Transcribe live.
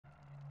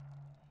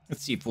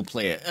Let's see if we'll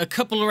play a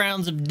couple of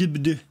rounds of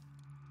dib.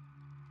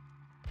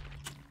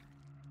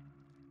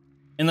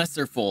 Unless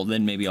they're full,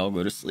 then maybe I'll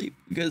go to sleep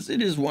because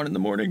it is 1 in the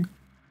morning.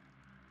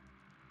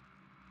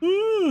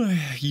 Ooh,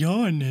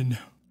 yawning.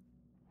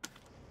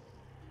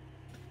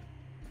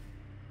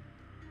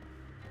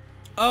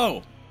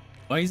 Oh,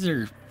 why is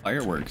there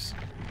fireworks?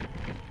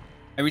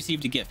 I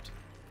received a gift.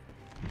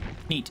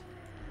 Neat.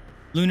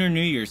 Lunar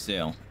New Year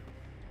sale.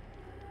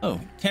 Oh,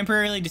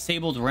 temporarily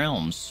disabled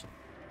realms.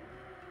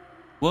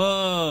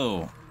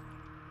 Whoa.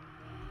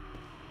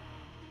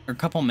 Are a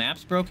couple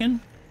maps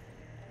broken?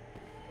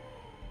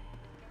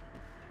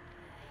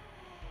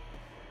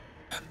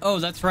 Oh,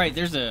 that's right.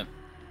 There's a...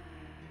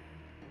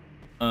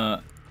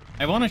 I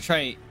want to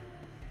try...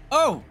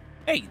 Oh!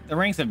 Hey, the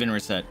ranks have been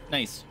reset.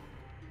 Nice.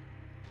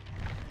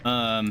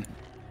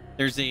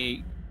 There's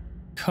a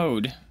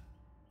code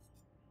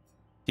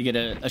to get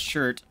a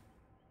shirt.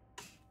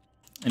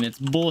 And it's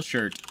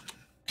bullshirt.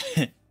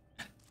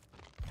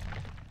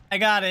 I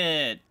got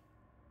it!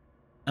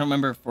 I don't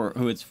remember for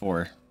who it's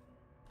for.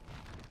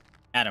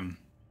 Adam.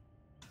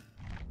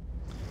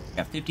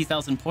 Got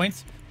 50,000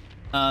 points.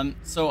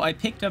 So I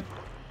picked up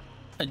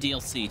a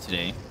DLC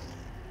today.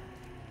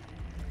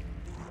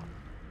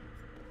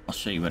 I'll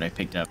show you what I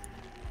picked up.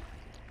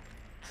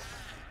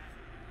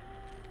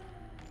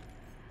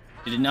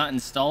 Did it not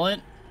install it?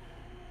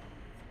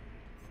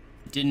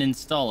 It didn't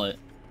install it.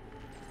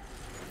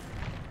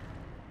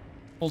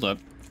 Hold up.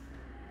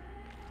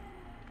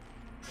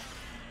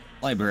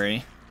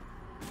 Library.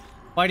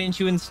 Why didn't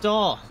you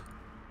install?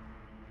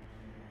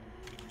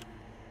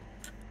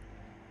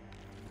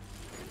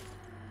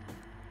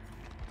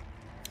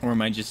 Or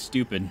am I just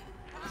stupid?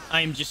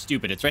 I'm just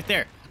stupid. It's right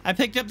there. I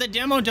picked up the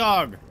demo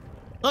dog.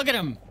 Look at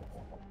him.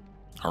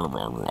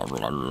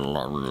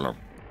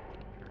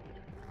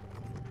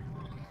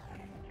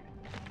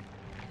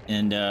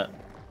 And,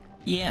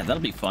 yeah, that'll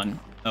be fun.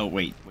 Oh,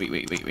 wait. All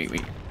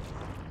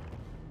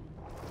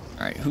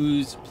right,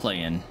 who's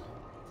playing?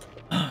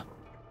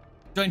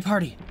 Join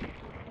party.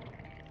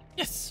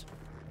 Yes.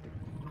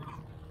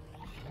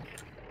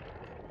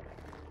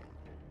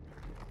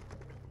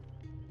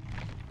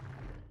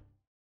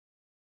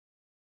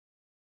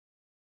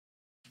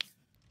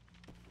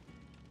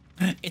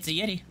 It's a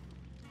Yeti.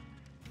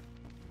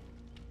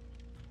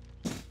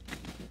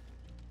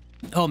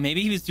 Oh,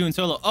 maybe he was doing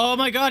solo. Oh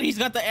my god, he's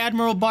got the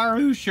Admiral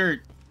Baru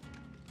shirt.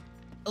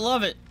 I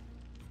love it.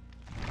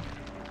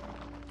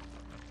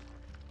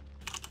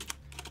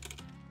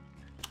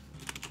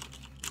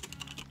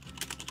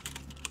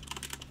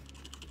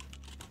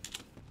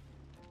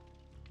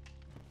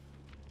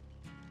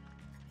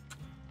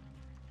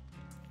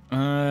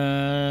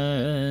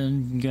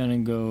 I'm gonna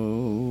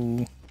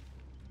go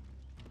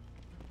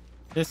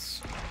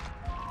this.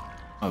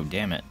 Oh,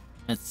 damn it.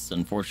 That's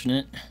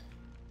unfortunate.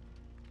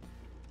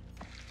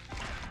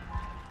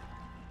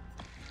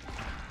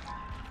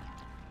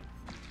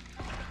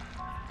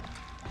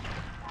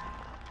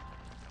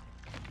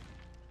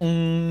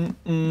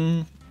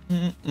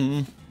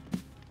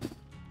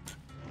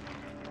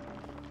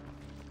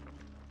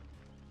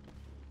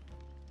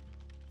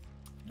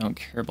 Don't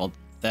care about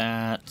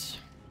that.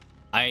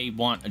 I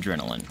want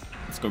adrenaline.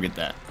 Let's go get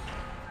that.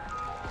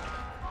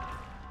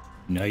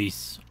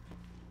 Nice.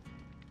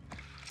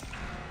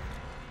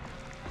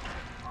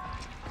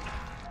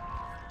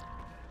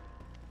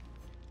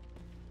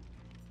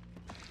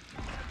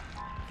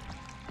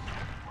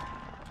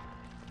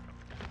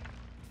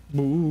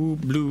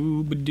 Boob,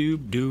 bloob,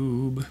 doob,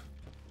 doob.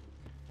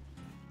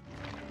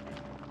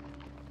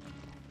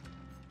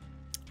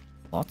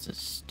 Lots of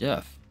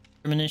stuff.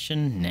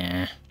 Premonition?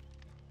 Nah.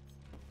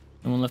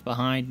 No one left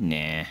behind?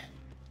 Nah.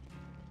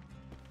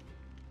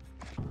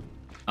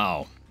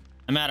 Oh.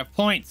 I'm out of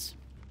points.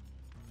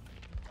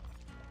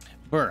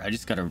 Burr, I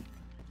just got a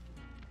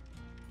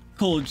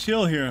cold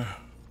chill here.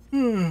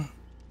 Ooh.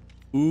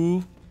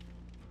 Look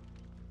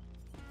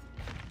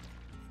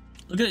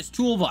at this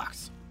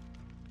toolbox.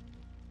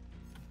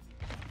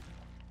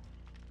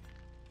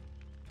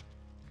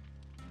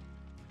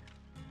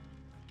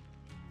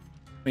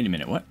 Wait a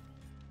minute, what?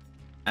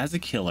 As a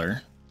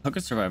killer, hook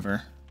a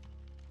survivor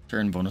to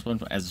earn bonus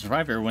blood. As a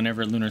survivor,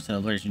 whenever Lunar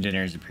Celebration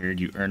generates a period,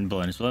 you earn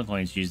bonus blood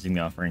points. Using the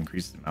offer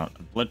increases the amount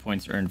of blood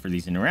points earned for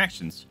these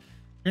interactions.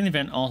 During the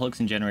event, all hooks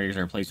and generators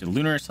are replaced with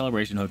Lunar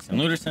Celebration hooks, and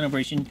Lunar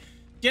Celebration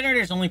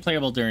generators only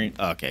playable during...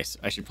 Oh, okay, so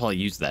I should probably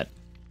use that.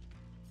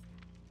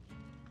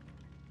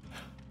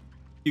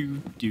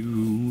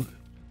 Do.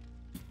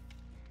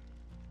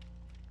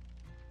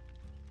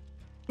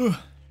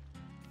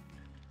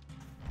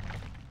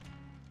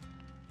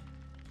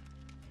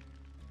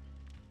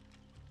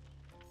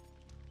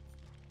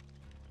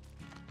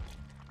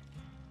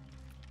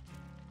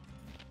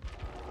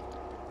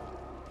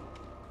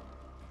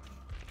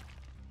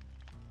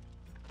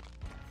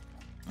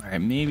 Alright,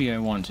 maybe I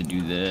want to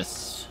do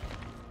this,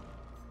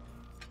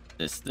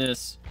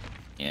 this,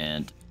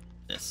 and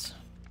this.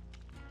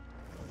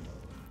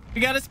 We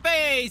got a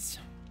space!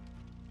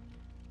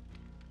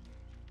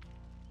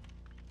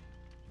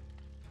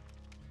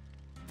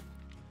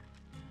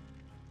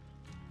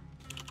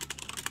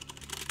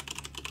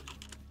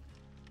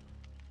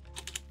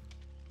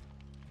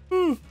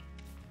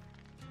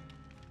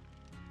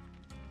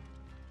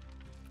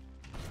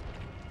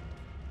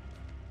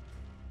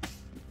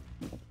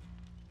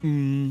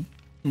 Mm,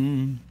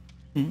 mm,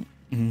 mm,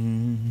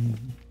 mm.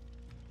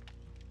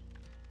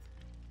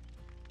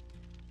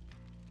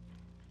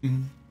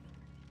 Mm,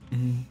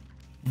 mm,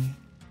 mm.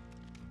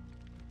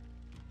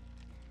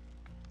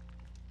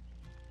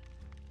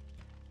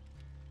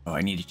 Oh,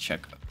 I need to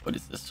check. What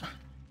is this?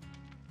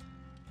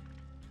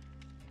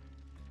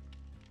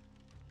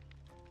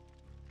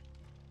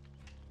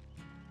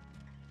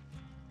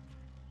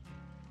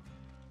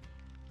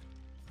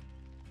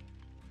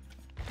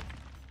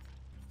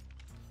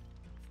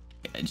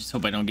 I just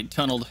hope I don't get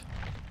tunneled.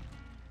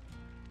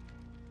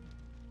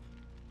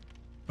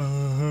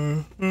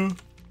 Mm-hmm.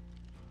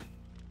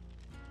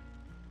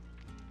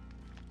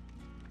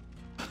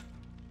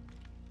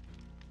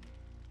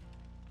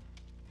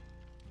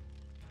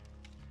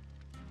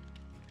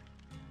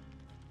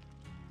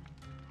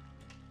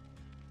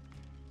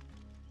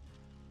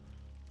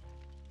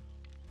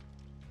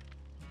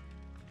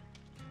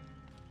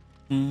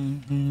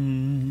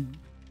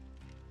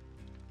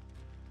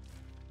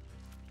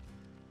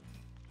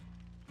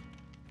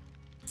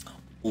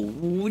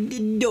 Oh, the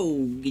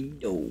dog, get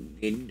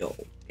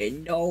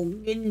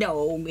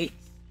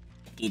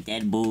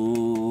that booty.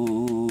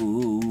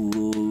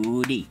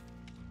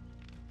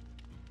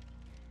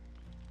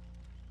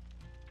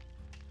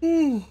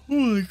 Ooh,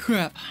 holy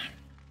crap.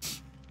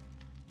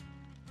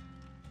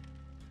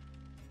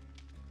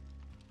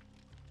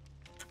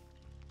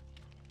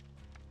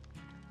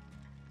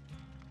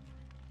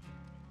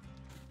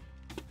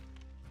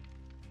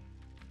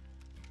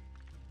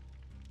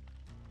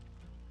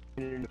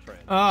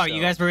 Oh,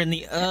 you guys were in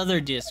the other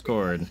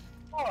Discord.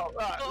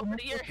 Over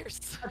the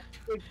years.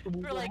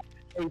 We're like,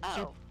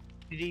 oh.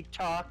 Deep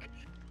talk,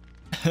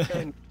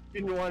 and I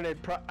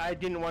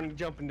didn't want to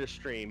jump into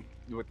stream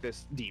with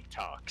this deep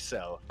talk.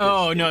 So.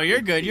 Oh no,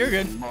 you're good. You're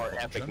good. More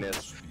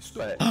epicness,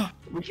 but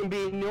we can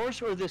be in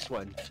yours or this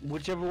one,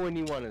 whichever one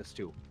you want us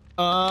to.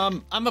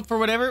 I'm up for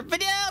whatever.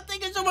 Fidel,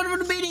 thank you so much for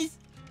the beaties.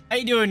 How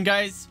you doing,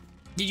 guys?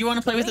 Did you want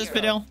to play with us,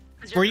 Fidel?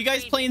 Were you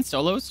guys playing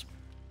solos?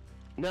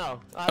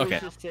 No, I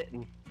was just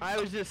sitting. I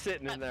was just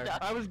sitting in there.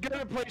 I was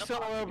gonna play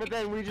solo, but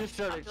then we just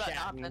started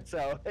chatting.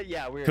 So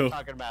yeah, we were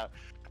talking about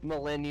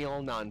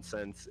millennial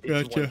nonsense.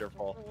 It's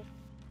wonderful.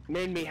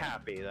 Made me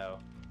happy though.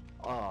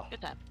 Oh.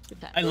 Good time. Good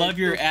time. I love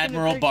your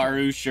Admiral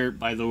Baru shirt,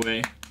 by the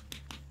way.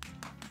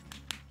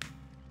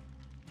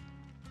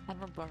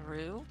 Admiral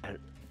Baru?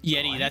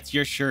 Yeti, that's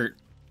your shirt.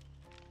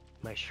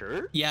 My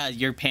shirt? Yeah,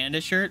 your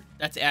panda shirt.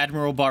 That's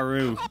Admiral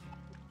Baru.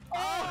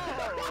 Oh!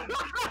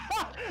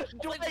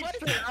 Like,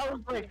 what I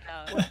was like,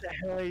 what the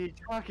hell are you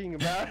talking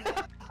about?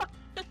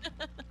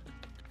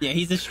 Yeah,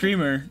 he's a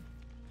streamer.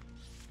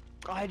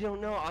 I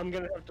don't know. I'm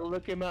gonna have to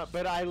look him up,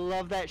 but I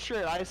love that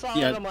shirt. I saw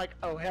it, I'm like,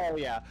 oh hell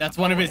yeah. That's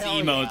one of his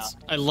emotes.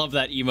 Yeah. I love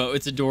that emote.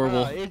 It's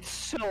adorable. It's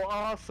so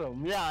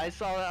awesome. Yeah, I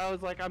saw it. I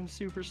was like, I'm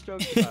super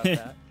stoked about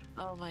that.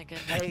 Oh my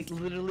goodness. I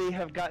literally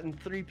have gotten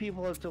 3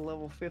 people up to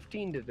level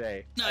 15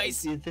 today.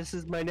 Nice. This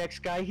is my next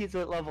guy. He's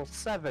at level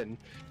 7.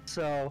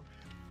 So,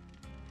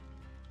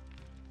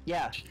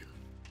 yeah.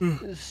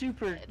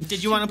 Super.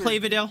 Did you want to play,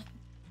 Vidal?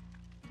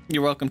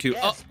 You're welcome to.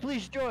 Yes,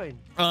 please join.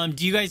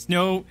 Do you guys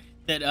know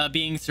that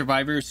being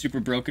Survivor is super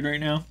broken right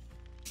now?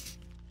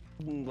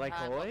 Like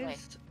always? Okay.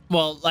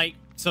 Well, like,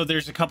 so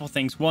there's a couple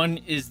things. One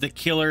is the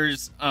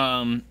killer's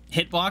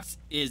hitbox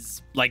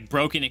is like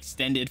broken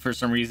extended for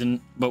some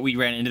reason, but we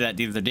ran into that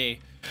the other day.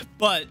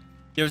 But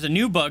there's a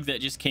new bug that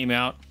just came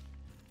out.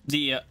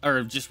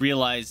 Or just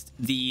realized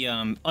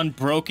the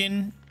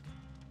unbroken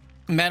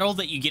medal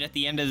that you get at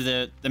the end of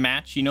the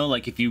match, you know,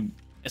 like if you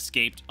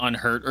escaped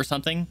unhurt or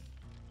something.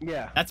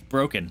 Yeah. That's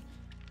broken.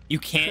 You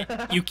can't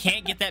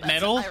get that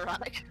medal.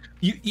 Ironic.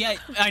 Yeah,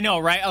 I know,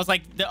 right? I was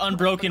like, the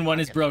unbroken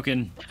one is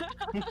broken.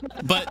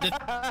 But the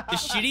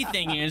shitty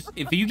thing is,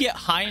 if you get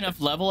high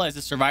enough level as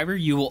a survivor,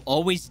 you will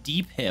always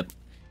deep hip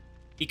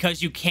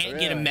because you can't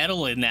get a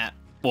medal in that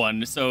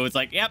one. So it's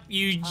like, yep,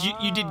 you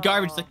did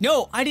garbage. It's like,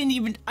 no, I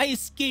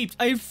escaped.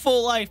 I had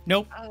full life.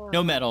 Nope,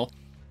 no medal.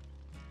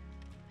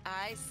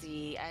 I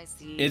see.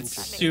 It's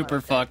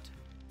super fucked.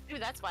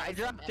 Dude, that's why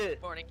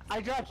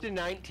I dropped to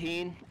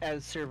 19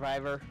 as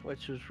survivor,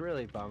 which was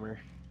really bummer.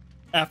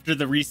 After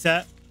the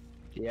reset?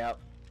 Yep.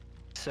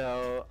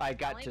 So I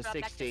got to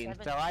 16.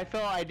 So I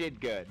felt I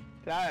did good.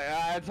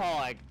 That's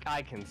all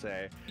I can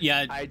say.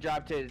 Yeah. I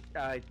dropped to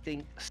I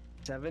think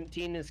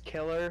 17 is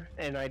killer,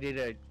 and I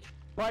did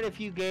quite a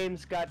few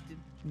games.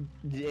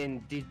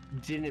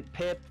 Didn't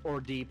pip or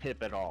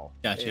de-pip at all.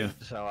 Gotcha.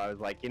 So I was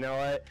like, you know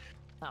what?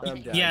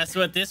 I'm done. Yeah,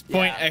 so at this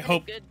point, I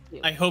hope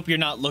you're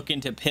not looking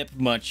to pip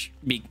much,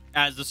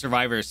 as a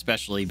survivor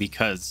especially,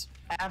 because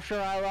after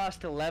I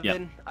lost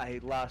 11, I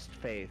lost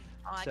faith.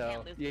 Oh,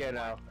 so, you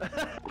know.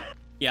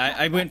 Yeah,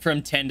 I went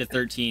from 10 to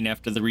 13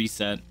 after the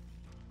reset.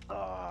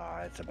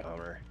 Oh, it's a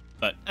bummer.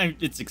 But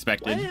it's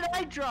expected. Why did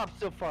I drop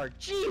so far?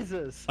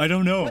 Jesus. I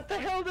don't know. What the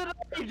hell did I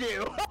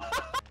do?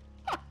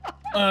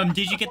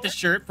 Did you get the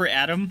shirt for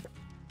Adam?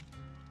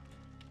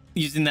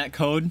 Using that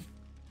code?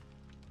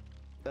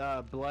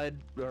 Blood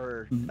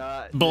or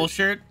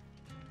bullshit.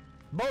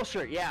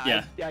 Bullshit.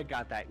 Yeah. Yeah. I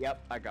got that.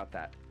 Yep, I got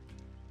that.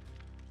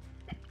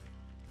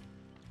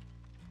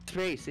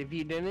 space. If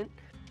you didn't,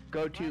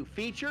 go to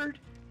featured,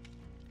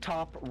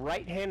 top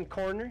right-hand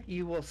corner.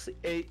 You will see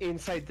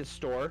inside the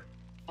store.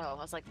 Oh, I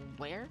was like,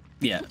 where?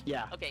 Yeah.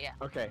 Yeah. Okay, yeah.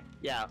 Okay.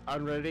 Yeah,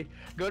 I'm ready.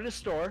 Go to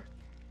store.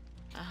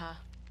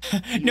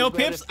 No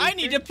pips. I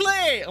need to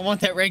play. I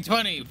want that rank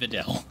 20,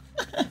 Videl.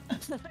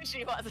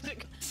 She wants to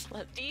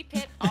let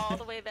D-pit all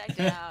the way back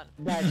down.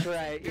 That's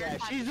right. Yeah,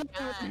 she's the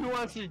one who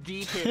wants to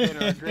D-pit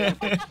in our group.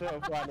 It's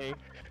so funny.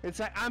 It's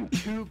like, I'm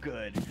too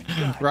good.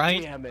 God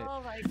right? Damn it.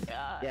 Oh my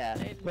god. Yeah.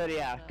 But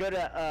yeah, go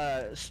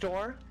to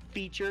store,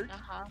 featured.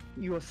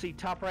 You will see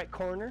top right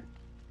corner.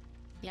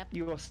 Yep.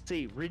 You will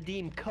see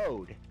redeem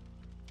code.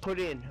 Put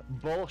in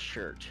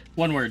bullshirt.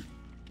 One word.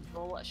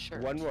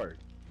 Bullshirt. One word.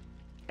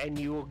 And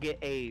you will get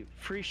a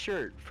free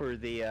shirt for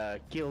the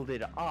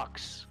Gilded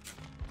Ox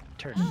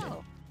tournament.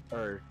 Oh.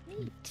 Or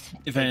neat.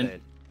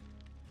 Event.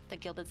 The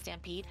Gilded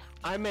Stampede.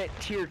 I'm at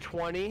tier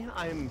 20.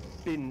 I'm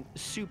been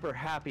super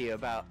happy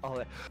about all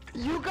that.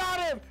 You got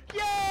him!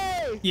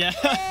 Yay! Yeah.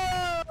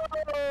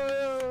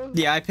 Oh!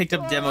 Yeah, I picked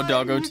up Demo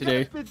Doggo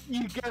today.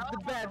 You got the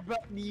bad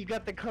button. You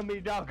got the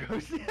Cummy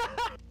Doggos.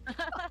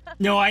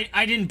 No, I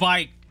didn't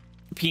buy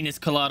Penis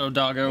Colado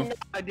Doggo. No,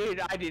 I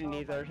didn't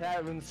either.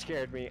 That one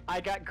scared me.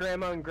 I got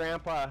Grandma and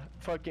Grandpa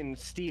fucking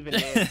Steve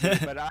and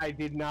Nancy, but I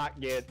did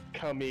not get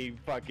Cummy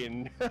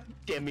fucking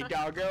Demi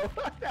Doggo.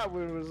 That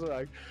one was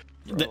like...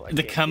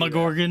 The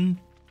Cumagorgon?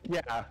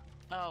 Yeah.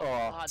 Oh,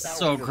 God, that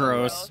so was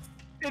gross.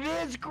 It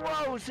is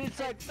gross. It's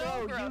like, so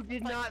no, gross. you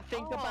did not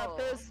think about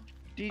this.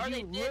 Did or you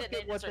they look did, and at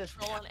they what just this?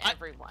 trolling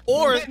everyone.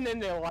 Or And then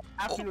they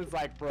laughed and was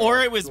like, bro,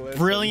 or it was listen.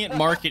 brilliant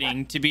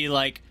marketing to be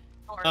like,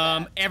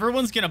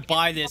 everyone's gonna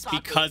buy this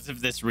because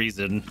of this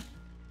reason.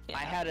 I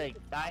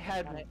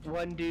had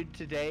one dude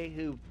today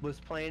who was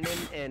playing him,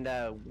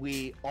 and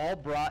we all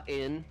brought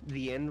in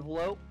the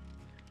envelope.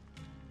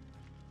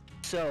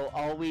 So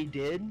all we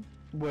did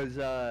was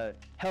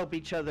help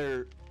each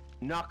other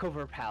knock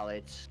over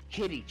pallets,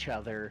 hit each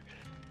other,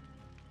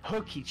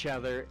 hook each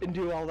other, and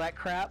do all that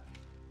crap.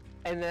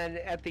 And then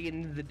at the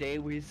end of the day,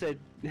 we said,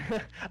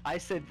 I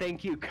said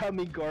thank you,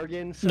 Cummy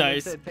Gorgon. So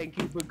nice. I said thank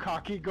you,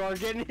 Bukkake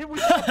Gorgon. It was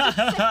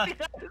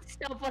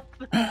stuff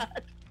like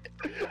that.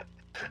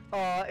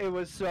 Oh, it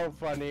was so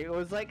funny. It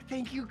was like,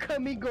 thank you,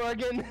 Cummy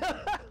Gorgon.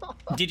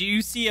 Did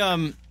you see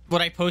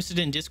what I posted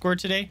in Discord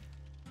today?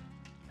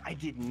 I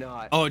did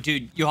not. Oh,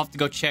 dude, you'll have to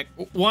go check.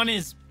 One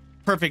is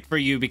perfect for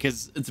you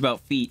because it's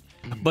about feet,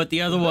 but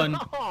the other one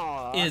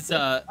is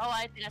oh,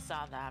 I think I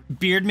saw that.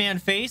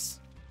 Beardman Face.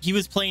 He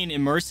was playing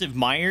immersive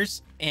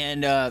Myers,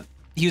 and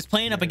he was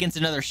playing up against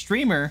another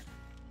streamer,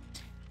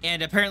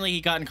 and apparently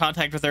he got in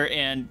contact with her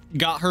and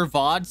got her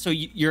VOD, so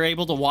you're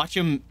able to watch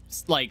him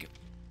like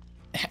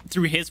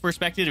through his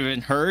perspective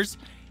and hers,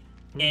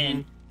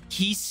 and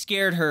he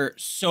scared her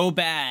so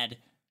bad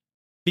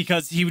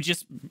because he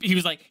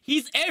was like,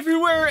 he's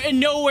everywhere and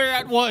nowhere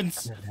at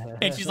once,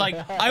 and she's like,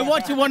 I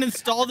want to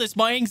uninstall this,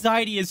 my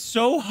anxiety is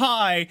so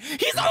high,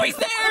 he's always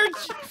there.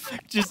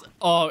 Just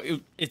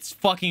it's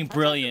fucking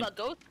brilliant. About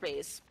Ghost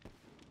Space.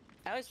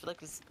 I always feel like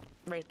it was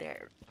right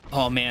there.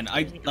 Oh man,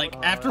 I like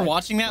after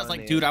watching that, I was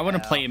like, dude, I want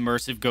to play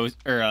immersive Ghost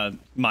or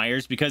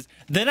Myers, because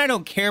then I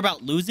don't care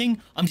about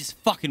losing. I'm just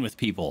fucking with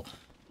people.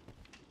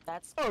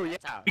 That's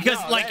Because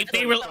like if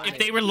they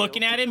were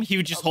looking at him, he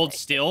would just hold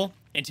still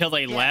until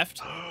they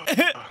left,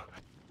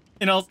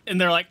 and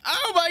they're like,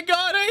 oh my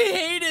god, I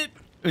hate it,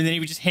 and then he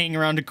would just hang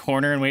around a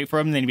corner and wait for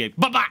him, and then he'd be like,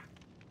 bye-bye.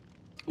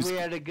 We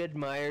had a good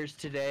Myers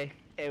today.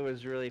 It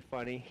was really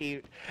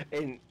funny.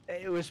 And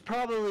it was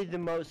probably the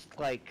most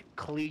like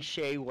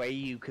cliche way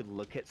you could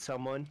look at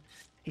someone.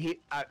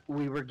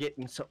 We were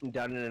getting something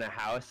done in a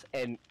house,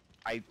 and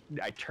I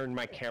turned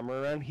my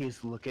camera around.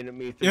 He's looking at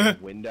me through the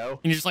window.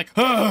 And you're just like,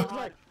 I was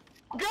like,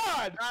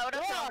 God!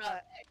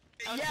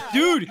 Yeah,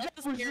 dude!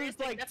 That was just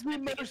like the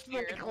most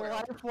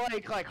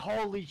like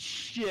holy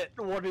shit,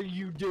 what are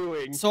you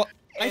doing? So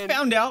I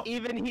found out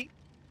even he.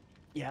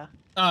 Yeah.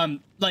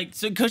 Like,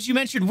 so because you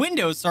mentioned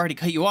windows, sorry to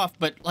cut you off,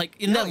 but like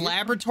in the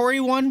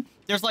laboratory one,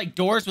 there's like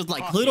doors with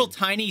like little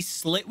tiny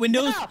slit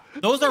windows.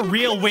 Those are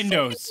real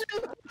windows.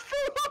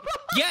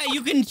 Yeah,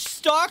 you can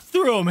stalk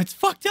through them. It's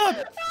fucked up.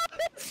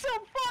 It's so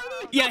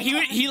funny. Yeah,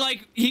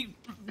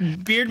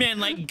 Beardman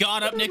like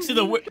got up next to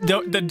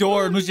the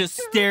door and was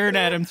just staring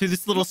at him through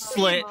this little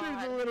slit.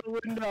 Through the little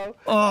window.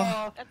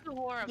 Oh. That's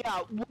horrible.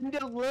 Yeah,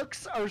 window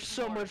looks are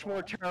so much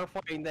more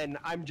terrifying than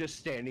I'm just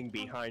standing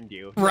behind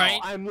you.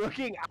 Right. No, I'm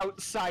looking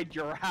outside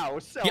your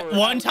house. Yeah,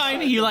 one time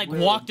he like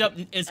walked up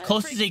as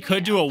close as he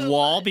could to a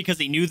wall because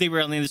he knew they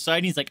were on the other side.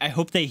 And he's like, I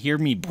hope they hear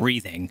me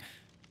breathing.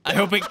 I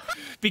hope it,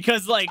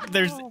 because like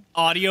there's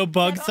audio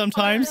bugs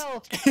sometimes.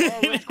 Oh,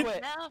 let's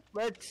quit.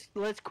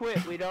 Let's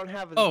quit. We don't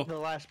have the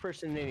last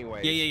person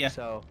anyway. Yeah.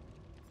 So,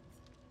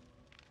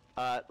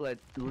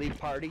 let's leave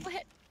party.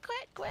 Quit.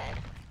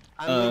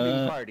 I'm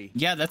leaving party.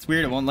 Yeah, that's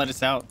weird. It won't let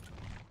us out.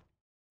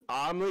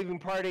 I'm leaving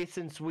party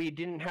since we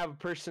didn't have a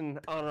person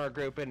on our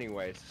group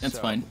anyways. That's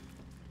fine.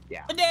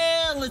 Yeah.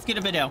 Videl, let's get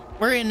a Videl.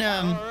 We're in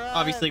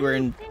obviously we're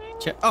in.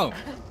 Oh,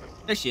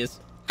 there she is.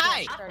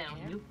 Hi.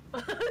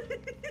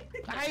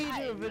 How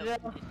you doing,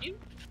 Videl?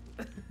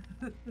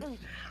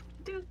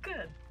 Do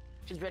good.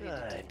 She's ready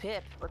to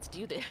pip. Let's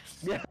do this.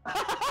 Yeah.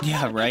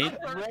 Yeah, right?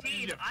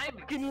 Ready to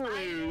fucking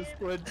lose.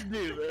 Let's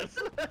do this.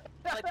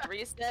 Like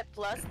reset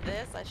plus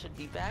this, I should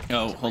be back.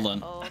 Oh, hold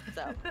on. Oh,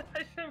 so.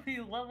 I should be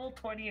level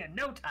 20 in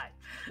no time.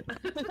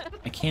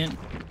 I can't.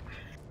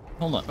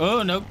 Hold on.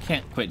 Oh, no,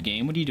 can't quit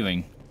game. What are you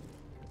doing?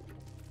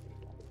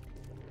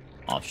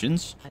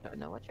 Options. I don't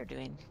know what you're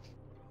doing.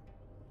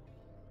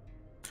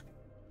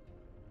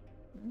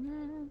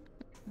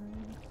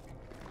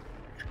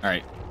 All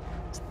right.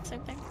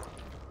 Same thing.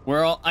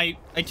 We're all. I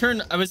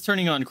was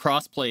turning on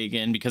crossplay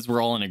again because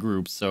we're all in a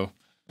group, so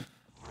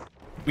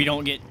we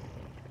don't get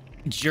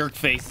jerk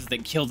faces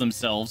that kill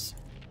themselves.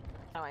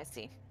 Oh, I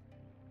see.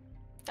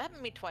 That happened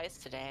to me twice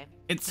today.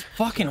 It's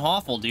fucking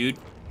awful, dude.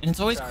 And it's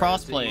always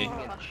crossplay.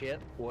 Shit,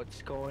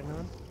 what's going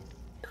on?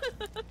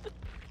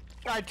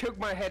 I took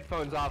my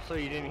headphones off so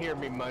you didn't hear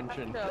me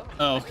munching.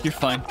 Oh, you're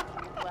fine.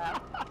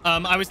 Wow.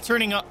 I was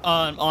turning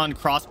on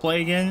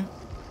crossplay again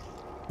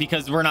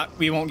because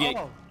we won't get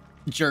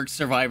jerk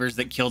survivors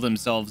that kill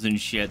themselves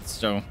and shit.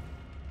 So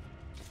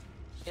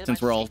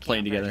since we're all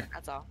playing together,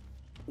 that's all.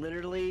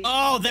 Literally.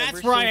 Oh,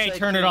 that's right. I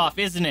turned it off,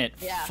 isn't it?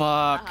 Yeah.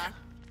 Fuck.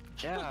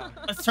 Yeah.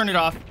 Let's turn it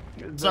off.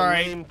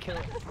 Sorry.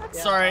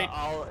 Sorry.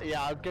 I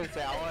was gonna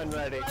say I'll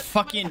unready.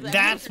 Fucking.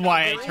 That's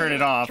why I turned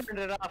it off. Turned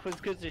it off was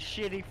because of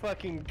shitty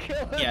fucking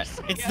killers. Yeah,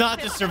 it's not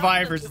the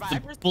survivors, it's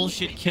the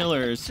bullshit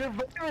killers.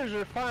 Survivors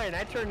are fine.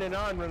 I turn it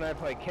on when I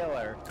play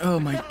killer. Oh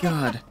my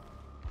god.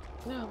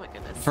 Oh my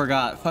goodness.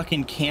 Forgot.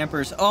 Fucking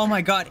campers. Oh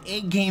my god,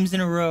 8 games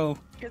in a row.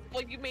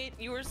 Well,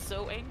 you were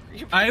so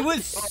angry. I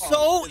was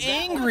so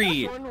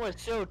angry. That one was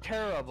so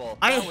terrible.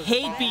 I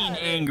hate being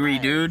angry,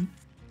 dude.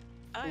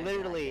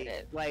 Literally,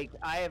 like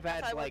I have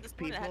had like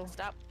people.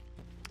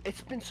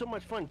 It's been so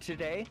much fun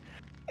today.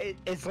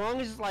 As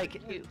long as like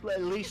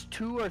at least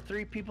 2 or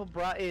 3 people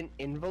brought in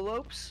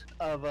envelopes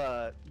of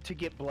to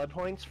get blood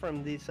points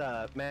from this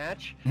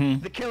match,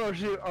 the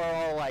killers are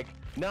all like,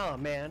 "Nah,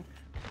 man,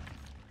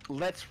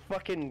 let's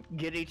fucking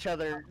get each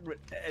other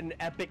an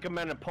epic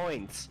amount of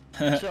points."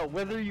 So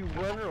whether you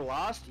won or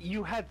lost,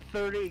 you had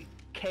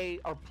 30k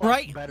or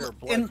plus better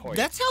blood points.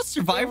 That's how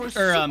survivors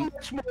are so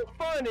much more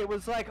fun. It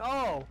was like,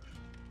 oh.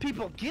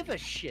 People give a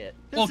shit.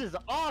 This is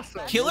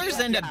awesome.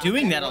 Killers end up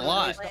doing that a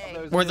lot,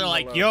 where they're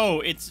like, "Yo,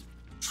 it's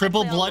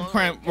triple blood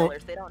point."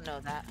 They don't know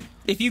that.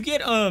 If you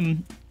get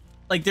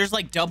like there's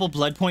like double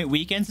blood point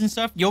weekends and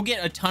stuff, you'll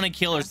get a ton of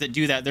killers that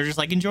do that. They're just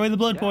like, enjoy the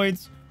blood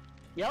points.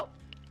 Yep.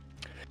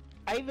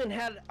 I even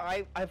had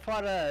I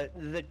fought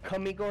the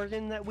Cummy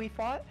Gordon that we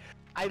fought.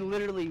 I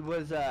literally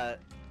was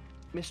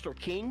Mr.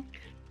 King.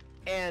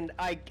 And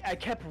I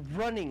kept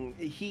running.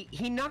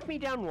 He knocked me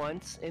down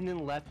once and then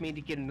left me to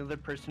get another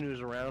person who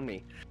was around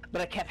me. But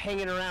I kept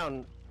hanging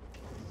around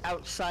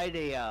outside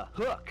a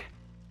hook.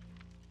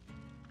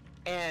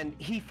 And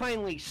he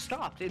finally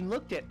stopped and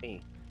looked at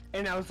me.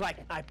 And I was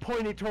like, I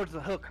pointed towards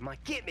the hook. I'm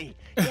like, get me.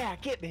 Yeah,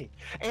 get me.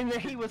 And then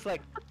he was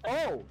like,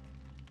 oh,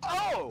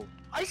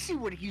 I see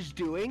what he's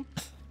doing.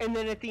 And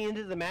then at the end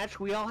of the match,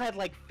 we all had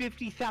like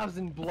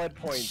 50,000 blood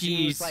points. Jeez.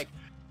 He was like,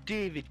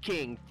 David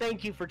King,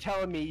 thank you for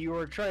telling me you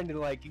were trying to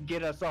like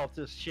get us off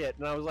this shit.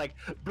 And I was like,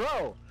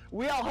 bro,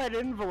 we all had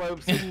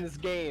envelopes in this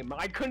game.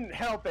 I couldn't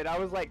help it. I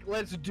was like,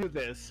 let's do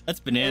this. That's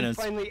bananas.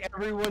 And finally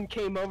everyone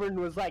came over and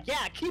was like,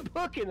 yeah, keep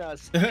hooking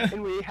us.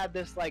 And we had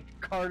this like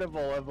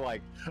carnival of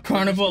like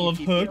carnival of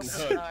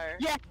hooks.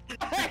 Yeah,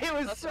 it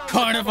was so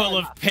carnival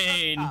fun. of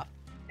pain.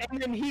 And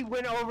then he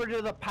went over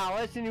to the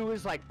pallet and he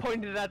was like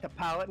pointed at the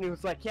pallet and he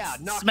was like, yeah,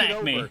 knock Smack it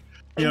over. me.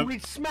 And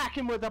we'd smack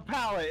him with a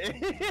pallet.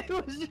 It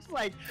was just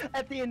like,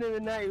 at the end of the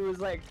night, it was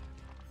like,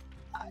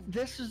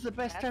 this is the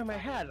best time I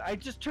had. I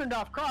just turned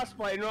off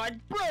crossplay and we're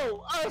like,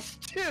 bro, us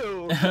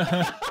too.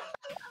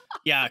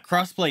 Yeah,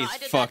 crossplay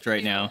is fucked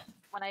right now.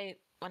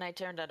 When I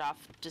turned it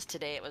off just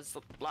today, it was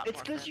a lot more. It's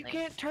because you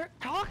can't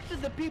talk to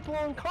the people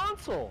on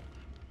console.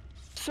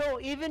 So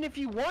even if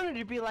you wanted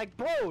to be like,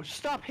 bro,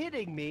 stop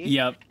hitting me,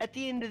 at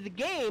the end of the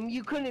game,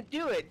 you couldn't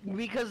do it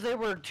because they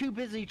were too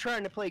busy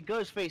trying to play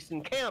Ghostface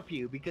and camp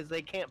you because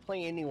they can't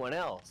play anyone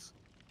else.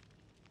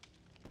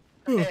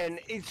 And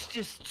it's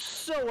just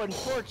so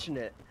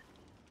unfortunate.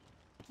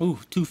 Ooh,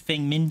 2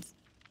 Fengmins.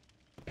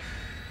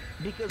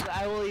 Because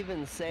I will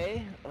even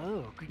say,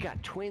 oh, we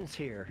got twins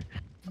here.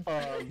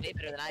 Way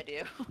better than I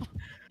do.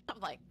 I'm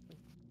like,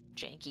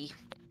 janky.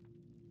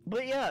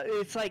 But yeah,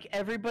 it's like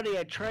everybody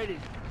I try to,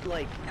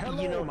 like,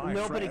 you know,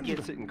 nobody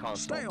gets it in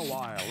console. Stay a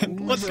while.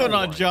 What's going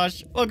on,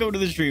 Josh? Welcome to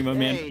the stream, my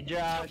man. Hey,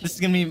 Josh. This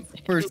is gonna be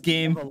first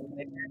game.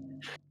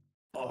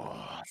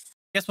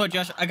 Guess what,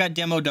 Josh? I got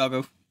Demo Doggo.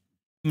 I'm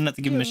gonna have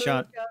to give him a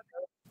shot.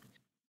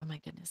 Oh my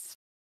goodness.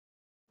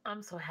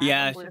 I'm so happy.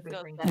 Yeah,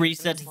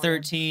 reset to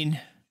 13.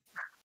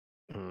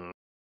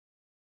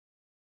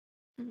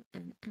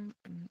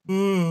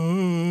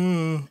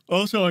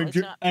 Also,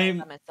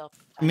 I'm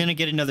gonna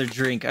get another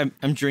drink.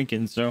 I'm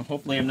drinking, so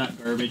hopefully I'm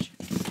not garbage.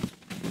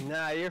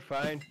 Nah, you're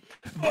fine.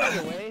 By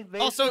the way,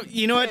 also,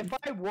 you know what? If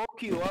I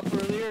woke you up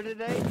earlier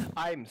today,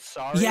 I'm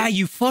sorry. Yeah,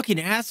 you fucking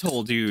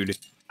asshole, dude.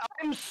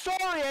 I'm sorry.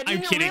 I I'm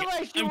didn't kidding.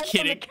 realize you I'm were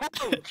kidding.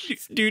 on the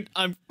couch. Dude,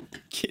 I'm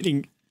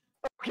kidding.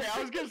 Okay,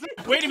 I was gonna say.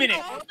 Wait a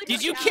minute.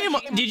 Did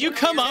you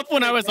come up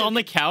when I was on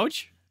the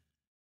couch?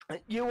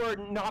 You were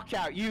knocked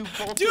out. You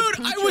both. Dude,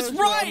 I was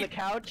right. On the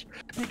couch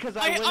because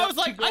I was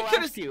like,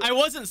 I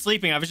wasn't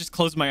sleeping. I was just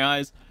closing my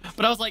eyes.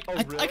 But I was like,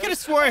 I could have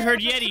swore I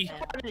heard Yeti.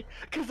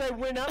 Because I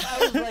went up, I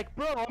was like,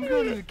 bro, I'm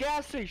going to the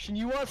gas station.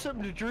 You want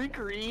something to drink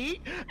or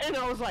eat? And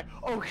I was like,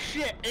 oh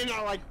shit. And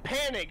I like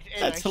panicked.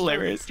 And That's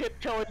hilarious.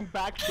 Tiptoeing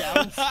back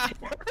down.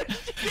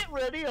 Get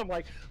ready. I'm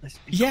like, let's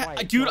be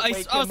quiet. Dude,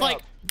 I was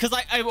like, because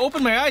I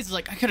opened my eyes.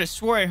 Like, I could have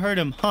swore I heard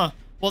him, huh?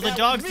 Well, the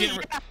dogs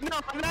didn't. No,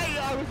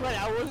 I was like,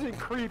 I wasn't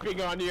creeping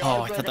on you.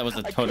 Oh, I thought that was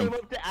a totem. I came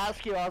up to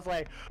ask you. I was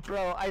like,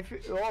 bro,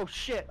 oh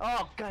shit.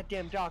 Oh,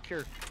 goddamn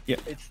doctor. Yeah.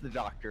 It's the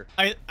doctor.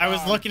 I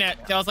was looking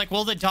at. I was like,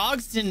 well, the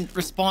dogs didn't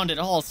respond at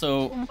all,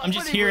 so I'm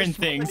just hearing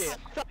things.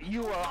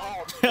 You were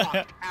all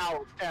knocked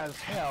out as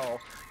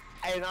hell,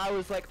 and I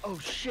was like, oh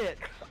shit.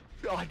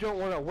 I don't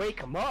want to wake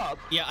him up.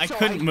 Yeah, I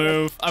couldn't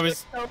move. I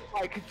was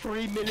like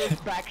 3 minutes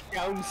back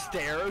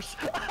downstairs.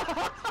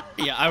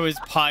 Yeah, I was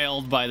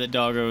piled by the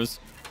doggos.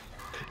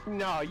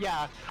 No,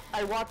 yeah.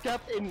 I walked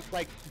up and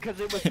like, because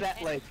it was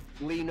that like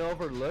lean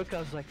over look, I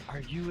was like, are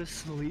you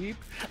asleep?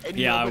 And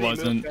yeah, I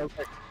wasn't. I was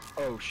like,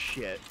 oh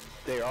shit,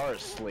 they are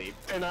asleep.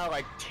 And I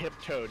like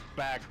tiptoed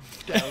back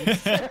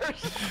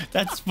downstairs.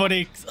 That's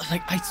funny.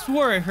 Like, I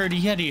swore I heard a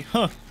Yeti,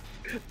 huh?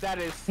 That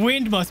is.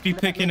 Wind must be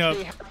picking up.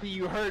 Happy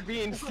you heard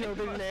me and still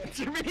didn't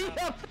answer me.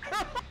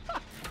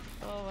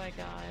 Oh my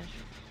gosh.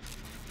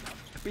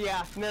 But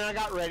yeah, and then I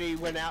got ready,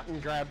 went out and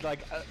grabbed like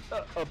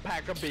a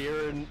pack of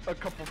beer and a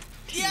couple.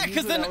 Yeah,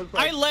 because then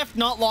I left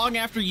not long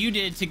after you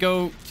did to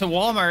go to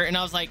Walmart, and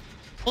I was like,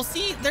 well,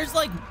 see, there's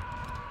like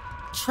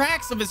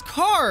tracks of his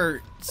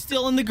car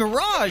still in the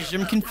garage.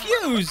 I'm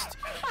confused.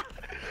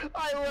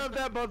 I love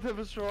that both of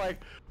us were like,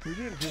 we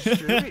didn't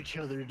disturb each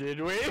other, did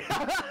we?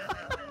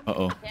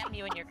 Uh-oh. Damn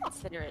you and you're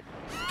considerate.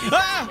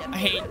 Ah! I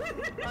hate.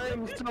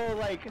 I'm so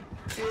like.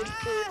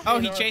 Oh,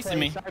 he chasing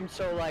me. I'm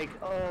so like,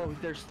 oh,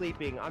 they're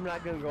sleeping. I'm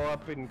not gonna go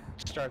up and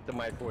start the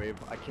microwave.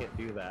 I can't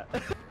do that.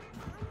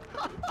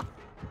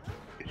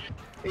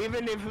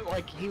 Even if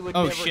like he would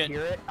never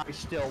hear it, I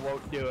still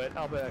won't do it.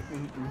 I'll be like,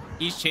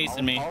 He's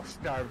chasing me. I'll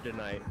starve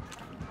tonight.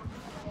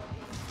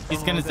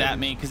 He's gonna zap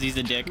me because he's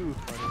a dick.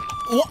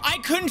 Well, I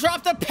couldn't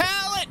drop the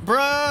pallet,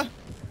 bruh.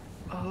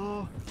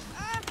 Oh,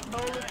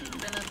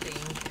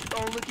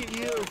 look at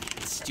you.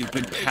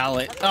 Stupid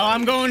pallet. Oh,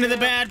 I'm going to the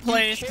bad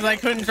place because I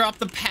couldn't drop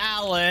the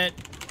pallet.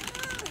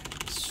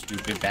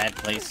 Stupid bad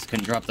place.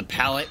 Couldn't drop the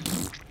pallet. In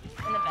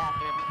the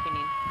bathroom if you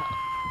need help.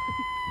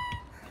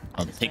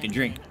 I'll take a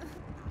drink.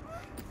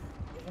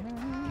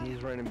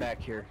 He's running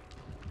back here.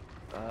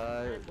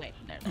 Wait,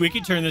 We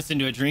could turn this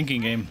into a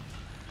drinking game.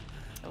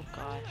 Oh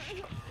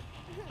gosh.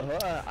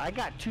 I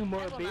got 2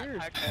 more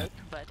beers.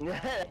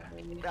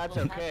 That's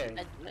okay.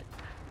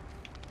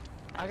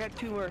 I got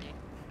 2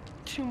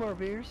 more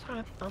beers.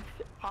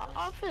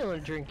 I'm feeling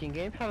a drinking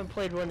game. Haven't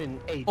played one in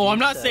ages. Oh, I'm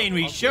not saying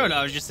we should.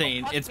 I was just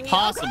saying it's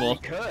possible.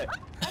 We could.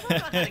 I don't know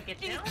how to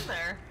get down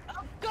there.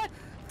 Oh god.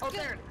 Oh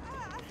there.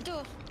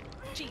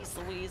 Jeez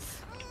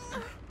Louise.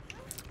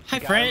 Hi,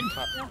 friend.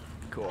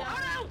 Cool.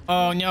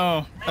 Oh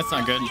no, that's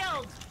not good.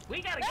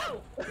 We gotta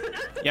go.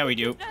 Yeah, we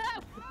do.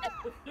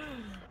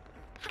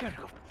 Gotta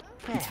go.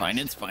 It's fine,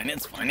 it's fine,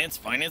 it's fine, it's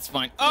fine, it's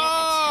fine.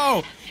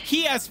 Oh!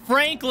 He has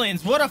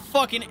Franklin's! What a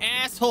fucking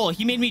asshole!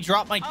 He made me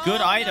drop my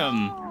good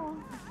item. No.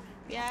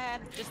 Yeah,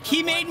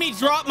 He made me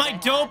drop my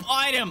dope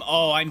item!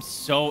 Oh, I'm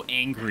so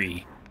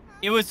angry.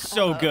 It was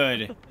so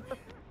good.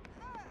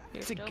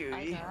 It's a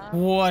goodie.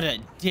 What a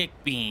dick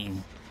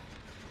bean.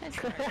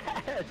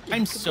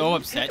 I'm so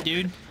upset,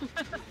 dude.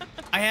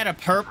 I had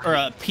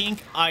a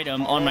pink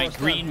item on my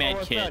green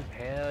med kit.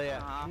 Hell yeah.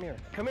 Come here.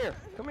 Come here.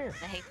 Come here.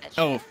 I hate that shit.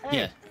 Oh,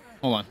 yeah.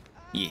 Hold on.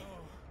 Yeah.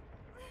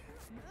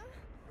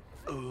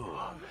 Ooh.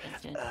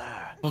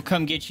 We'll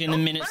come get you in a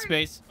minute,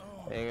 Space.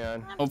 Hang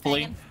on.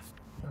 Hopefully.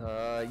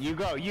 You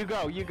go.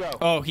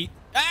 Oh, he...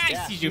 Ah,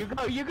 yeah, I see you.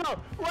 You go.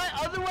 What?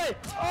 Other way.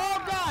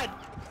 Oh, God.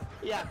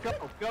 Yeah,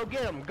 go. Go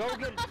get him. Go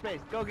get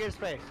Space. Go get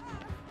Space.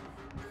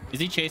 Is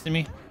he chasing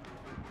me?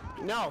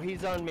 No,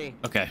 he's on me.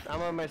 Okay.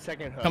 I'm on my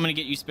second hook. Coming to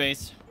get you,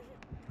 Space.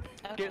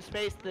 Get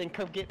Space, then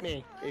come get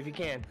me, if you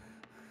can.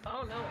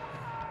 Oh no.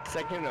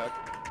 Second hook.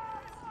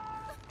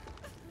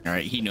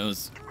 Alright, he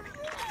knows.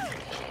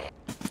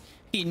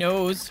 He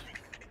knows.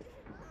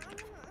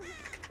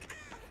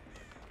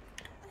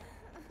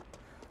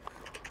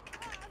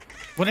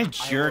 What a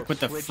jerk with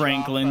the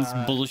Franklin's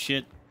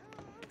bullshit.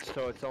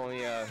 So it's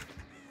only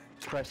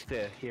press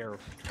to hear.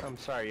 I'm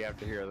sorry you have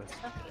to hear this.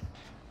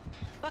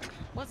 Fuck,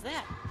 what's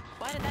that?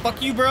 Why did that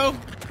Fuck you, bro.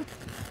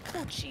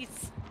 Oh jeez.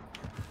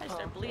 I just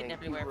started bleeding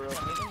everywhere for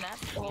some reason.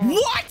 That's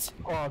What?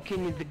 Oh, give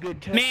me the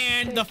good touch.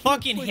 Man, the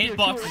fucking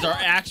hitboxes are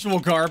actual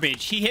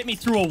garbage. He hit me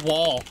through a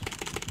wall.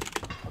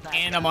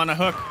 And I'm on a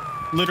hook.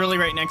 Literally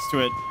right next to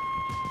it.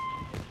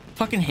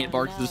 Fucking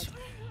hitboxes.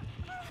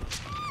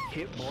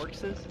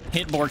 Hitborkses?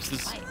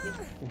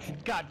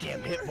 Hitborkses.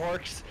 Goddamn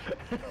hitborks.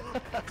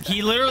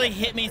 He literally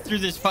hit me through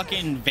this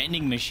fucking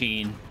vending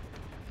machine.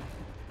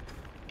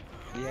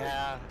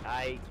 Yeah,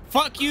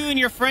 Fuck you and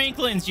your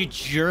Franklins, you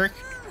jerk.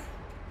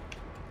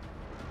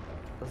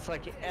 It's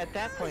like, at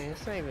that point,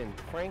 it's not even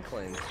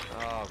Franklin.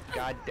 Oh,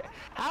 god.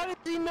 How does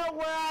he know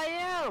where I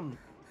am?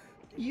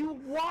 You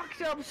walked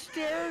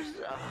upstairs?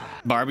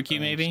 Barbecue,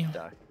 maybe?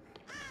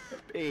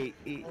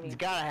 He's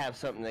gotta have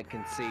something that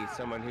can see.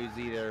 Someone who's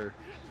either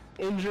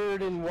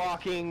injured and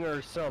walking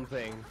or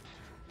something.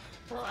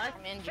 Well,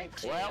 I'm injured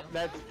too. Well,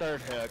 that's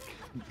third hook.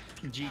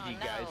 GG,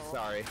 guys.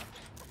 Sorry.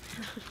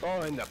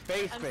 Oh, in the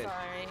basement. I'm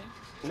sorry.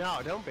 No,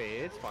 don't be.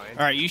 It's fine.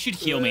 Alright, you should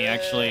heal me,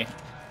 actually.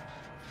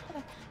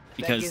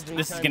 Because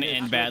this is gonna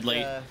end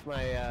badly.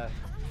 My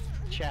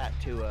chat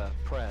to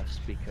press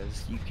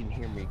because you can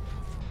hear me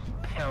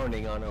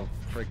pounding on a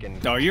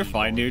freaking. Oh, you're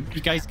fine, dude.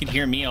 You guys can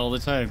hear me all the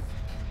time.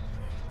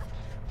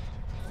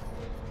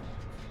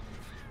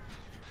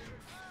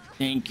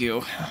 Thank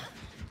you.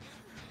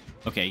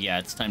 Okay, yeah,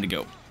 it's time to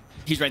go.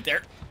 He's right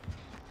there.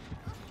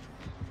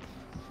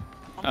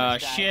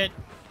 Shit.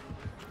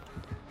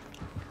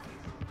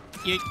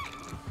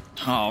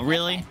 Oh,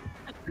 really?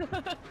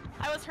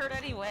 I was hurt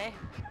anyway.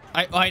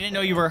 I didn't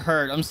know you were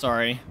hurt. I'm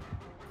sorry.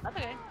 That's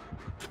okay.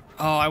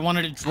 Oh, I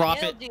wanted to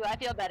drop it. I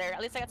feel better.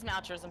 At least I got some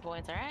altruism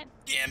points, alright?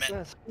 Damn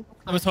it.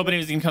 I was hoping he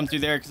was gonna come through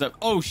there because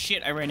oh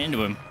shit, I ran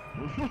into him.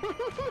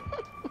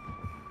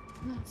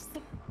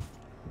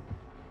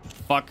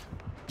 Fuck.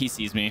 He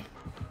sees me.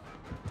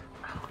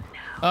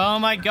 Oh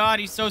my god,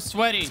 he's so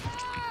sweaty.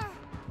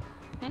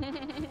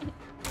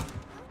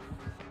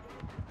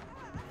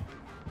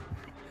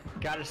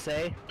 Gotta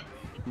say,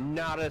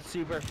 not a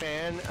super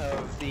fan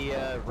of the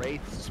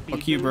Wraith speed.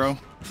 Fuck you, bro.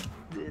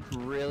 It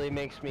really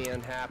makes me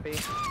unhappy.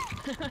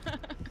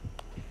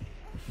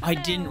 I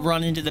didn't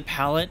run into the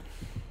pallet.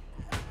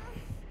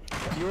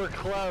 You were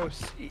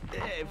close.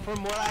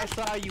 From what I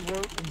saw, you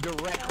weren't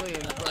directly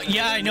in front.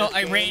 Yeah, I know.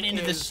 I ran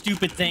into the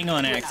stupid thing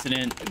on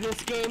accident. This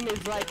game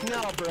is like,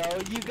 no, bro.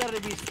 You gotta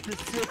be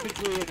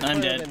specifically in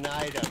front of an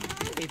item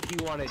if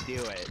you want to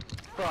do it.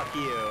 Fuck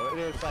you. And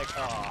it's like,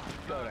 oh,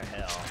 go to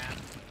hell.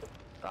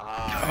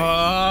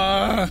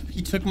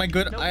 He took my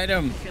good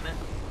item.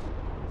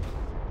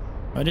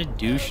 What a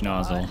douche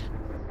nozzle.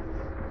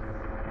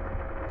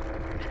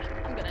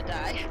 I'm gonna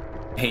die.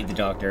 I hate the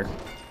doctor.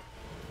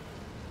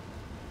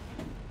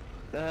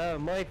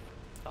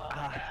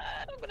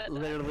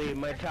 Literally,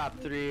 my top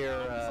three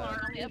are,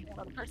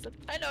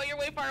 I know, you're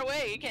way far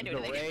away. You can't do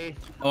anything.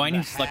 Oh, I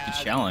need to select the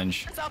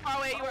challenge. That's how far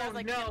away you were. I was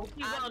like, no,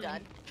 I'm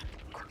done.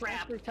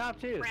 Crap. The top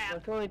two.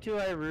 That's the only two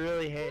I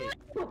really hate.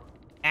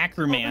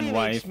 Ackerman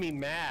wife. Makes me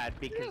mad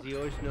because he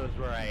always knows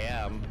where I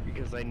am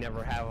because I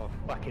never have a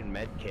fucking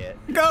med kit.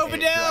 Go,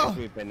 Vidal!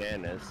 Me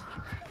bananas.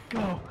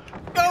 Go,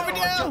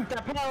 Vidal! Drop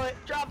that pallet!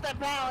 Drop that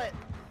pallet!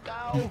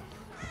 Go!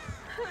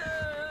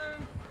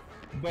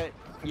 But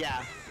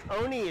yeah,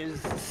 Oni is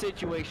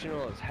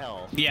situational as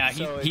hell. Yeah,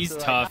 he's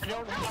tough. I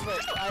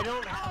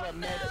don't have a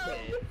med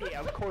kit. Yeah,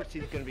 of course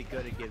he's gonna be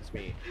good against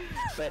me.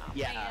 But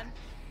yeah,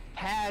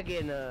 Hag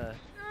and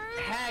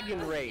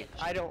Wraith,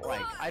 I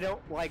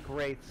don't like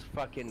Wraith's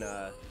fucking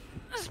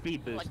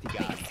speed boost he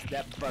got.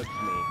 That bugs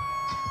me.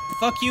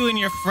 Fuck you and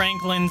your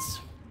Franklins.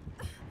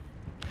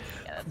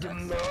 Yeah,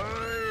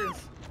 Demars!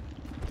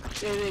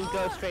 And in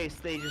Ghostface,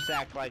 they just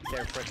act like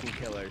they're freaking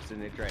killers,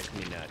 and it drives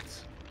me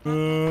nuts.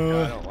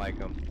 No, I don't like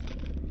them.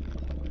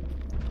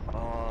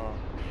 Oh,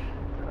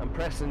 I'm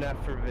pressing F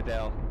for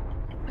Vidal.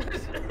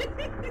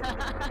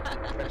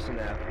 Pressing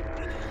F.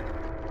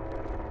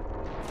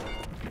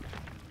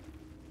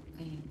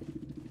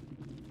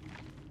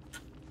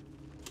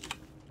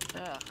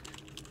 Ugh.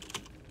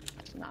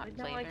 That's not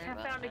I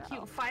found a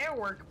cute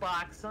firework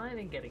box, so I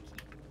didn't get a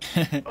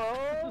key.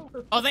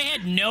 Oh, they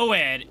had no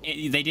ed.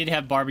 They did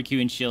have barbecue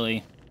and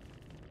chili.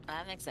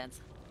 That makes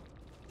sense.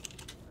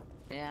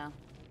 Yeah.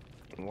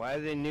 Why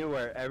they knew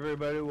where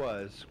everybody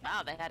was.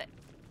 Wow, they had it.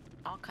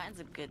 All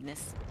kinds of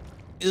goodness.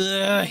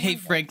 Ugh, I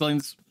hate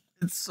Franklin's.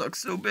 It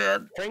sucks so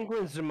bad.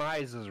 Franklin's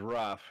demise is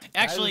rough.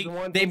 Actually,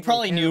 they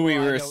probably knew we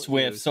were a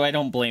Swift, so I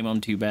don't blame them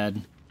too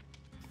bad.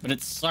 But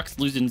it sucks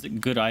losing a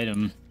good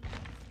item.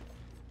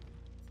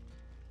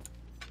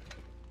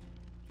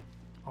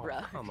 Oh,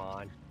 come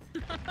on.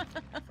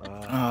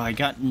 Oh, I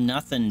got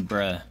nothing,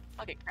 bruh.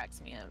 Fuck, it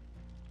cracks me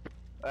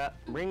up.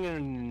 Ring an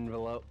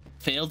envelope.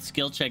 Failed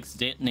skill checks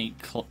detonate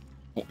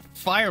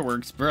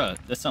fireworks, bruh.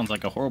 That sounds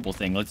like a horrible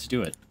thing. Let's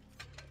do it.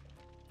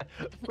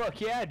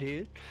 Fuck yeah,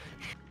 dude.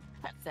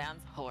 That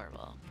sounds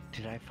horrible.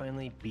 Did I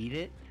finally beat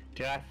it?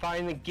 Did I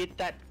finally get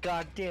that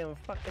goddamn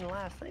fucking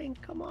last thing?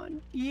 Come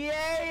on.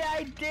 Yay,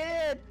 I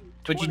did!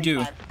 What'd you do?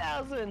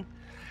 25,000.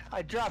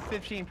 I dropped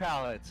 15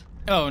 pallets.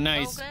 Oh,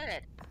 nice. Oh,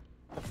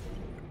 good.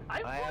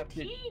 I have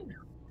 14.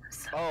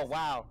 Oh,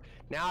 wow.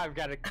 Now I've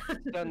got to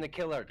stun the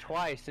killer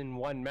twice in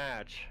one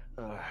match.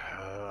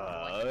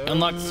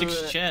 Unlock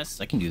 6 chests.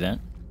 I can do that.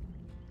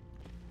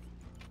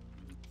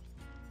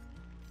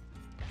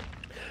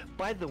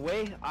 by the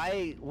way,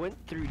 I went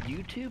through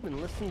YouTube and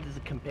listened to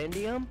the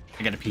compendium.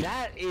 I gotta pee.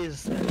 That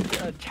is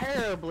a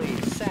terribly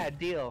sad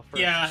deal for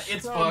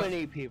it's so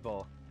many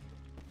people.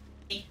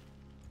 I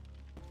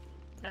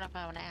don't know if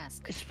I want to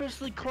ask.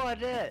 Especially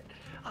Claudette.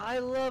 I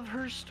love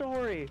her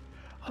story.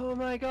 Oh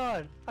my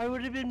god, I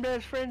would have been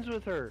best friends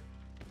with her.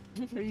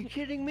 Are you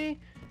kidding me?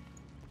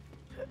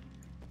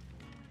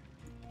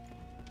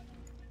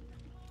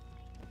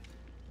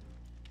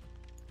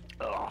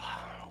 Oh,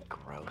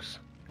 gross.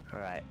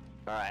 Alright,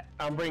 alright.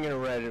 I'm bringing a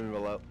red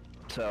envelope.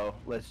 So,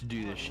 let's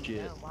do this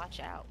shit. No, watch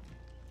out.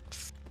 I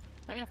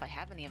don't know if I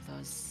have any of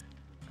those.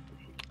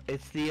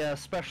 It's the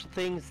special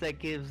things that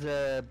gives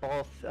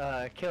both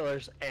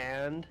killers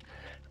and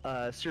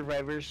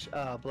survivors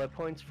blood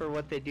points for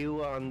what they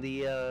do on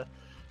the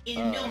I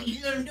know what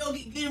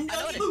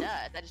it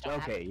does. I just don't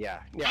have it. Yeah.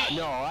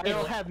 No, I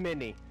don't have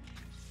many.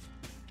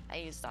 I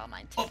used all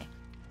mine today.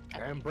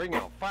 I'm bringing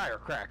a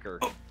firecracker.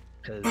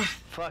 Cause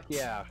fuck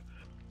yeah.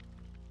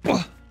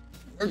 We're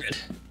good.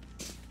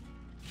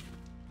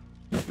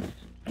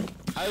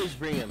 I always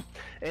bring them,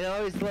 and I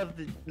always love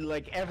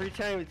the every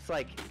time it's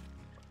like,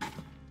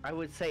 I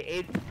would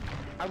say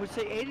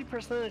 80%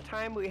 of the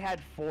time we had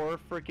 4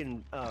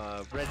 freaking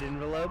red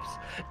envelopes.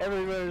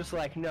 Everybody was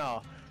like,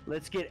 no,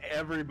 let's get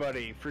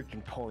everybody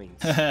freaking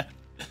points.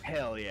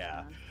 Hell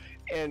yeah.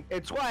 And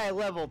it's why I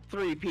leveled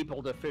 3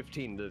 people to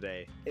 15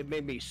 today. It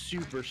made me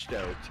super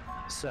stoked.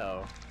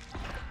 So.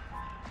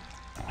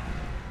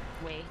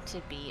 Way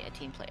to be a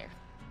team player.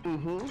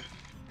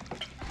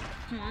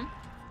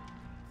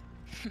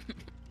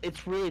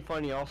 It's really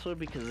funny also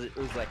because it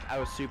was like I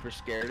was super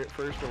scared at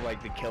first of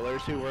like the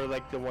killers who were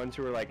like the ones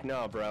who were like,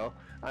 no bro,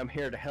 I'm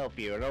here to help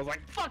you, and I was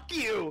like, fuck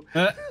you.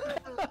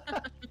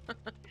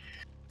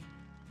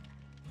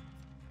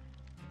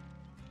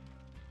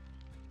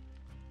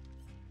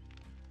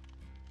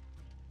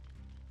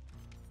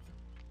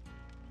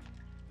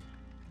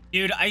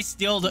 Dude, I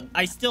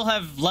still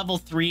have level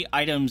 3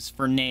 items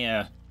for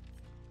Nea.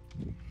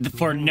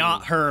 For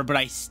not her, but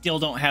I still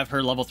don't have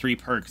her level 3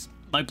 perks.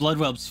 My blood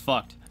web's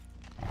fucked.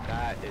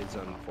 That is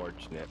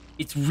unfortunate.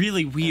 It's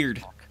really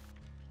weird.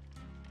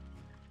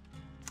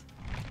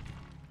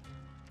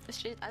 I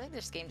think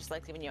this game just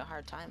likes giving you a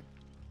hard time.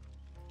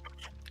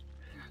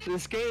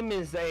 This game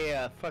is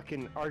a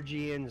fucking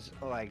RGN's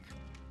like,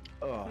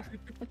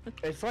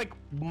 it's like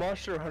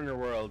Monster Hunter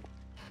World.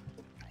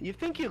 You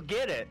think you'll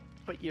get it,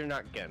 but you're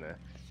not gonna.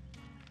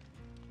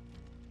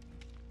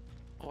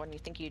 Or when you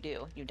think you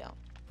do, you don't.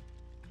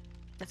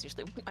 That's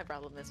usually what my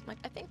problem is. I'm like,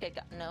 I think I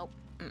got nope.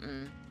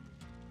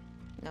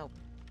 Nope.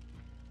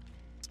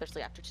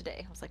 Especially after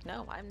today, I was like,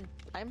 no,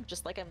 I'm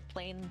just like I'm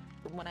playing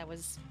when I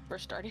was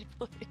first started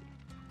playing.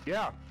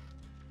 Yeah.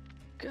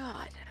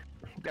 God.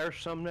 There's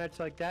some nights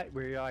like that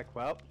where you're like,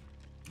 well,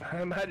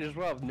 I might as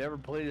well have never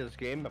played this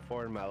game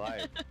before in my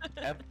life.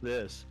 F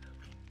this.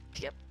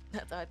 Yep,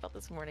 that's how I felt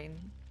this morning.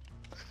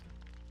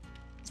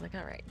 It's like,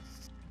 all right,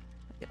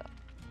 give up.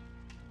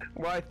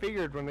 Well, I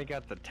figured when they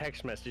got the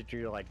text message,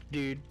 you're like,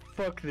 dude,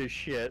 fuck this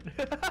shit.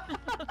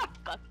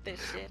 Fuck this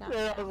shit. And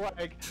I was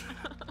like,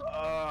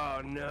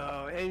 oh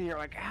no. And you're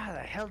like, how the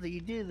hell do you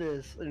do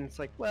this? And it's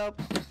like, well,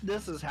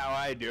 this is how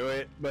I do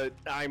it, but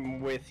I'm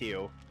with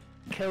you.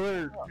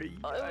 Killer, it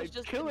was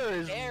just Killer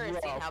is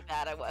embarrassing rough. how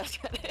bad I was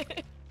at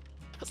it.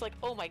 I was like,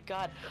 oh my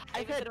god.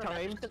 I've had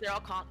times because they're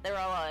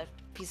all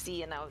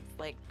PC, and I was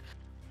like,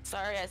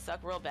 sorry, I suck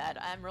real bad.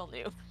 I'm real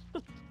new.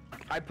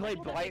 I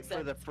played Blight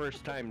for the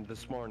first time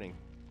this morning,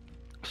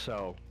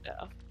 so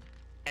yeah.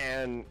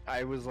 And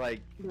I was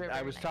like,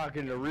 I was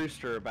talking to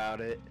Rooster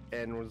about it,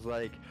 and was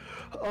like,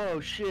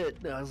 oh shit.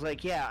 And I was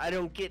like, yeah, I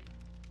don't get,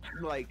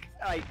 like,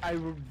 I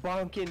would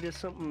bonk into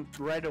something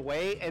right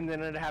away, and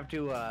then I'd have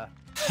to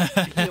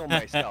heal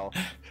myself.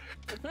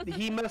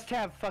 He must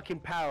have fucking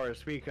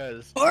powers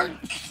because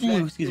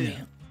excuse me.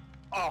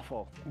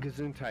 Awful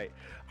Gesundheit.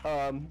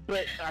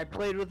 But I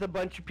played with a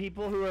bunch of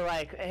people who were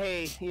like,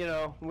 hey, you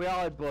know, we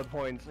all had blood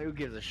points, who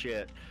gives a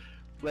shit?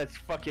 Let's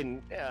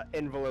fucking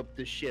envelope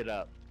this shit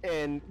up.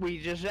 And we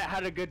just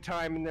had a good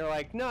time, and they're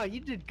like, no,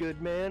 you did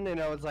good, man. And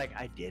I was like,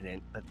 I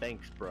didn't, but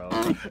thanks, bro.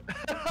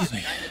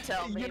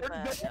 Tell me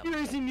The only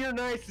reason you're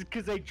nice is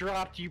because I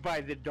dropped you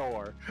by the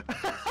door.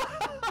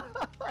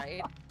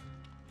 Right?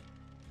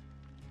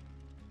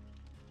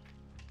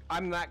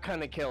 I'm that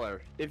kind of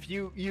killer. If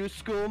you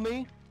school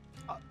me,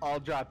 I'll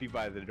drop you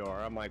by the door.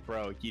 I'm like,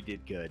 bro, you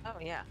did good. Oh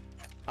yeah.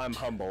 I'm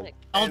humble.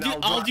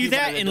 I'll do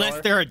that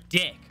unless they're a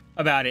dick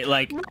about it.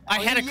 Like,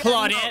 I had a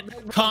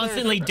Claudette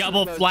constantly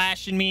double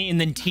flashing me and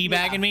then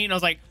teabagging me, and I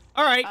was like,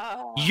 all right,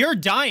 you're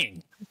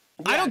dying.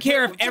 I don't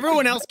care if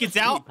everyone else gets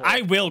out.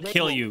 I will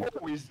kill you.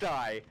 Always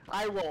die.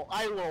 I will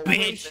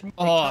waste my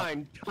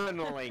time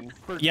tunneling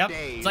for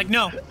days. It's like,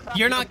 no,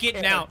 you're not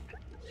getting out.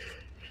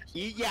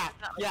 Yeah.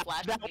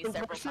 That me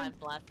several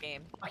times last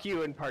game. Fuck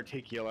you in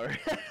particular.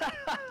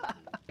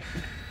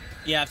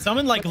 Yeah, if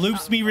someone like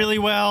loops me really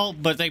well,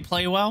 but they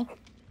play well,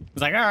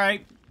 it's like, all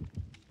right,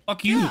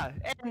 Fuck you. Yeah,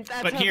 and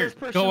that's But how here, this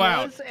person go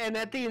out. was, and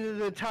at the end of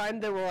the time,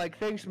 they were like,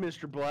 thanks,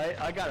 Mr. Blight.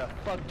 I got a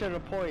fuck ton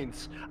of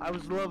points. I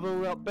was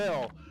leveling up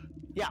Bill.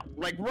 Yeah,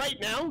 like right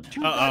now, 2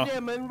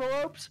 goddamn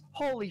envelopes?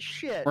 Holy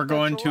shit. We're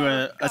going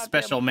to a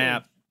special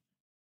map.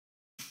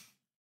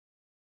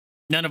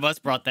 None of us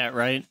brought that,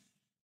 right?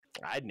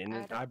 I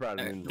didn't. I brought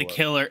an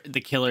envelope.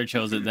 The killer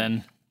chose it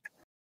then.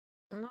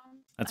 No,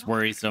 That's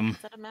worrisome. Is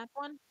that a map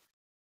one?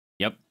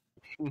 Yep.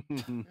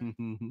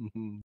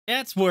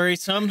 That's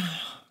worrisome.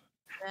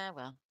 Yeah,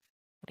 well,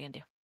 what are you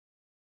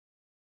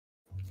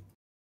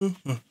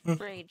gonna do?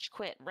 Rage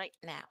quit right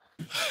now.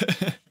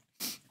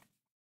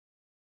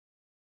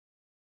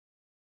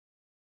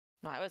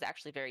 No, I was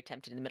actually very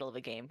tempted in the middle of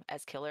a game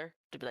as killer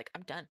to be like,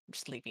 I'm done. I'm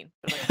just leaving.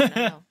 But I'm like,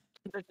 no.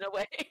 There's no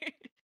way.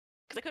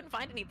 Because I couldn't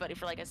find anybody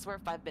for like, I swear,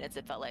 5 minutes.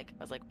 It felt like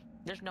I was like,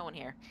 there's no one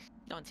here.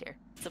 No one's here.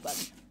 It's a bug.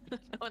 No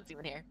one's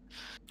even here.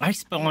 I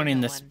spawn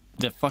in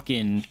the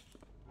fucking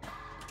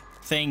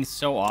thing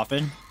so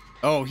often.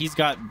 Oh, he's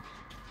got.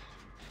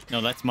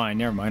 No, that's mine.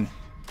 Never mind.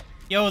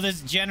 Yo,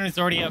 this Jenner is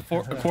already at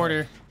a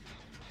quarter.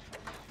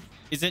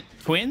 Is it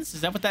twins?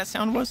 Is that what that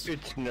sound was?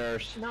 It's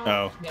Nurse. No.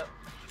 Oh. Yep.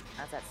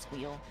 How's that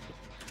squeal?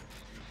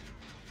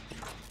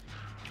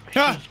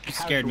 Ah, you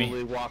scared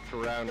me. Walked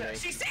around me.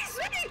 She sees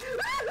me!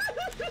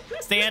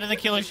 Stay out of the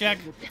killer shack.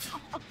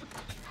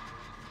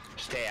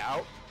 Stay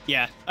out?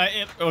 Yeah,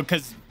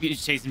 because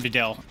he's chasing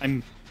Videl.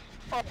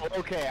 Oh,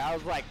 okay. I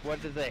was like,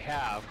 what do they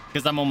have?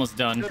 Because I'm almost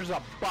done. There's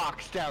a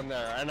box down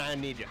there, and I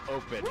need to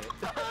open it.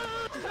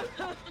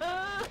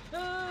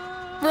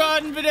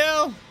 Run,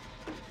 Videl!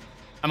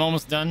 I'm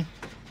almost done.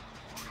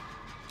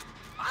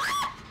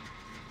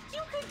 You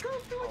could go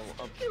through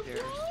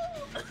upstairs.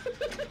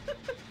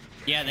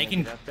 Yeah, they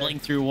can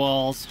blink through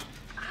walls.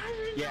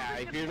 Yeah,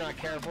 if you're not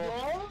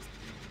careful.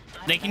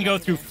 They can go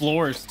through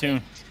floors, too.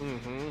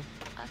 Mm-hmm.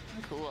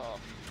 Cool.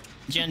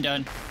 Gen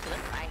done.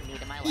 I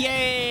need in my life.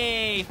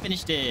 Yay!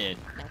 Finished it.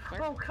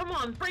 Oh, come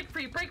on. Break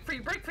free, break free,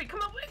 break free.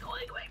 Come on. Wait.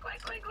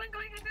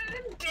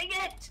 Dang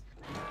it.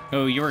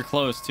 Oh, you were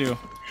close, too.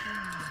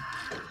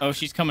 Oh,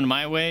 she's coming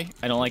my way?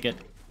 I don't like it.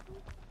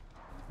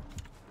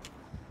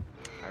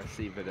 I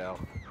see Videl.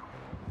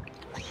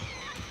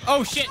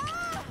 Oh, shit!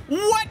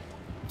 What?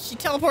 She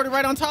teleported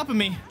right on top of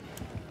me.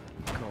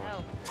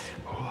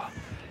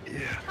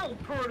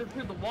 Teleported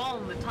through the wall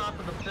on the top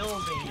of the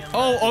building.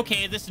 Oh,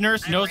 okay. This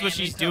nurse knows what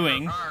she's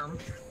doing.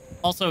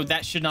 Also,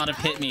 that should not have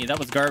hit me. That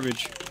was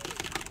garbage.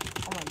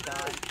 Oh my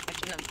god. I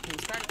shouldn't have even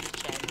started this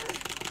gen.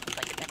 It's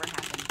like it never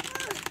happened.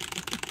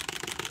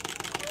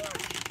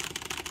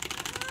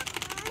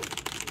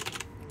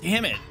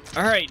 Damn it.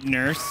 Alright,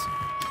 nurse.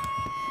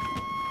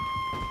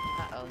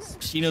 Uh-oh.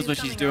 She knows what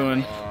she's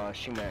doing.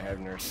 She might have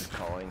nurses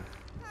calling.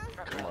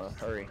 Come on,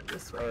 hurry.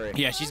 Hurry.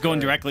 Yeah, she's going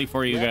directly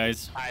for you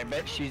guys. I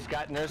bet she's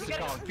got nurses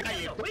calling.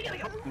 We gotta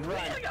go.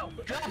 Run.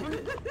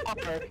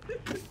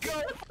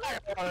 Go,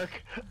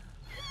 firework.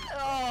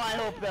 Oh, I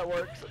hope that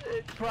works.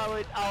 It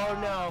probably. Oh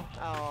no.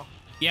 Oh.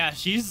 Yeah,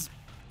 she's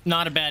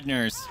not a bad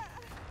nurse.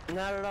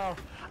 Not at all.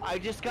 I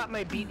just got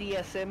my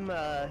BDSM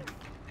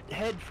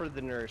head for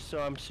the nurse,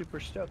 so I'm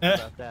super stoked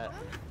about that.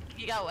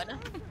 You got one?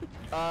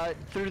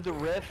 Through the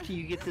rift,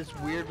 you get this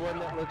weird one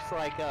that looks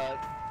like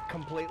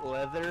complete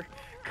leather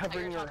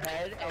covering her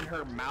head, and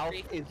her mouth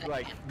is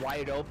like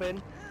wide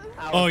open.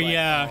 Oh like,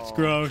 yeah, it's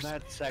gross.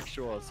 That's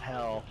sexual as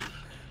hell.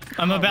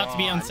 I'm about to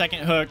be on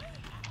second hook.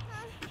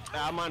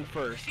 I'm on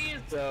first.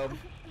 So.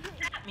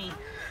 At me.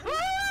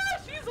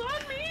 She's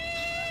on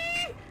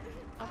me!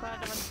 Oh god, I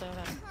want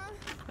soda.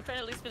 I'm trying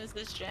to at least finish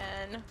this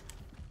gen.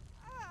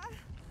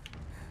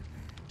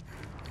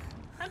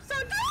 I'm so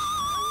done!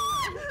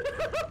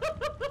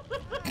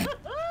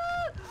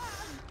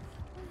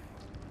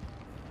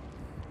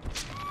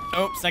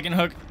 Oh, second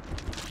hook.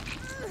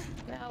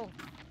 No.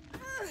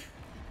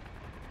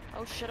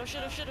 Oh shit, oh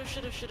shit, oh shit, oh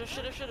shit, oh shit, oh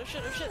shit, oh shit, oh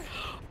shit, oh shit.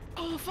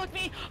 Oh fuck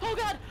me! Oh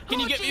god!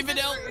 Can you get me,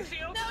 Videl?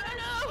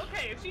 No!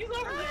 Okay, if she's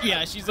over there.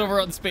 Yeah, she's over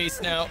on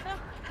space now.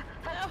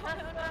 No.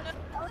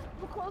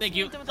 Thank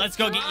you. Let's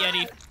go get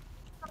Yeti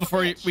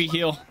before we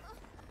heal.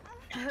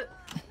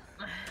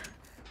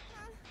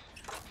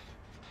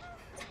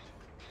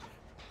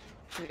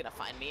 She's gonna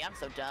find me. I'm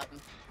so dumb.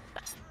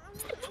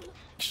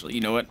 Actually, you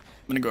know what?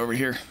 I'm gonna go over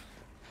here.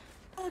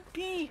 Fuck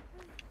me!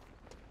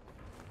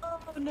 Oh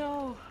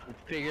no!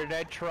 Figured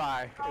I'd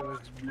try. It was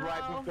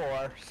right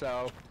before,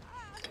 so.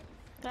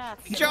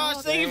 That's Josh,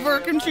 thank you for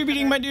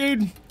contributing, my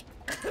dude.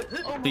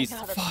 Oh my Please,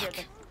 god, that's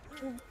fuck.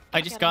 good.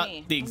 I just got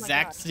the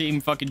exact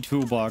same fucking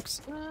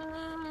toolbox.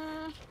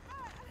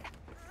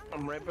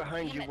 I'm right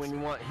behind you when you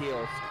want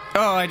heals.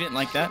 Oh, I didn't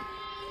like that.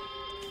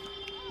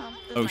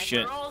 Oh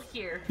shit. We're all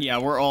here. Yeah,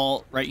 we're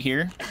all right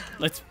here.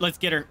 Let's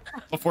get her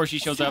before she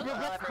shows up.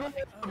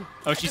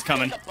 Oh, she's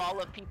coming. A ball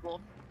of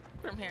people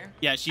from here.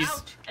 Yeah, she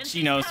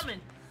knows.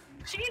 Coming.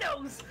 She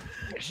knows.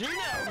 She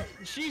knows.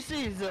 She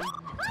sees them.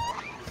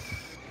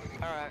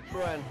 Alright,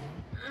 run.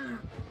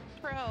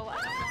 Bro, I don't want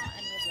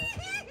any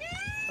of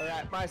this.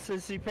 Alright, my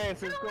sissy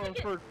pants is going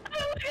for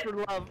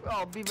love.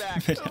 I'll be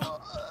back.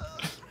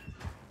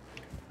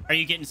 Are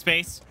you getting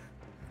space?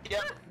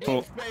 Yep.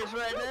 Cool. Space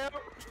right now.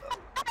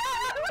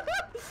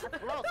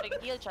 Roll so we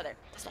can heal each other.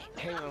 Stay.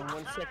 Hang on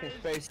 1 second,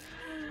 Space.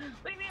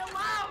 Leave me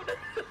alone!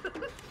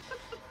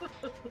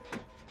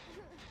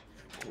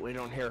 We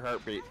don't hear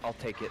heartbeat. I'll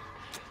take it.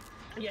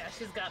 Yeah,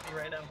 she's got me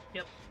right now.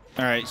 Yep.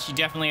 All right, she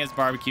definitely has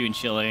barbecue and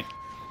chili.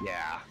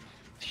 Yeah.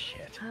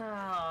 Shit.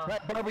 Oh.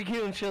 Right,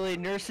 barbecue and chili.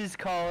 Nurse is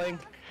calling.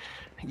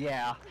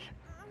 Yeah.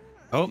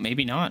 Oh,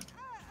 maybe not.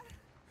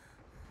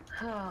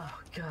 Oh,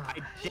 God.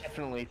 I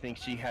definitely think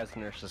she has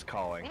nurses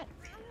calling.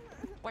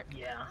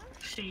 Yeah,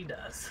 she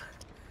does.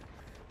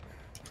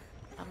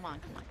 Come on.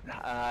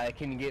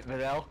 Can you get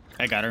Videl?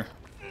 I got her.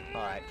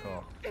 Alright,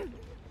 cool.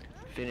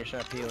 Finish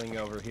up healing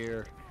over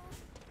here.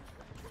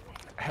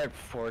 I have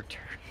 4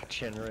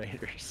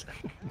 generators.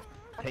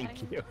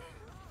 Thank you.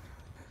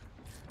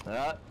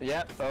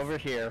 Yep, over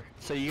here.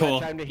 So you Cool.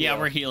 got time to heal. Yeah,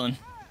 we're healing.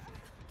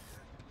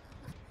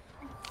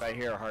 I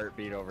hear a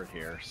heartbeat over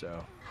here,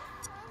 so.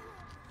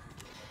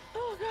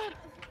 Oh God.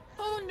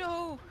 Oh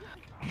no.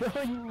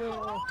 Oh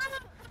no.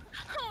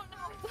 Oh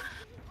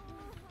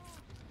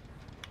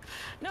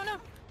no. No, no.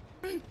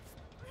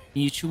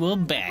 Mutual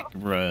back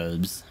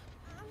rubs.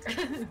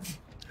 No.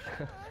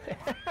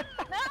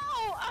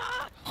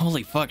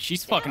 Holy fuck,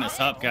 she's fucking us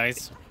up,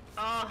 guys.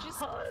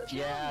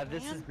 Yeah,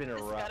 this has been a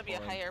rough one. Gotta be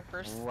a higher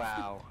person.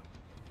 Wow.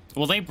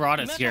 Well, they brought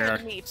us here,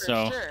 Me, for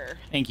so sure.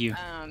 thank you.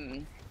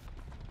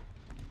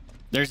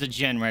 There's a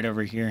gen right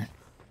over here.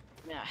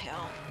 Yeah,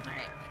 hell.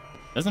 Alright.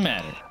 Doesn't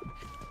matter.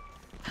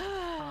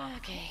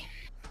 Okay.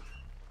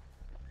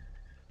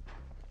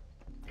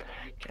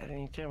 God,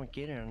 anytime I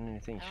get her on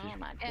anything, Oh she's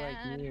my right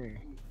God.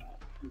 here.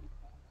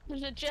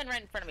 There's a gen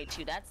right in front of me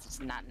too. That's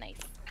just not nice.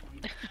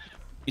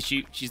 Is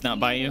she's not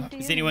by you?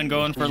 Is anyone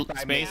going for She's by me.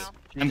 space?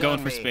 She's I'm going on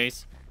for me.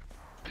 space.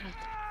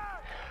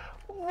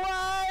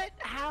 What?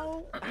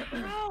 How?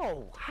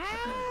 How?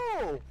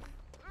 How?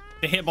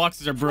 The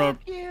hitboxes are broke.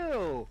 Fuck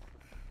you!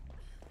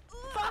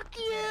 Fuck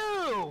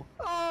you!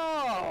 Oh,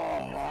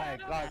 I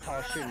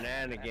call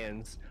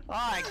shenanigans.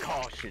 I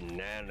call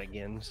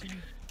shenanigans.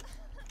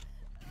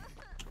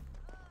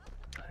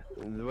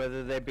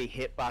 Whether they be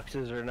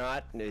hitboxes or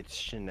not, it's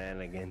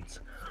shenanigans.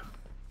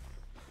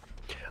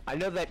 I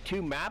know that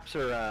 2 maps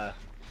are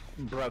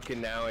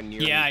broken now, and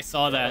you're. Yeah, I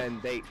saw that.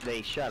 And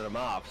they shut them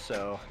off.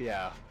 So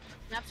yeah.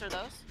 Maps are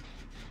those?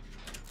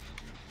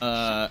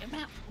 I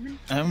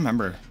don't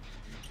remember.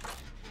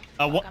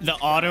 The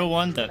auto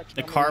one,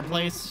 the car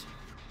place.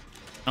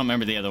 I don't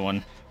remember the other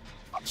one.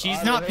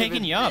 She's not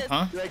picking you up,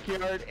 huh?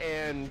 Backyard,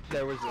 and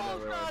there was another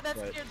one. God, that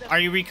but scared the Are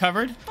you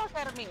recovered? fuck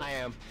out of me. I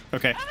am.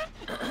 Okay.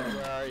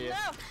 Where are you?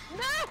 No,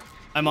 no.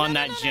 I'm on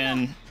that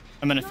gen.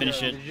 I'm gonna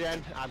finish it.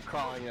 Jen, I'm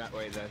crawling that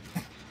way then.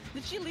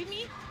 Did she leave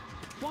me?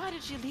 Why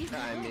did she leave me?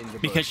 I'm in the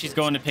Because she's bushes.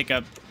 going to pick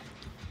up.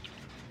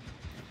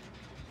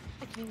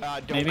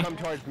 Don't Maybe. come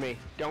towards me.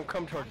 Don't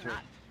come towards me.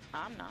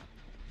 I'm not.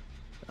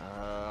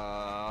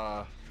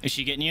 Is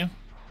she getting you?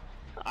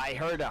 I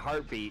heard a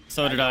heartbeat.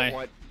 So did don't I.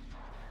 want-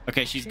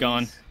 Okay, she's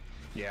gone.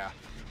 Yeah.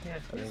 Yeah,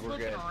 think she's we're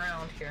looking good.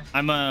 around here.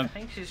 I'm I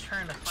think she's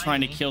trying to find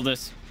trying to me. kill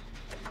this.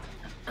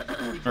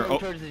 Or Go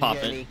towards the pop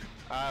it. Jenny.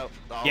 I'll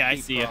Yeah, I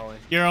keep see you. crawling.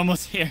 You're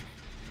almost here.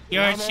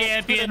 You're a Almost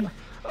champion.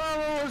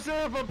 I'm almost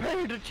there if I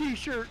painted a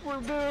t-shirt.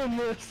 We're doing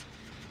this.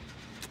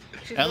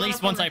 She's At going least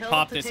up on once the I hill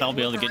pop to this, take a I'll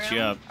be able to look get you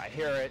around. up. I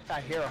hear it.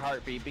 I hear a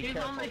heartbeat. Be She's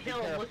careful. on the be hill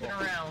careful. looking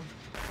around.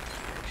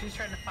 She's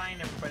trying to find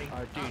everybody.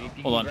 Oh, dude, if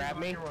you Hold can on. grab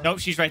me. Nope,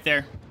 she's right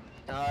there.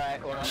 All right.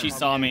 Well, She I'll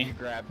saw give me. you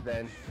Grab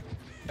then.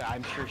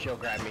 I'm sure she'll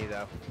grab me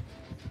though.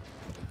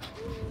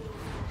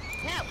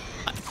 No.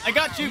 I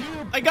got you.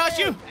 I got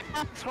you.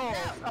 Assholes.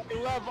 I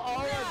love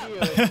all of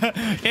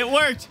you. It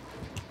worked.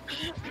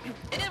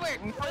 It did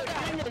work. No,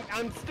 dang it,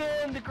 I'm still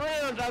on the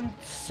ground. I'm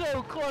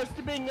so close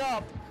to being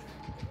up.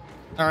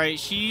 All right,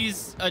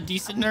 she's a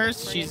decent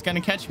nurse. She's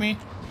gonna catch me.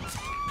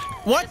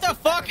 What the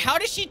fuck? How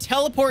does she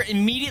teleport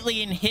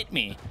immediately and hit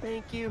me?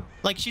 Thank you.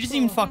 Like, she doesn't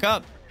even fuck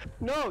up.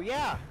 No,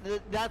 yeah,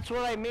 that's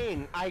what I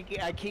mean. I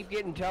keep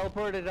getting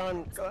teleported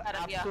on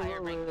Gotta be a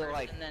higher rank absolutely person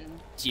like.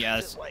 than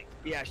Yes. Like,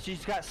 yeah,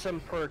 she's got some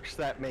perks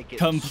that make it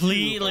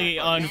Completely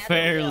super fun.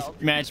 unfair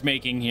build.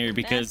 matchmaking here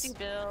because nasty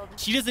build.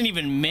 she doesn't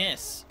even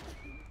miss.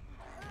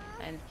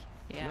 And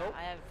yeah, Nope.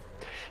 I have.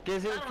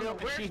 Does I it don't feel know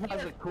like where she she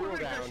has is. a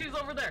cooldown? She's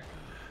over there.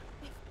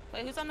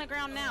 Wait, who's on the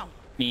ground now?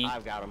 Me.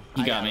 I've got him.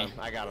 You I got me. him.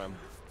 I got him.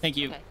 Thank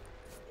you. Okay.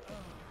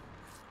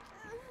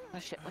 Oh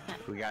shit! What's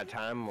that? We got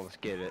time. Let's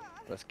get it.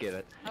 Let's get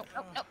it. Oh,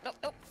 oh, oh, oh,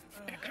 oh.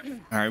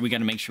 All right, we got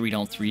to make sure we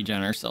don't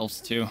 3-gen ourselves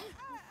too. All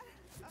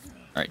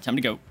right, time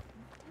to go.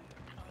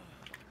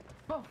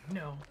 Oh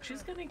no,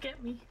 she's gonna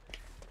get me.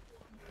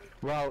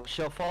 Well,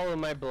 she'll follow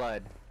my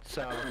blood.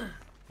 So.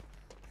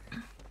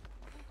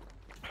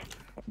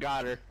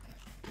 Got her.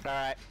 All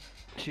right.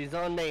 She's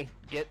on me.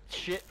 Get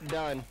shit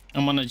done.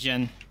 I'm on a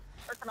gen.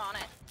 Working on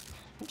it.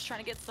 I'm just trying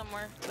to get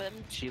somewhere with him.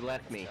 She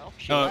left me.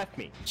 She Oh, left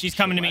me. she's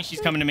coming to me. left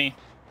She's coming to me.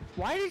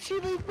 Why did she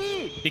leave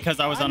me? Because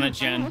I was on a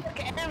gen.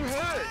 And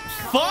hurt.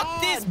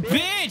 Fuck this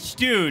bitch,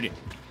 dude.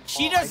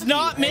 She Oh, I does see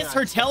not you. Hang miss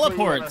on. her Stop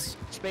where you are. teleports.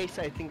 Space,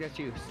 I think that's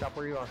you. Stop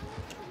where you are.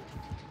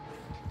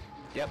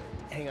 Yep.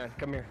 Hang on.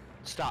 Come here.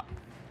 Stop.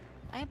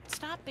 I'm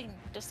stopping.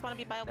 Just want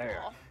to be by a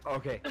There. wall.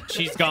 Okay.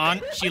 She's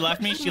gone. She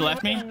left me. She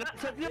left me.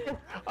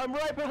 I'm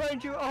right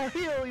behind you. I'll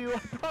heal you. I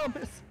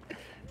promise.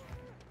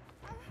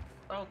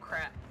 Oh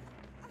crap.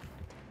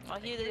 I'll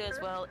heal you as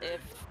well if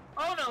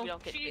Oh you no.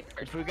 don't get She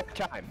If we got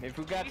time. If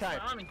we got time.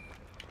 saw me.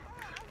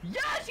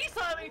 Yeah, she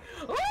saw me.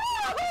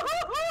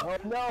 Oh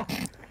no.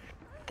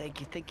 Thank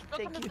you.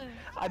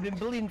 I've been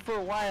bleeding for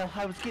a while.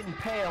 I was getting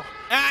pale.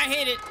 I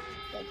hate it.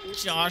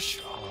 Josh.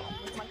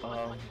 Come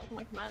on.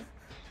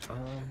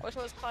 Which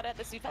one was caught at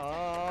the sea fest?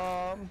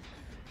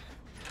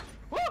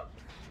 Woo!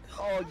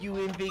 Oh, you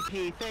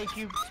MVP. Thank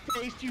you,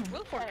 Space. You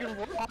fucking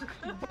rock.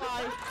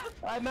 Bye.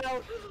 I'm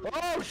out.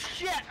 Oh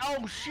shit.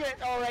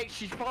 All right,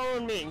 she's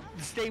following me.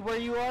 Stay where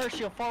you are.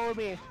 She'll follow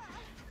me.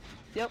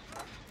 Yep.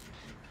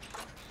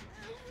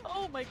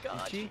 Oh my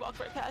god, she walked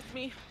right past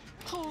me.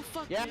 Oh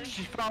fuck. Yeah, me.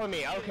 she's following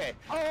me. Okay.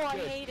 Oh, I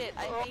hate it.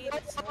 I hate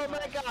it so Oh my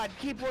much. god,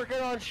 keep working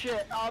on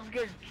shit. I'm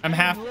good. I'm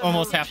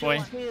almost halfway.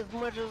 As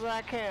much as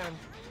I can.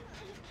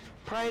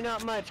 Probably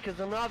not much, because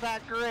I'm not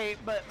that great,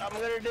 but I'm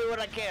gonna do what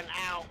I can.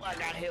 Ow, I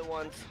got hit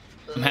once.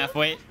 I'm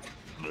halfway.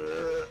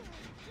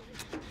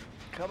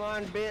 Come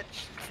on, bitch.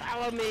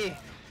 Follow me.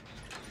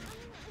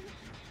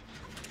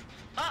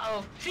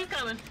 Uh-oh, she's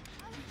coming.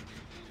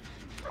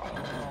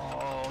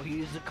 Oh,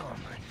 he's a coming.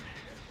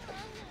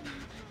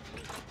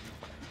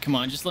 Come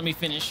on, just let me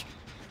finish.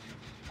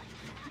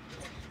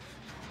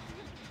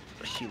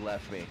 She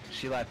left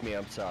me.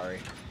 I'm sorry.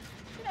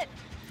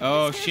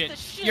 Oh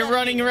shit! You're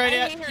running right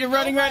at. You're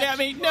running right at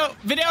me. No,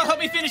 Vidal, help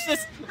me finish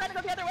this. I'm trying to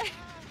go the other way.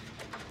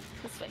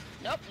 This way.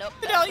 Nope.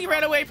 Vidal, you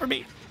ran away from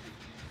me.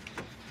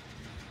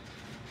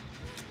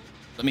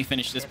 Let me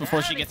finish this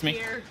before she gets me.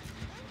 Here.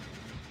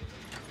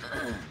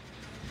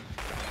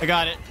 I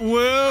got it.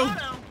 Whoa! Oh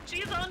no,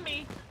 she's on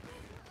me.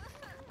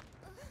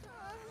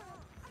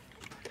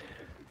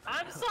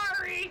 I'm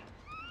sorry.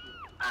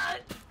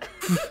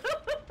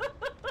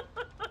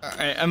 All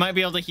right, I might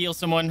be able to heal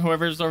someone.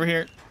 Whoever's over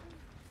here.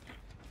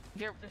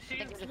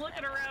 She's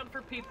looking around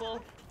for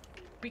people.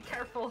 Be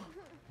careful.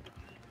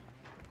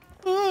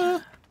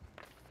 Ah.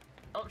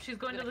 Oh, she's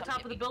going to the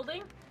top of the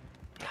building.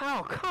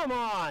 Oh, come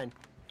on.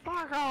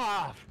 Fuck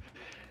off.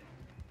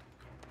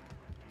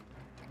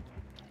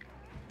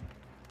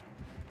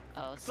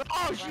 Oh,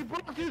 She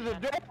broke through the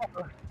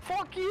door.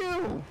 Fuck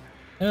you.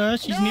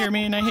 She's near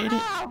me and I hate it.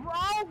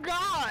 Oh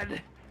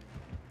god.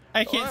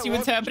 I can't see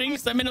what's happening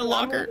because I'm in a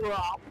locker.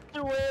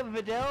 Away,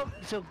 Vidal.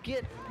 So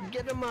get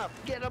him up.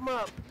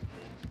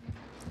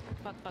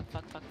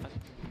 Fuck.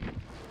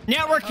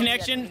 Network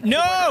connection.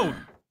 No!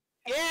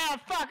 Yeah,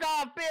 fuck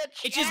off,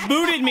 bitch. It just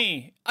booted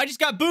me. I just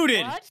got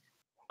booted. What?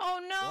 Oh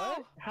no!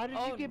 What? How did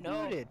you get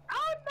booted?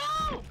 Oh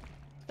no!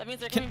 That means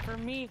they're coming for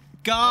me.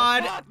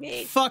 God fuck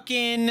me.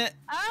 fucking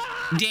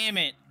damn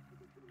it.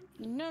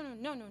 No.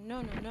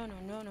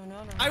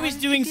 I was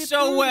doing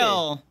so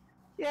well.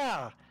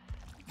 Yeah.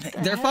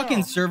 Their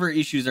fucking server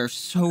issues are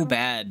so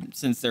bad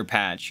since their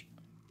patch.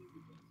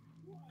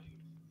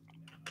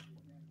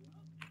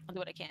 I'll do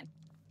what I can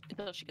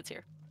until she gets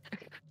here.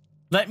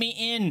 Let me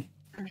in.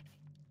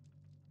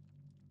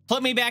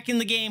 Put me back in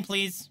the game,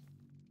 please.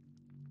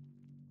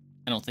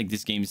 I don't think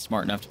this game is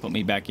smart enough to put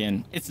me back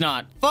in. It's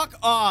not. Fuck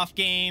off,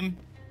 game.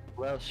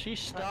 Well, she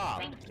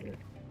stopped.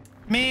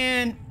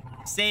 Man,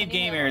 save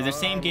game error. The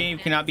same game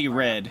cannot be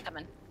read.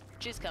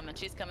 She's coming.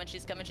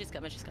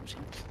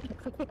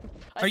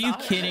 Are you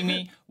kidding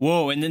me?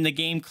 Whoa, and then the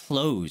game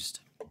closed.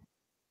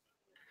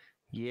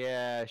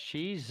 Yeah,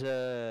 she's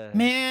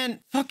Man,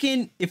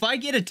 fucking, if I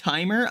get a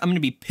timer, I'm gonna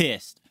be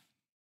pissed.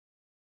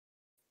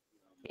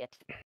 Shit.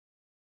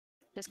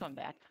 Just going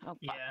back. Oh,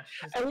 Yeah.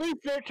 At least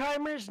their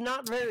timer's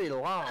not very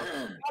long.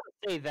 I'll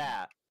say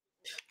that.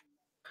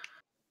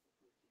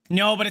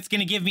 No, but it's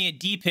gonna give me a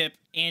D-pip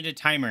and a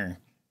timer.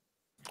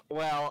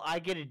 Well, I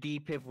get a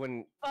D-pip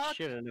when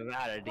shouldn't have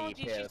had a Oh,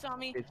 D-pip. geez, she saw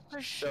me. It's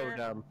For so sure.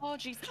 dumb. Oh,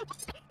 jeez.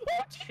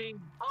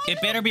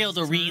 It better be able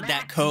to read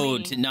that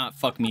code to not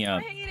fuck me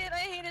up. I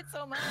hate it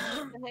so much.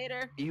 I hate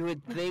her. You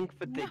would think,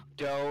 but they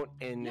don't,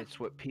 and it's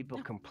what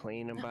people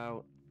complain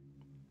about.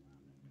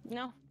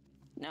 No.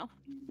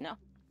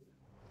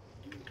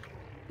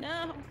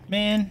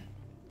 Man.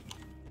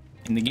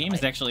 And the game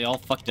is actually all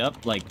fucked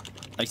up. Like,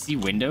 I see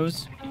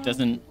windows. It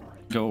doesn't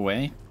go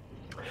away.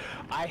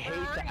 I hate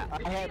that.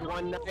 I had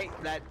one night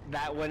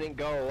that wouldn't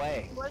go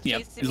away.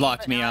 Yep, it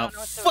locked me out.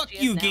 Fuck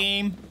you,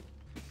 game.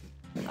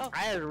 Oh. I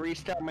had to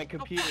restart my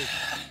computer.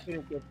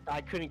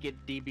 I couldn't get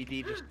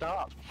DBD to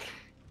stop.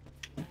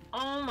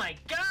 Oh my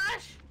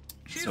gosh!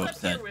 She's So up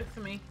upset. here with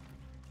me.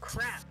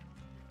 Crap.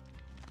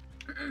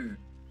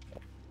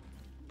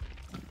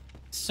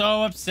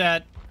 So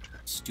upset.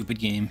 Stupid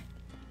game.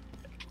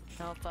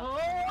 Oh, fuck.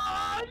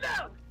 Oh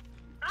no!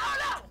 Oh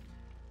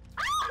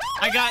no!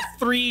 I got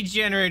 3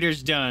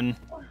 generators done.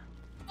 Oh,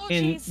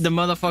 And jeez. the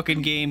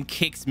motherfucking game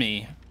kicks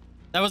me.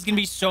 That was gonna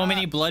be so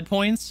many blood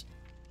points.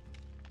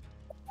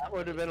 That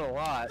would have been a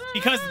lot.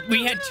 Because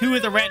we had 2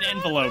 of the red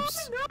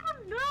envelopes.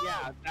 No!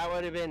 Yeah, that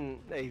would have been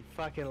a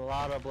fucking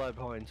lot of blood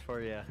points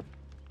for you.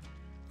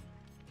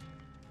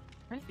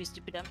 Don't be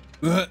stupid dumb.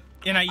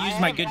 And I used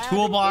my good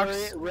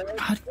toolbox.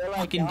 God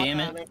fucking damn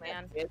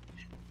it.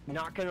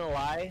 Not gonna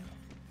lie.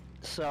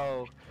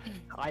 So,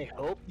 I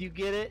hope you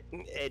get it.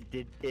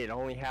 It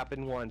only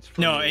happened once.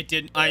 No, me. it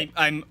didn't.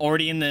 I'm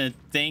already in the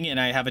thing, and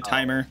I have a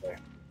timer.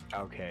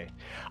 Okay.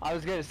 I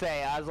was gonna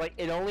say, I was like,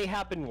 it only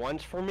happened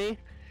once for me.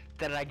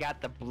 That I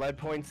got the blood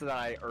points that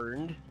I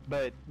earned,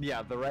 but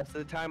yeah, the rest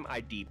of the time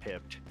I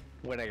depipped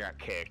when I got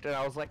kicked, and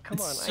I was like, "Come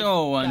on!" It's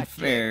so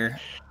unfair.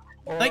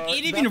 Like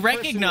it even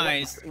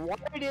recognized. Why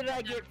did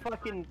I get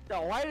fucking?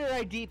 Why did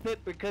I depip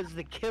because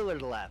the killer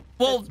left?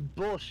 Well, that's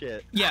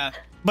bullshit. Yeah,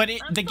 but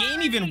the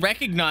game even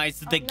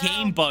recognized that the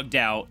game bugged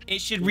out.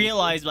 It should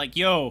realize, like,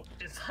 yo,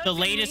 the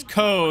latest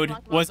code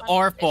was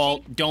our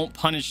fault. Don't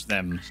punish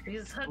them.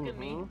 She's hugging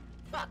me.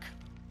 Fuck.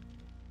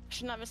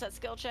 Should not miss that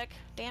skill check.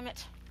 Damn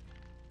it.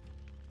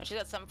 Oh, she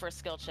got some for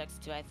skill checks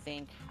too, I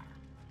think.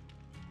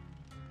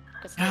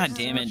 God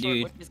damn it,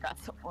 dude. She's got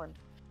someone.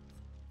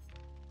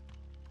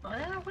 What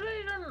are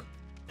you doing?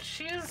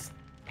 She's.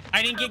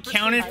 I didn't get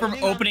counted from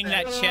opening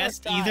that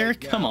chest either.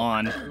 Come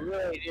on. I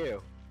really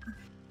do.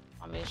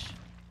 Amish.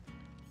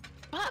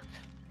 Fuck.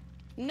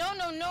 No.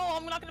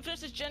 I'm not gonna finish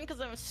this gen because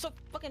I'm so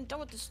fucking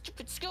done with the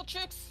stupid skill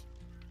checks.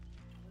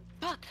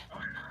 Fuck.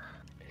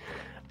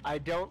 I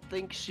don't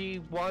think she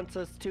wants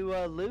us to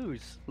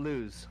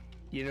lose.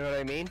 You know what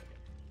I mean?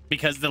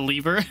 Because the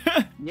lever?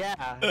 Yeah.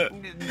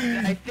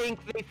 I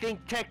think they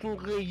think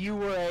technically you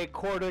were a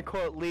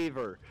quote-unquote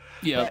lever.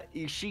 Yeah.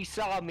 She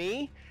saw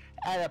me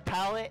at a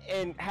pallet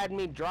and had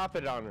me drop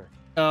it on her.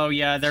 Oh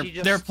yeah,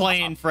 they're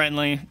playing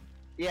friendly.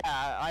 Yeah,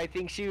 I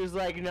think she was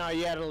like, "No,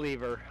 you had a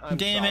lever. I'm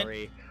Damn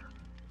sorry."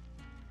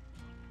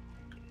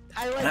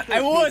 I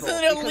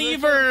wasn't a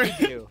lever.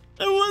 I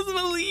wasn't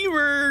a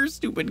lever.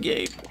 Stupid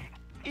game.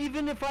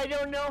 Even if I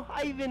don't know,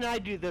 I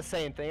do the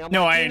same thing. I'm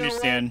no, like, I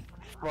understand.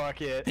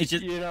 Fuck it. It's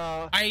just, you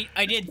know.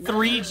 I did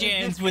 3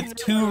 gens with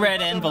 2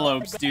 red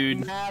envelopes,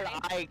 dude.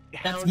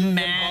 That's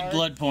mad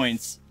blood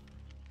points.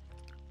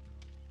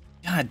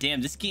 God damn,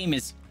 this game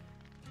is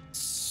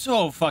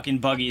so fucking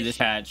buggy, this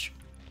patch.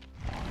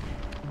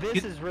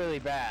 This is really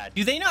bad.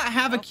 Do they not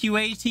have a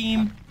QA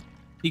team?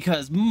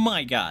 Because,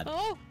 my god.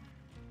 Oh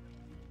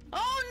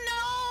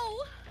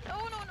no!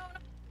 No.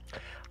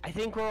 I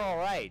think we're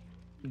alright.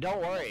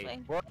 Don't worry.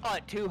 We're all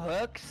at 2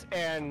 hooks,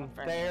 and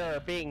they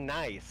are being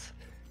nice.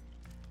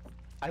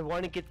 I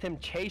want to get them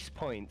chase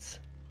points.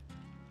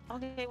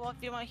 Okay, well,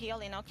 if you want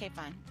healing, okay,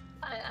 fine.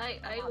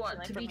 I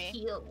want to be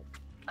healed.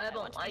 I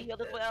don't like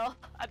healed as well.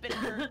 I've been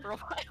hurt for a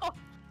while.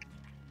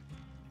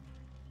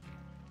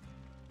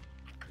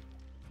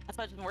 That's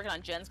why I've been working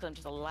on gens, because I'm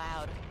just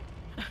loud.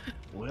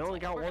 We only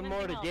got one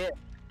more to get.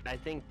 I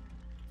think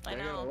I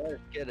they're know. gonna let us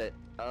get it.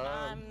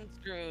 I'm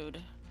screwed.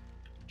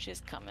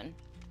 She's coming.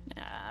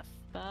 Ah,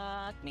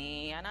 fuck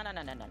me.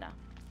 No.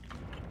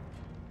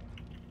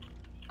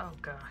 Oh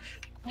gosh.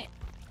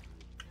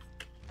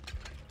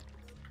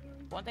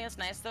 One thing that's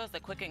nice though is the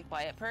quick and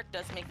quiet perk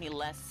does make me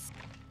less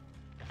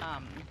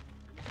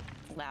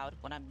loud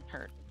when I'm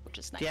hurt, which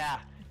is nice. Yeah,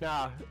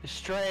 no,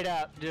 straight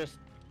up, just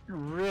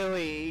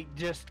really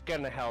just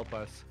gonna help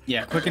us.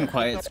 Yeah, quick and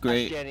quiet's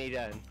great. Jenny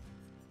done.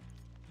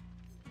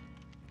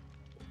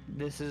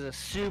 This is a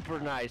super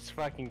nice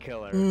fucking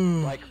killer.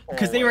 Like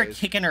because they were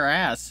kicking her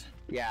ass.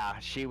 Yeah,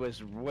 she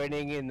was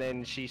winning, and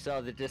then she saw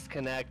the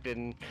disconnect,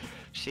 and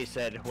she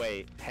said,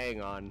 "Wait,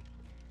 hang on."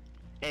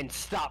 And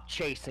stop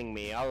chasing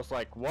me. I was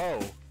like,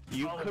 whoa,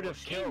 you could have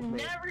killed me.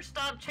 She never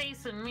stopped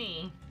chasing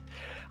me.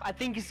 I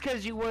think it's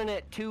because you weren't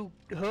at 2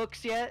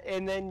 hooks yet,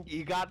 and then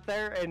you got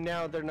there, and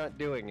now they're not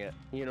doing it.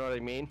 You know what I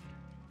mean?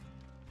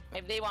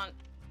 Maybe they want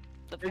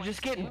the They're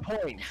just getting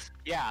points.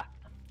 Yeah.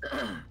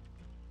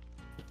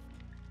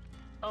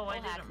 Oh, I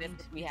didn't mean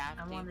we have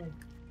to.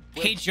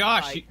 Hey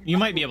Josh, you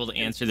might be able to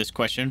answer this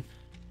question.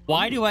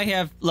 Why do I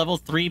have level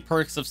 3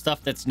 perks of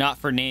stuff that's not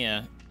for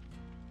Nea?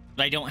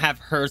 But I don't have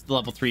her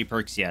level 3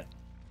 perks yet.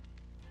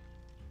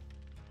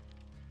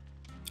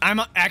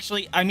 I'm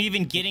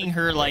even getting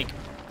her like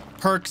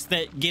perks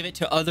that give it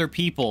to other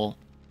people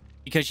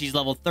because she's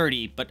level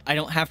 30, but I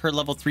don't have her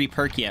level 3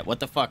 perk yet.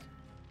 What the fuck?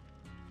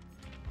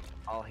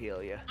 I'll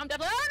heal you. I'm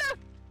dead.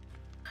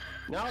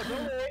 No,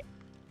 don't worry.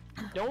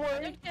 Don't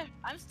worry.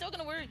 I'm still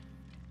gonna worry.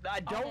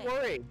 Don't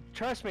worry.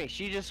 Trust me,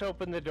 she just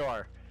opened the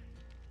door.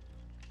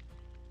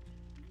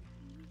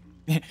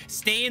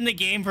 Stay in the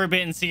game for a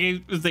bit and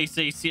see if they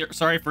say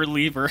sorry for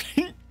lever.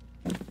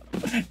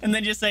 And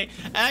then just say,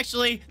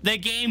 actually, the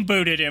game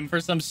booted him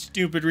for some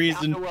stupid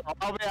reason.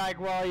 I'll be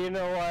like, well, you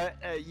know what?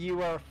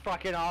 You are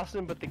fucking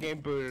awesome, but the game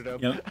booted him.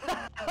 Yep.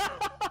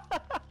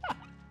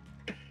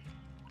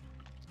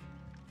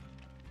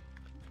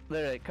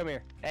 Literally, come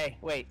here. Hey,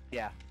 wait,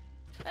 yeah.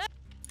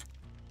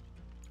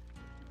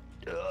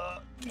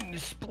 You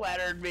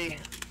splattered me.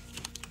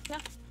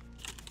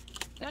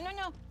 No.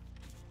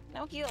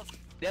 No heal.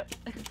 Yep.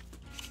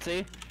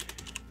 See?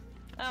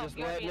 Oh, just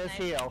letting us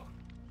heal.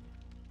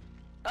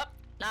 Oh,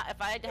 not if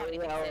I had to have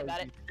anything to say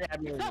about it.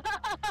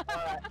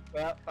 Alright,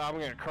 well, I'm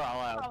gonna crawl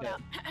out.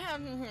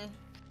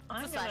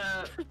 I'm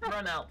gonna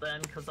run out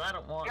then, because I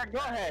don't want. Yeah, go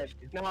ahead.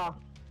 No.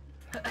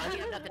 You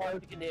have nothing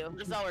else you can do.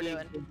 That's all we're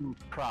doing.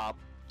 Prop.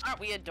 Aren't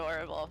we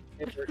adorable?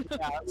 Yeah,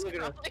 look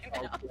at us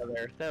all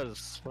together. That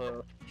was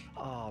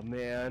oh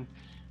man.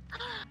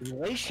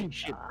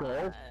 Relationship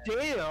goal.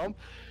 Damn.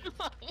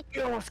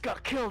 You almost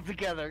got killed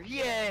together.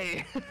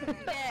 Yay.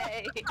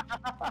 Yay.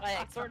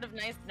 Like, sort of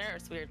nice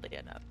nurse, weirdly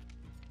enough.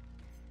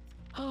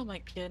 Oh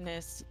my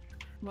goodness.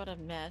 What a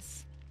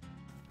mess.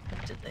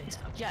 What did they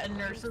have? Yeah, A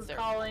nurse's sir.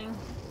 calling.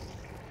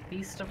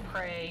 Beast of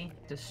prey.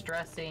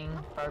 Distressing.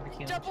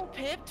 Barbecue. Double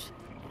pipped?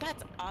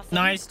 That's awesome.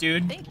 Nice,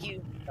 dude. Thank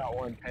you. Got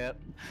one pip.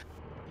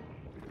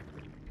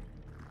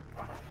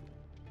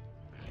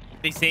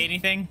 They say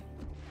anything?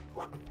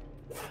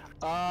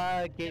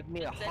 Gave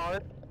me a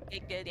heart.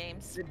 Good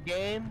games. Good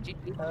game.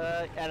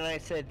 And I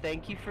said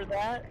thank you for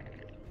that.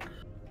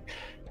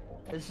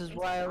 This is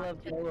why I love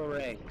yellow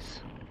ranks.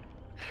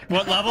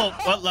 What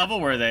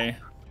level were they?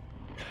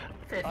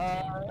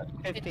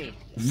 15.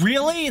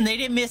 Really? And they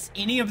didn't miss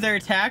any of their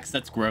attacks?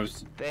 That's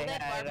gross. They They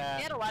had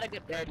had a lot of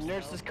good perks,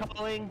 nurses though.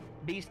 calling,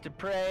 beast of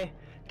prey,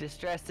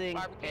 distressing,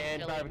 Barbecue and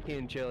and chili. barbecue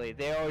and chili.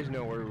 They always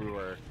know where we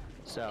were.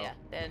 So Yeah,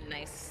 they had a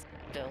nice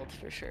build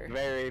for sure.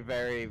 very,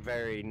 very,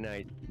 very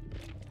nice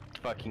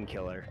fucking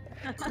killer.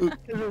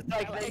 It was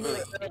like,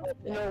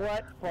 you know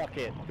what? Fuck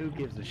it. Who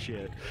gives a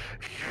shit?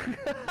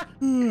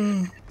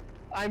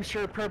 I'm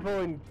sure purple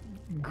and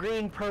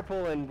green,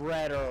 purple, and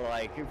red are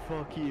like,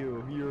 fuck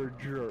you, you're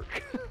a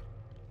jerk.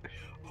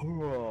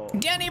 Oh.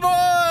 Danny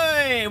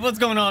boy! What's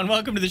going on?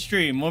 Welcome to the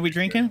stream. What are we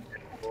drinking?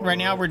 Right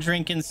now we're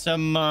drinking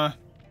some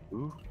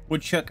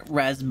woodchuck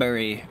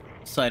raspberry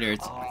cider.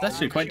 It's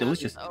actually quite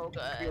delicious. Oh,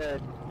 good.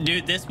 Good.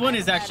 Dude, this one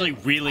is actually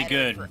really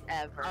good.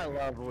 Forever. I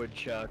love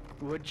woodchuck.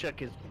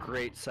 Woodchuck is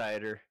great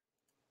cider.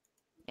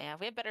 Yeah,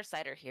 we have better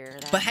cider here.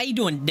 But how you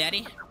doing,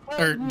 Daddy?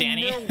 Or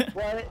Danny? You know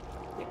what?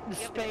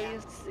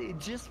 Space,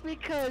 just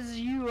because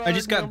you are I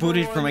just got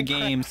booted from a #1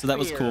 game, so that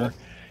was cool. craft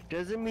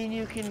doesn't mean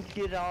you can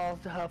get all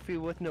huffy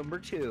with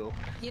 #2.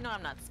 You know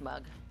I'm not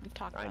smug. We've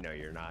talked about I know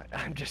you're not.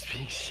 I'm just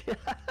being shit.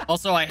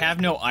 Also, I have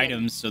no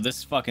items, so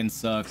this fucking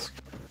sucks.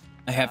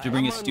 I have to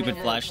bring a I'm on stupid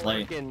my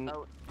flashlight.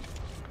 Oh.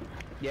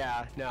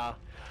 Yeah, no.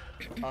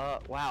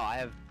 Wow, I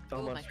have my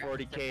almost graphics are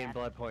 40k in bad.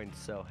 blood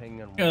points, so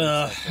hang on one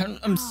Ugh, second.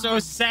 I'm so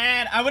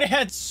sad. I would have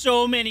had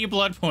so many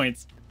blood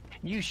points.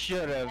 You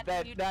should have.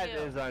 That's you That too.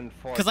 is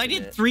unfortunate. Because I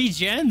did 3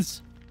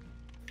 gens.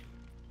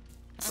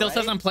 Still says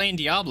Alright. I'm playing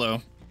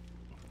Diablo.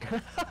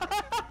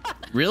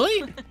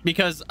 Really?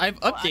 Because I've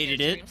Oh, on your updated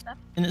it, stream stuff?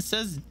 and it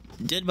says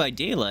Dead by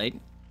Daylight.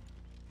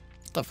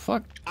 What the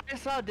fuck? I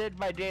saw Dead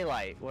by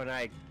Daylight when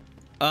I.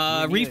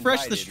 When you Refresh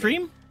the invited me.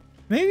 stream?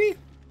 Maybe?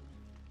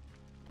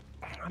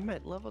 I'm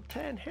at level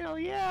 10. Hell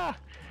yeah!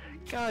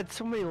 God,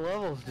 so many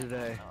levels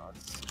today.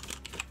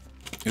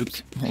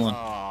 Oops, hold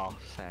on. Oh,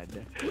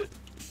 sad.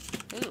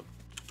 Ooh,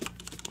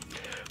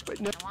 But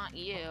no, I want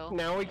you.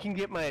 now we can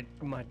get my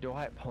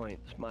Dwight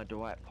points. My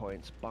Dwight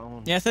points.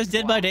 Boom. Yeah, it says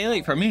Dead by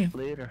Daylight for me.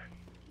 Later.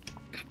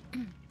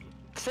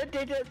 Said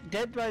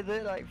Dead by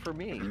Daylight for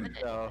me.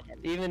 So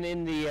even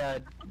in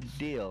the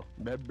deal.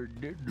 I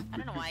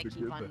don't know why I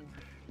keep on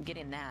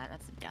getting that.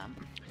 That's dumb.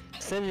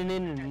 Sending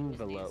in an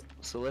envelope.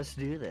 So let's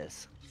do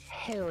this.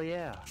 Hell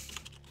yeah.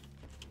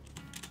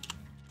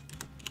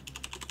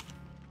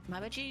 Why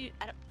would you?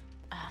 I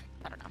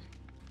don't know.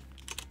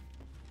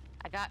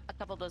 I got a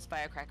couple of those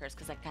firecrackers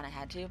because I kind of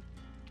had to,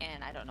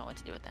 and I don't know what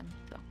to do with them.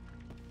 So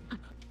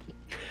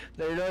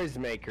They're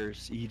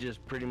noisemakers. You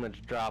just pretty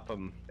much drop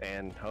them,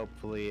 and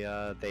hopefully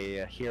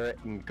they hear it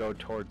and go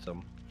towards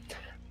them.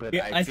 But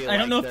Yeah, I feel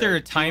don't know if they're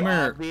a too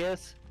timer.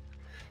 obvious.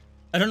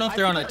 I don't know if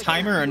they're on a feel like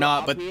timer they're or too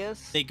not, but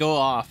obvious. they go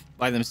off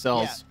by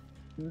themselves.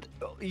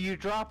 You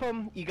drop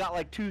them, you got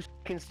like 2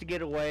 seconds to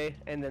get away,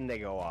 and then they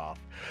go off.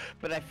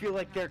 But I feel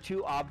like they're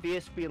too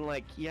obvious, being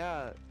like,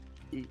 yeah,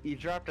 you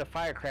dropped a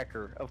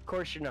firecracker. Of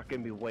course you're not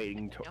going to be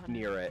waiting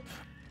near it.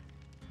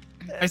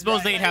 I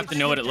suppose they'd have to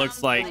know what it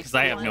looks like, because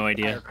I have no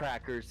idea.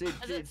 Firecrackers. Does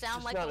it It's sound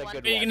just like not the a one-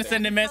 good Are you gonna weapon.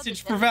 send a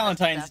message for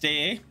Valentine's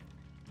Day, eh?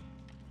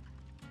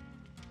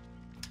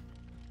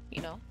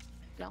 you know,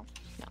 no.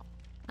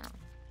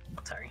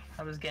 Sorry,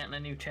 I was getting a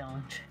new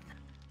challenge.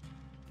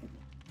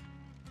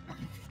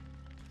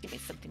 Give me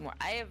something more.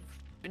 I have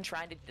been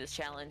trying to do this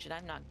challenge, and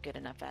I'm not good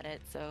enough at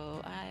it, so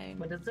I'm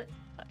What is it?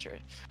 not sure.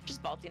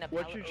 Just vaulting up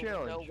What's your no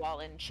challenge? wall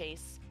and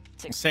chase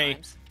 6 Say,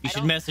 times. you I should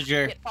don't message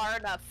her. get far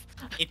enough.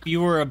 If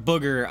you were a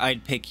booger,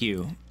 I'd pick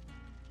you.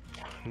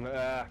 And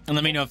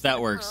let me know if that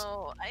works.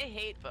 Oh, I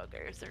hate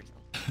boogers.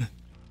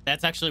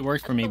 That's actually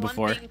worked for me The one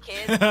before. thing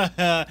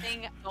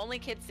the only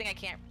kids thing I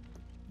can't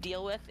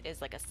deal with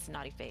is like a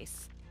snotty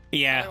face.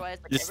 Yeah, Otherwise,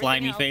 like, the everything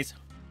slimy else- face.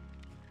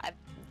 I've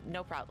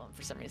no problem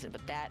for some reason,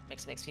 but that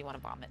makes me want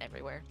to vomit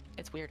everywhere.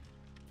 It's weird.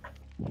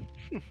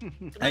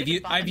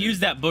 I've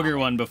used that booger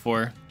one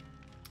before,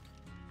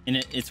 and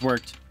it's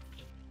worked.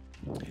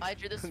 I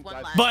drew this one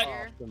That's last But-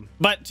 year. awesome.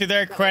 But to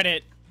their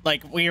credit,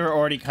 like we were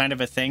already kind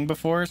of a thing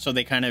before, so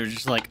they kind of were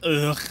just like,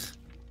 ugh,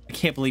 I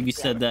can't believe you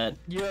said that.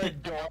 You're a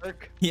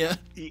dork. Yeah.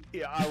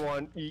 Yeah,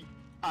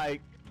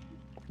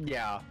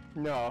 Yeah.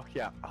 No.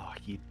 Yeah. Oh,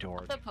 you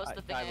dork.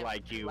 I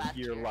like you.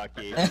 You're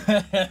lucky. I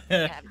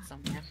have it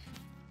somewhere.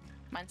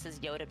 Mine says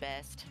Yoda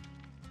best.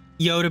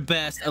 Yoda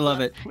best. I love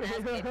it.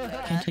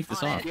 Can't take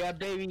this off. You have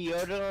baby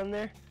Yoda on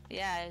there?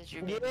 Yeah, it's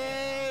your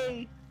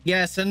Yay!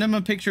 Yeah, send him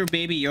a picture of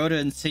baby Yoda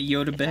and say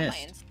Yoda it's best.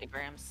 on my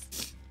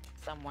Instagrams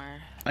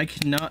somewhere. I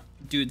cannot,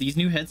 dude. These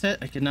new headset,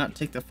 I cannot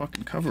take the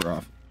fucking cover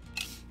off.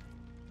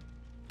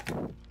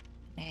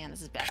 Man,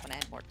 this is back when I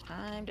had more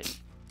time to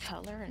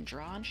color and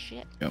draw and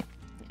shit. Yep.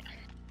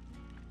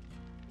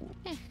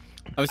 Yeah.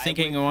 I was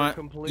thinking, what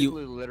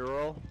completely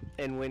literal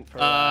and went for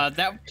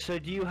that. So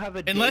do you have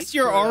a date Unless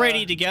you're for,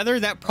 already together,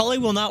 that probably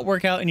will not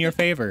work out in your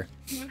favor.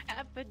 You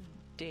have a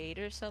date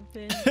or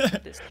something?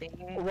 This thing.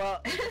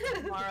 Well,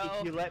 tomorrow,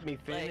 if you let me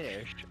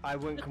finish, I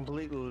went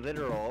completely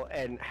literal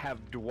and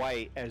have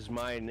Dwight as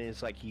mine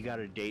is like, you got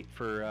a date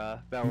for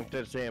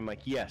Valentine's Day? I'm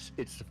like, yes,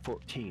 it's the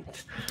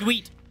 14th.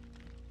 Tweet.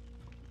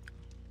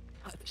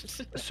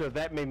 So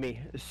that made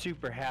me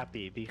super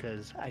happy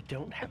because I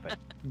don't have a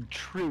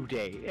true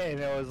date.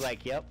 And I was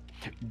like, yep,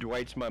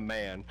 Dwight's my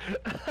man.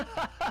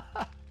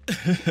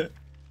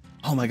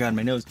 Oh my god,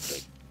 my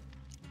nose.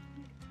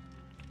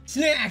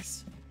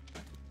 Snacks!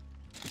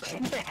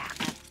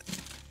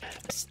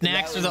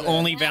 Snacks are the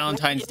only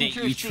Valentine's date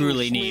you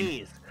truly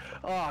need.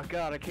 Oh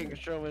god, I can't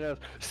control my nose.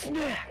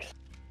 Snacks!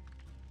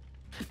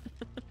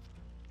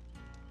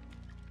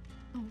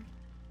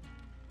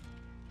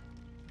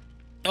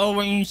 Oh,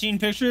 when you've seen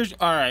pictures?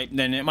 Alright,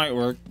 then it might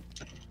work.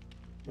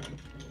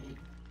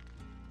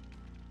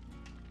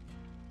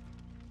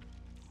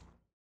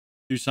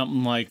 Do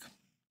something like...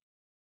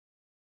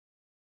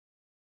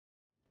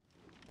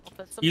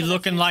 You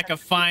looking like a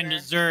fine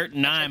dessert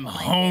and I'm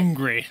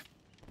hungry.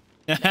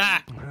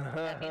 That means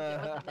it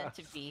wasn't meant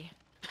to be.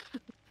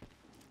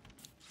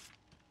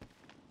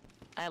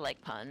 I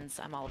like puns.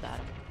 I'm all about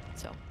them.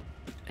 So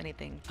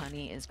anything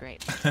punny is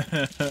great.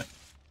 Like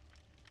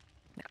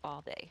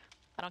all day.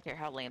 I don't care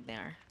how lame they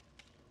are.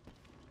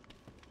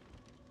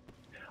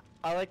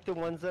 I like the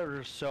ones that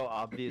are so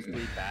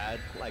obviously bad,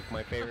 like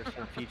my favorites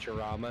from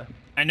Futurama.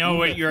 I know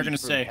what you're gonna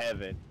say.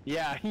 Heaven.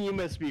 Yeah, you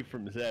must be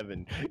from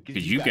heaven.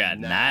 Cause you got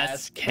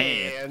nice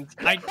hands.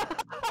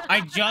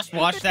 I just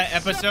watched that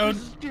episode.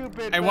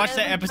 Stupid, I watched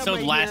that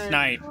episode last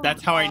night.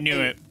 That's how I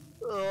knew it.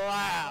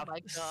 Laugh Oh my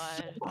god.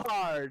 so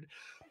hard.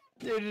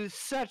 It is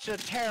such a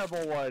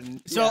terrible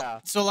one. So yeah.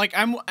 so like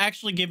I'm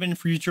actually giving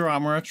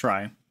Futurama a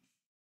try.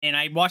 And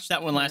I watched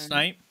that one last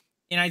night,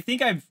 and I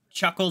think I've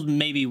chuckled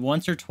maybe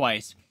once or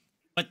twice.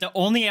 But the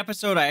only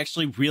episode I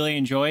actually really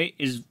enjoy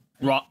is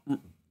what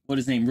is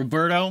his name?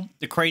 Roberto,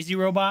 the crazy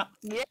robot.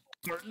 Yeah.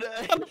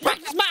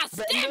 Practice my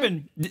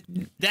stabbing.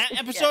 That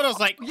episode, I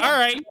was like, all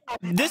right,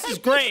 this is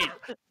great.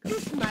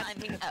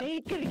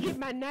 Hey, gonna get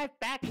my knife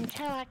back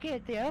until I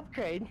get the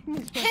upgrade.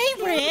 Hey,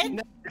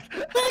 Red.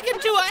 Welcome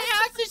to a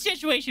hostage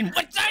situation.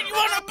 What side you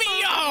want to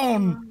be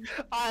on?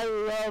 I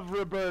love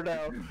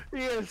Roberto.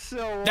 He is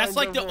so That's wonderful.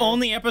 like the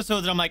only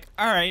episode that I'm like,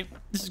 all right,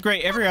 this is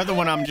great. Every other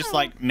one, I'm just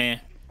like, meh.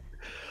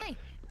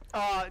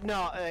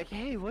 No,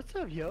 hey, what's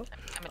up, yo?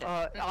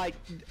 I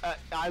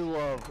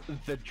love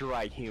the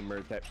dry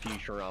humor that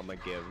Futurama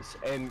gives,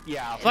 and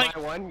yeah, like,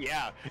 my one,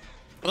 yeah.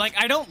 Like,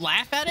 I don't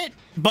laugh at it,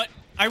 but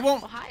I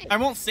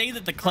won't say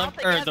that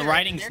the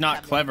writing's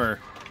not clever.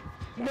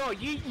 No,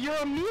 you're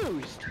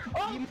amused.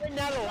 You might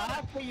not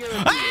laugh, but you're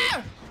amused.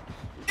 Ah!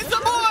 It's a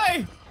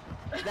boy!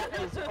 That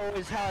is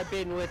always how I've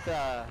been with,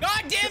 God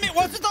damn it,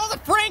 what's with all the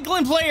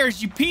Franklin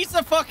players, you piece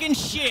of fucking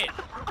shit?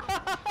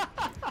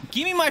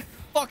 Give me my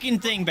fucking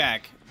thing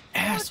back,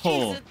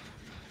 asshole.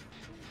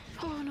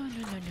 Oh, no.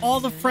 All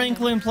the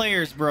Franklin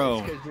players,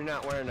 bro. Because you're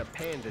not wearing a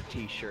panda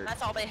t-shirt.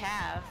 That's all they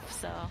have,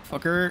 so.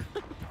 Fucker.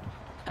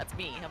 That's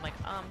me. I'm like,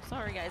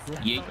 sorry guys.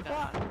 Yeah.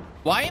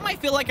 Why am I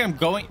feel like I'm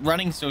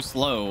running so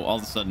slow all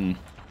of a sudden?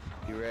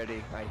 You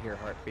ready? I hear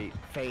heartbeat.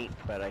 Faint,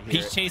 but I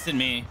hear He's chasing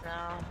me.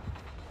 No.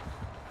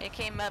 It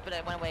came up, but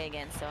I went away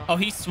again, so. Oh,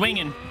 he's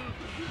swinging.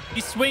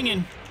 He's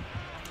swinging.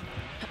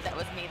 That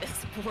was me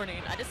this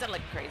morning. I just sounded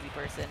like a crazy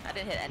person. I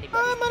didn't hit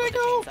anybody. I'm gonna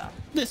go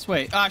this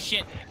way. Ah,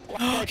 shit.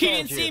 He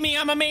didn't see me.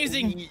 I'm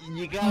amazing.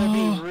 You gotta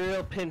be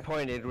real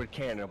pinpointed with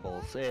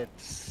cannibals. You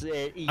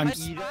don't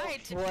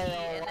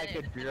flail like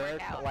a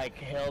jerk, like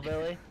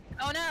Hillbilly.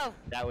 Oh no!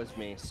 That was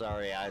me.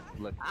 Sorry, I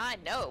looked. I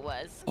know it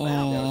was.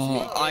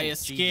 Oh, I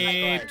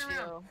escaped.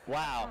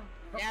 Wow.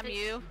 Damn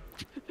you.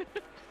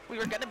 We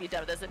were gonna be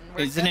done with this, and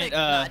we're Isn't gonna it,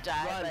 not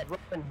die, but...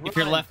 if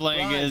your left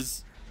leg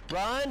is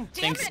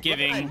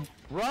Thanksgiving,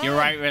 your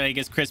right leg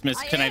is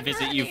Christmas, can I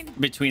visit you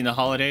between the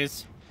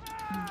holidays?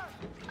 I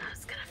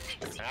was gonna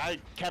fix you. I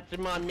kept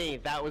him on me.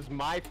 That was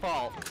my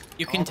fault.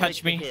 You can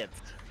touch me.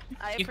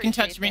 You can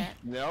touch me.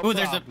 No Ooh,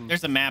 problem.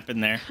 there's a map in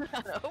there.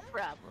 No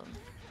problem.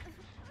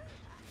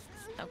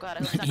 Oh god, I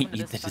was not going to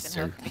this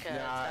fucking hook because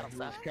that'll he's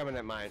suck. coming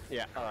at mine.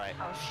 Yeah, alright.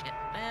 Oh shit.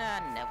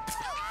 No.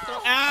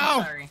 Oh, Ow!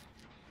 I'm sorry.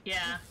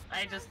 Yeah,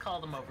 I just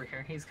called him over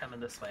here. He's coming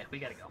this way. We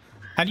gotta go.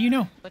 How do you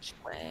know? Which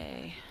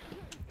way?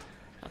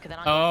 Okay, then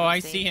Oh, I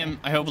see him.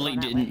 I hopefully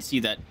didn't see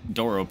that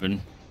door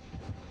open.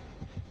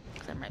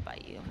 Because I'm right by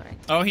you, right? right.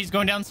 Oh, he's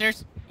going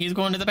downstairs. He's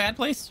going to the bad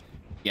place.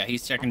 Yeah,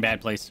 he's checking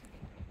bad place.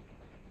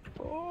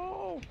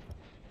 Oh.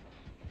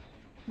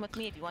 With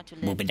me if you want to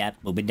live. I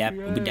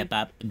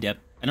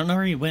don't know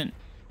where he went.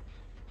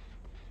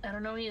 I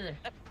don't know either.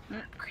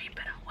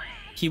 Creeping away.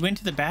 He went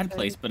to the bad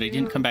place, but he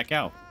didn't come back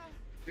out.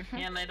 Yeah,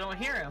 and I don't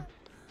hear him.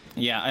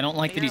 Yeah, I don't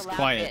like that he's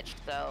quiet. Bitch,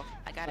 so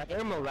I gotta.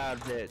 I'm a loud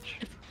bitch.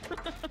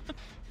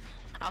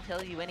 I'll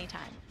kill you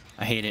anytime.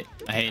 I hate it.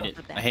 I hate it.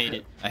 I hate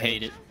it. I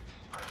hate it.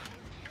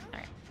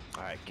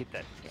 Alright, get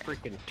that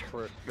freaking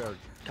turret.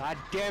 God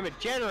damn it,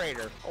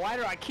 generator! Why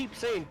do I keep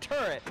saying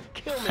turret?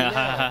 Kill me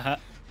now!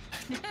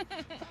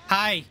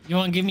 Hi, you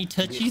want to give me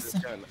touchies?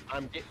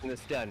 I'm getting this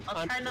done.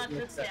 I'll try not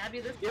to stab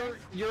you this time.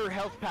 Your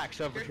health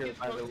pack's over You're here, too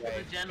by the close to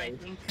way. the gen, I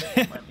think.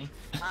 Let me.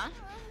 Huh?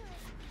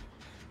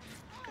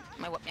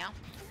 My what now?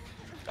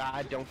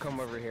 Don't come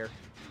over here.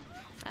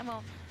 I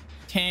won't.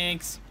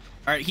 Tanks.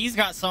 All right, he's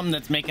got something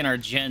that's making our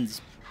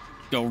gens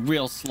go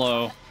real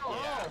slow.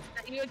 Oh, is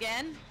that you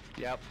again?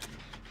 Yep.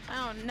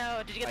 Oh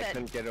no, did you get that? I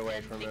couldn't get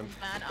away from him.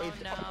 Man? Oh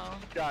It's no.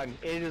 done.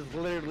 It is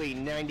literally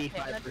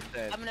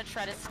 95%. I'm gonna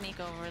try to sneak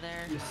over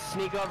there. You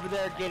sneak over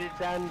there, get it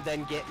done,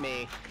 then get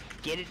me.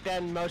 Get it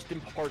done most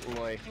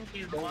importantly.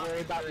 Don't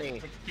worry about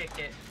me. Kick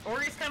it. Or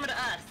he's coming to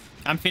us.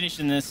 I'm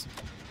finishing this.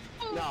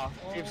 No,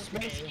 if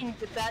Space can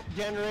get that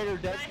generator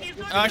done,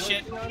 Oh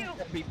shit.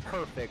 that'd be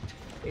perfect.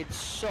 It's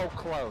so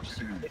close.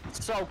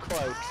 It's so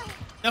close.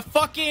 The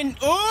fucking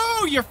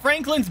your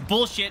Franklin's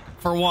bullshit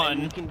for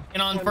one,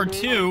 and on for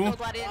two,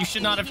 you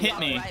should not have hit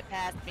me. Right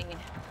past me.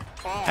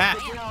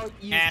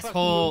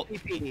 Asshole.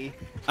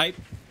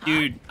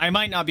 Dude, I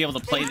might not be able to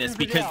play this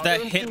because the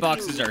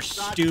hitboxes are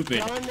stupid.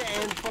 Done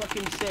and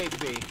fucking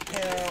saved me.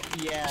 Hell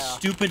yeah.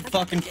 Stupid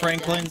fucking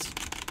Franklins.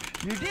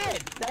 You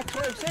did. That's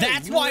what I'm saying.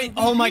 That's why.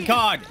 Oh my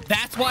god.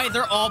 That's why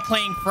they're all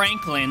playing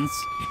Franklins.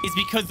 Is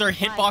because their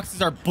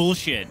hitboxes are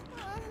bullshit.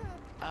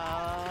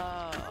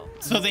 Oh.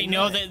 So they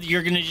know that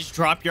you're gonna just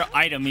drop your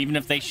item even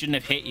if they shouldn't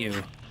have hit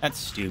you. That's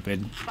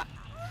stupid.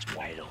 That's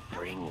why I don't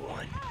bring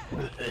one.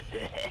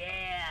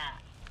 Yeah.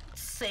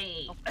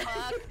 Save.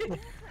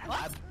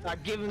 What?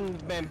 I've given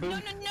bamboo.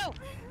 No.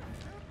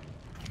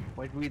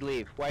 Why'd we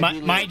leave?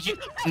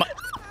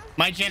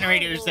 My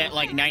generator's at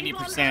like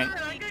 90%.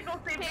 I gotta go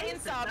save Jason.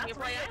 That's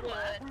why I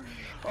would.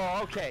 Oh,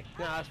 okay.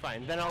 No, that's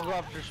fine. Then I'll go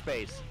after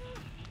space.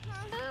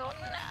 Oh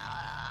no.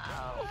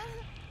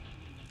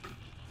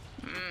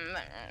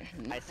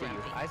 I see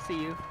you. I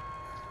see you.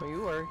 Don't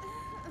you worry.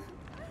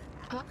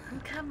 I'm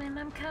coming.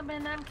 Oh,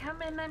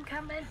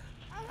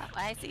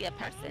 I see a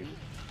person.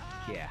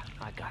 Yeah,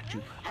 I got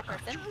you. A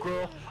person?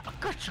 Girl, I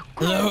got you,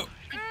 girl. Hello.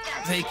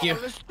 Thank you.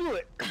 Let's do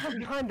it.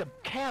 Behind the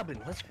cabin.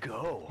 Let's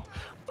go.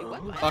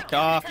 Fuck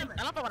off. I don't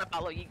know if I want to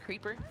follow you,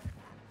 creeper.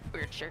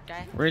 Weird shirt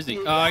guy. Where is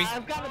he?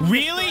 I've got a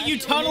Really? You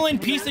tunneling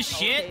piece of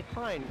shit? Okay,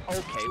 fine.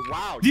 Okay,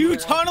 wow. You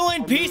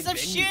tunneling piece of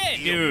shit,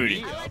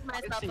 dude. I like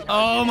myself a Oh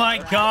lot. my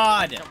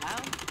god.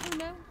 Oh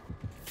no.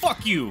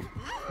 Fuck you.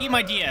 Eat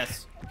my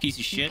DS. Piece of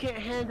You shit. can't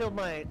handle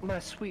my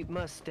sweet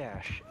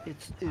mustache.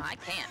 It's I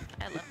can.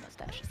 I love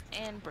mustaches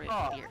and beard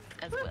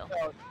as well.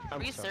 I'm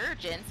sorry.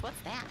 Resurgence?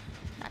 What's that?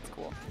 That's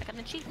cool. I got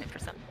an achievement for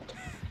something.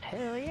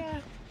 Hell yeah.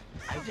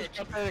 I just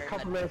got that a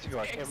couple minutes ago.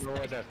 I can't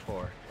remember what that's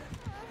for.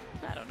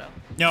 I don't know.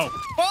 No.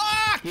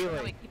 Fuck! Can we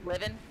Healing. keep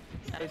living?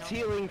 I don't It's know.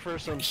 healing for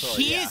some sort.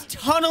 He's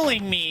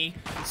tunneling me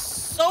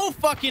so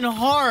fucking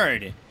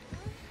hard.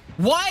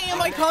 Why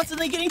am I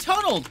constantly getting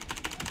tunneled?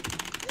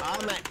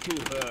 I'm at 2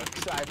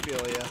 hooks. I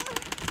feel ya.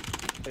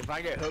 If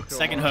I get hooked,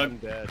 Second I'm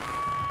hook. dead.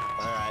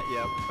 Alright,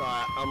 yep.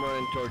 Alright, I'm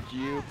running towards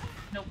you.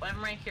 Nope,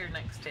 I'm right here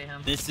next to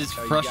him. This is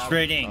Oh, you got it?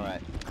 frustrating.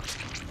 Alright.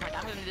 Alright,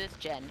 I'm gonna do this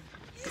gen.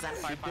 Because I'm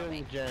far Keep from doing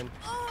me. the gen.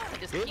 I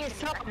just It keep was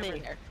getting helping right me.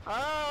 over there.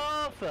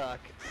 Oh, fuck.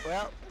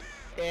 Well,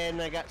 and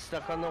I got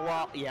stuck on the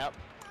wall. Yep.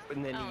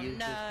 And then Oh, he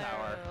used his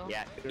power. no.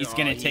 Yeah. He's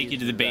gonna take you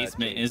to the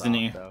basement, isn't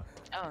he? Oh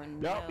no.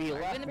 Nope, he Are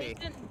we left in the me.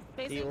 basement?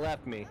 He Basement?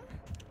 left me.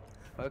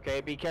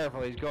 Okay, be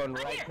careful. He's going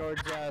right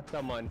towards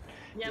someone.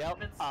 Yep, Yep.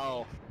 it's-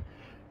 Oh.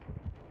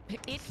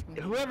 It's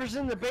me. Whoever's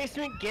in the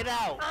basement, get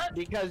out.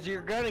 Because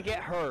you're gonna get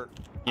hurt.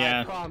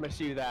 Yeah. I promise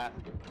you that.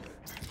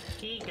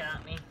 He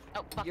got me.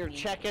 Oh, fuck You're me.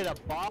 checking a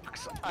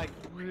box? I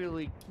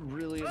really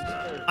am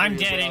scared. I'm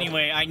for you, dead bro.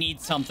 anyway. I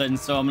need something,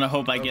 so I'm gonna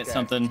hope I get Okay.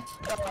 something.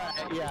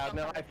 Yeah,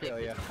 no, I feel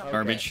you. Okay.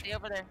 Garbage. Stay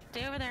over there.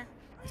 Stay over there.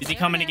 Is he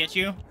coming to get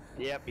you?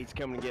 Yep, he's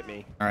coming to get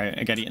me. All right,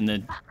 I got it in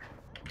the.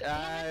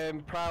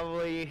 I'm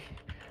probably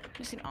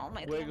You've seen all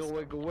my wiggle, things.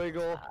 wiggle,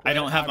 wiggle. I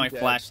don't have I'm my dead.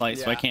 flashlight,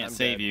 so I Yeah, can't I'm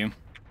save dead. you.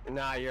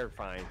 Nah, you're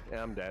fine.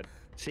 I'm dead.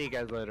 See you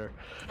guys later.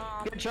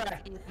 Oh, Good try.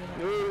 excuse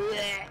me.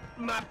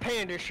 My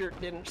panda shirt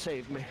didn't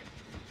save me.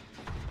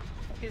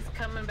 He's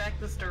coming back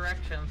this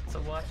direction, so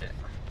watch it.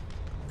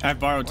 I've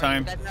borrowed Where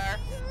time. you guys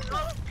are.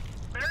 Oh,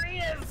 there he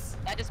is!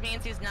 That just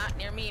means he's not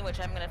near me, which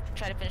I'm gonna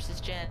try to finish this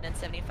gen at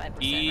 75% right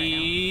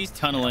He's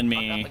tunneling now.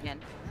 Fuck me. up again.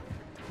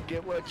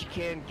 Get what you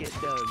can get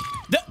done.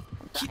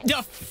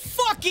 The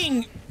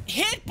fucking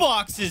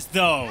hitboxes,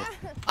 though.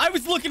 I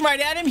was looking right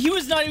at him. He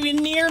was not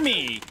even near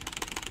me.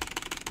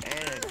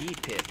 And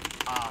Keep it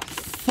awesome.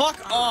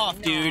 Fuck off,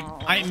 dude.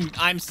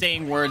 I'm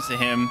saying words to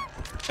him,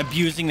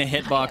 abusing the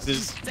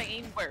hitboxes.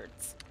 Saying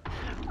words.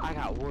 I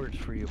got words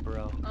for you,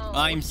 bro. Oh,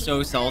 I'm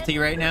so salty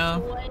right now.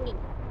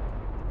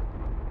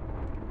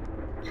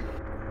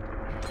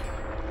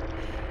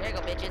 There you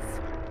go,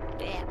 bitches.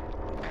 Damn.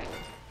 Alright.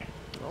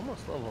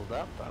 Almost leveled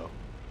up, though.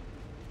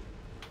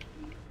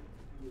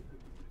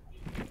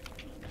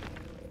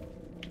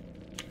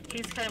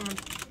 He's coming.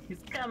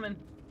 He's coming.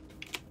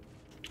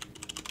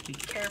 Be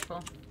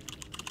careful.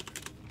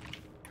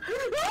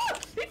 Oh,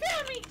 he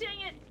found me! Dang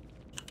it!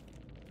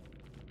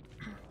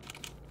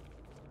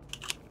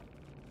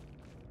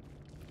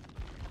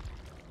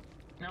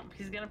 Nope,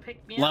 he's gonna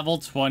pick me up. Level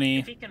 20.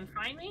 If he can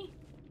find me?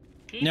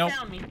 He Nope.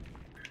 found me.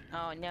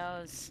 Oh,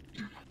 no.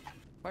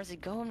 Where's he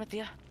going with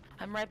you?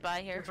 I'm right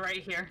by here. It's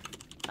right here.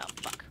 Oh,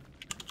 fuck.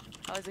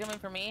 Oh, is he coming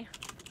for me?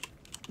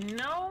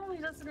 No, he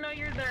doesn't know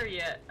you're there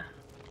yet.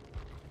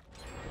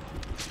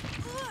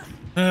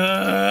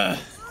 Oh,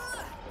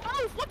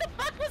 what the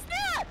fuck was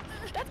that?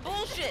 That's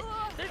bullshit.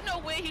 There's no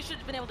way he should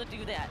have been able to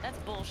do that. That's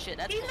bullshit.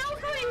 That's He bullshit.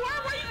 knows where you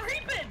are. Why are you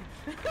creeping?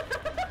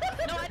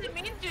 No, I didn't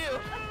mean to.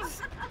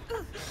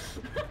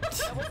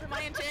 That wasn't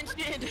my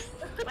intention.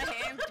 My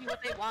hands do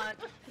what they want.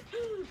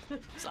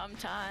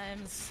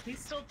 Sometimes. He's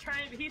still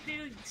trying. He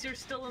thinks you're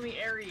still in the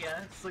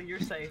area, so you're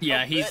safe.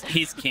 Yeah, good.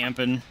 he's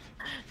camping.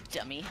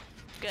 Dummy.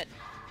 Good.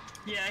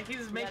 Yeah,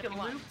 he's making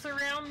loops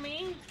around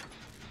me.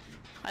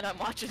 I know I'm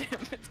watching him.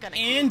 It's kind of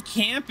And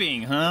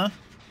camping, huh?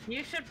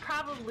 You should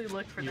probably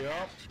look for the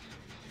hatch.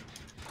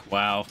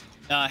 Wow.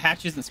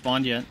 Hatch isn't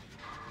spawned yet.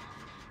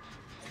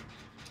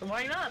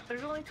 Why not?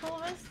 There's only 2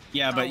 of us.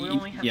 Yeah, but we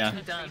only have yeah.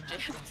 2 done.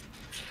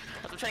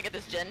 I'm trying to get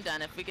this gen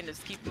done. If we can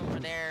just keep him over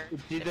there.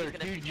 It's either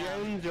 2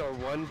 gens or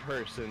 1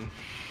 person.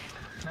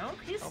 Nope,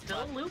 he's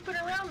still looping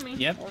around me.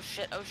 Yep. Oh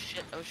shit, oh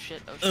shit, oh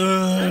shit, oh shit.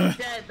 I'm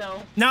dead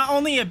though. Not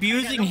only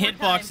abusing no more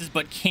hitboxes,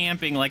 but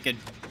camping like a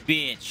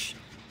bitch.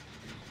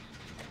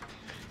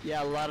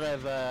 Yeah, a lot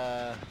of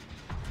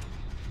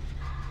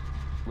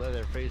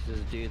leather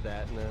faces do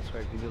that, and that's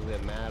why people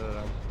get mad at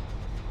them.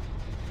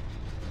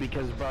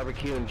 Because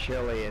barbecue and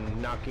chili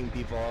and knocking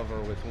people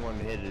over with 1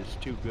 hit is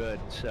too good,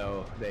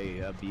 so they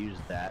abuse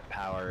that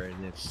power,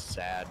 and it's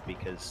sad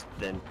because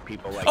then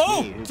people like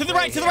me who To the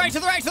play right, to the right, to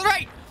the right, to the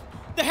right!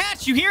 The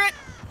hatch, you hear it?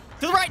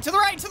 To the right, to the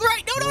right, to the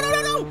right! No, no, no,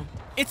 no, no!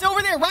 It's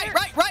over there! Right,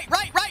 right, right,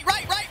 right, right,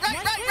 right, right,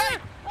 right, right, right!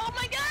 Oh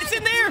my god! It's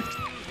in there!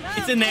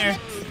 It's in there!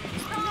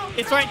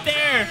 It's right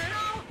there!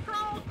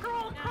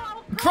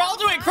 Crawl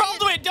to it! Crawl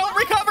to it! Don't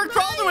recover!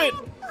 Crawl to it!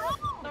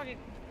 Okay.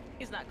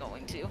 He's not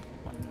going to.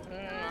 No.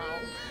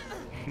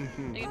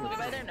 Are you moving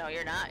by there? No,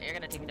 you're not. You're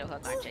gonna take me to a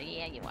hook, aren't you?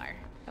 Yeah, you are.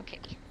 Okay.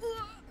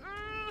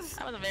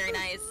 That wasn't very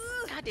nice.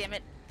 God damn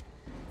it.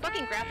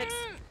 Fucking graphics.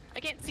 I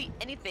can't see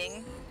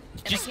anything.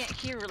 And I can't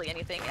hear really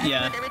anything. I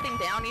turned everything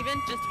down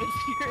even just to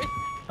hear it.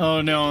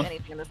 Oh no.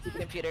 Anything on the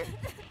stupid computer.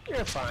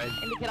 You're fine.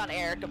 I need to get on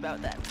Eric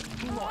about that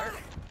more.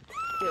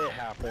 It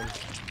happens.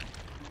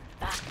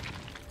 Ah.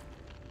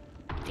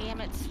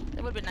 Damn it.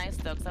 It would have been nice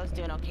though, because I was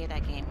doing okay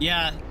that game.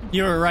 Yeah,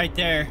 you were right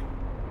there.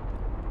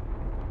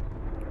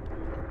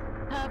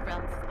 Oh, bro.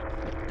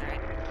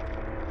 Alright.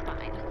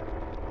 Fine.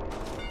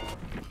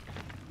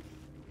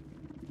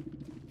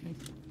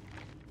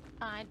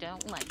 I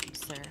don't like you,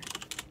 sir.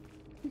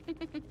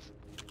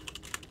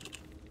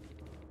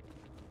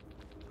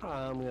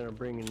 I'm gonna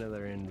bring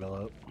another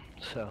envelope,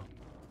 so.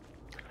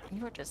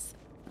 You were just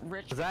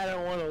rich. Because I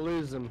don't want to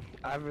lose them.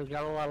 I've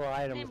got a lot of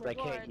items I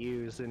can't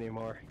use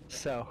anymore,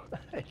 so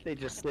they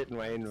just sit in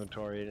my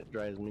inventory and it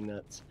drives me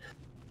nuts.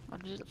 Why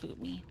did it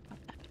loot me?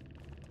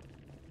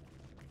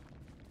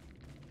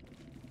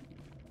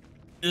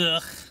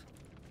 Ugh.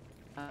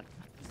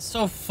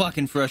 So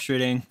fucking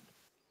frustrating.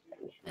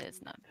 It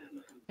is not.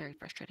 Very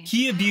frustrating.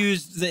 He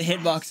abused the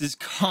hitboxes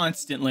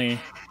constantly.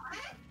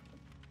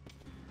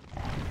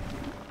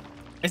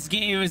 This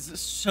game is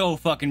so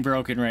fucking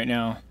broken right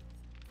now.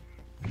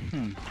 If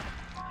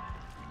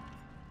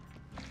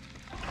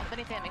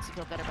anything, that makes you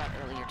feel better about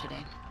earlier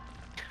today.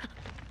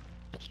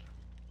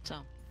 So,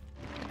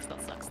 it still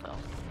sucks though.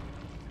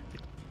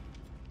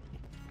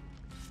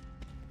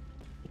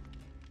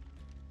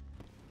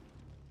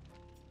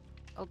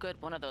 Oh good,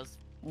 one of those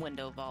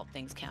window vault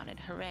things counted.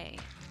 Hooray.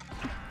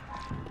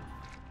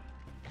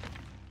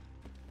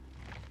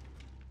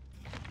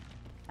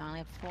 I only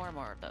have 4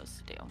 more of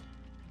those to do.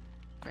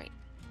 Great.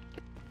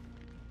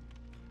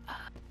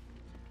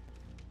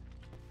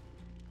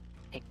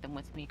 Take them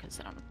with me because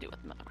I don't know what to do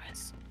with them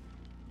otherwise.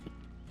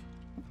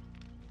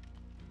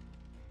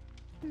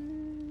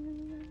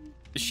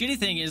 The shitty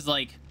thing is,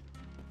 like,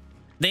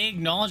 they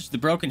acknowledged the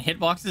broken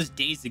hitboxes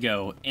days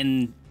ago,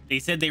 and they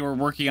said they were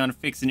working on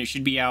fixing it.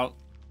 Should be out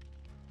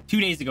 2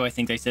 days ago. I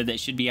think they said that it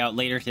should be out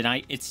later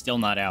tonight. It's still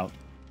not out.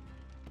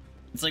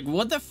 It's like,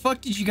 what the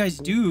fuck did you guys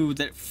do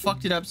that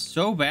fucked it up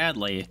so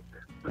badly?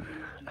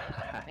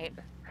 Right.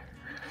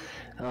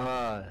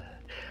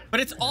 But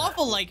it's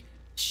awful, like,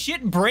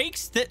 shit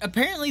breaks that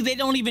apparently they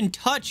don't even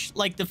touch,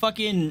 like, the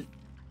fucking,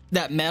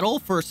 that metal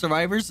for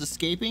survivors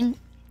escaping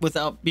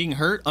without being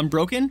hurt,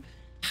 unbroken.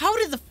 How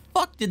did the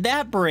fuck did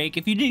that break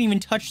if you didn't even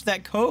touch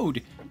that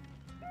code?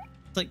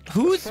 It's like,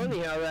 who's... It's funny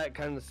how that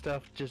kind of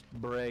stuff just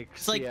breaks.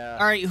 It's like, yeah.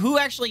 all right, who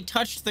actually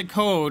touched the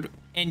code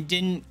and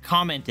didn't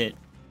comment it?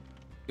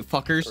 You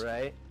fuckers.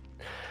 Right?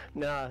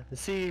 Nah, the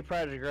CD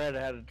Projekt Red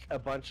had a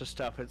bunch of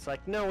stuff. It's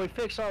like, no, we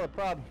fixed all the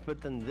problems,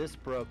 but then this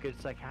broke.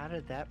 It's like, how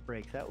did that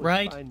break? That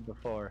was fine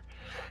before.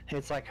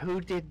 It's like,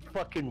 who did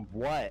fucking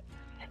what?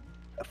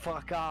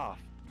 Fuck off.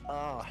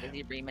 Oh.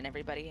 Busy reaming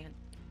everybody.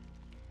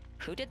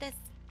 Who did this?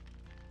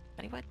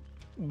 Anyone?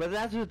 But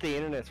that's what the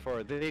internet's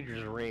for. They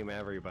just ream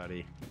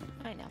everybody.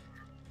 I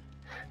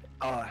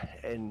know.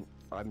 And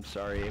I'm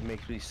sorry, it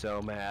makes me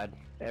so mad.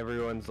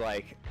 Everyone's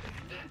like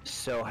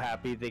so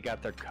happy they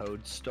got their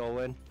code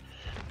stolen.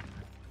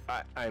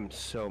 I'm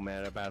so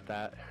mad about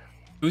that.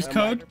 Whose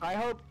code? I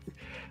hope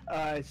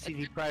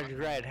CD Projekt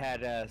Red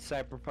had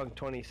Cyberpunk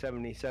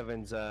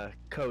 2077's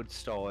code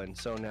stolen,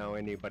 so now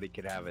anybody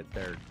could have it.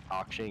 They're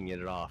auctioning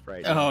it off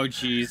right now. Oh,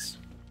 jeez.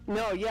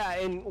 No, yeah,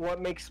 and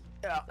what makes...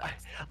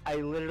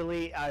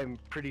 I'm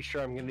pretty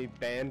sure I'm gonna be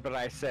banned, but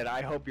I said,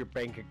 I hope your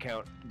bank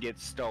account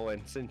gets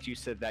stolen, since you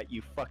said that,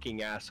 you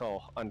fucking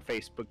asshole, on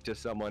Facebook to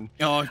someone.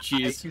 Oh,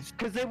 jeez.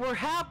 Because they were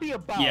happy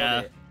about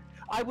it.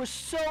 I was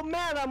so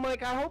mad, I'm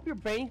like, I hope your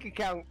bank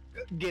account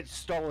gets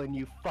stolen,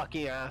 you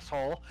fucking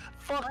asshole.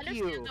 Fuck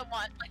you. I understand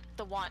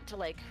the want to,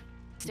 like,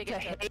 stick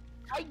it to...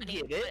 I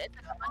get it.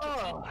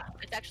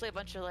 It's actually a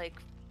bunch of, like,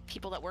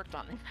 people that worked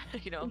on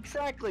it, you know.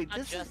 Exactly.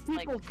 This is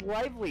people's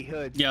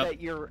livelihoods that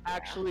you're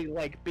actually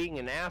like being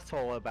an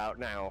asshole about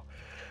now.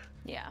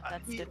 Yeah,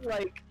 that's different.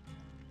 Like,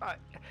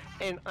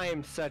 and I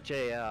am such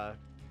a,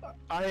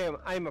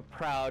 I'm a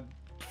proud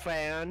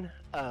fan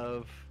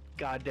of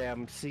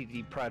goddamn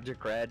CD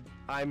Projekt Red.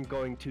 I'm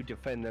going to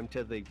defend them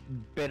to the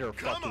bitter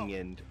fucking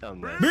end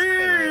on this.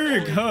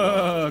 Big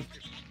hug.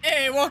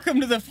 Hey, welcome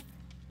to the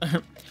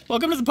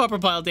Pupper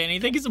Pile, Danny.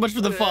 Thank you so much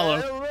for the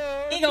follow.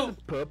 Here you go.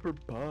 Pupper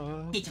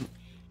Pile. Eat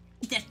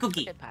that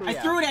cookie. I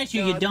Yeah. threw it at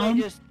you, you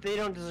dumb. They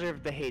don't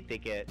deserve the hate they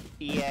get.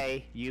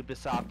 EA,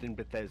 Ubisoft, and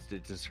Bethesda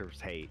deserves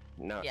hate.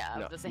 Not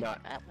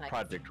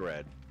Project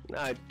Red.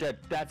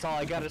 That's all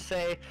I gotta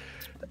say.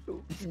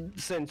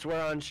 Since we're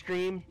on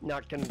stream,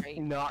 not gonna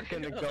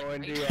go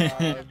into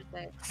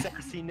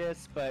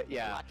sassiness, but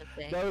yeah,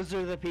 those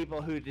are the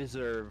people who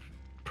deserve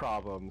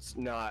problems,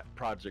 not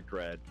Project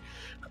Red.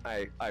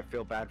 I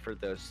feel bad for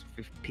those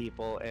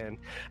people, and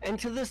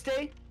to this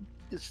day,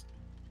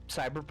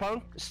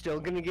 Cyberpunk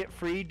still gonna get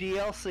free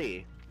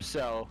DLC.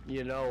 So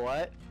you know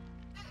what?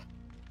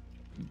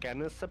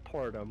 Gonna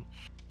support them.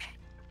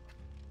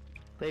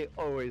 They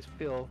always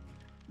feel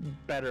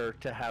better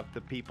to have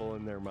the people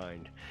in their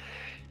mind.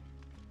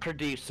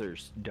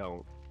 Producers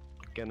don't.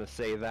 Gonna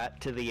say that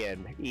to the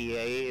end.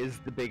 EA is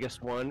the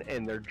biggest one,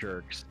 and they're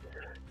jerks.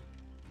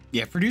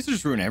 Yeah,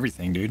 producers ruin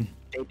everything, dude.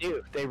 They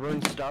do. They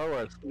ruin Star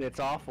Wars, and it's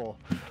awful.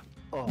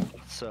 Oh,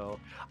 so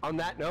on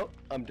that note,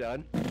 I'm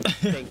done.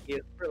 Thank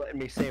you for letting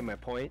me say my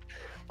point.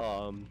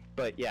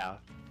 But yeah,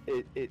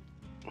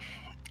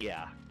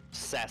 yeah,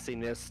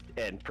 sassiness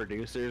and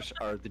producers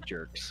are the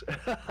jerks.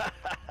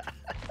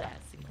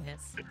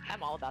 Sassiness.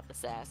 I'm all about the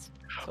sass.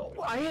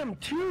 I am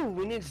too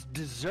when it's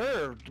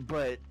deserved,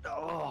 but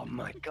oh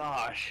my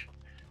gosh,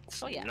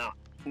 it's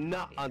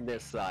not on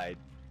this side.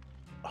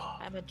 Oh.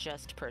 I'm a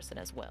just person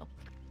as well.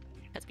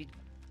 Has to be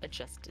a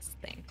justice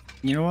thing.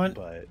 You know what?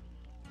 But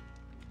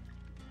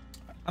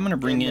I'm gonna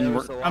bring in.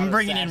 I'm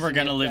bringing in. We're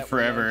gonna live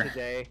forever.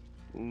 Today.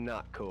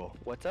 Not cool.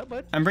 What's up,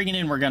 bud? I'm bringing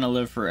in. We're gonna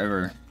live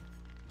forever.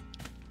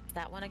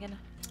 That one again?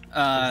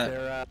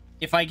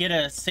 If I get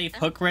a safe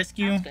hook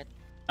rescue,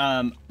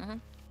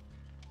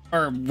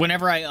 or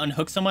whenever I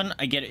unhook someone,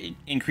 I get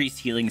increased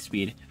healing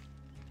speed.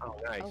 Oh,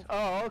 nice.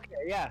 Oh, okay,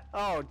 yeah.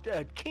 Oh,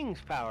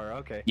 King's Power,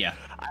 okay. Yeah.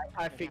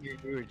 I figured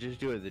you were just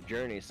doing the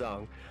Journey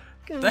song.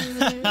 I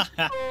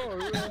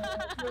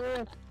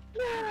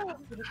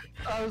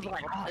was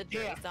like, oh,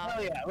 yeah,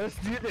 hell yeah, let's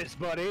do this,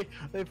 buddy.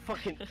 The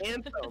fucking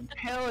anthem,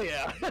 hell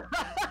yeah.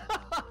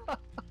 Oh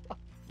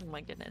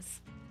my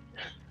goodness.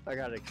 I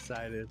got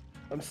excited.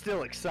 I'm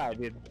still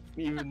excited,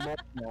 even more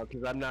now,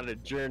 because I'm not a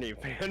Journey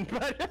fan,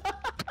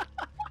 but...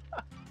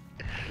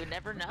 You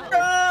never know.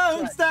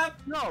 No, stop!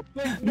 No,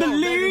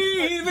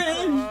 believing!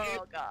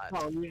 Oh, God.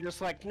 Oh, you're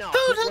just like, no.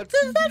 What's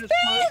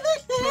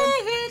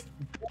that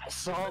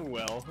song,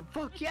 Will?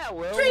 Fuck yeah,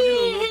 Will. We're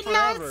gonna live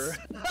forever.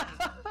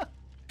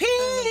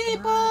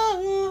 People!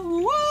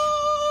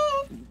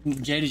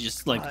 Jada's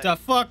just like, the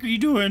fuck are you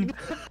doing?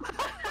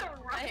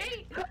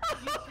 Right? You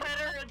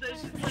better than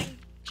like,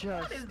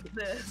 what is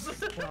this?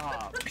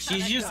 Stop.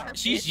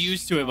 She's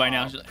used to it by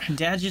now. She's like,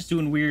 Dad's just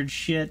doing weird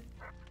shit.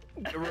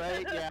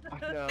 Right? Yeah.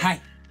 No. Hi.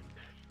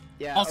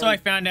 Yeah. Also, I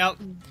found out,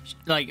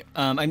 like,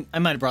 I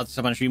might have brought this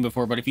up on stream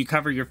before, but if you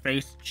cover your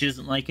face, she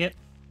doesn't like it.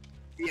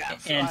 Yeah.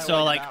 And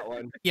so, like,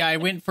 yeah, I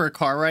went for a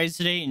car ride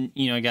today, and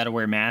you know, I got to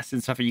wear masks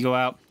and stuff when you go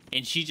out,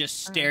 and she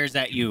just stares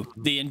at you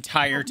the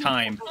entire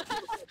time.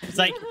 It's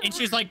like, and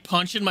she's like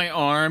punching my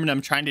arm, and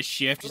I'm trying to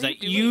shift. She's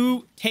like,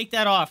 "You take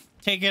that off.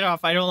 Take it off.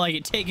 I don't like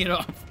it. Take it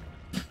off."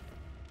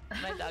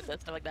 My dog dog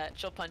does stuff like that.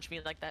 She'll punch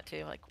me like that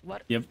too. Like,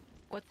 what? Yep.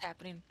 What's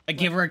happening? I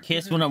give her a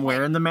kiss when I'm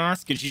wearing the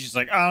mask, and she's just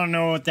like, I don't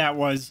know what that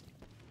was.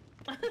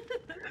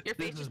 Your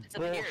face This just is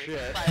disappears.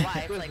 bullshit. My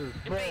wife, This like, is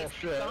your face is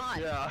bullshit, gone.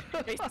 yeah.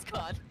 Your face is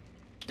gone.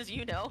 Does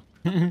you know?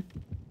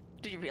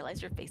 Do you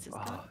realize your face is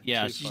gone?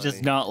 Yeah, Too she funny.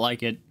 does not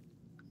like it.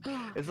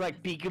 It's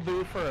like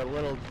peekaboo for a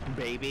little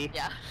baby.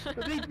 Yeah.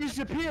 They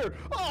disappeared.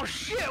 Oh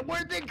shit!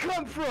 Where'd they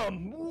come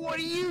from? What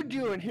are you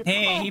doing here?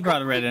 Hey, oh, he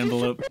brought a red they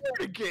envelope.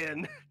 disappeared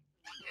again.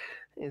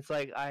 It's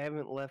like I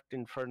haven't left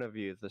in front of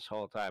you this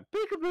whole time.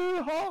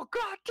 Peekaboo! Oh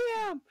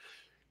goddamn!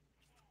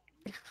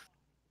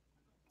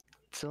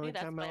 It's the only Maybe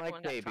that's time why I like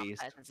everyone got babies.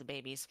 traumatized as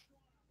babies.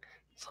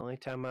 It's the only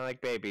time I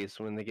like babies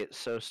when they get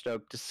so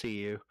stoked to see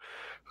you.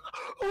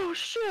 Oh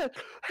shit!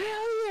 Hell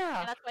yeah!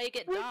 And that's why you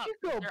get Where'd dogs. you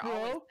go, They're bro?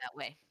 always that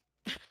way.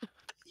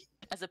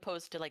 As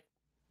opposed to like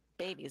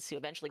babies who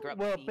eventually grow up.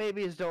 Well, to be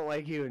babies don't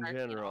like you in aren't,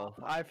 you know, general.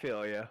 I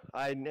feel you.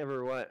 I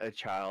never want a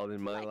child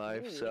in my like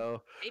life, me.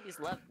 so Babies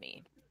love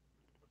me.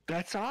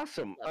 that's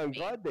awesome. Love I'm me.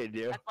 glad they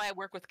do. That's why I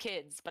work with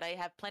kids, but I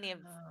have plenty of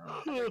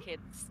other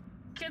kids.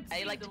 Kids I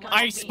seem like to come love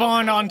I me. me.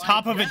 spawned on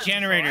top of a them, so I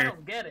generator.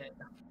 don't get it.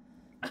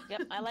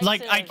 Yep, I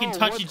Like, to... I can Oh,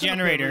 touch a what's up,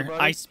 generator. everybody?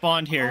 I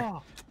spawned here.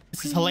 Oh,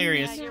 This is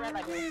hilarious. Yeah, you're right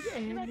by me.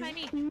 You're right by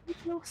me.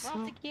 We're all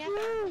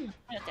together.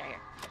 Right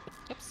there.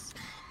 Oops.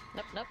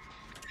 Nope, nope.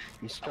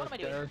 you What stuck am I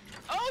doing? there?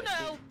 Oh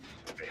no!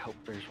 I hope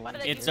there's Why one.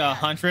 did I It's do that?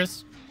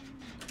 Huntress.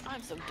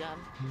 I'm so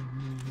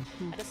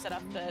dumb. I just set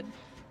off the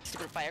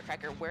stupid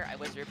firecracker where I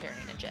was repairing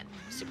a gen.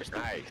 Super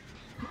stupid.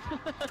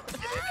 Nice.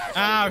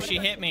 Oh, she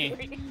hit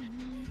me.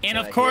 And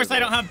of I course, hear I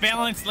don't that. have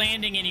balance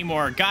landing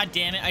anymore. God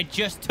damn it, I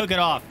just took it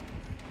off.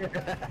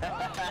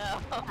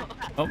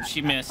 Oh,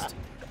 she missed.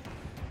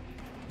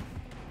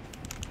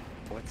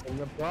 What's in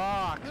the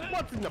box?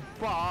 What's in the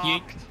box?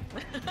 Yeet.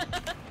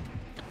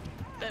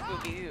 That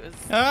movie was...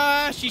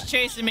 Ah, she's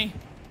chasing me.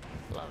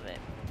 Love it.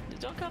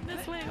 Don't come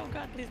this way. Oh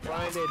god, please don't.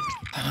 Find it.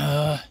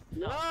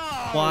 No!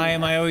 Why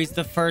am I always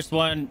the first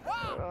one?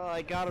 Oh,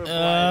 I got her Uh,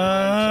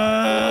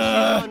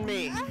 blind. She's on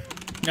me.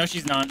 No,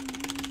 she's not.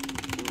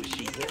 Ooh,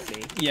 she hit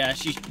me. Yeah,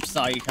 she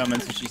saw you coming,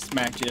 so she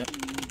smacked you.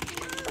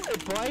 I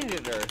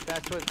blinded her.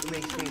 That's what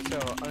makes me so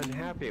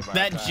unhappy about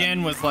That that.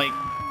 gen was like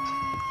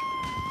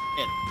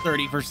at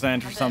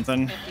 30% or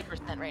something.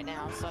 50% right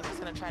now, so I'm just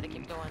gonna try to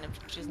keep going if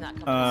she's not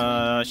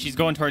coming this She's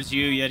going towards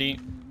you, Yeti.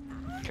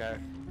 Okay.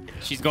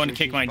 She's going to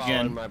kick She's my following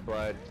gen. my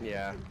blood.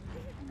 Yeah. way.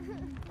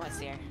 Oh, I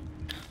see her.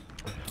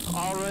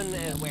 I'll run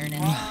the Awareness.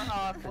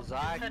 because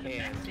I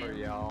can for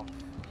y'all.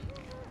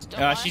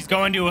 She's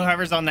going to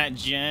whoever's on that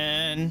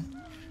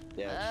gen.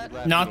 Yeah. she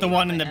left Not the me.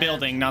 one in the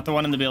building. Not the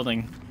one in the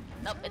building.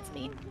 Nope, it's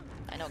me.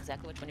 I know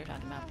exactly which one you're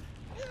talking about.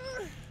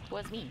 It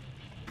was me.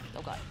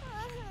 Oh god.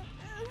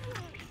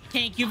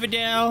 Thank you,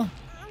 Vidal.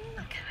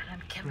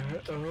 I'm coming.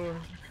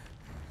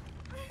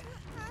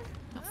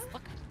 Oh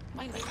fuck.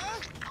 Why am I...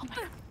 Oh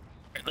my...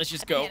 Let's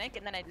just I go. panic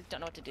and then I just don't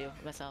know what to do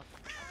with myself.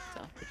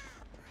 So.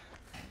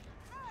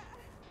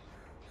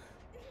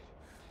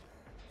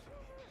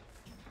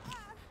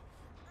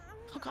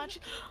 Oh god.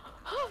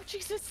 Oh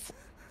Jesus.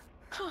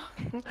 What?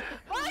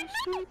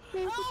 Oh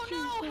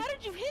no! How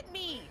did you hit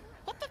me?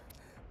 What the?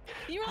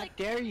 You were How like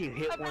dare you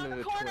hit one around of the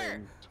the corner.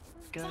 twins?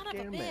 God Son of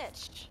a damn it.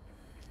 bitch.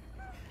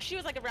 She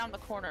was like around the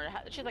corner.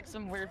 She had like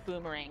some weird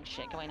boomerang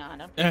shit going on. I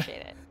don't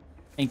appreciate it.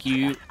 Thank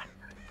you.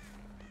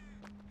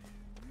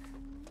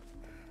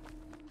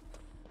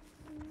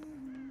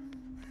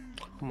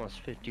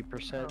 Almost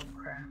 50%. Oh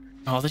crap.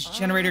 Oh, this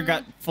generator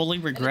got fully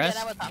And again, regressed.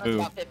 I was on Ooh.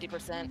 about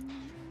 50%.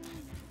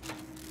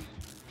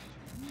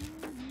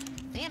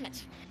 Damn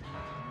it.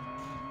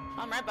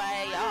 I'm right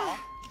by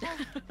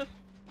y'all.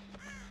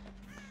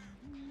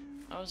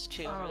 I was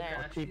two over Oh, there.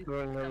 gosh. Keep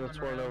going on this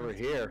Coming one over around.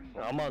 here.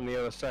 I'm on the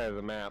other side of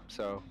the map,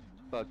 so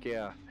fuck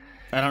yeah.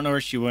 I don't know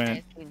where she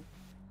went.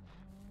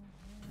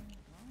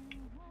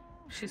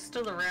 She's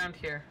still around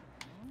here.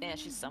 Yeah,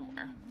 she's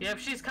somewhere. Yep,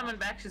 she's coming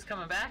back. She's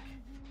coming back.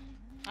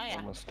 Oh yeah.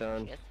 Almost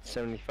done. Yes.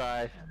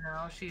 75. And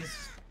now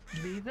she's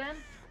leaving.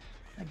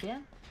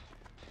 Again?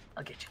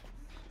 I'll get you.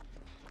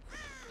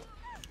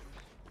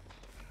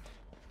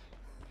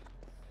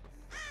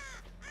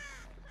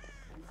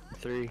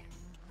 Three,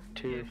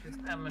 two, Yeah, she's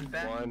coming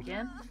back one.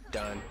 again.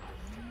 done.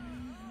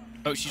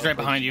 Oh, she's right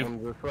behind you.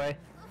 Comes this way.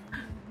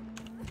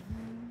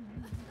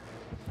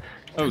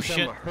 Oh 'Cause shit.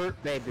 I'm a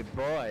hurt baby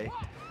boy,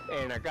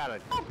 and I got a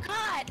Oh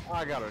god!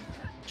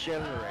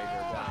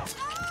 generator down.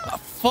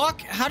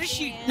 Fuck? How does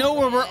she know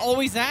where we're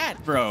always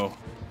at, bro?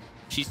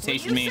 She's Well,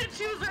 chasing you me. said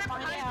she was right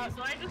behind me,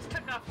 so I just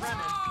took off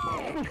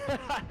running.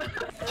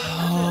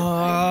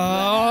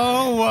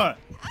 Oh.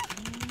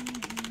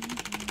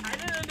 I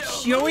didn't know.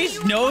 She always who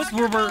you were knows talking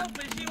where we're about,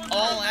 but she was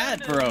all right at,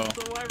 behind bro. us,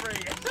 so I ran.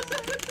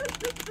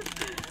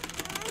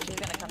 She's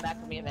gonna come back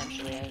for me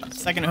eventually.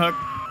 Second hook.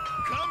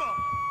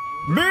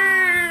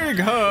 Big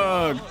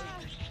hug.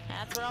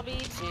 That's where I'll be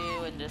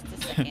too in just a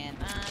second.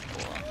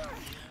 Cool.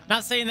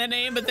 Not saying that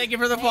name, but thank you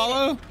for the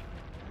follow.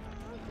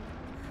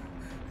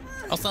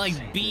 Also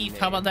like beef.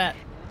 How about that?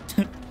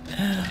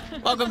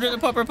 Welcome to the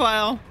pupper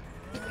pile.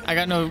 I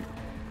got no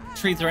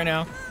treats right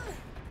now.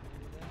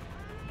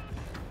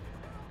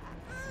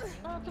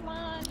 Oh, come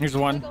on. Here's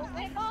one.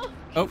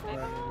 Oh,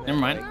 never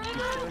mind.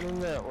 Turning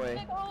that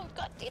way.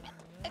 God damn it.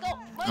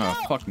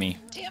 Oh, fuck me.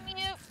 Damn you.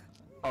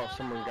 Oh,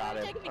 someone got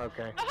it.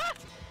 Okay.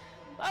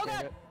 Oh,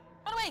 God.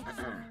 Run away.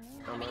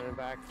 I'm running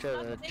back to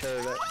the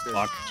turret.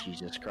 Fuck.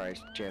 Jesus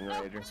Christ,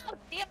 generator. Oh,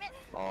 damn it.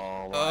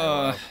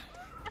 Oh,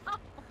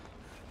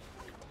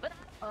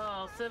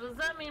 Oh, so does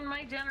that mean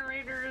my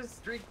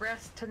generators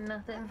regress to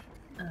nothing?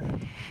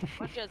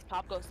 Watch as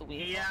Pop goes to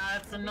weed. Yeah,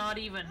 it's not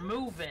even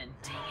moving.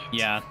 Dang it.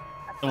 Yeah,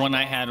 the one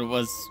I had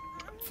was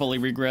fully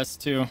regressed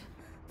too.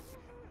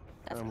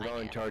 I'm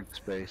going towards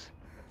space.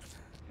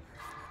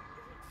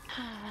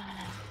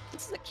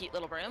 This is a cute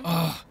little room.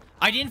 Oh,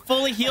 I didn't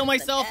fully heal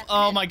myself.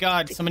 Oh my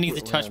god, someone needs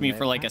to touch me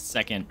for like a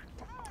second.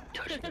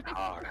 Touch me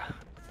hard.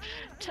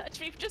 Touch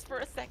me just for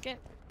a second,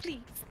 please.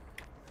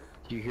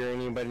 Do you hear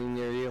anybody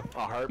near you?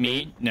 A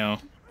heartbeat? Me? No.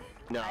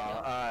 No,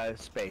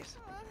 space.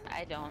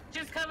 I don't.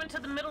 She's coming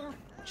to the middle.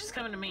 She's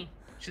coming to me.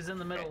 She's in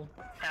the middle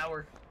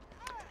tower.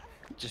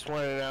 Just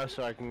want to know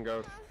so I can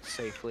go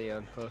safely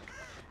unhook.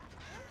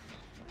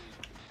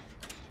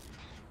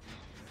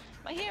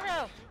 My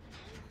hero!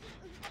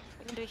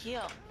 We can do a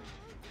heal.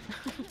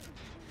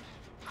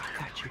 I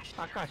got you.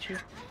 I got you.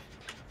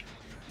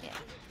 Yeah,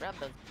 rub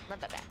that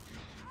back.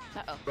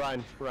 Uh-oh.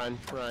 Run, run,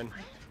 run.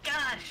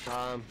 Gosh!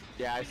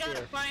 Yeah, I see gotta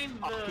her. find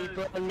I'll keep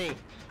it on me.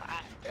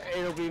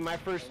 It'll be my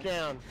first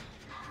down.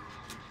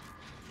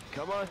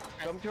 Come on,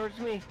 come towards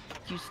me.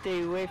 You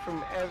stay away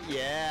from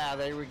yeah,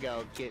 there we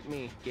go. Get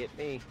me, get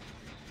me.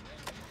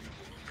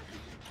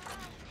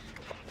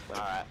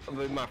 Alright, I'll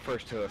be my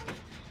first hook.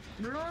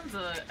 Ruin's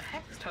a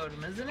hex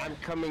totem, isn't it? I'm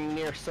coming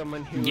near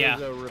someone who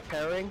is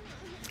repairing.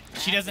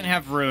 She doesn't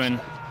have ruin.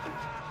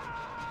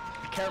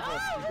 Be careful,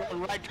 he's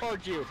going right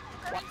towards you.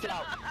 Watch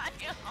out.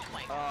 Oh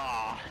my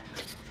God.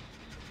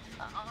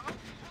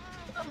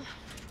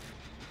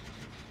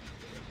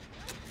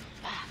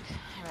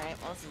 Alright,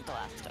 well this is the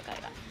last hook I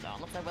got. So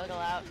let's wiggle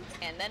out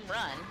and then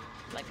run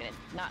like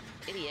a not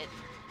idiot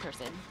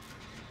person.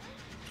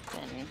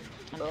 Then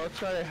I'll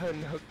try to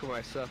unhook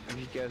myself if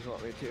you guys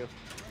want me to.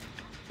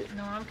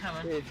 No, I'm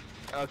coming.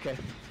 Okay.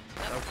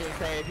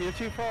 Okay, if you're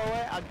too far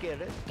away, I'll get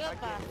it.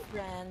 Goodbye,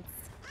 friends.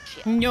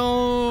 Shit.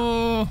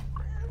 No.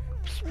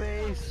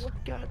 Space.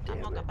 God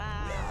damn it.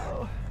 Bye.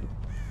 No.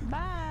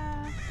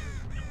 Bye.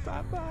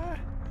 Bye-bye.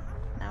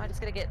 Now I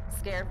just gotta get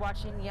scared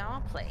watching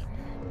y'all play.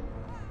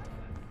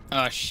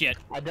 Oh shit.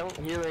 I don't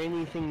hear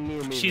anything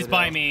near me. She's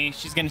by me.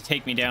 She's gonna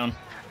take me down.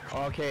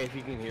 Okay, if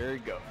you can hear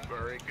it, go.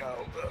 There it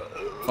go.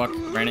 Fuck,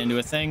 ran into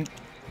a thing.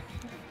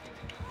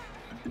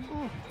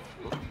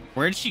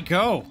 Where'd she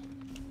go?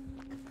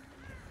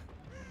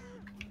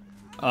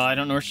 I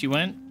don't know where she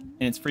went,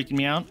 and it's freaking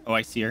me out. Oh,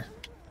 I see her.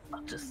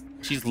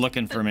 She's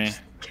looking for me.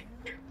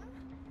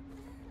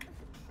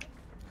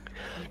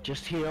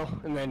 Just heal,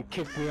 and then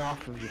kick me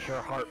off if you hear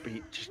a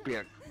heartbeat. Just be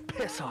a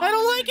piss off. I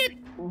don't like it.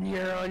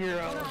 You're on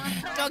your own.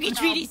 Doggy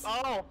treaties.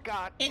 Oh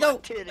God. Here you go.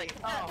 Titty.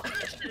 Oh.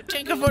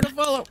 Take a photo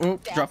follow. Oh,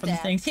 dropping the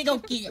things. Here you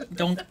go.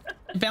 Don't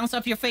bounce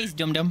off your face,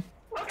 dum dum.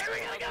 Okay, we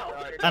gotta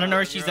go. I don't know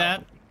where she's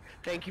at.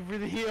 Thank you for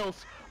the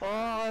heals. Oh,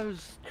 I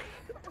was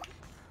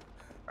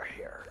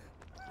here.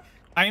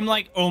 I'm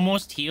like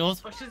almost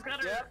healed. Oh, she's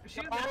got her.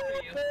 She's after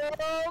you.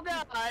 Oh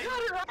God.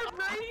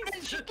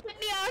 She kicked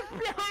me out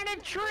behind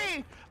a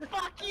tree.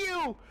 Fuck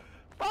you.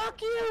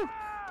 Fuck you.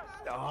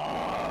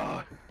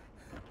 Oh.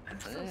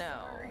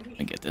 No. I'm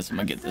gonna get this. I'm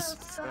gonna get this.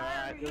 This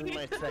is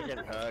my second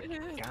hook.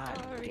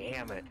 God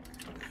damn it.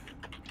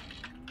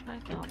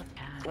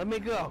 Let me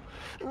go.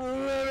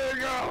 Let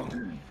me go.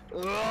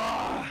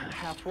 Ugh.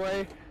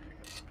 Halfway.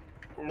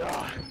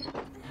 Ugh.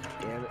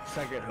 Damn it.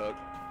 Second hook.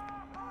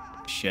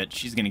 Shit,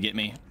 she's gonna get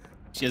me.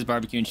 She has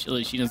barbecue and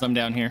chili. She knows I'm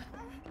down here.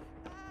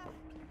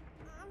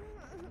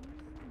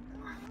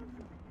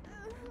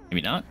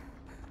 Maybe not.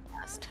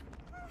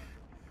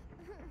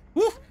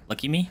 Woo!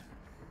 Lucky me.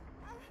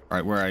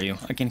 Alright, where are you?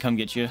 I can come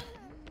get you.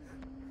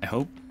 I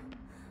hope.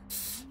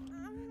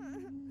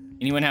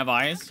 Anyone have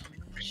eyes?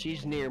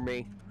 She's near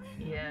me.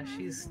 Yeah,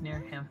 she's near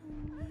him.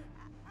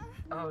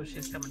 Oh,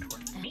 she's coming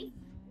towards me.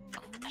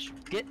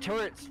 Get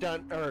turrets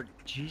done, or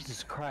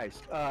Jesus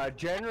Christ,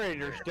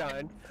 generators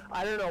done.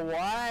 I don't know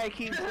why I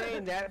keep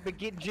saying that, but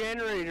get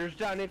generators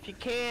done if you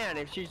can.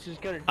 If she's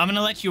just gonna. I'm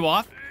gonna let you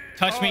off.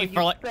 Touch me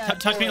for like.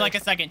 Touch me like a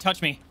second.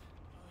 Touch me.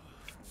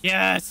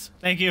 Yes.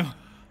 Thank you. All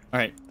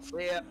right.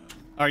 Yeah.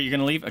 Are you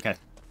gonna leave? Okay.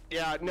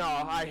 Yeah. No,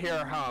 I hear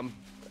her hum.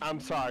 I'm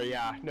sorry.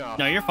 Yeah. No.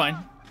 No, you're fine.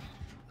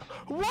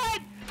 What?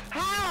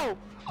 How?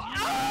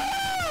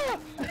 Ah!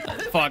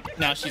 Fuck.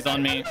 Now she's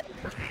on me.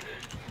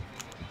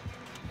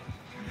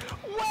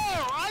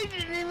 Whoa! I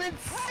didn't even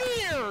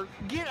see her.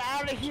 Get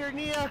out of here,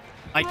 Nia.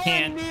 I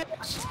can't. Nia.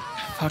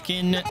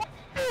 Fucking.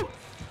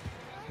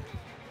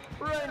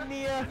 Run,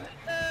 Nia.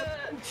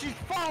 She's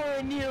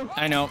following you.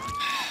 I know.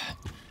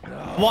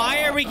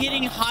 Why are we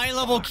getting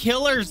high-level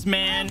killers,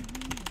 man?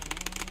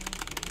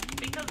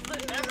 Because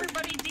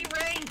everybody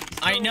deranked.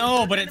 I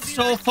know, but it's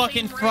so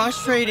fucking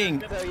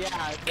frustrating. So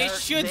yeah, It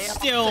should they all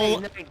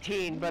still. say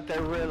 19, but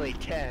they're really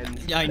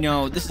 10. I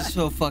know. This is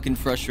so fucking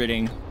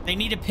frustrating. They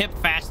need to pip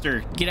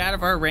faster. Get out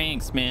of our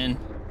ranks, man.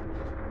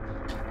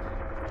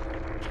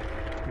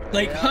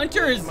 Like Yeah,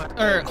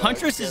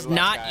 Huntress is luck,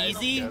 not guys.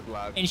 easy, Good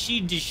luck. and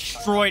she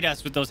destroyed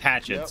us with those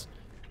hatchets.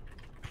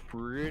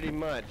 Pretty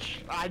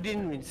much. I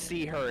didn't even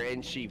see her,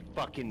 and she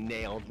fucking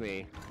nailed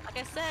me. Like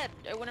I said,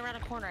 I went around a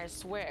corner, I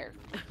swear.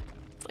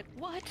 It's like,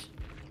 what?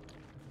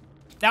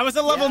 That was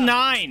a level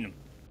 9.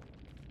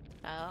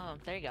 Oh,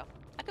 there you go.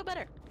 I go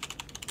better.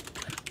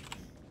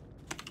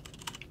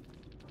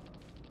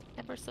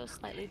 Ever so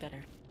slightly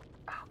better.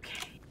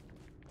 Okay.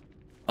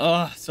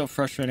 Oh, so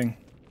frustrating.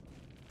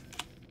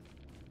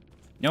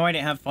 No, I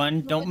didn't have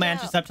fun. Don't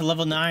match us up to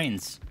level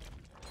 9s.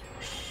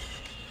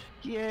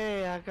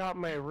 Yay, I got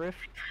my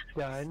rift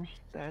done.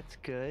 That's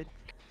good.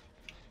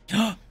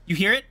 You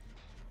hear it?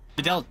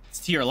 Adele, it's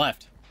to your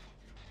left.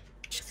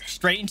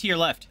 Straight into your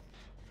left.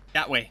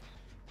 That way.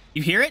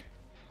 You hear it?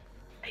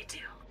 I do.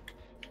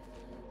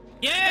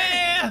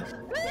 Yeah!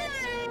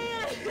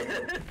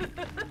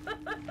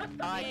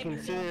 I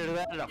consider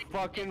that a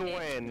fucking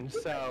win,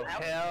 so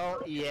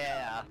hell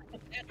yeah.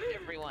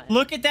 Everyone.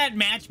 Look at that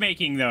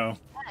matchmaking, though.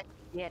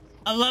 Yes.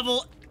 A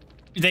level...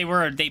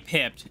 They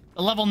pipped.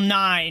 A level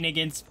 9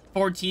 against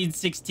 14,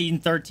 16,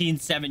 13,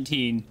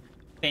 17.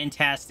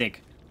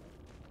 Fantastic.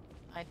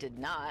 I did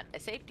not. I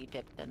safety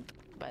pipped them,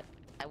 but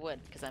I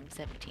would because I'm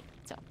 17.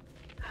 So,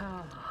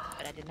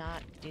 but I did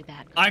not do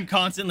that. I'm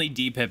constantly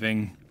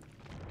D-pipping.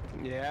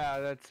 Yeah,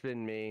 that's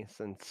been me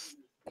since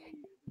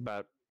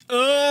about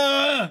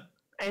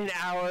an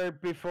hour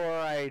before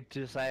I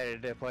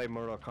decided to play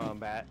Mortal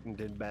Kombat and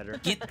did better.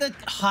 Get the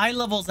high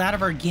levels out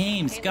of our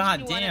games. Hey,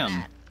 God let's do one in damn.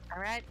 that.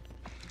 All right.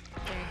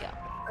 There you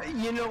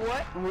go. You know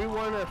what? We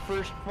won our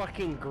first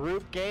fucking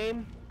group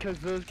game because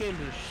those games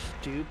are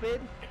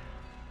stupid.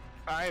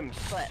 I'm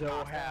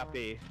so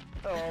happy.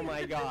 Oh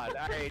my god.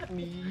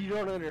 You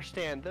don't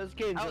understand. Those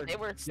games are they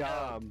were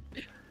dumb.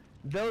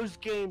 Those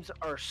games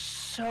are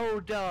so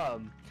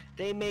dumb.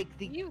 They make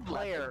the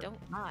player.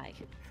 Don't lie.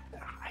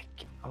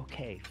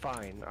 Okay,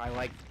 fine. I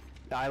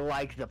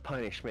like the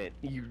punishment.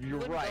 You're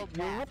right.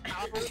 You're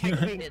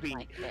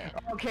right.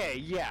 Okay,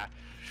 yeah.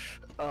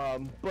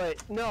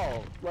 But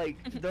no, like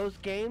those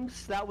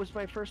games, that was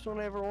my first one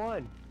I ever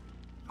won.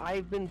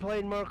 I've been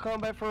playing Mortal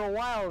Kombat for a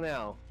while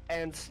now,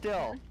 and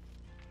still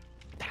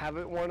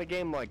haven't won a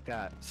game like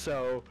that.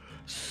 So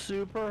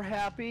super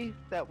happy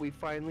that we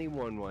finally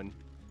won one.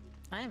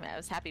 I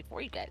was happy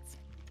for you guys.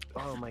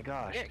 Oh my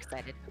gosh. You're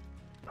excited.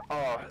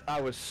 Oh,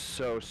 I was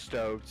so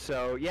stoked.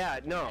 So yeah,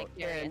 no,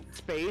 and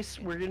Space,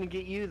 we're gonna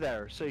get you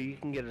there so you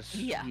can get a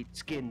sweet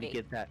skin to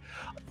get that.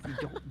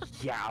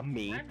 Don't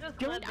me.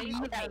 Don't me.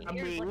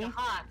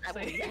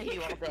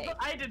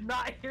 I did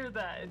not hear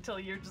that until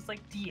you're just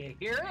like, do you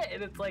hear it?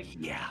 And it's like,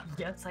 yeah,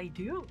 yes, I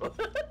do.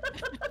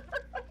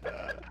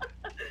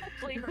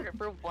 Hopefully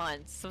for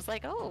once, I was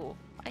like, oh,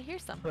 I hear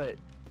something. But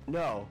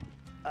no,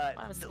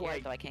 I'm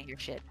scared though. I can't hear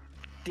shit.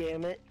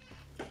 Damn it.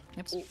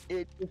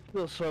 It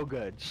feels so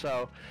good.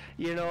 So,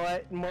 you know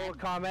what? Mortal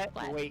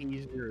Kombat way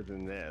easier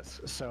than this.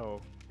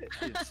 So,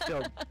 it's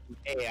still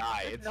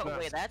AI. It's no not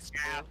way, that's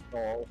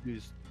asshole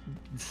who's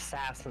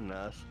sassing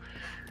us.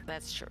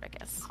 That's true, I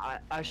guess.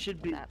 I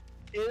should be.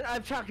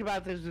 I've talked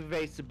about this with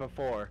Vaesive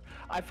before.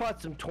 I fought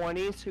some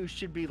 20s who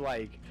should be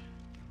like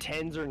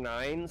 10s or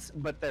 9s,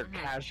 but they're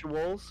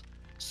casuals.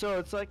 So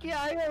it's like, yeah,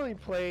 I only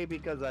play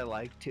because I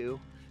like to,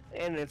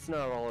 and it's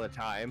not all the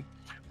time.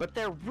 But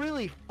they're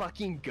really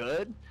fucking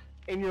good,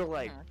 and you're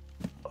like,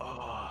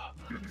 oh,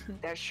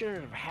 that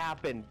shouldn't have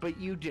happened, but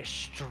you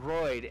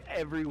destroyed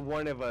every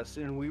one of us,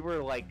 and we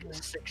were like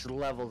 6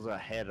 levels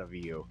ahead of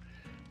you.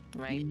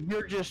 Right.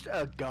 You're just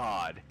a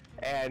god,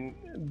 and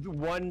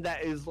one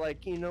that is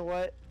like, you know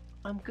what?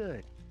 I'm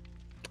good.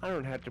 I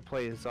don't have to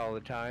play this all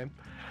the time.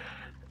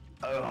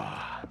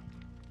 Ugh.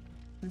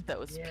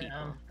 Those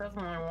people. That's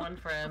my one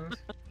friend.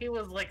 He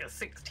was like a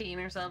 16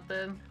 or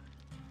something.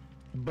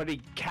 But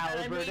he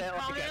calibrated it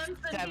like a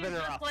 7 or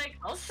a like,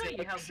 I'll show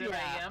you how good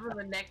I am. And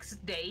the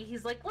next day,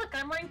 he's like, look,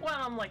 I'm rank 1.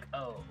 I'm like,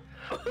 oh.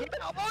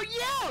 Oh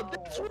yeah,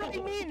 that's what I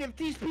mean. If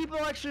these people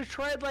actually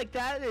tried like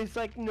that, it's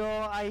like, no,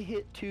 I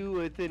hit 2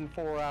 within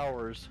 4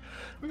 hours.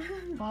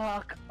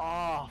 Fuck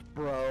off,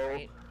 bro.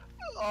 Right.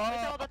 With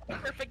all the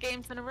perfect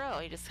games in a row,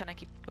 you just kind of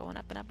keep going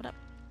up and up and up.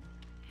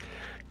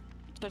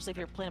 Especially if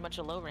you're playing a bunch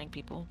of low rank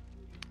people.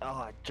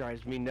 Oh, it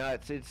drives me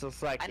nuts. It's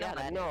just like,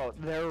 no,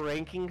 their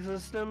ranking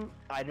system,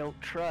 I don't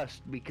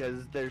trust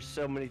because there's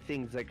so many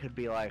things that could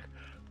be like,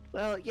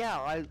 well, yeah,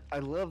 I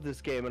love this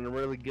game and I'm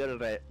really good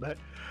at it, but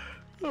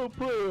I'll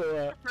play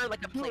it. For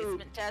like a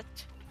placement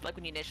test, like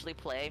when you initially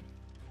play.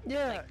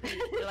 Yeah. Like,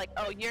 you're like,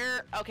 oh,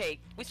 you're okay.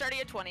 We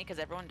started at 20 because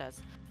everyone does,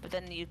 but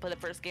then you play the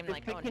first game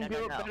like, if oh they can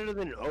do it better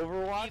than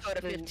Overwatch, you go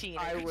to 15.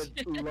 I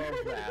would love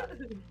that.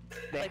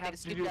 They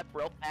just do that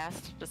real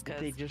fast, just because.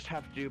 They just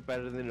have to do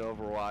better than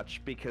Overwatch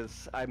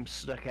because I'm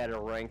stuck at a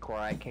rank where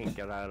I can't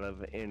get out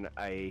of, and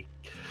I'm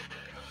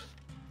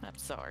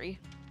sorry.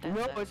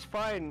 No, it's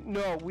fine.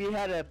 No, we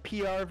had a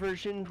PR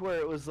version where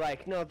it was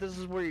like, no, this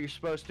is where you're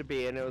supposed to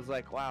be, and it was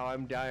like, wow,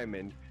 I'm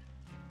diamond.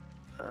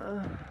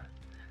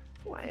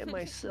 Why am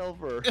I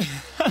silver?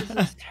 This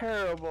is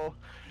terrible.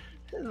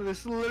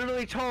 This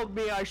literally told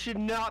me I should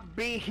not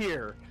be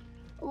here.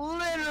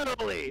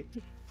 Literally!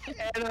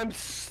 And I'm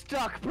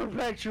stuck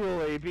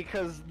perpetually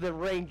because the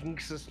ranking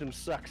system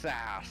sucks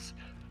ass.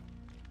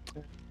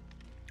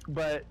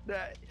 But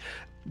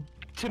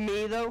to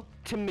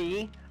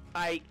me,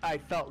 I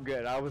felt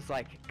good. I was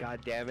like,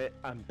 God damn it,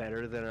 I'm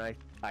better than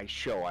I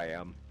show I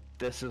am.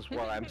 This is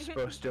what I'm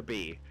supposed to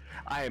be.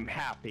 I am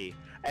happy.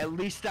 At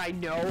least I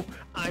know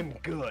I'm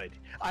good.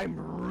 I'm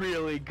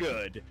really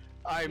good.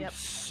 I'm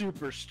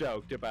super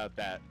stoked about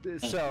that.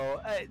 So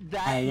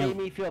that made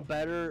me feel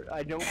better.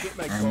 I don't get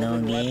my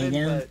golden weapon,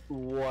 but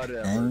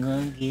whatever. I'm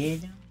gonna get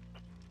him.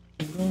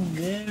 I'm gonna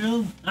get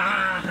him.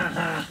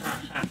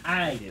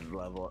 I did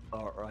level,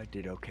 or I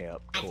did okay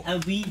up. Cool. No,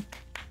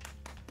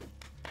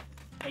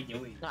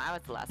 I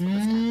was the last one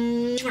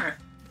this time.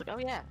 Like, oh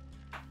yeah.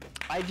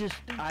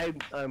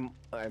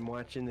 I'm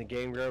watching the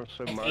Game Grumps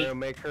with Mario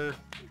Maker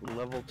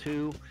level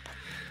 2,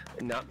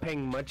 not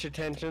paying much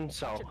attention,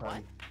 so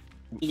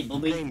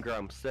Game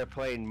Grumps, they're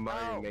playing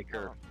Mario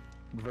Maker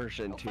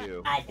version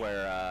 2,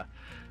 where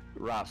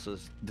Ross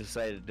has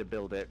decided to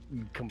build a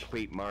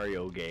complete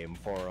Mario game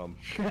for them.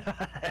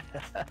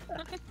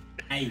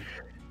 And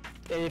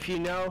if you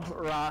know,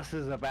 Ross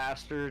is a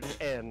bastard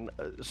and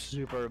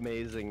super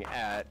amazing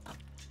at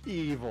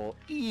evil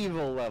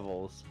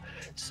levels,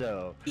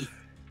 so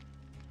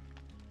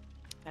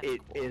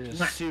it is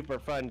super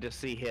fun to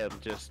see him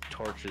just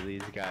torture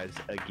these guys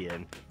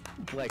again,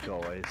 like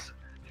always.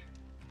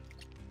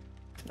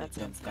 That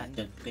sounds fun.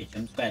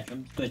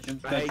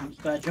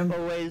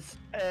 Always,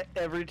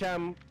 every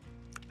time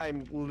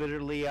I'm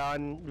literally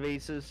on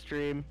Vaesive's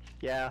stream,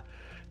 yeah,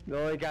 the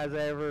only guys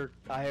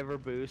I ever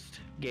boost,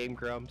 Game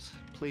Grumps.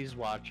 Please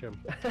watch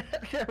them.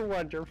 They're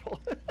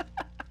wonderful.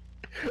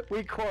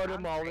 We quote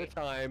them all the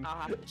time. I'll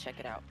have to check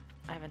it out.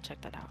 I haven't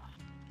checked that out.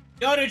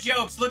 Yoda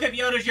jokes! Look up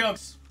Yoda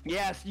jokes!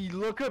 Yes, you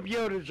look up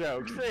Yoda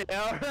jokes.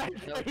 Alright.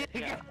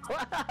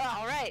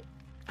 Alright.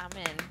 I'm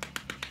in.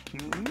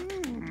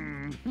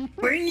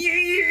 When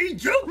you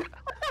joke!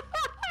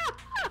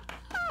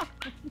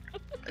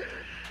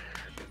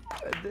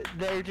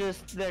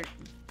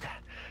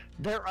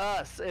 They're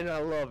us, and I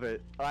love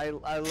it. I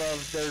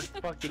love their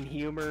fucking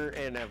humor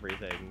and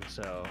everything,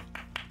 so.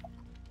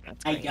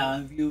 I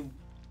love you.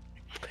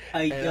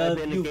 I've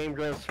been a Game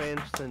Grumps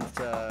fan since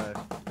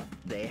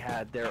they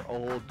had their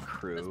old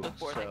crew.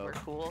 Before they were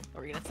cool, what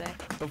were you gonna say?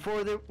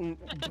 Before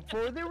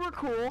they were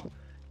cool,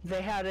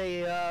 they had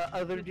a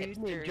other dude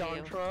named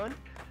JonTron.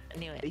 I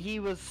knew it. He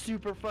was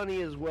super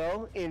funny as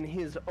well in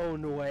his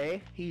own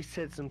way. He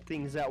said some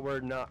things that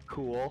were not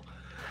cool.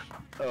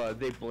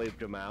 They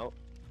bleeped him out.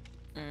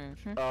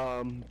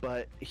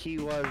 But he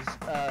was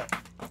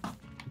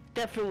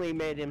definitely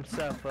made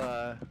himself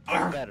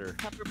better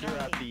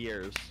throughout the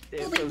years.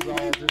 It was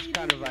all just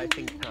kind of, I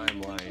think,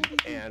 timeline,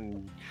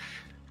 and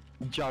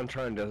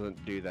JonTron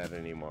doesn't do that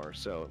anymore,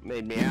 so it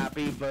made me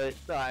happy. But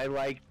I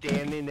like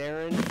Dan and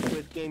Aaron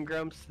with Game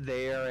Grumps.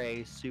 They are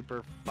a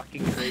super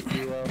fucking great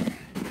duo.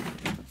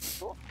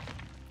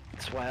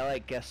 That's why I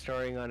like guest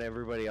starring on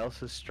everybody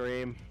else's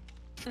stream.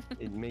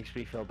 It makes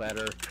me feel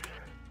better.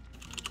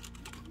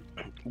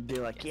 Be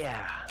like,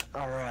 yeah,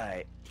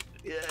 alright.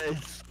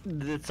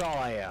 That's all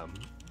I am.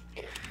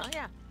 Oh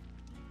yeah.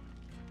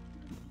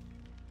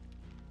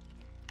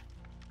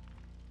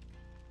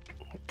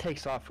 It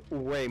takes off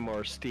way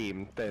more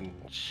steam than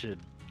should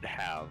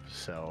have,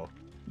 so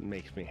it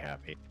makes me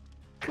happy.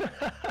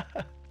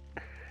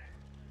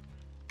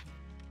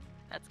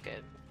 That's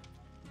good.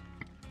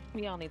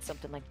 We all need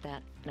something like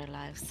that in our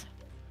lives.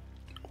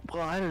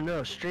 Well, I don't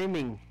know,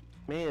 streaming,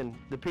 man,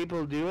 the people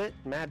who do it,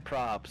 mad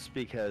props,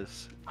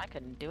 because I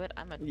couldn't do it.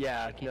 I'm a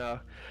no.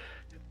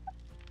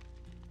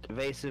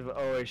 Vaesive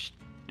always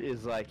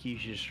is like, you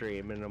should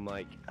stream, and I'm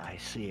like, I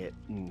see it,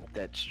 and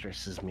that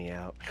stresses me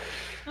out.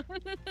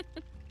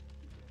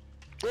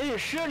 Well, you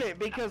shouldn't,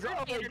 because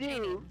all I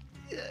do,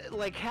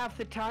 like half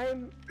the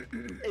time,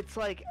 it's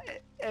like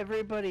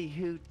everybody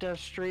who does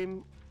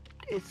stream,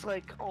 it's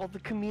like all the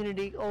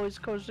community always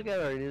goes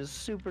together. It is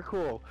super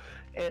cool,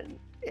 and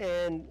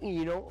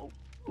you know,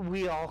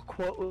 we all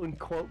quote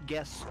unquote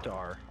guest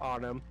star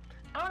on them.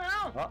 Oh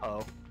no!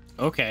 Uh-oh.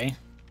 Okay.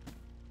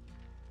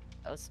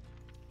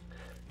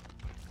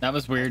 That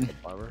was weird.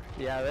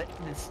 Yeah,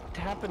 this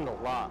happened a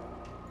lot.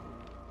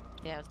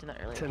 Yeah, I was doing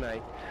that earlier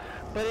tonight.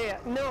 But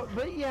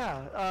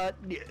yeah,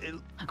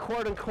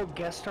 quote unquote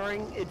guest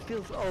starring, it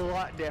feels a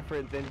lot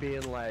different than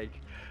being like,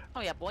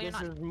 oh yeah, boy,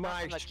 this is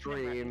my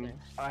stream,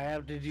 I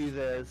have to do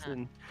this,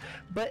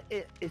 but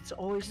it's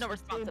always no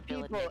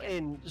responsibility people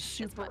and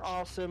super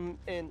awesome,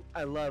 and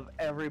I love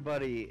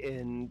everybody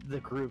in the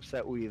groups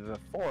that we've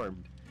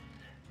formed.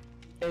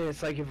 And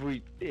it's like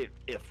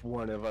if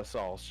one of us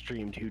all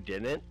streamed who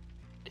didn't,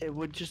 it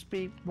would just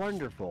be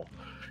wonderful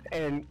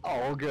and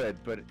all good.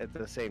 But at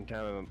the same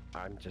time,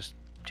 I'm just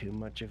too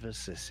much of a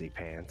sissy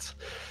pants.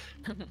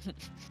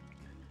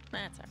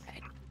 That's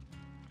alright.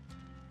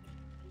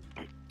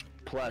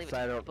 Plus,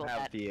 I don't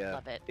have the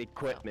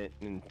equipment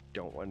so. and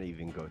don't want to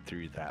even go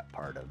through that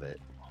part of it.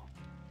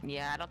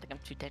 Yeah, I don't think I'm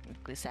too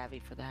technically savvy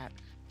for that.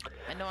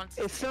 I know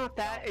it's not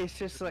that, it's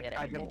just like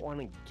I don't want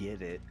to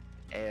get it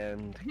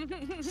and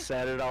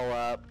set it all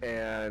up,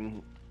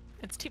 and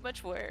it's too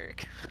much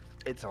work.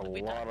 It's a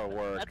lot of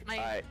work.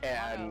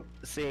 And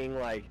seeing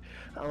like,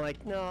 I'm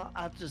like, no,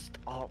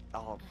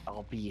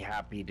 I'll be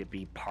happy to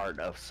be part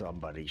of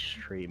somebody's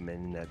stream,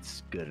 and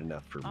that's good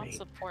enough for me. I'll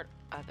support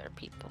other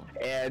people.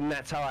 And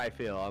that's how I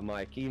feel. I'm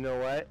like, you know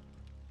what?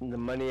 The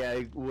money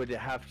I would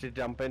have to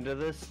dump into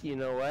this, you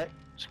know what?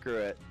 Screw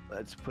it.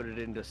 Let's put it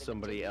into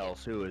somebody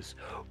else who is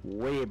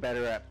way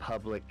better at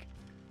public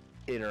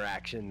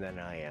interaction than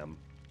I am.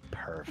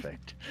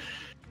 Perfect.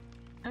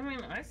 I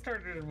mean, I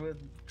started with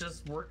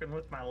just working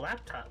with my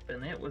laptop,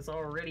 and it was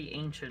already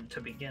ancient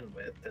to begin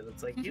with. And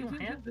it's like, you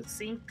don't have to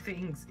sink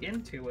things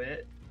into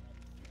it.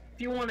 If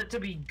you want it to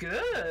be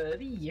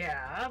good,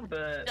 yeah,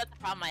 but that's the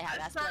problem I have.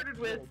 I started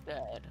with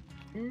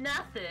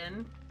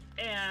nothing,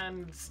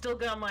 and still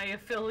got my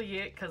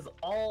affiliate because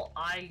all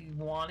I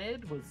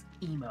wanted was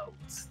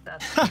emotes.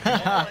 That's all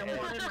I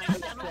wanted my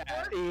channel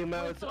for.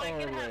 Emotes so I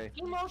could have only.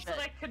 emotes that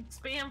I could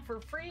spam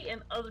for free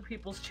in other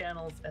people's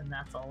channels, and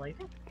that's all I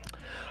did.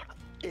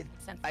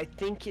 I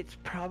think it's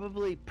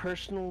probably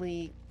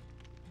partly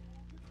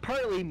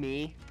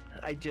me.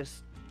 I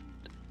just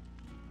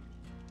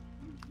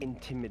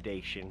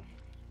intimidation.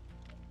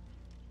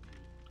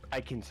 I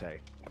can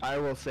say. I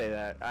will say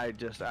that.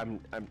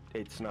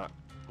 It's not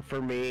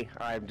for me.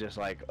 I'm just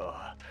like,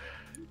 ugh.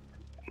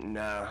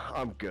 Nah,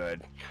 I'm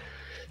good.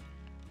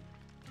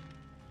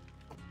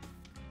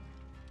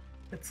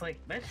 It's like,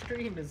 my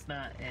stream is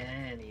not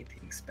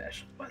anything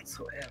special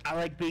whatsoever. I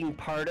like being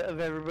part of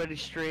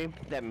everybody's stream.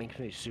 That makes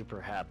me super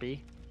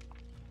happy.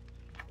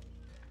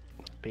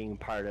 Being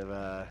part of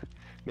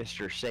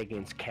Mr.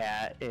 Sagan's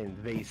cat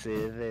and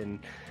Vaesive,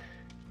 and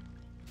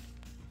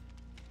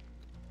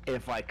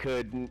if I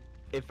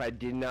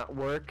did not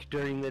work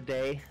during the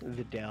day,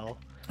 Vidal,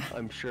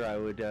 I'm sure I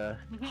would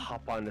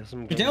hop onto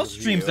some. Vidal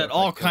streams at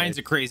all kinds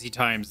of crazy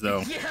times,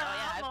 though. Yeah,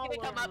 it's gonna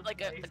come up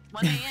like at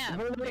 1 a.m.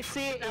 When I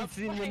see it, it's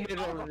in the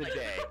middle of the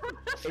day.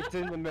 It's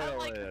in the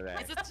middle of the day.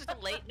 Is this just a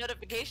late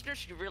notification, or is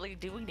she really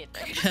doing it?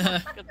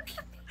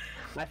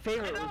 My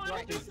favorite was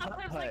watching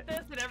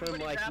Putt-Putt from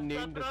like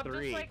noon to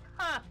 3. Just like,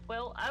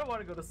 well, I don't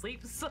want to go to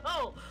sleep,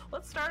 so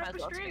let's start up a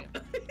stream.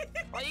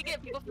 Well, you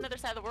get people from the other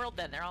side of the world,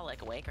 then they're all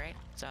like awake, right?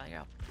 So you're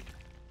all...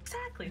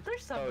 Exactly.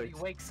 There's somebody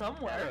awake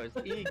somewhere.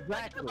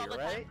 Exactly,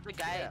 right? The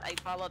guy I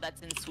follow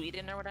that's in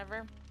Sweden or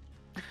whatever.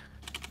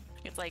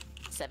 It's like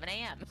 7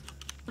 a.m.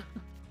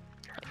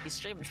 He's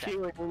streaming stuff.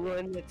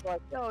 When it's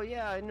like, oh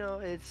yeah, I know.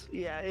 It's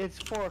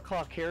 4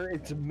 o'clock here.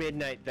 It's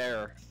midnight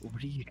there.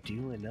 What are you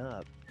doing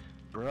up,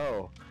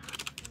 bro?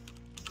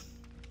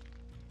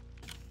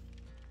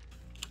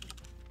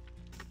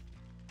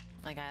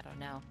 Like, I don't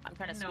know. I'm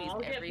trying to squeeze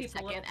every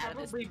second out of this. I'll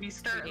probably be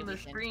starting the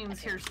streams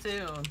here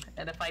soon,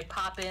 and if I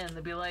pop in,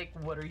 they'll be like,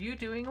 "What are you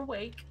doing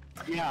awake?"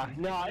 Yeah,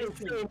 no, it's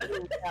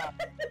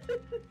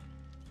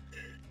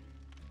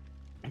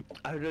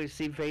I would always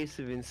see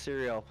Vaesive in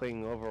Serial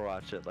playing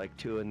Overwatch at like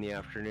 2 in the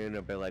afternoon.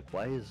 I'd be like,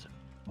 why is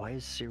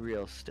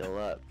Serial still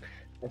up?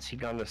 Has he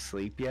gone to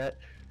sleep yet?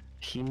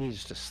 He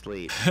needs to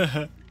sleep.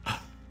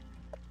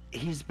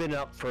 He's been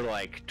up for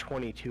like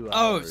 22 hours.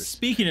 Oh,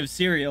 speaking of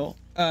Serial,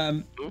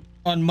 on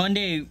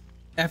Monday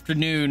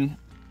afternoon.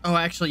 Oh,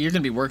 actually, you're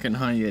gonna be working,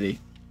 huh, Yeti?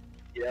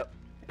 Yep,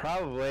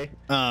 probably.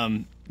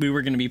 We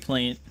were gonna be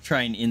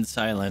trying In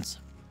Silence.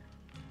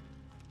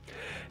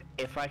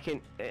 If I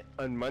can,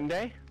 on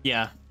Monday?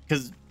 Yeah,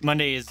 because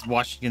Monday is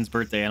Washington's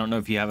birthday. I don't know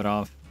if you have it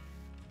off.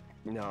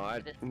 No,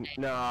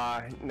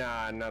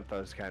 not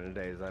those kind of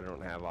days. I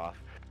don't have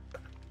off.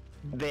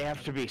 They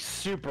have to be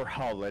super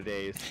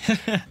holidays.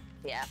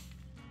 Yeah,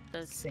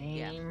 those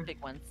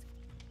big ones.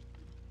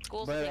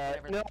 School's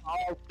but no,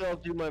 I'll still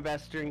do my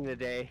best during the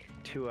day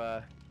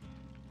to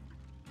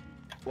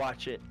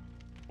watch it.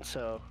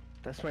 So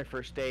that's my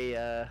first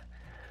day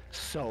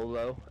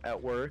solo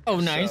at work. Oh,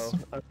 nice. So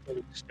I'm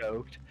really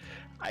stoked.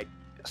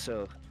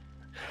 The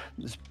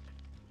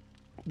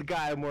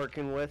guy I'm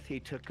working with, he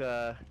took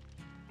a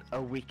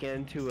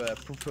weekend to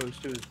propose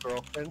to his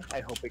girlfriend. I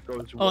hope it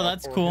goes well. Oh,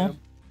 that's cool. Him.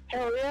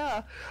 Hell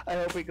yeah! I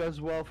hope it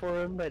goes well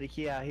for him. But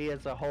yeah, he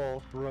has a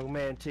whole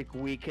romantic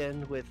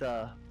weekend with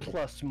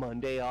plus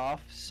Monday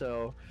off.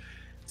 So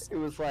it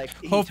was like.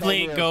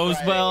 Hopefully it goes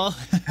well.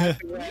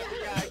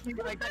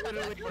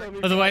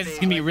 Otherwise, it's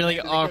gonna be a really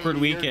awkward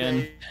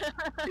weekend.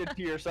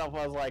 To yourself,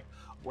 I was like,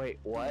 wait,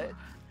 what?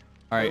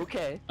 All right.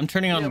 Okay. I'm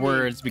turning on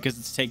words because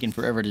it's taking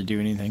forever to do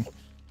anything.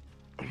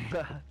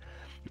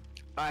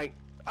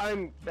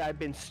 I've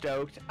been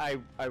stoked. I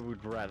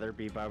would rather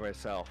be by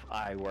myself.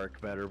 I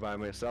work better by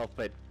myself,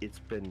 but it's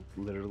been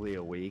literally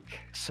a week.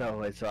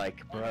 So it's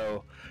like,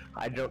 bro,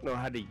 I don't know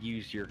how to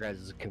use your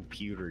guys'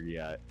 computer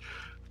yet.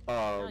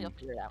 You'll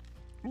figure it out.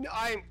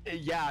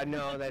 Yeah,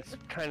 no, that's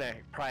kind of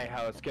probably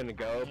how it's gonna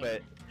go,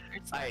 but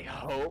I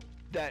hope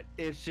that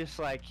it's just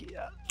like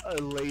a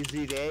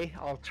lazy day.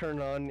 I'll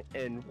turn on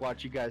and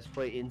watch you guys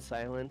play in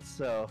silence,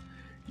 so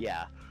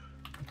yeah.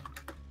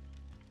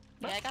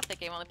 Yeah, I got the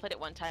game. I only played it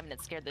one time and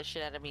it scared the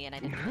shit out of me, and I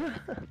didn't.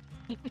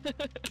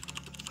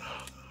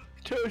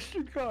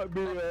 Toaster got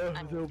me.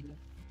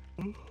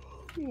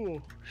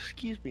 Oh,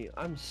 excuse me.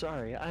 I'm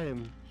sorry. I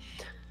am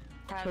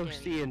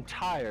toasty and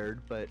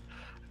tired, but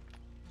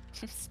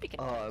speaking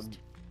of toast.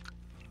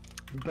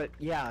 But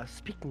yeah,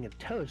 speaking of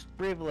toast,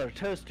 Brave Little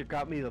Toaster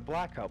got me the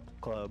Black Ops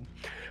Club.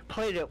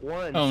 Played it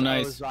once. Oh,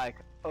 nice. I was like,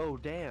 oh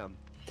damn,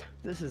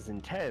 this is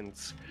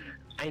intense.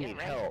 I need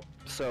help.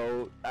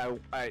 So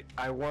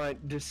I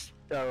want this.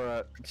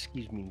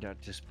 Excuse me,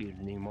 not disputed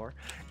anymore.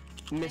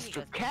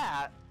 Mr.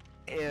 Cat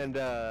and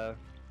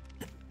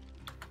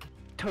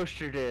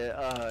Toaster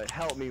to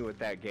help me with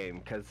that game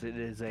because it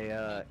is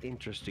a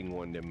interesting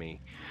one to me.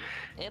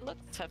 It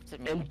looks tough to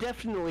me. And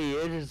definitely,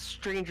 it is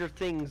Stranger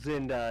Things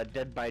and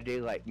Dead by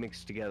Daylight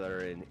mixed together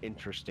and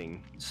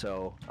interesting.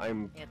 So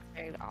I'm it's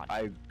very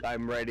odd.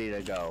 I'm ready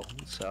to go.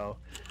 So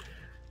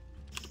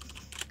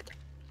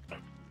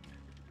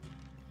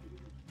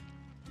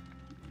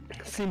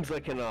seems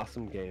like an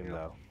awesome game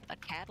though. A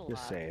catalog.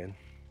 Just saying.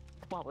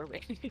 While we're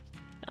waiting,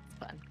 that's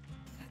fun.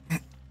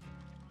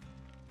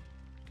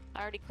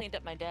 I already cleaned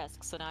up my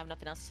desk, so now I have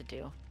nothing else to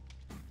do.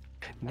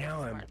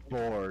 Now I'm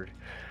bored.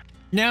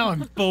 Now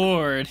I'm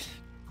bored.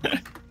 I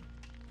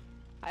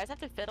just have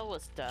to fiddle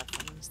with stuff.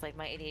 I'm just like,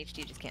 my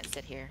ADHD just can't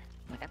sit here.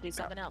 Like, I have to do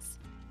something else.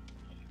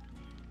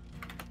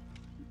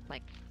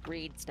 Like,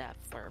 read stuff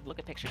or look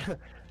at pictures.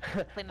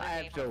 I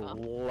have to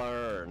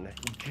learn.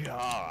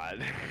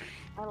 God.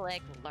 I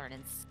like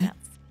learning stuff.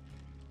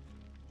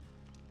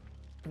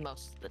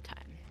 Most of the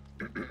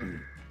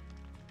time.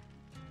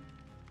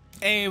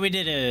 Hey, we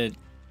did it.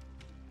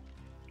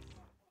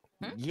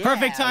 Yeah,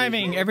 Perfect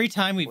timing. Every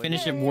time we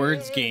finish a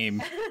words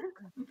game.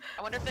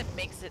 I wonder if it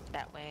makes it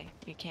that way.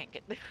 You can't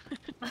get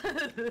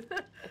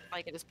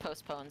like it just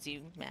postpones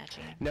you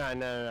matching.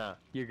 No.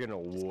 You're gonna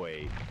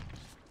wait.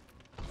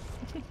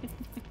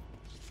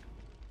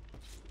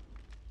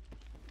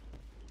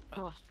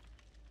 Oh.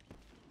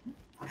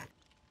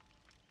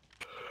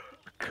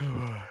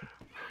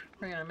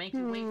 We're gonna make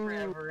you wait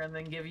forever and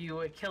then give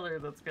you a killer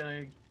that's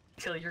gonna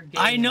kill your game.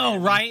 I know,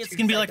 right? It's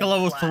gonna be like a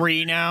level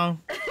 3 now.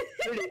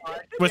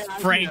 With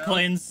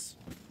Franklin's.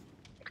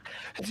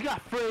 It's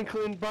got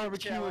Franklin,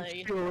 barbecue,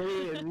 and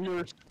chili, and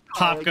nurse.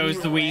 Pop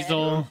goes the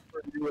weasel.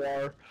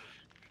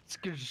 It's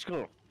just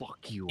gonna fuck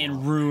you and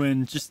up.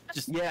 ruin. Just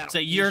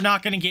say you're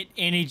not gonna get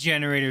any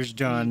generators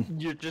done.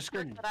 You're just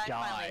gonna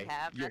die.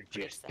 You're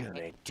just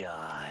gonna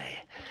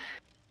die.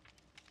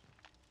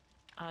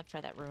 I'll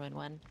try that ruin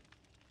one.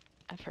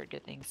 I've heard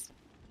good things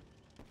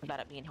about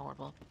it being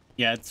horrible.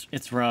 Yeah,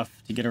 it's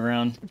rough to get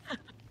around.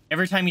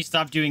 Every time you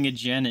stop doing a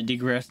gen, it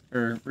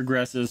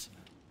regresses.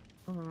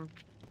 Mm-hmm.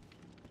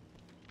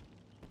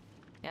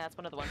 Yeah, that's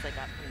one of the ones I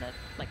got from the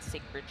like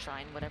sacred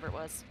shrine, whatever it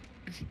was.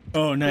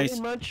 Oh, nice.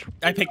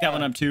 I picked that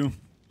one up too.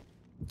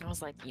 I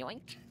was like,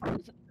 yoink.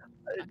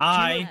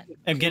 I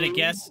am gonna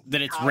guess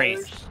that it's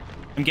Wraith.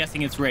 I'm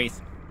guessing it's Wraith.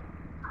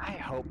 I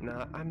hope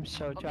not. I'm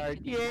so tired.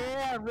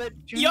 Yeah, red.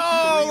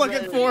 Yo,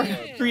 looking for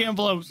 3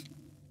 envelopes.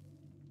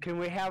 Can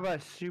we have a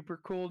super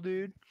cool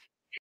dude?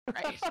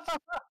 Right.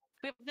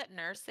 We have that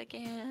nurse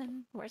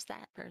again. Where's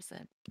that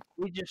person?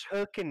 We just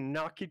hook and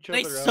knock each other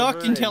over. They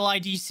sucked until I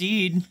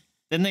DC'd.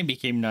 Then they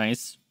became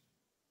nice.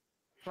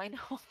 I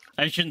know.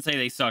 I shouldn't say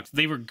they sucked.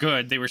 They were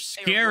good. They were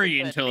scary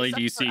until I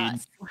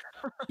DC'd.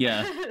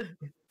 Yeah.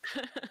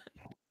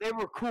 They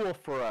were cool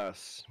for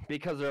us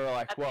because they were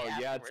like, well,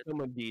 yeah, it's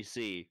someone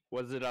DC.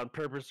 Was it on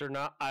purpose or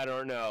not? I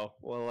don't know.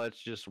 Well, let's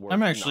just work.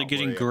 I'm actually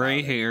getting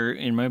gray hair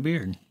in my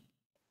beard.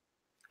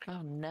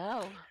 Oh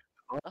no.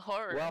 The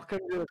horror. Welcome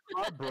to the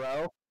club,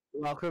 bro.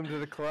 Welcome to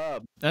the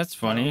club. That's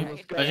funny.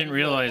 I didn't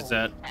realize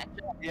that.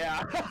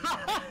 Yeah.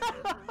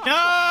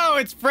 No,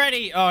 it's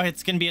Freddy. Oh,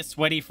 it's gonna be a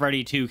sweaty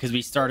Freddy too because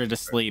we started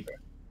asleep.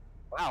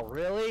 Wow,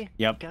 really?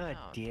 Yep. God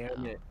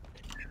damn it.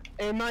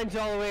 And mine's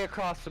all the way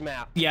across the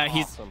map. Yeah,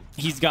 awesome.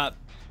 he's got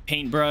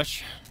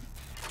paintbrush.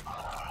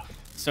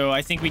 So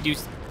I think we do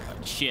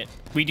shit.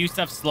 We do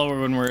stuff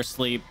slower when we're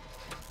asleep.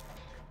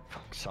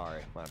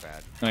 Sorry, my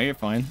bad. No, you're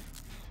fine.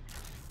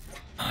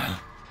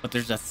 But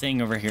there's a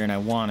thing over here and I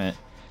want it.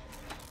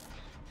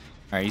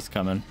 Alright, he's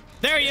coming.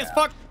 There he is,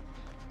 fuck!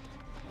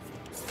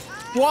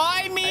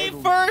 Why me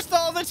first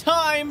all the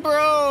time,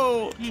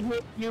 bro? He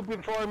hit you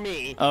before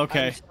me.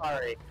 Okay. I'm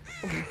sorry.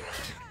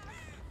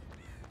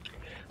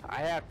 I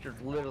have to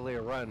literally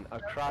run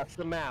across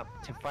the map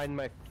to find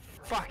my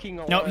fucking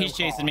alarm. Nope, he's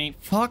chasing me.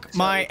 Fuck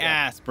my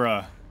ass,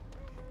 bro.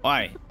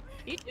 Why?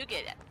 You do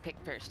get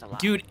picked first a lot.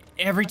 Dude,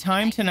 every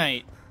time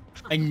tonight.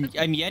 I'm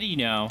Yeti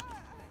now.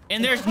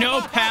 And there's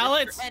no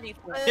pallets?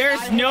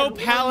 There's no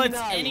pallets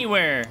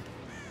anywhere.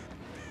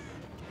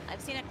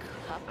 I've seen a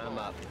couple. I'm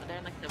up. But they're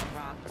in like the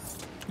rocks.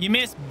 You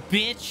missed,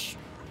 bitch.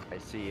 I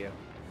see you.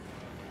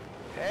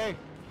 Hey,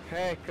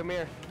 come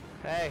here.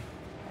 Hey,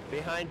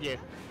 behind you.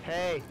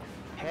 Hey,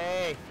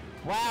 hey,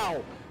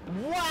 wow,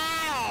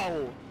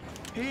 wow!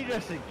 He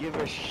doesn't give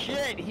a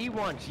shit. He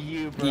wants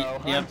you, bro.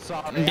 Yep. I'm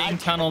sorry. I'm being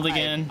tunneled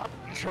again.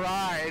 I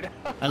tried.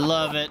 I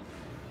love it.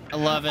 I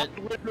love it.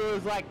 It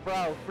was like,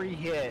 bro, free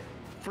hit.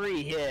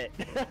 Free hit.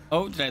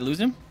 Oh, did I lose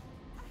him?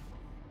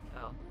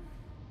 Oh.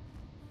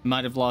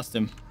 Might have lost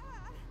him.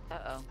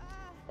 Uh-oh.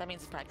 That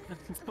means practice.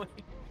 Like,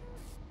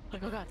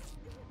 oh god.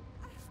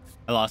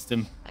 I lost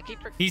him. I keep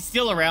He's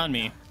still around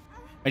me.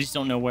 I just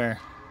don't know where.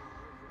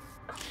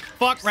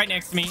 Fuck, right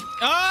next to me.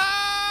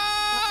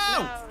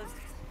 Oh!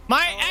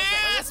 My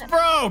ass,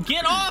 bro!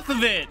 Get off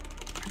of it!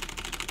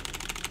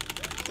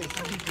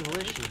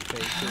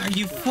 Are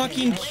you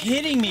fucking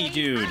kidding me,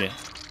 dude? Where the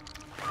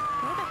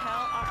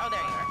hell are... Oh, there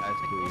you are. That's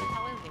Where cool. the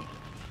hell is he?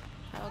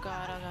 Oh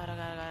god, oh god, oh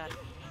god, oh god.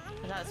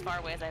 It's not as far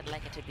away as I'd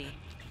like it to be.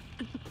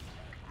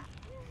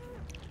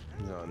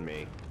 He's on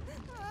me.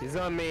 He's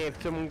on me.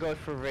 If someone goes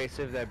for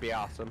Vaesive, that'd be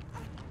awesome.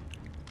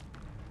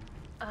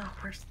 Oh,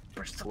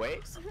 we're so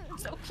Wait. close.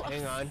 So close.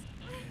 Hang on.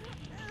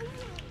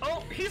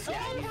 Oh, he's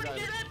Yeah, on. he's Get on.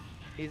 it.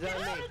 He's Get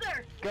on out me. of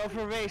there. Go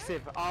for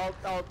Vaesive. I'll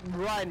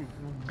run.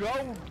 Go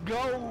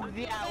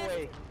that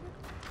way.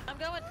 I'm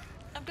going,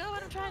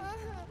 I'm trying.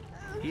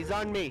 He's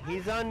on me.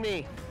 He's on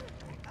me.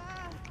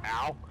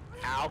 Ow.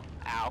 Ow.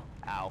 Ow.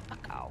 Ow.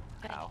 Ow.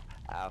 Ow.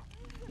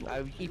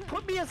 Ow. He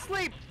put me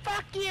asleep.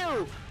 Fuck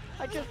you.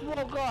 I just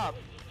woke up.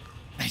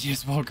 I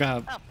just woke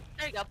up. Oh,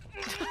 there you go.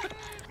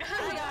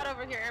 I got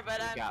over here,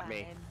 but I'm Got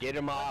me. fine. Get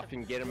him off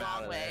and get him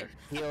out of there.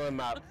 Heal him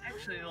up.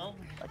 Actually, well,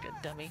 Like a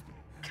dummy.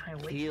 can I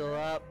wait? Heal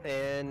up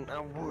and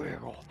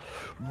wiggle.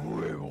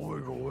 Wiggle,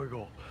 wiggle,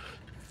 wiggle.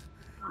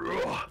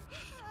 Ugh.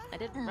 I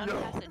didn't run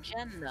past a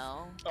gen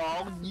though.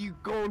 Oh, you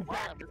going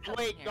back to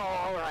wait?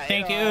 All right.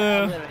 Thank you.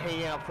 I'm gonna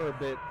hang out for a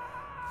bit,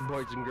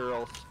 boys and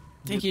girls.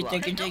 Thank you,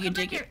 thank you, Hey, thank you, come back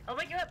thank you. here. I'll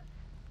wake you up.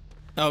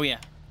 Oh, yeah.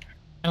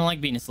 I don't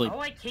like being asleep. Oh,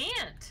 I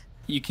can't.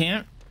 You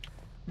can't?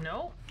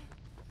 No.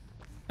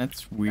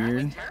 That's That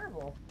weird. was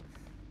terrible.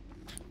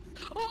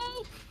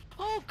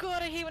 Oh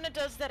god, I hate when it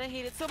does that. I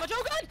hate it so much.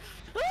 Oh god!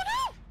 Oh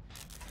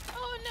no!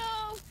 Oh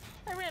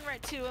no! I ran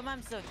right to him.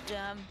 I'm so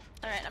dumb.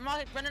 Alright, I'm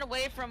not running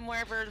away from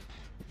wherever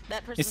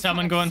that person Is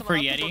someone going for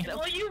else Yeti? is going.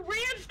 Well, you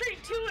ran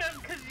straight to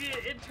him because you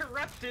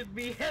interrupted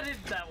me headed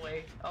that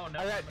way. Oh no.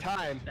 At that I'm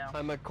time, down.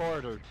 I'm a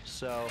quarter,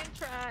 so.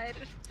 I tried.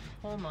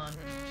 Hold on.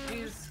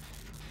 Jeez.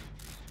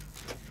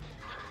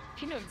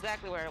 He knew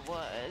exactly where it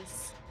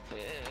was.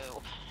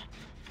 Ew.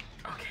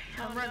 Okay,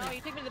 Oh I'm no, running.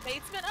 you took me to the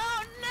basement?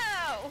 Oh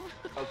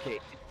no! Okay,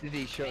 did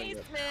he show you?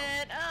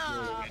 Basement!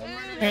 Oh,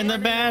 You're in the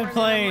bad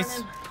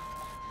place.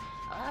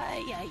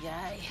 Ay, ay,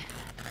 ay.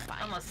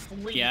 I'm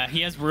asleep. Yeah,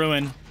 he has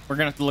ruin. We're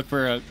gonna have to look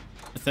for a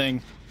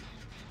thing.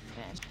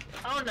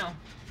 Oh no.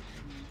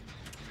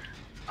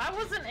 I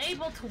wasn't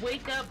able to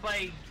wake up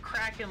by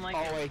cracking like.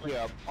 I'll wake you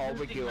up. I'll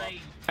wake you up.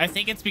 I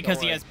think it's because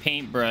he worry. has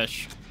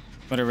paintbrush.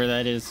 Whatever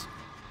that is.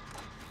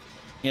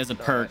 He has a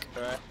perk.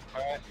 Alright.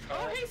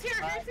 Oh, he's here.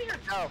 He's here.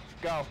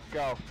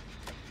 Go.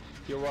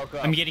 You woke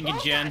up. I'm getting a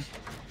gen.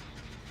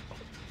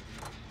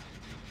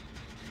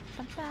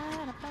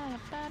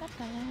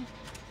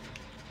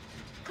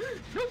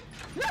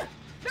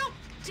 No.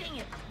 Dang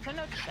it. I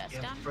know the best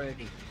Yeah, down.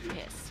 Freddy.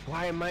 Yes.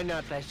 Why am I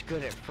not that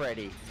good at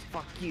Freddy?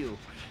 Fuck you.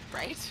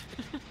 Right?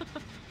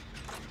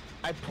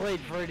 I played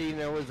Freddy and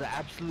it was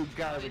absolute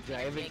garbage.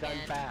 I haven't gone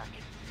again. back.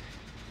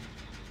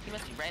 He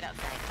must be right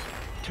outside.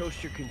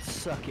 Toaster can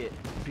suck it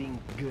being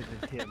good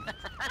at him.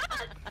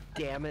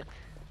 Damn it.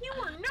 You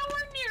were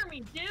nowhere near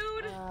me,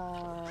 dude.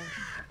 Love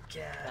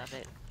Gosh.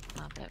 it.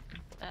 Love it.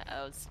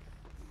 Uh-ohs.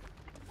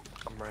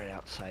 I'm right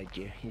outside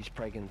you. He's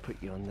probably gonna put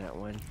you on that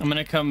one. I'm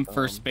gonna come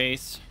first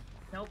base.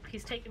 Nope,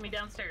 he's taking me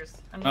downstairs.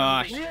 I'm Oh,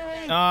 gonna shit.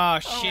 wait. Oh,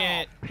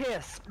 shit.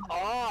 Piss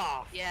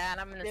off! Yeah,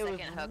 and I'm in a It was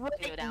second hook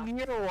to go right down.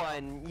 near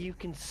one. You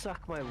can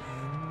suck my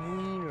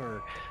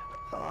wiener.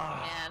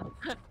 Ugh.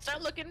 And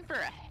start looking for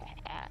a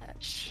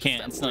hatch.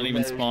 Can't. It's not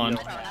even There's spawned.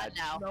 no- I know, not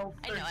now. Nope,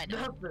 I know, I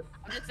there's know. nothing.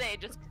 I'm just saying,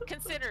 just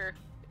consider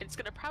it's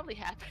gonna probably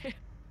happen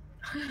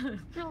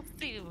real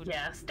soon.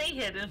 Yeah, stay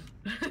hidden.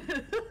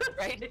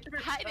 Right?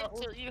 Hide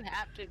until you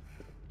have to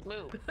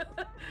move.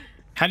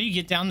 How do you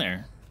get down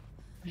there?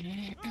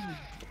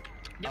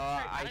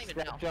 I don't even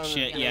know. stepped on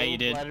Shit, the yeah, thing, you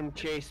did. Let him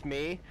chase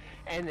me,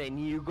 and then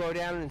you go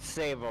down and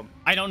save him.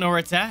 I don't know where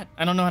it's at.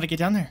 I don't know how to get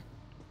down there.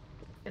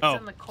 It's Oh,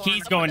 in the corner.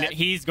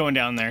 he's going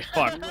down there.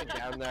 Fuck. He went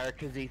down there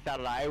because he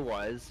thought I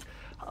was.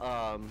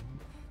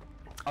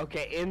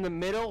 Okay, in the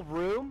middle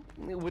room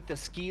with the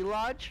ski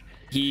lodge.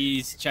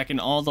 He's checking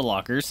all the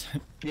lockers.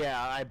 Yeah,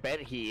 I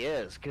bet he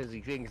is because he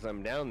thinks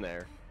I'm down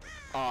there.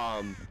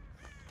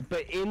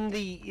 But in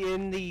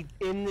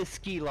the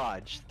ski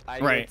lodge, I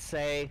Right. would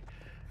say.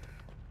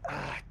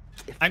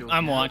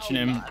 I'm watching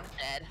him. I'm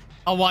dead.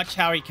 I'll watch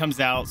how he comes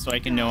out so I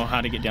can know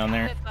how to get down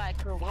there. Goodbye,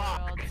 cruel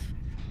world.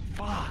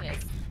 Fuck.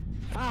 Yes.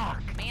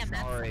 Fuck. Man,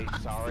 that's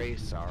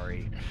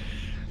Sorry.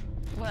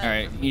 What? All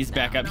right, he's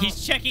back up. No.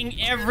 He's checking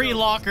every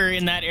locker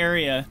in that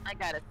area. I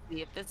gotta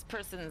see if this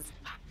person's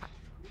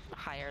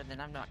higher than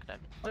I'm not gonna.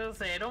 I was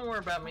gonna say, don't worry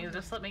about me.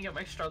 Just let me get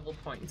my struggle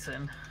points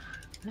in.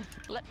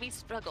 Let me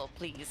struggle,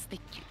 please.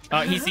 Thank you.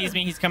 Oh, he sees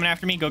me. He's coming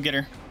after me. Go get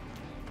her.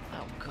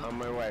 Oh, God. On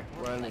my way.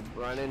 Running.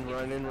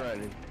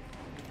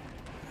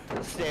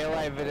 Stay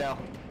alive, Vidal.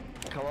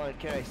 Come on,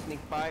 can I sneak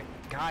by?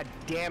 God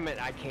damn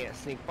it, I can't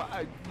sneak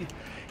by.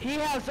 He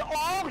has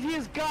all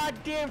his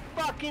goddamn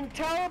fucking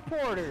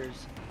teleporters.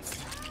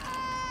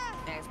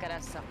 Yeah, he's gotta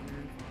have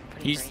something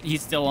pretty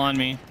He's still on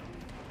me.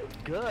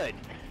 Good.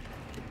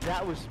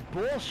 That was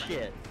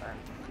bullshit.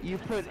 You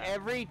put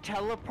every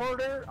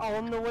teleporter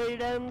on the way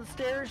down the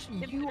stairs?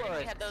 You are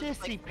a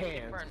sissy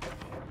pants.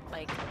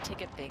 Like,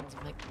 ticket things,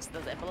 like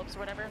those envelopes or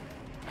whatever.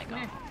 My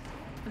God.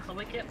 I'll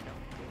make it.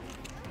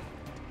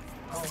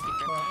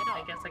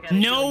 I guess I gotta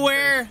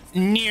Nowhere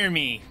near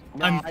me.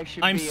 No,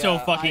 I'm so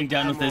fucking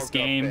done with this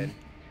game.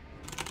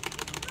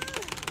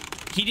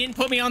 He didn't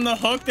put me on the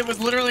hook that was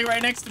literally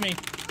right next to me.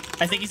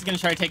 I think he's gonna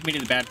try to take me to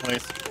the bad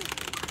place.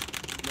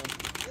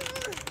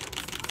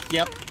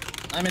 Yep,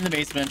 I'm in the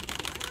basement.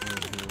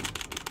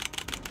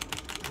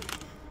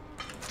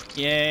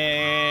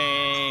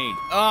 Yay!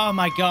 Oh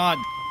my God,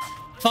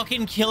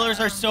 fucking killers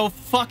are so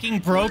fucking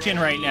broken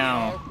right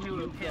now.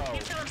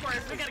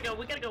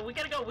 We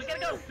gotta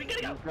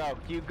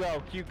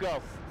go.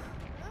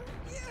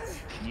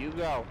 You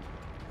go.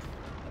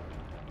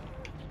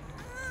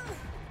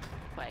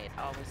 Wait,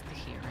 always the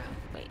hero.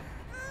 Wait.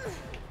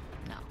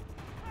 No.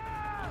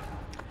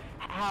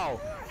 How?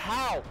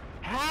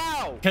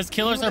 Because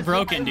killers are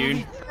broken,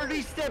 dude.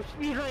 30 steps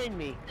behind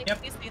me.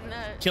 Yep.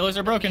 Killers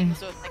are broken.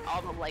 So it's like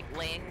all the like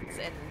lanes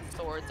and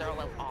swords are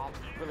like all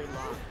really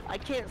long. I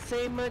can't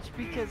say much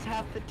because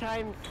half the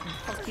time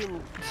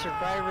fucking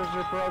survivors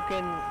are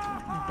broken,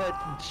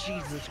 but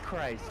Jesus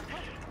Christ.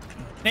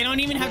 They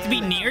don't even have to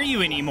be near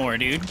you anymore,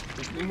 dude.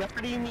 Not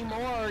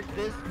anymore.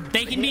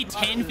 They can be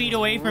 10 feet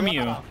away from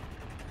you.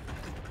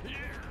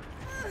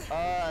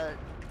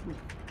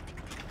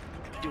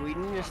 Do we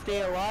need to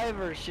stay alive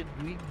or should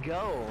we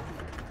go?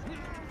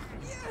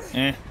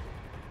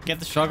 Get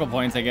the struggle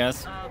points, I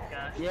guess. Oh,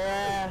 gosh.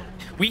 Yeah.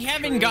 We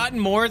haven't gotten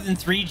more than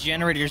 3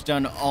 generators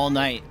done all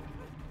night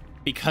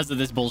because of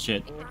this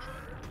bullshit.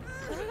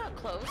 We got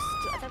close.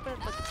 I thought that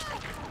was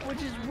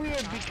Which is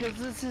weird because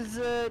this is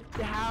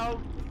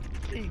how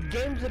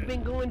games have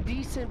been going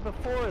decent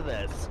before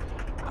this.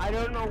 I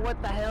don't know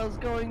what the hell's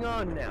going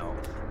on now.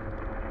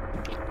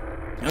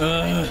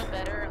 I feel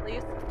better at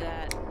least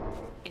that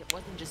it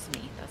wasn't just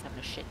me that was having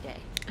a shit day.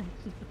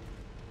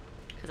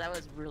 Because I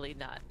was really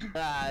not.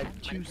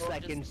 2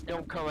 seconds.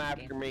 Don't come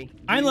after me.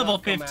 I'm level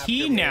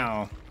 15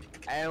 now.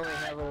 I only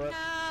have a little.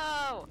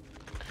 No!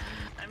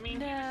 I mean,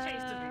 you just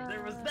chased me.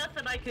 There was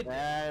nothing I could do.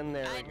 And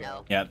there I we know.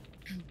 go. Yep.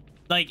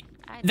 Like,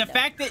 the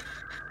fact that,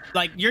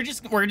 like, we're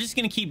just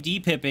gonna keep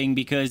depipping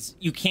because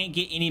you can't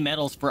get any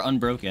medals for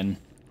unbroken.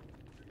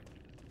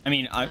 I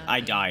mean, I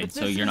died,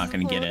 so you're not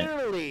gonna get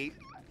it.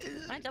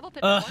 I double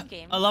pipped one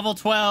game. A level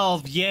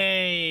 12,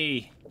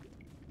 yay!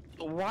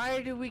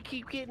 Why do we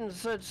keep getting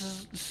such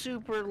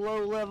super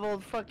low level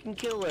fucking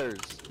killers?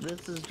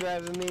 This is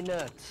driving me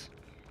nuts.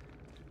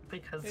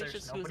 Because It's there's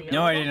just nobody who's-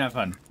 No, I else. didn't have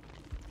fun.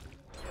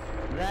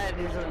 That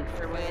is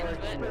unfortunate.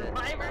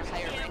 Survivors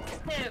can't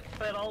tip,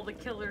 but all the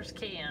killers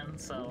can,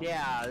 so.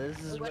 Yeah, this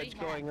is What do what's you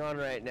have? going on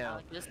right now.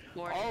 Just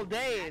All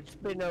day it's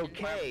been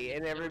okay,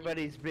 and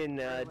everybody's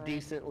been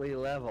decently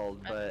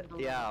leveled, but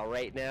yeah,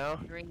 right now,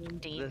 Green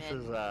demon. this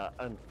is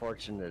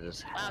unfortunate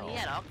as hell. Wow, he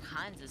had all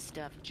kinds of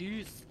stuff.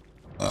 Jeez.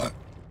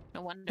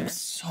 No wonder. It's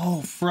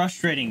so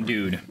frustrating,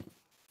 dude.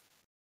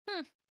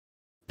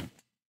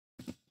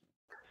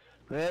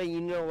 Well,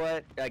 you know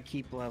what? I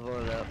keep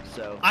leveling up,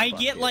 so. I fuck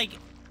get it. like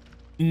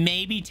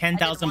maybe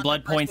 10,000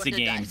 blood points a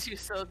game. Too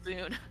so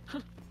soon.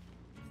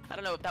 I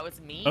don't know if that was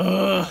me. Ugh.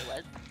 Or if that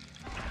was.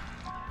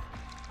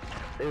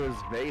 It was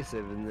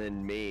Vaesive and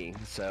then me,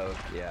 so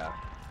yeah.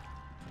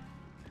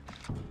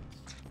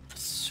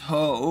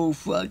 So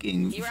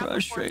fucking You were out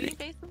before me,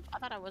 Vaesive? I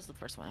thought I was the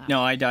first one out.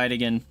 No, I died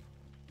again.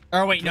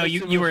 Oh wait, no,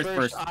 you were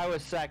first. I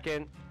was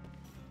second.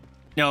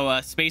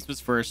 No, Space was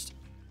first.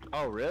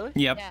 Oh really?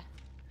 Yep. Yeah.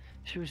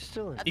 She was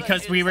still in. I thought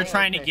Because you we were said-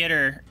 trying to get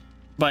her,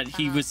 but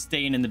he was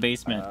staying in the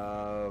basement.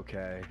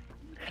 Okay.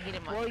 He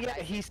didn't want Well, to yeah,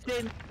 die. he stayed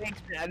in the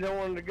basement. I don't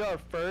want him to go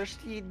first.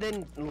 He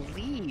didn't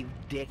leave,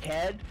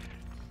 dickhead.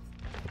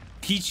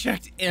 He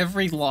checked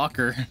every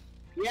locker.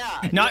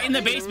 Yeah. Not yeah, in the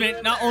he basement,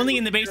 really not only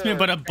in the basement,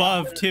 but sure.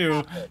 above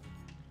too.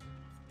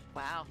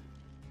 Wow.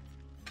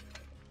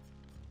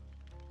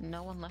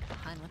 No one left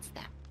behind. What's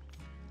that?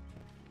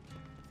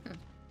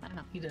 I don't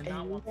know. He did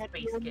not want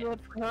space kit.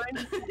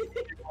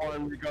 Want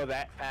him to go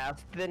that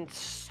fast? Then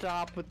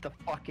stop with the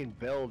fucking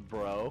build,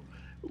 bro.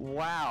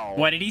 Wow.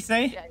 What did he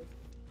say? Yeah,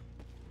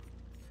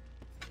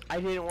 I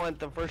didn't want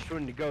the first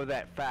one to go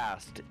that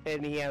fast,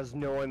 and he has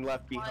no one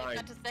left well, I behind.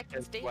 got to second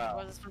as stage. well.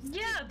 What was supposed to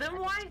Yeah, do. then I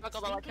why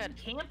struggled all I could.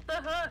 camp the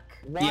hook?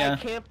 Why Yeah.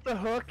 camp the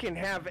hook and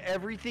have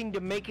everything to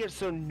make it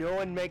so no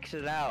one makes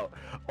it out?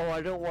 Oh,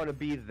 I don't want to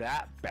be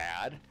that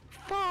bad.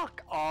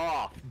 Fuck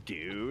off,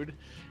 dude.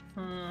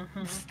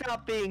 Mm-hmm.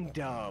 Stop being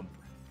dumb.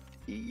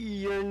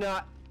 You're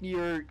not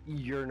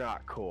You're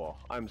not cool.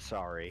 I'm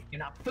sorry. You're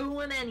not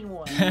fooling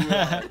anyone.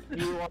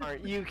 You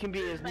aren't. You can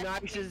be as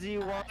nice as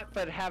you want,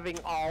 but having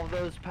all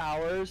those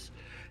powers,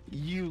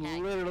 you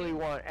literally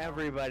want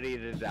everybody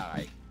to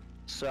die.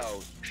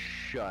 So,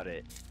 shut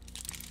it.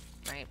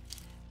 Right.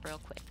 Real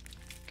quick.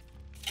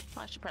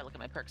 Well, I should probably look at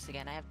my perks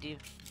again. I have to do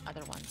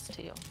other ones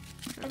too.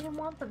 I didn't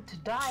want them to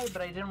die,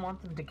 but I didn't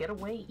want them to get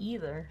away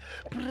either.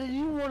 But I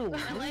didn't want to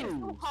lose. My life's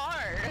so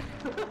hard.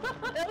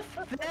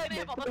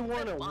 I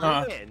want to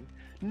win.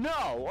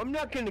 No, I'm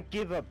not gonna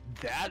give up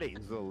that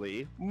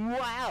easily.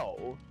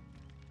 Wow.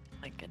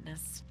 My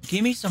goodness.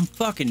 Give me some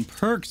fucking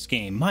perks,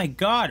 game. My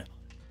god.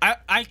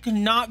 I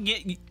cannot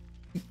get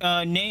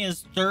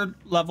Naya's 3rd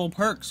level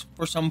perks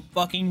for some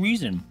fucking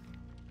reason.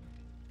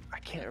 I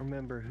can't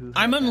remember who.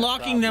 I'm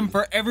unlocking them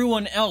for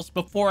everyone else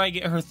before I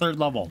get her 3rd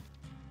level.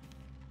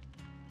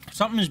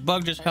 Something is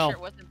bugged as hell. Sure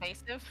it wasn't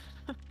Vaesive?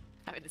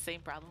 Having the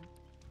same problem.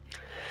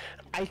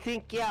 I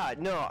think, yeah,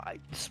 no,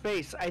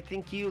 Space, I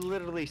think you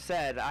literally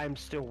said I'm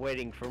still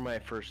waiting for my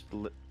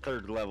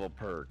 3rd level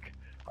perk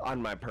on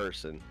my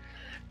person.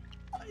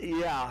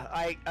 Yeah,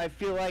 I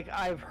feel like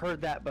I've heard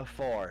that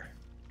before,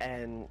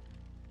 and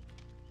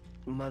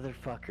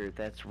motherfucker,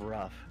 that's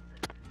rough.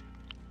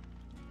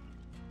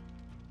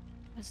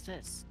 What's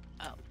this?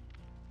 Oh.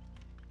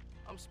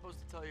 I'm supposed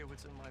to tell you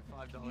what's in my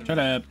 $5. Shut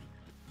up.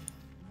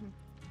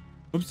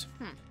 Oops.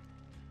 I don't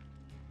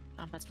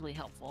know if that's really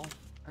helpful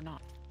or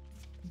not.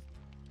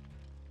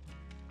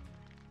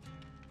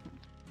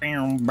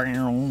 Bow,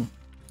 bow.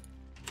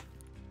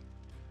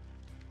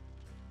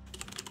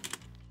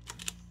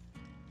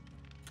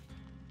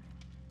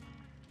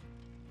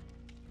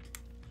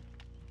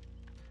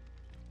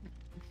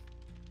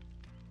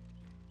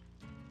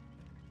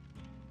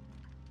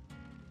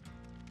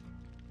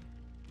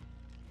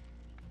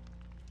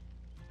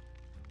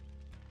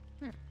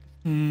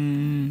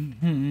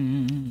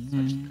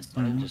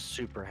 I'm just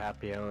super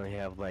happy I only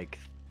have like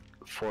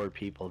 4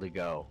 people to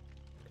go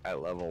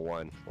at level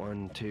 1.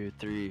 1, 2,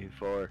 3,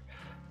 4.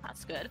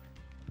 That's good.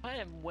 I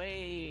am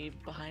way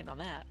behind on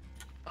that.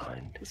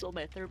 1, This is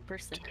my 3rd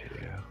person. 2,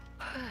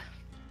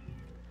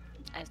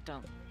 I just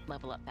don't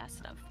level up fast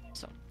enough.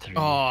 So. 3.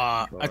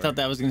 Oh, I thought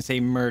that was gonna say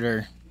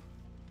murder.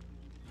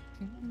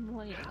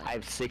 I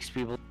have 6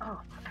 people. Oh,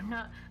 I'm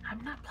not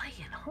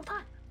playing. Hold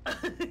on.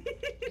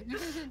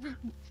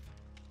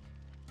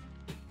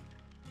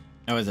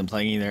 I wasn't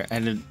playing either. I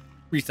had to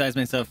resize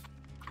myself.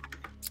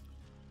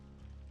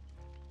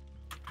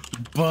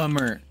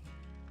 Bummer.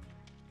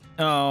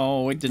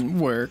 Oh, it didn't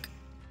work.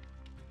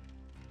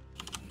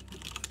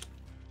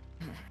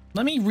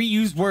 Let me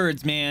reuse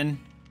words, man.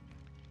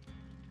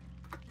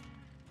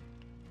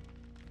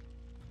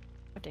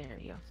 How dare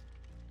you?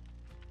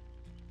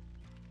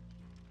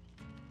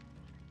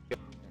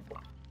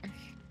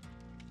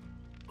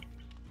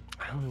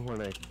 I only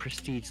want to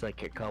prestige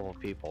like a couple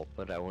people,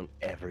 but I want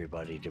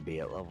everybody to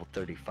be at level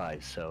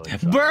 35, so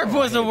it's Burp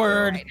was a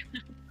word! Right.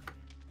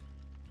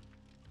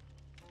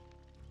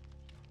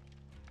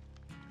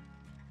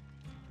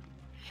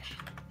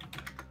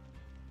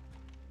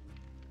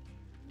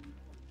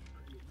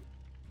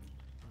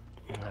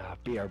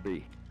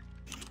 BRB.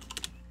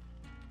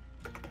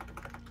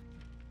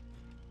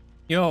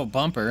 Yo,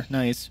 bumper.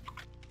 Nice.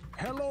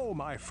 Hello,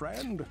 my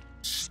friend.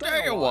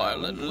 Stay a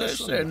while and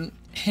listen.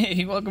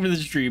 Hey, welcome to the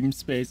stream,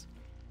 Space.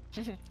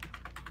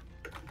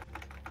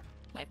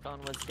 My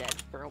phone was dead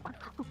for a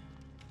while.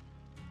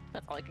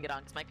 That's all I could get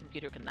on because my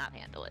computer could not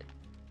handle it.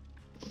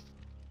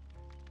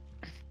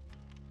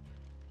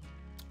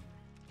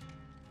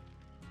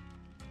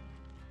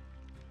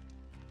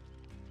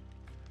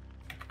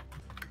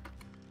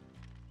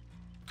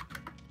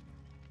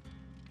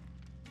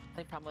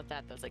 The problem with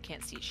that though is I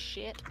can't see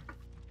shit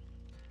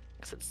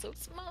because it's so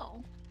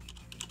small.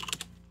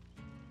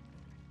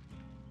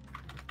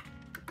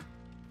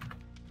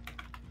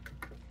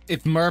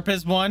 If Merp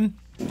is one?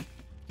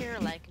 You're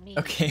like me.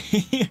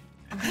 Okay.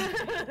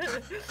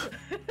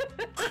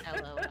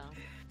 LOL.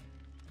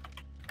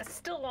 I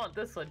still want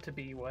this one to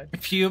be one.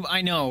 Pube,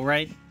 I know,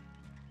 right?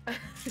 I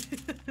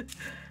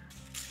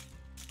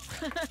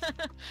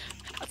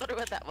was wondering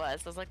what that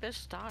was. I was like, there's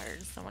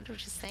stars. I wonder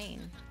what she's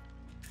saying.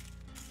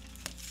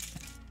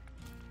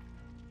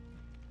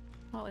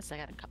 Well, at least I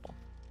got a couple.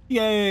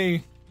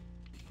 Yay!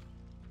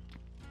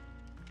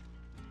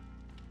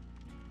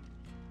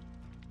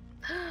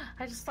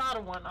 I just thought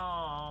of one.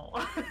 Oh.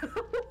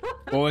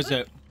 What was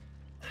it?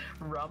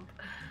 Rump.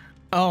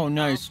 Oh,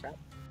 nice.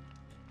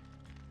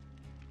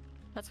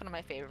 That's one of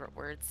my favorite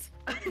words.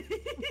 I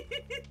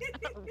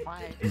don't know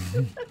why.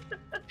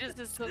 Just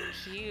is so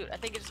cute. I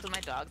think it's just 'cause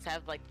my dogs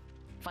have like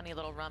funny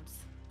little rumps,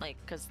 like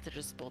because they're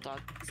just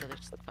bulldogs, so they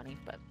just look funny.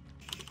 But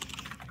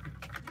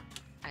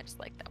I just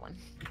like that one.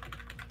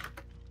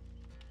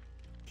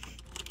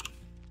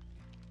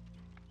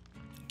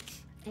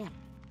 Yeah.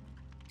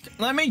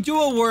 Let me do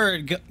a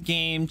word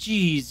game.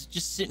 Jeez,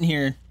 just sitting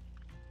here.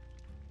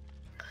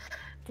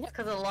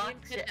 Because it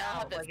locks you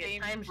out. Like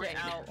it times you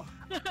out.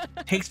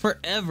 Takes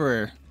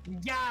forever.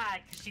 Yeah,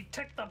 because she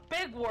took the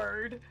big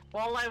word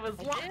while I was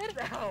locked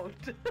out.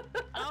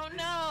 Oh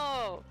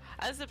no!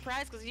 I was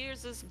surprised because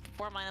yours was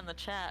before mine in the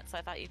chat, so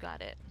I thought you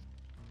got it.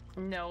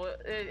 No,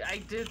 I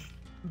did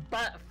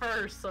butt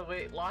first, so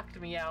it locked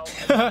me out,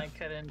 and then I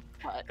couldn't.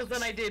 Because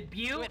then I did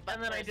butte,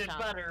 and then I did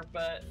butter,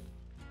 but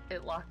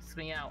it locks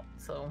me out,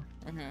 so.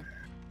 Can't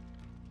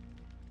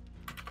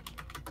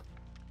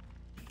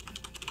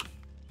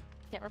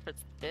remember if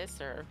it's this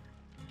or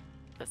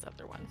this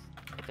other one.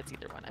 If it's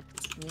either one.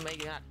 It's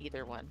maybe not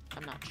either one.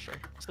 I'm not sure.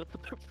 So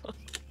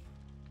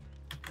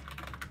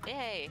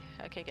yay!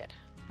 Okay, good.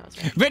 That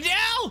was right.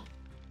 Vidal!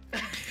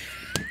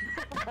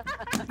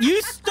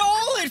 You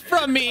stole it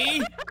from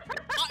me!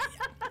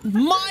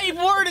 My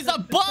word is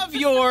above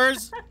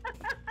yours!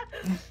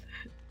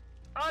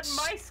 On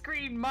my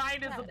screen,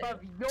 mine is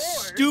above yours.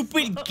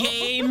 Stupid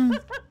game!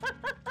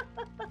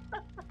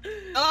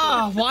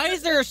 Ah, why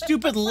is there a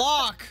stupid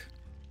lock?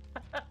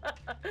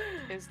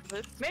 Is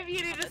this... Maybe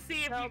you need to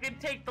see if you can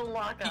take the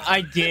lock off.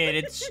 I did,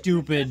 it's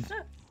stupid.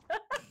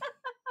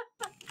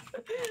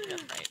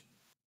 That's right.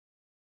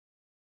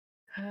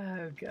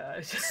 Oh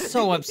gosh.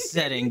 So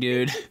upsetting,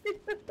 dude.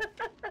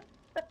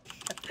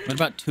 What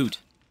about Toot?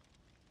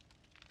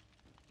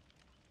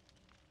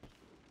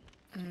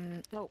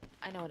 Oh,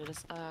 I know what it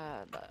is.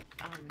 But,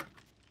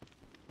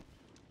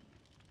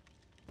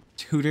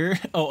 Tutor?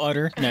 Oh,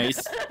 Utter.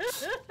 Nice.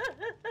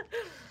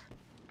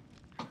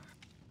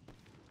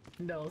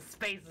 No,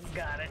 Space has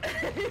got it.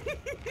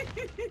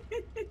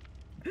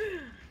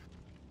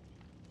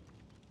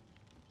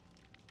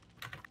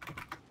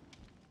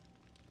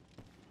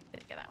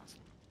 didn't get that one.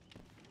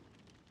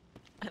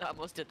 I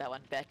almost did that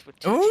one. Bet with.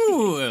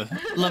 Ooh,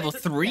 level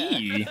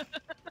 3.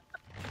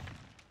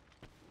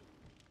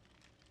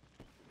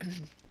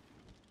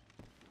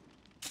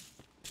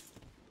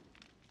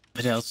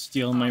 But I'll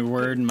steal my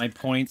word and my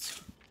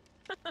points.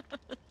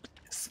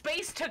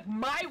 Space took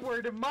my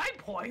word and my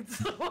points.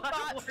 So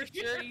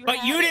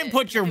But you didn't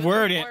put your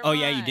word in. Oh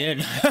yeah, you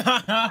did.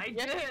 I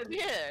Yes, did. you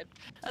did.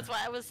 That's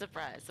why I was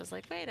surprised. I was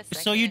like, wait a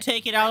second. So you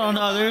take it out on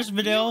others,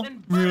 Vidal?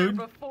 Rude.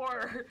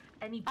 Before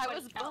anybody I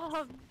was else.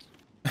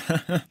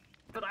 bummed.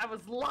 But I was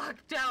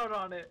locked out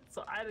on it,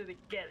 so I didn't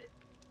get it.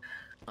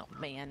 Oh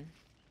man.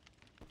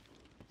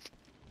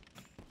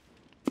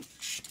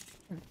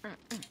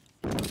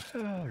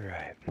 All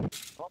right.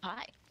 Well,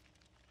 hi.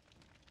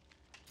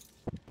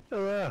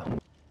 Hello.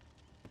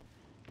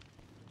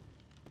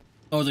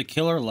 Oh, the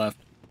killer left.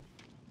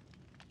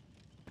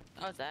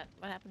 Oh, is that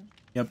what happened?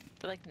 Yep.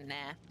 They're like,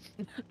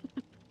 nah.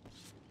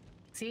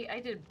 See, I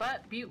did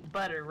butte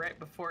butter right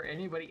before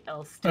anybody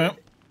else did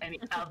any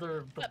other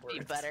of the Butt words.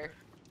 be butter.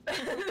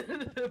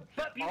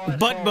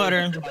 Butt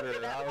butter.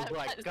 I was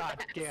like,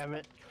 God damn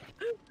it.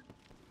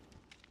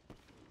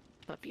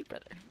 Butt be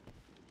butter.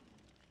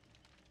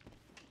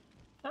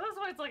 And that's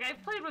why it's like,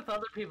 I've played with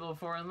other people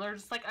before, and they're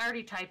just like, I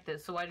already typed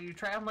this, so why do you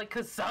try? I'm like,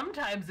 because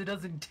sometimes it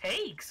doesn't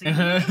take, so you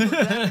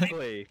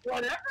Exactly.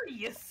 whatever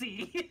you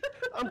see.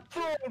 I'm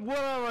throwing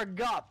whatever I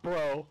got,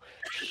 bro.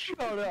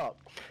 Shut up.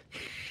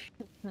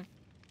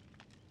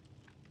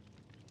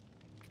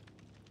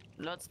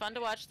 No, it's fun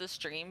to watch the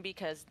stream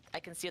because I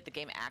can see what the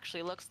game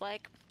actually looks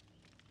like,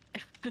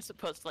 as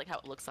opposed to like how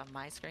it looks on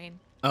my screen.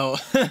 Oh.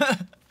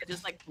 It's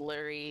just like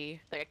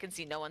blurry. Like I can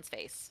see no one's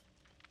face.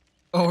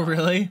 Oh,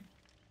 really?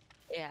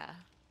 Yeah.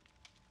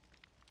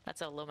 That's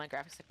how low my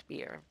graphics have to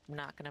be, or I'm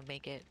not gonna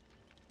make it.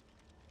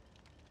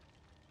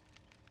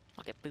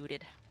 I'll get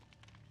booted.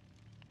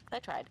 I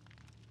tried.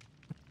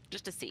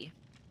 Just to see.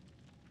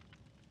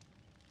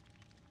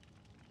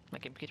 My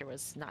computer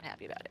was not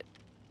happy about it.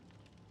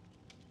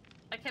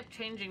 I kept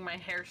changing my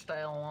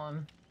hairstyle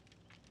on.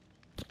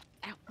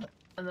 Ow.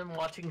 And then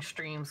watching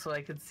streams so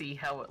I could see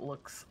how it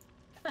looks.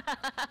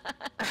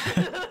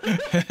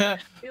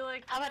 You're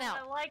like, How about now?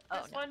 I like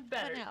this no. one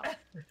better. How about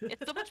now?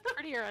 It's so much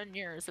prettier on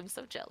yours. I'm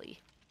so jelly.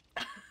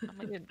 I'm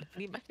gonna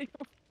need my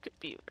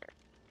computer.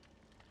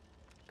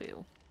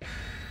 Boo.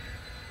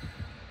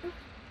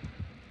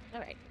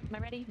 Alright, am I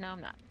ready? No,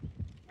 I'm not.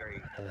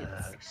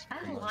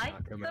 I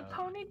like the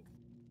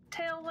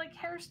ponytail like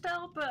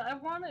hairstyle, but I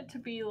want it to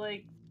be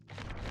like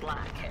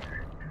black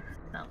hair,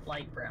 not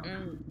light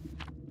brown.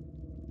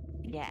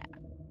 Yeah.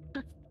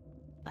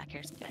 Black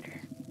hair's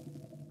better.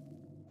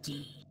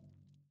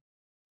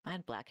 I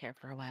had black hair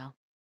for a while.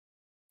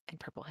 And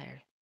purple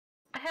hair.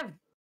 I have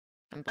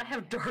And I black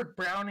have hair. dark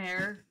brown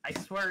hair. I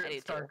swear I do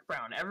it's too. dark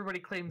brown. Everybody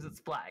claims it's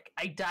black.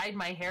 I dyed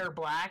my hair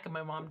black and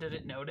my mom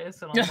didn't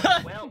notice, and I'm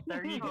like, well,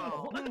 there you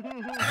go.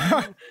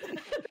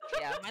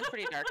 Yeah, mine's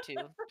pretty dark too.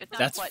 It's not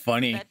That's quite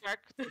funny. that dark,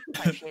 it's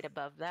quite a shade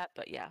above that,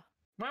 but yeah.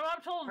 My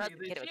mom told me Rather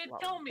that get it she'd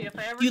with tell me if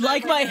I ever You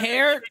dyed like my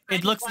hair? I'd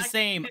It looks the black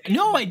same. too.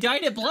 No, I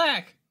dyed it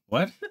black.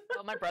 What?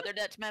 Well, my brother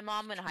did it to my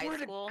mom in high Swear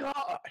to school.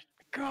 God.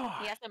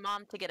 He asked my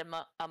mom to get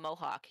a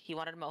mohawk. He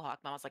wanted a mohawk.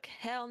 Mom was like,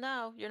 hell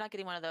no, you're not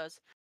getting one of those.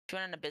 She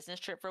went on a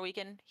business trip for a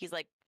weekend. He's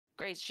like,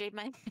 Grace, shave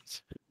my head.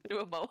 Do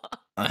a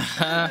mohawk.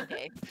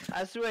 Okay.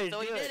 That's the way to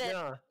So do he it, did it.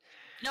 yeah.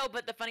 No,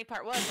 but the funny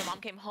part was my mom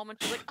came home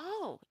and she was like,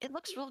 "Oh, it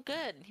looks real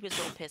good." And he was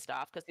real pissed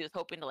off because he was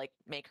hoping to like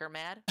make her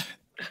mad.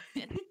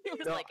 And he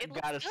was like, "It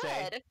looks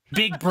good."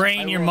 Big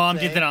brain, your mom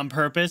did that on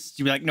purpose.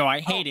 You'd be like, "No, I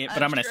hate it,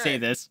 but I'm gonna sure. say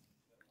this."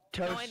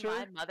 Knowing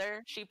my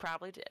mother, she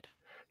probably did.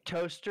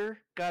 Toaster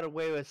got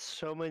away with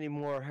so many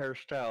more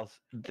hairstyles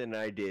than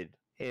I did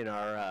in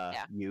our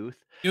youth.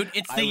 Dude,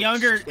 it's the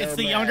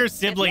younger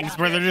siblings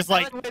where they're just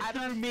like,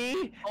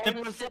 me.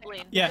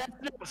 Yeah,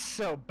 that was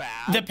so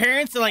bad. the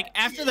parents are like,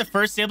 after the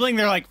first sibling,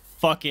 they're like,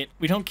 "Fuck it,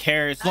 we don't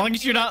care as long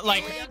as you're not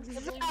like,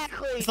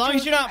 as long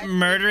as you're not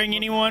murdering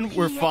anyone,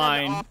 we're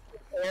fine."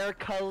 Hair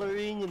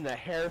coloring and the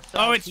hair.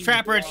 Oh, it's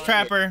Trapper, it's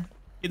Trapper.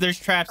 There's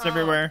traps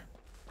everywhere.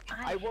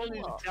 I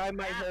wanted to dye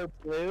my hair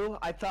blue.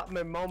 I thought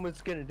my mom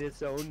was gonna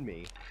disown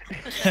me.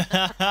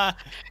 No,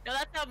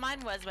 that's how mine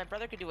was. My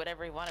brother could do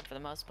whatever he wanted for the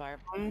most part.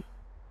 I'm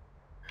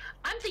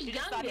the He just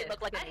youngest. thought he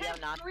looked like a I had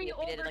neo-Nazi 3 if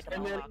he did older like a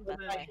mohawk,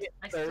 that's why.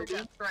 I still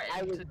got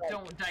threatened to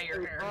don't dye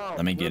your hair.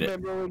 Let me get it.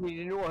 Remember when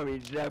you didn't want me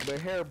to dye my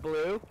hair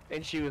blue?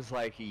 And she was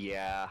like,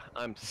 "Yeah,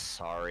 I'm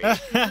sorry."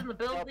 He's in the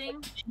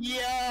building.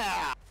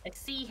 Yeah. I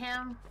see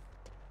him.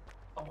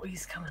 Oh,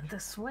 he's coming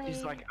this way.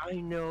 He's like, "I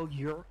know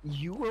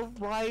you were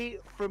right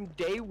from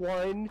day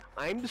one.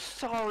 I'm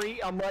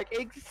sorry." I'm like,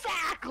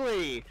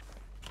 "Exactly."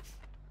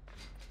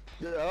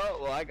 Oh,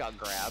 well, I got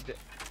grabbed.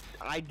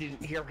 I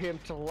didn't hear him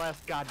till the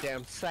last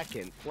goddamn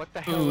second. What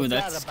the hell? Ooh, was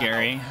that's that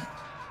scary. about?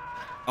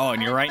 Oh,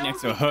 and you're right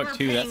next to a hook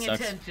too. That Paying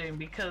sucks. attention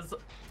because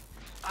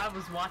I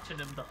was watching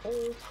him the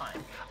whole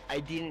time. I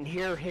didn't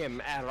hear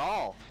him at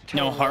all. No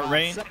till the heart last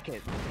rate?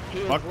 Second. He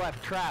has Fuck.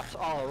 left traps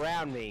all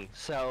around me.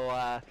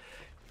 So,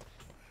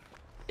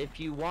 if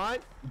you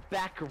want,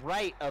 back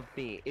right of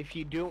me. If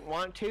you don't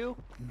want to,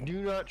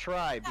 do not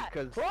try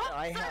because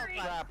I have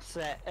traps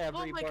set Oh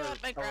my everywhere god,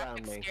 my around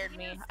graphics me. scared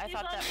me. I He's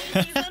thought on that me,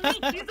 was he's on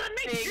me, he's on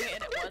a me. thing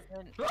and it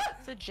wasn't.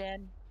 It's a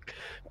gen.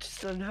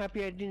 Just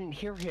unhappy I didn't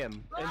hear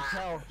him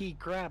until he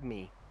grabbed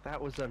me.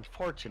 That was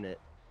unfortunate.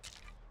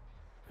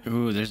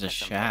 Ooh, there's a That's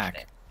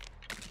shack.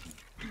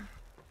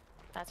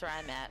 That's where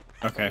I'm at.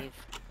 Okay. Believe.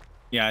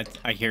 Yeah,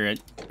 I hear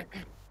it.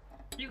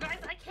 You guys,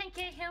 I can't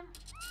get him.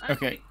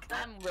 Okay.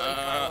 I'm really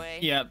far away.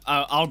 Yeah,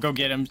 I'll go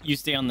get him. You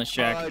stay on the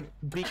shack.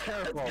 Be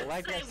careful.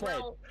 Like I said,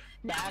 Well,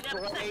 now we back got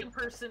a right, second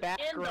person back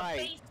in right.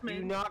 the Do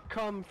basement. not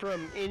come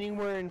from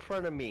anywhere in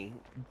front of me.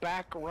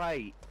 Back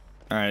right.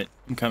 All right,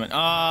 I'm coming.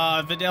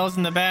 Ah, Vidal's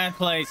in the bad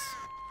place.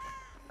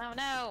 Oh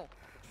no.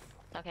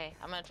 Okay,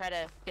 I'm gonna try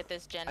to get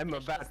this gen. I'm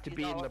finished, about to he's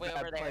be all in the way bad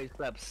over there. place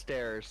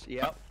upstairs.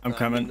 Yep. I'm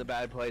coming. in the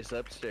bad place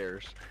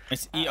upstairs.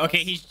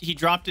 Okay, he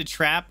dropped a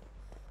trap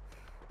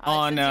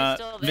on Since he's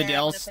still there, I'm Vidal's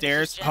gonna finish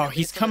stairs. this gen Oh, and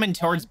he's get to coming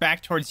this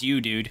back towards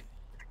you, dude.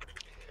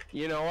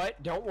 You know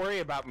what? Don't worry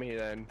about me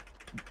then.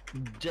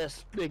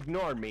 Just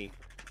ignore me.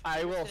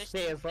 I will finish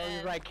stay this as long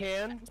as gen. I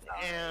can,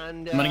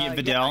 and I'm gonna get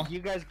Vidal. yeah, you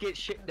guys get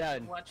shit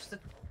done. Watch the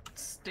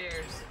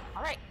stairs.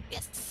 All right.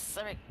 Yes.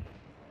 All right.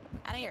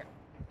 Out of here.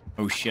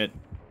 Oh shit,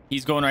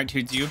 he's going right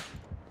towards you.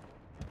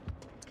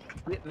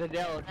 Get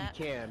Vidal if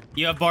you can.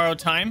 You have borrowed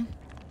time.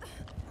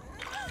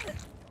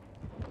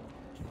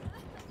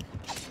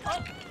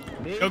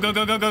 Go go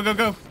go go go go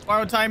go!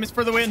 Borrowed time is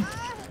for the win.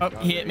 Oh,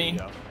 he hit me.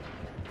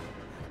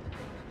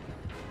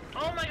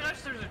 Oh my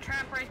gosh, there's a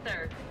trap right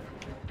there.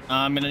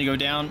 I'm gonna go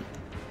down.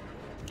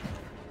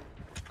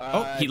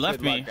 Oh, he left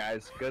good me. Luck,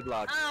 guys. Good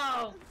luck.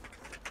 Oh.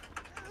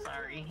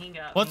 Sorry, he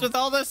got What's me. with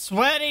all the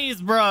sweaties,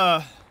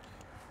 bruh?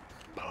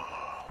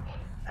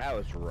 That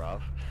was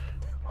rough.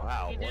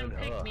 Wow. He didn't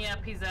pick hook. me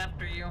up, he's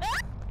after you.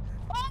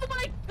 Oh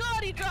my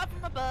god, he dropped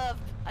from above.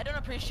 I don't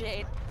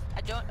appreciate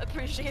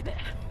that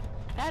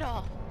at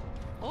all.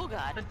 Oh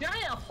god. A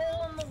giant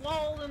hole in the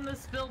wall in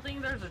this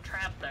building, there's a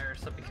trap there,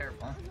 so be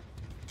careful.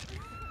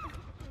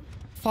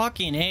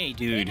 Fucking hey,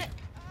 dude.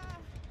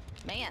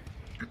 Man.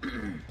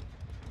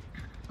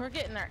 We're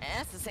getting our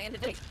asses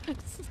handed to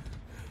us.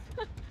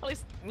 At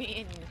least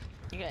me and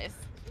you guys.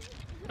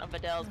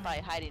 Vidal's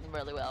probably hiding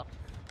really well.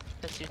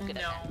 Because she's good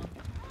at that. No,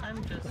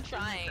 I'm just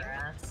trying.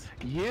 grass.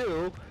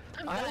 You?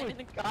 I'm I dying was, in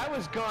the I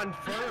was gone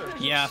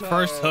first. Yeah, so-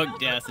 first hook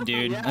death,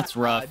 dude. Yeah, That's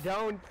rough. I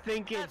don't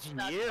think it's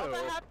you.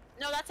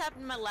 No, that's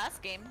happened in my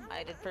last game.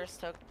 I did first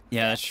hook.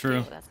 Yeah, that's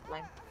true. So that's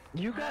fine.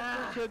 You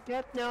got first hook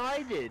death, now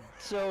I did.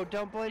 So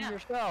don't blame Yeah.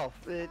 yourself.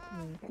 Yeah,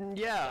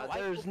 No, I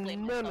there's will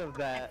blame none myself of for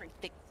that.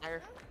 everything,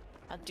 sir.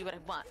 I'll do what I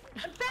want.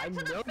 I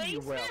Back to know the you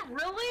will. basement,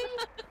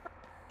 really?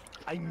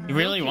 I He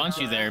really wants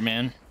you there,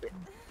 man.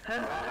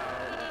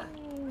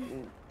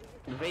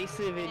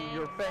 Vaesive and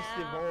your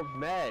festive old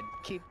med.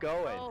 Keep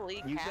going.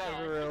 Holy you cow.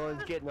 guys are the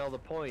ones getting all the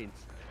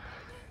points.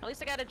 At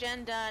least I got a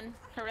gen done.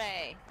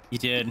 Hooray. You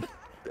did.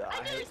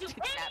 I didn't do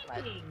that much.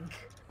 anything.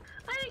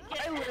 I didn't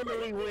get I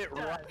literally went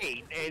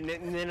right, and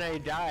then I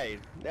died.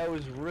 That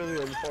was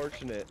really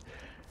unfortunate.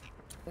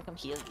 Here come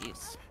heal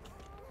use.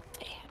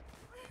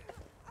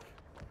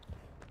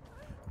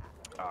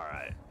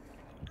 Alright.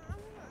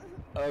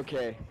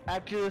 Okay,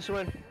 after this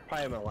one,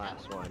 probably my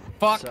last one.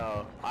 Fuck.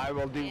 So, I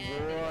will do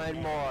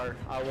one more.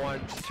 I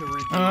want to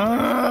redeem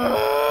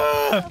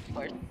Ah! Of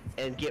course.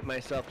 and get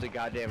myself to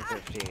goddamn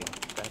 15.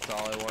 That's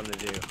all I want to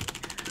do.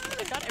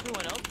 I got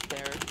everyone else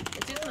there.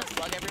 Is he gonna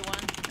slug everyone?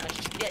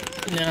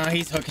 No,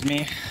 he's hooking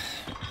me.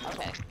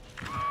 Okay.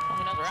 Well,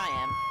 he knows where I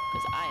am,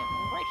 because I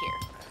am right here.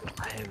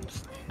 I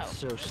am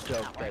so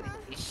stoked that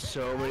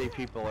so many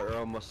people are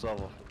almost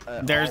level.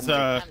 There's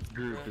a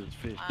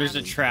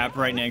there's trap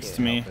right next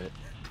to me.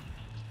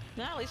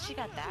 No, at least she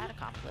got that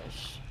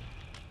accomplished.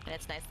 And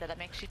it's nice that it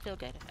makes you feel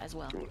good as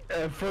well.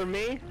 For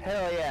me,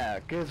 hell yeah,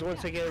 because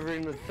once I get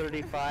everything to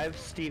 35,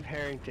 Steve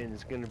Harrington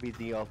is gonna be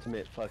the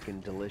ultimate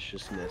fucking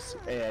deliciousness,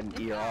 and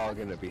you're all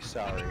gonna be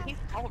sorry. He's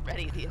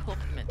already the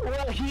ultimate.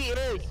 Well, he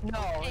is. No,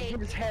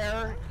 his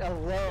hair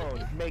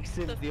alone makes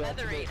him the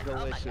ultimate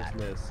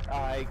deliciousness.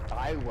 I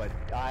love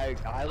him.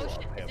 I love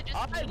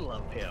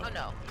him. Oh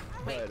no.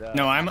 Wait. But,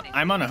 No,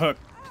 I'm on a hook.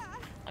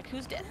 Like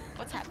who's dead?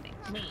 What's happening?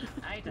 Me.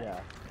 I died.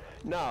 Yeah.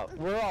 No,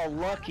 we're all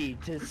lucky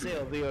to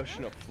sail the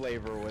ocean of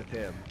flavor with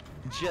him.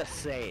 Just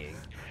saying.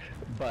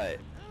 But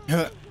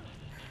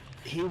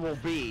he will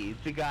be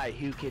the guy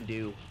who can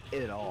do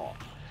it all.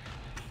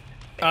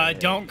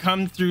 Don't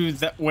come through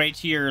that way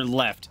to your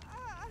left.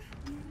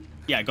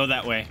 Yeah, go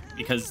that way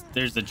because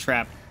there's a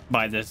trap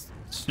by this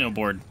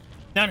snowboard.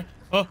 No.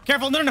 Oh,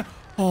 careful. No.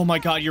 Oh my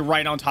god, you're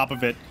right on top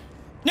of it.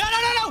 No.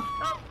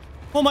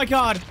 Oh my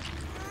god.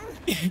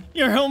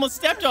 You almost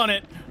stepped on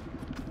it.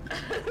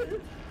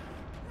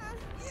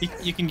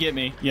 You can get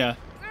me, yeah.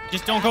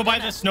 Just don't go by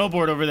the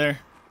snowboard over there.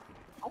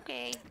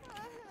 Okay.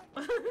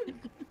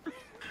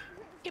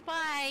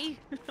 Goodbye.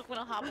 I'm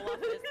gonna hobble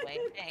off this way.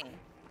 Dang.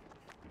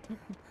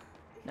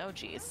 No,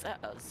 jeez.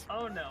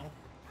 Oh no.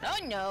 Oh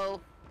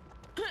no.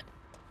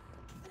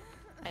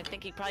 I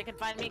think he probably can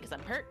find me because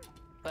I'm hurt,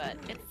 but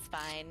it's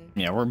fine.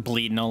 Yeah, we're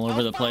bleeding all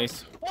over the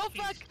place. Oh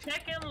fuck!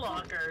 Checking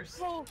lockers.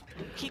 Oh,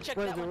 he checked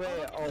By that the one.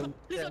 way,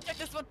 Please don't check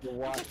this one.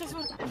 Check this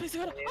one. Please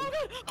don't.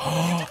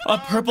 Oh, a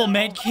purple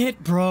med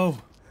kit, bro.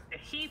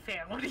 He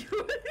found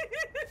you.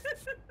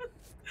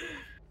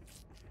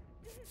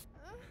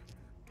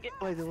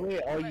 By the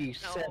way, all you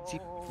sets you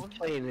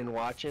playing and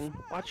watching,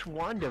 watch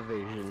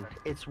WandaVision.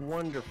 It's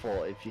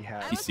wonderful if you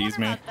have. He sees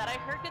me. I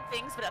heard good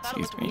things, but I thought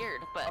it looked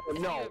weird. But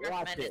if no, you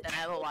watch recommend it. then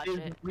I will watch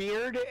It's it.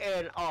 weird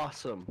and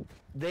awesome.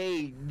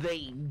 They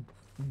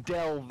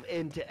delve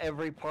into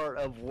every part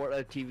of what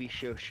a TV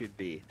show should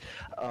be.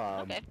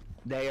 Okay.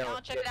 They I'll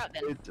are. check it out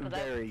then. It's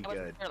very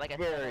good. Sure, like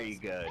very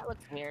good. That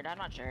looks weird. I'm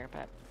not sure,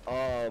 but.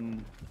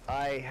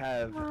 I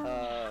have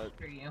For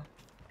you.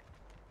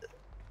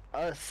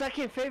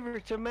 second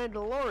favorite to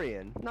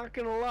Mandalorian. Not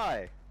gonna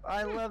lie,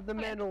 I love the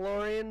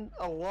Mandalorian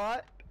a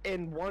lot,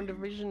 and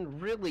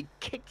WandaVision really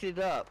kicked it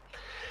up.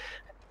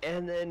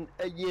 And then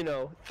you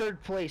know,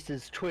 third place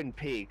is Twin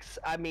Peaks.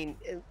 I mean,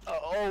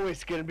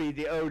 always gonna be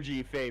the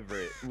OG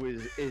favorite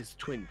is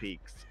Twin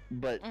Peaks.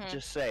 But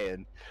just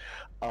saying,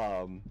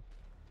 I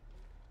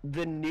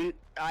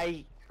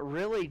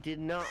really did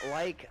not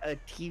like a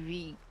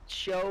TV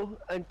show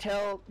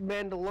until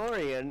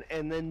Mandalorian,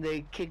 and then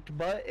they kicked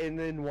butt, and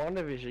then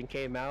WandaVision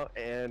came out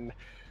and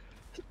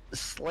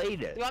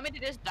slayed it. You want me to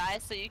just die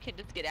so you can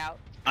just get out?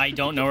 I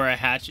don't know where a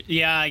hatch.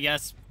 Yeah, I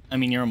guess. I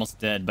mean, you're almost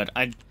dead, but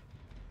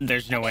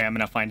there's no way I'm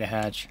gonna find a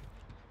hatch.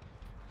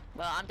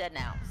 Well, I'm dead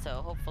now,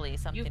 so hopefully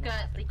something. You've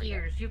got the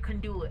ears. You can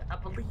do it. I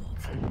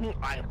believe.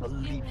 I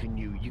believe in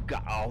you. You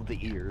got all the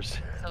ears.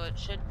 So it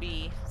should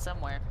be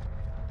somewhere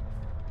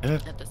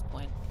at this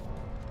point.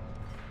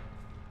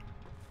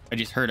 I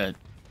just heard a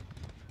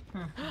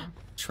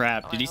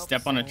trap. Did he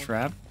step on a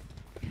trap?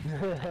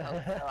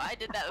 So I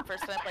did that the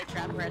first time I played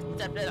Trap, where I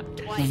stepped it up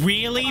twice.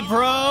 Really,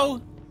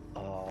 bro?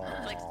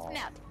 Like,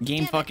 snap.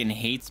 Game fucking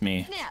hates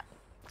me. Snap.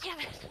 Damn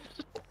it.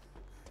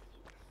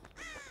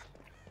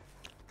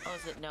 Oh,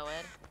 is it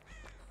Noed?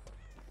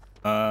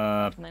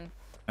 I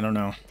don't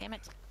know. Damn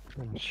it.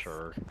 I'm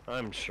sure.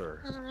 I'm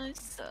sure. I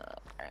suck.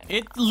 Alright.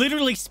 It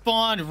literally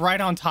spawned right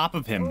on top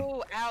of him.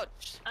 Ooh,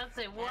 ouch. I'd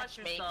say watch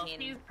yourself.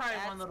 Matchmaking. He's probably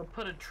one that'll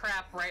put a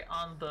trap right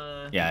on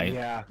the. Yeah, I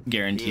Yeah,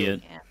 guarantee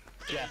it. Yeah.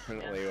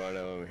 definitely one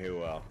of them who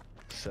will.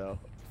 So.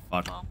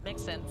 Fuck. Well,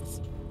 makes sense.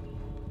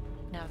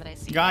 Now that I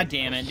see. God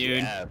damn it, dude.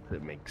 Yeah,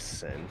 that makes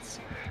sense.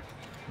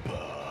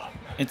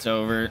 It's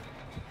over.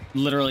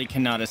 Literally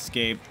cannot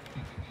escape.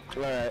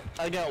 Alright,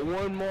 I got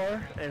one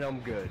more and I'm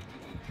good.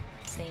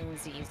 Same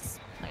Z's.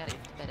 I gotta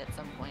get to bed at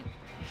some point.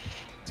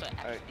 So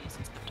I have to do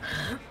some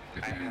stuff.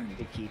 I have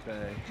to keep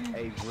a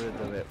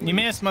rhythm at You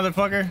missed,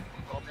 motherfucker.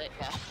 A little bit,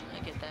 yeah. I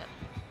get that.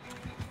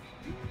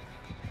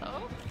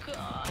 Oh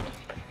god.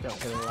 Not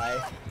gonna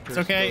lie. It's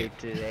okay.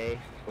 First day today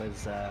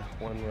was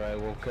one where I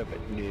woke up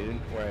at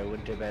noon, where I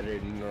went to bed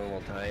at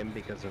normal time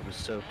because I was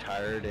so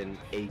tired and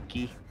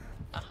achy.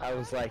 I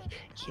was like,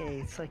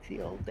 yay, it's like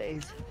the old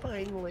days,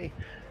 finally.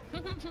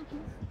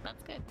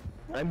 That's good.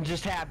 I'm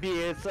just happy.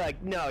 It's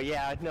like, no,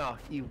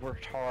 you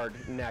worked hard.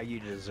 Now you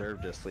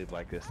deserve to sleep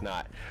like this.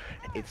 Not,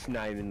 it's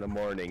 9 in the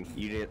morning.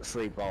 You didn't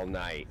sleep all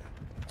night.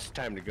 It's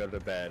time to go to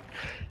bed.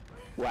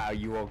 Wow,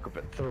 you woke up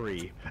at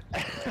 3.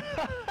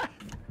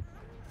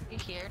 You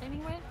hear it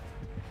anyway?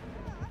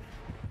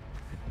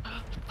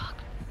 Oh, fuck.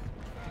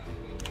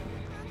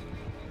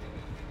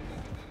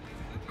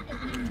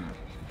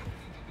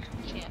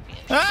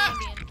 Ah!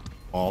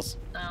 Balls.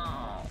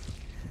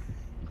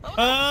 Oh.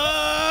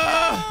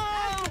 Ah!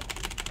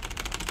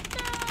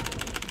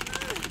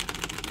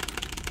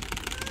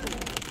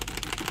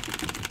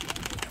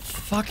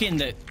 Fucking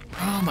the...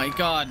 Oh my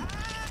god.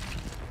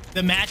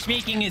 The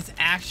matchmaking is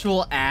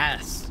actual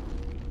ass.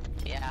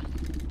 Yeah.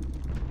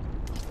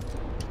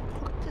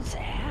 What is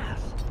ass?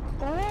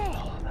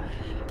 Oh.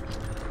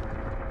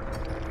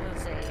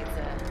 Let's say it's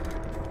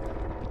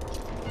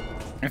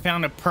I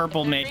found a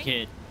purple med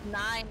kit.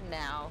 9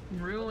 now.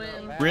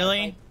 Ruin. Really?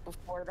 Like,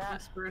 before that.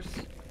 Whispers.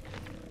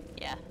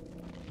 Yeah.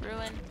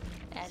 Ruin.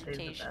 Save the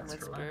Agitation. best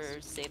for Whispers.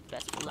 last. Save the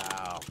best for last.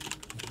 Wow.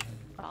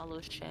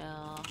 Follow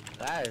shell.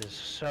 That is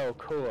so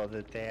cool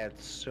that they had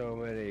so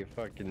many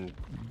fucking...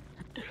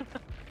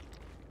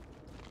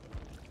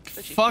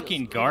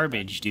 Fucking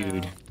garbage,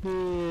 dude.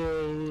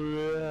 Oh,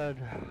 man.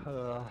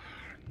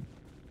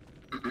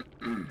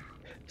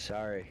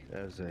 Sorry,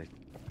 that was a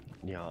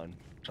yawn.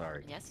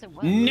 Sorry. Yes, it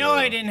was. No,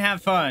 I didn't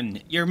have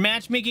fun. Your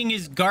matchmaking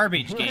is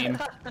garbage, game.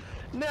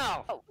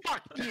 No!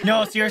 Fuck you!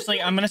 No,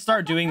 seriously, I'm gonna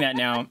start doing that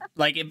now.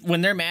 Like,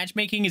 when their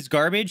matchmaking is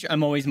garbage,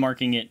 I'm always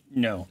marking it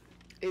no.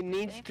 It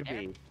needs to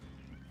be.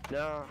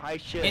 No, I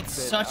should. It's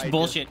such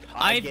bullshit.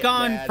 I've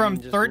gone from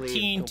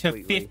 13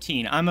 to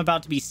 15. I'm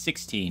about to be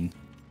 16.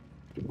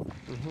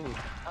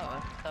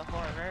 Oh, the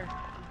horror.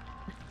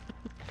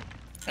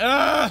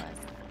 Ugh!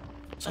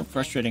 So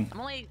frustrating. I'm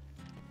only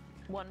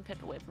 1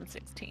 pip away from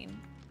 16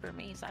 for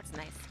me, so that's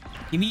nice.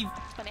 Give me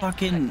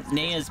fucking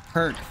Naya's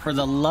perk, for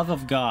the love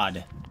of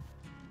God.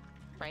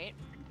 Right?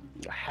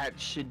 Hat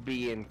should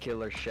be in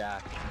Killer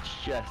Shack,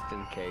 just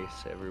in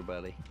case,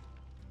 everybody.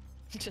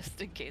 Just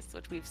in case,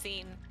 which we've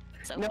seen.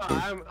 So No,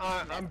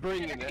 I'm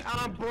bringing it.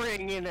 I'm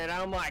bringing it.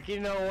 I'm like, you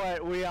know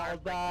what? We all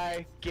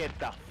die. Get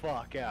the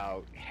fuck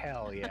out.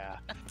 Hell yeah.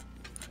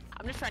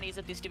 I'm just trying to use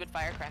up these stupid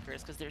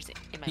firecrackers because they're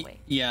in my way.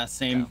 Yeah,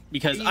 same. So.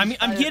 Because I'm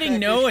getting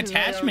no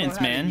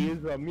attachments, man.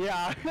 Use them.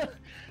 Yeah.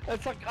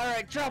 It's like, all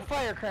right, drop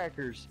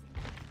firecrackers.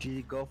 Did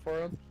you go for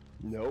them?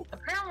 Nope.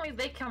 Apparently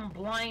they can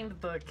blind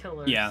the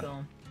killer. Yeah.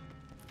 So.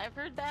 I've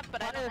heard that,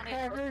 but I don't want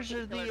Firecrackers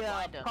are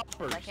the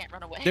poppers. I can't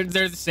run away.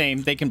 They're the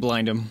same. They can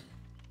blind them.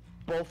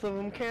 Both of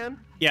them can?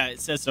 Yeah,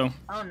 it says so.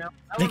 Oh no.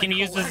 They can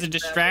use as a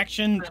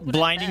distraction,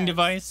 blinding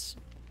device.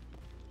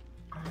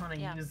 I want to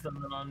use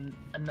them on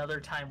another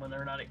time when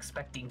they're not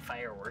expecting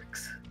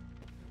fireworks.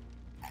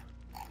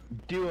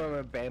 Do them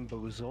a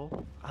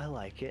bamboozle. I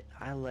like it.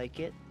 I like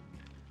it.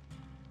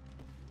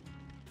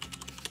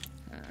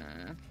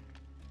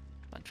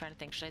 I'm trying to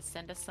think. Should I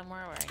send us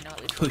somewhere where I know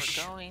at least Push.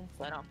 where we're going,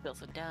 so I don't feel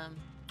so dumb?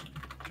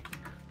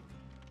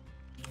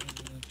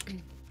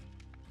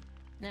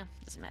 No,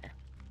 doesn't matter.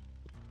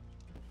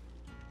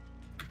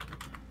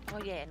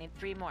 Oh yeah, I need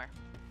 3 more.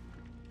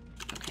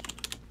 Okay.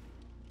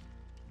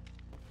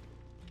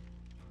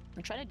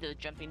 I'm trying to do the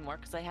jumping more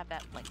because I have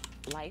that like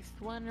life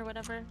one or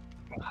whatever.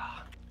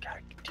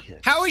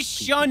 How is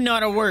shun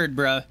not a word,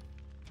 bruh?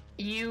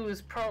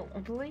 Use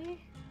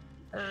probably.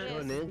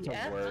 Shun is a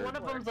Yeah, word. one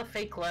of them's a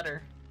fake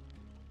letter.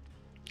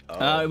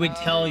 It would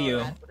tell you.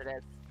 That's what it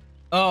is.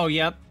 Oh,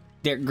 yep.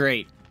 They're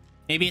great.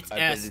 Maybe it's I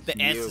bet S. it's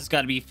The S you. has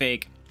got to be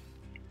fake.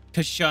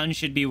 Cause shun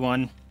should be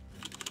one.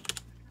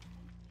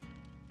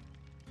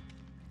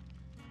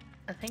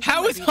 I think it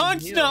How might is be the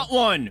hunt U. not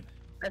one?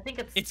 I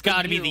think It's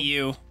got to be the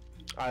U. U.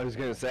 I was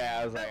gonna say,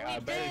 I was like, I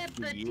But bet we it's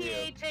did the the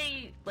you.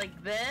 THA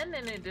like then,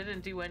 and it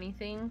didn't do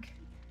anything.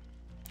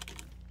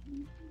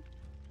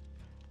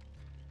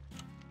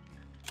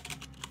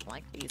 I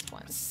like these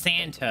ones.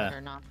 Santa.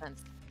 They're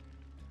nonsense.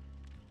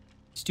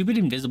 Stupid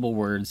invisible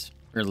words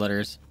or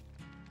letters.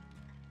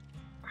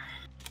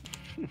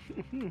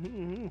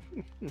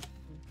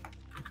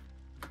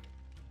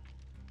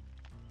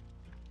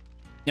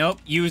 Nope,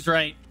 U's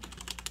right.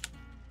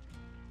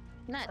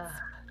 Nuts.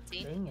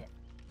 See? Dang it.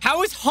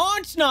 How is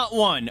haunt not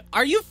one?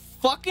 Are you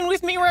fucking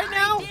with me right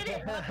now? I did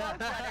it with those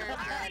letters.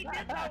 I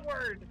did that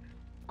word.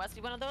 Must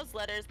be one of those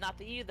letters, not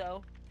the U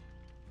though.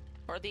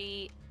 Or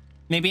the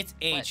Maybe it's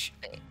H.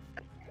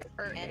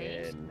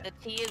 N. The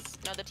T is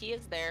no, the T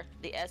is there.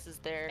 The S is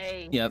there.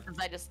 A. Yep. 'Cause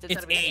I just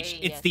It's H.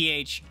 It's the the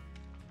H.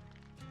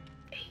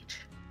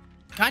 H.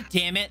 God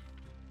damn it.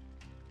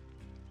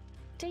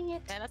 Dang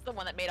it. And that's the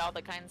one that made all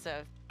the kinds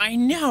of. I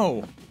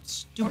know.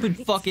 Stupid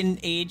fucking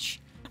H.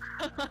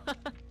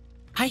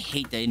 I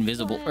hate the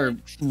invisible or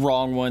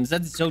wrong ones.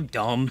 That's so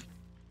dumb.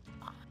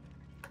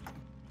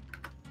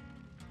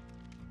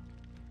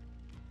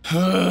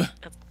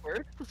 That's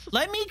weird.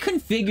 Let me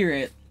configure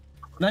it.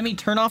 Let me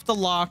turn off the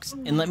locks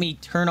and let me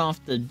turn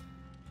off the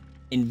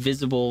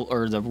invisible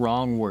or the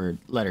wrong word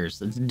letters.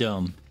 That's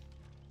dumb.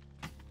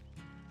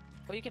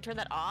 Oh, you can turn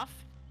that off?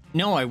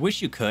 No, I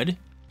wish you could.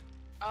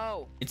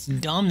 Oh. It's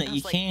dumb that I you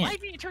was like, can't. why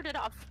didn't you turn it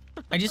off?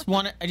 I just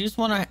want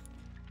to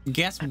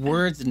guess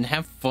words and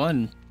have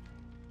fun.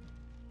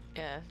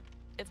 Yeah.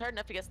 It's hard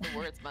enough to guess the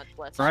words, much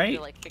less Right?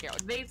 to like figure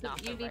out They what's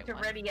not you the need right to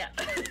one. ready up.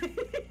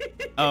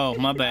 Oh,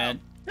 my bad.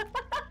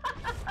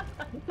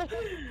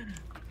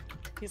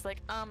 He's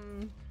like,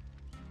 I'm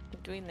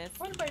doing this.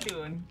 What am I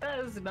doing? That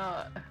is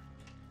not.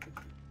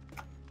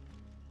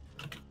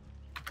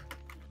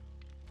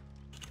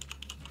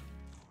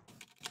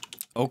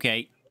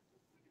 Okay.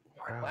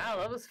 Wow,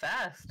 that was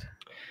fast.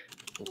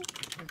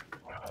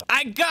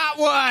 I got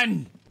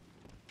one!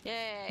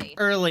 Yay!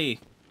 Early.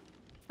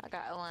 I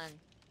got one.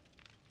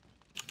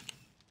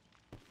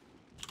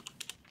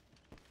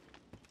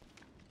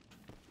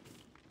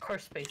 Of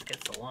course, space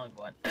gets the long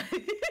one.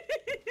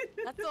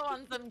 That's the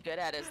ones I'm good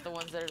at, is the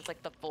ones that are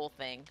like the full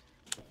thing.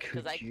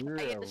 Because I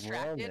get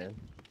distracted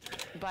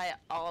by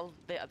all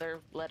the other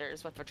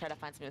letters if I try to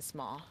find something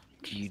small.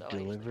 Do you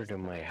deliver to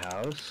my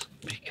house?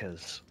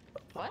 Because...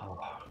 What?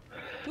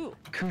 Ooh.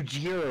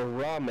 Kujira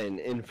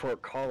Ramen in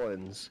Fort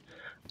Collins.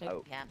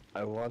 Yeah.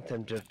 I want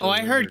them to... Oh,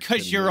 I heard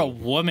because you're a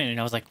woman, and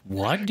I was like,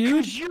 what,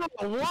 dude? Because you're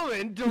a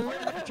woman,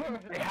 deliver to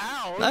my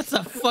house? That's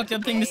a fucked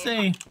up thing to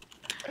say.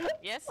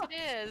 Yes,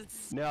 it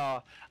is.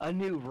 No, a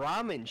new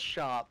ramen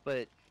shop,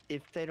 but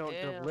if they don't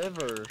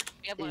deliver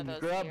in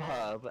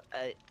Grubhub,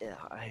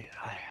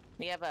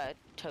 We have a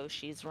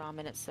Toshi's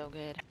ramen, it's so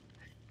good.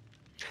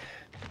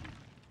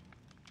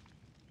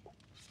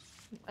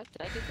 What,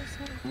 did I do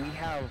this one? We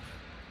have,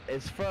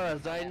 as far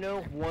as I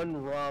know, one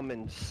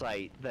ramen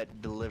site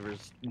that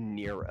delivers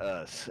near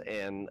us,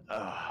 and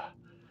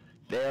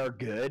they are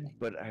good,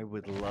 but I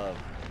would love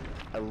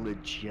a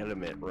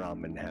legitimate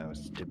ramen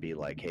house to be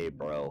like, hey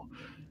bro,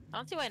 I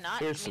don't see why not.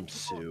 here's some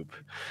soup.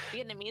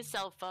 Vietnamese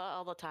sell pho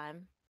all the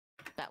time.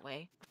 That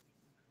way.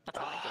 That's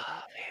how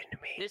I do it.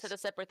 They just have to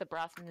separate the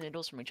broth and the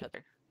noodles from each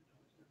other.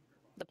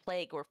 The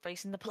plague. We're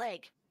facing the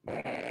plague.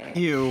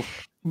 Ew.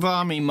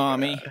 Vommy,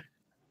 mommy.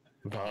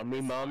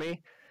 Vommy,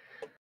 mommy?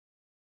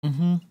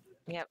 Mm-hmm.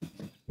 Yep.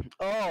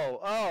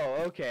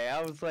 Oh, okay.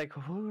 I was like,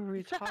 who are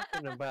we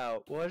talking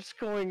about? What's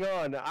going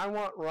on? I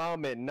want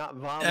ramen, not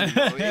vommy,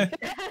 mommy.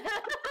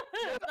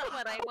 That's not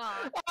what I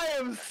want.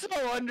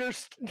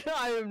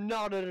 I am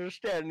not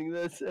understanding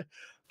this.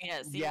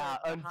 Yes. Yeah,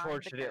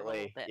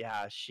 unfortunately.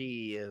 Yeah,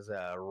 she is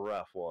a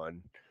rough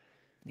one.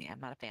 Yeah, I'm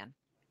not a fan.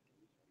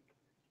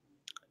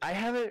 I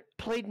haven't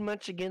played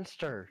much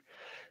against her.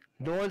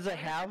 The ones I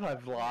have,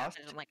 I've lost.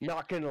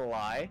 Not gonna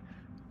lie.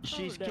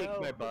 She's kicked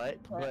my butt,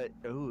 but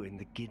in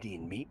the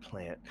Gideon meat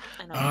plant.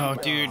 Oh,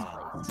 dude,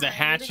 the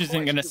hatch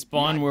isn't gonna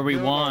spawn where we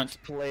want.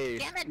 Damn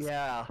it!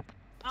 Yeah.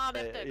 Oh,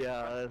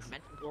 yeah.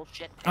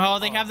 Bullshit. Oh,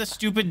 they have the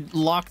stupid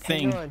lock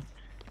thing.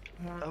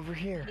 Over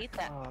here.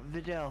 Oh,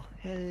 Vidal.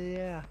 Hell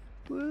yeah.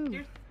 Woo.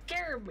 You're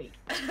scaring me.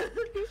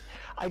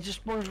 I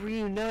just want to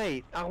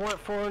reunite. I want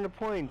 400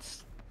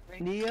 points.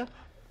 Nia,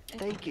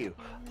 thank you.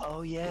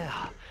 Oh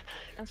yeah.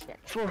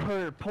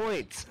 400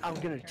 points. I'm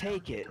gonna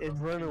take it and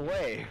run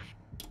away.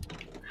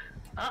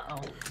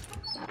 Uh-oh.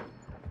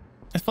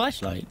 A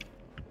flashlight.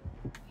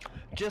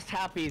 Just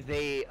happy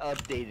they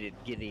updated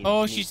Gideon.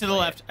 Oh, she's to the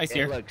left. I see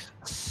her. It looks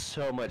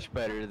so much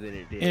better than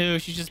it did. Ew,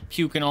 she's just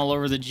puking all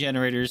over the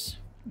generators.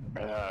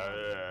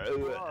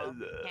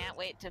 Can't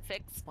wait to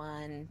fix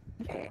one.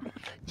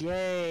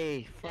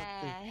 Yay! Fuck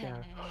this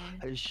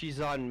guy. She's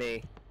on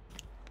me.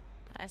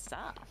 I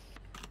saw.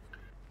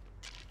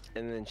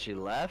 And then she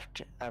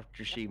left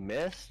after she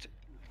missed.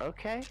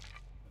 Okay.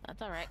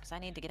 That's alright, because I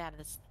need to get out of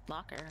this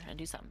locker and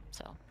do something,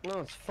 so. No,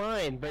 it's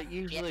fine, but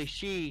usually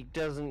she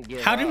doesn't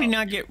get How did we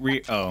not get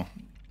Oh,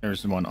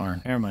 there's one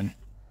arm. Never mind.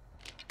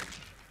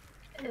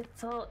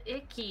 It's all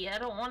icky. I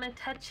don't want to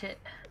touch it.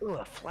 Ooh,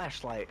 a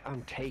flashlight.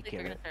 I'm taking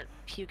We're it. gonna start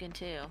puking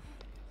too.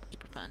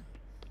 Super fun.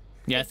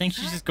 Yeah, I think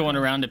she's just going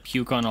around to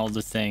puke on all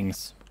the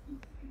things.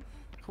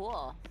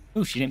 Cool.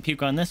 Ooh, she didn't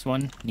puke on this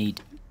one. Neat.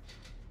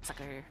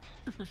 Sucker.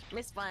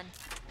 Missed one.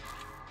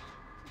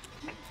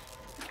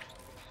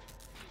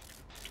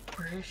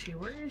 Where is she?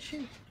 Where is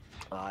she?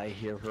 I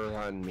hear her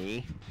on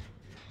me.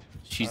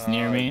 She's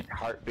near me.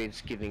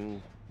 Heartbeat's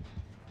getting...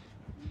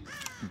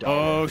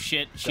 Oh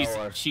shit,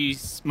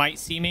 she's might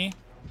see me.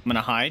 I'm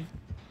gonna hide.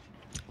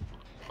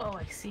 Oh,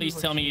 I see. Please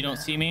tell me you don't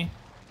see me.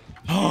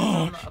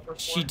 Oh,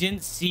 she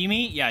didn't see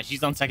me? Yeah,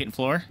 she's on second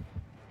floor.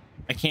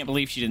 I can't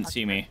believe she didn't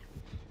see me.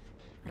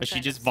 But she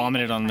just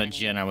vomited on the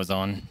gen I was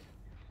on.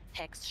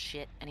 Text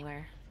shit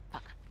anywhere.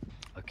 Fuck.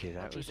 Okay,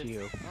 that was Jesus.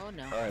 you. Oh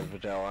no. Alright,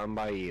 Vidal, I'm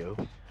by you.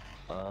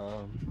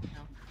 No.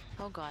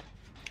 Oh god.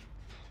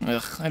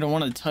 Ugh, I don't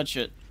want to touch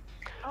it.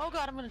 Oh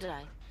god, I'm gonna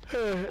die.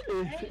 Okay.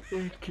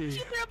 She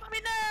threw up on me,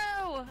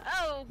 no!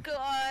 Oh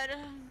god.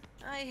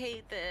 I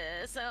hate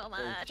this so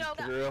much. Oh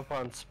god. Threw up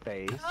on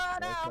space. Oh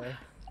no. Okay.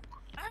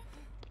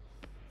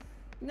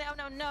 No,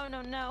 no, no,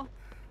 no, no.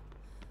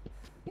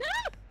 No!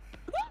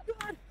 Oh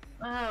god.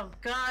 Oh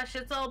gosh,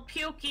 it's all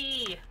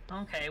pukey.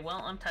 Okay,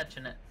 well, I'm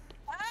touching it.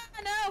 Ah,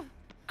 no!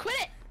 Quit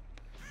it!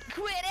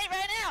 Quit it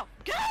right now!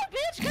 Go,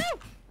 bitch, go!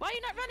 Why are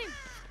you not running?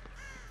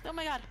 Oh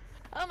my god.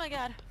 Oh my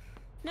god.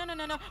 No, no,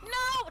 no, no.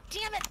 No!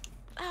 Damn it!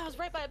 Oh, I was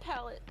right by a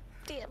pallet.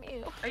 Damn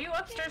you. Are you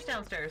upstairs,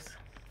 downstairs?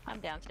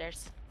 I'm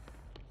downstairs.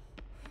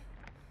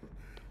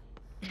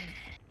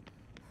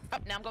 Oh,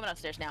 now I'm going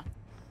upstairs now.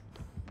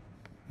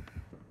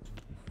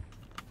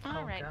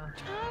 Alright. gosh.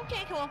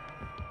 Okay, cool.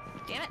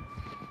 Damn it.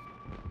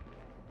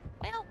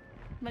 Well,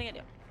 what are you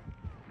gonna do?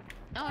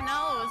 Oh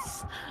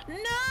no!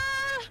 No!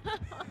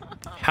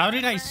 How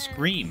did I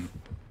scream?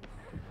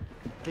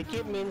 They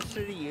get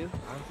minister to you.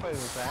 I'm fine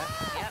with that.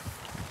 Yep.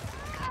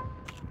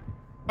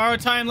 Borrow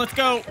time. Let's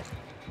go.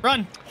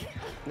 Run.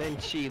 Then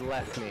she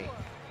left me.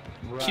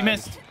 Run. She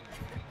missed.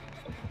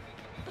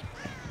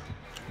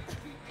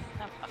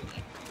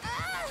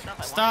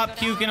 Stop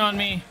puking on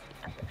me.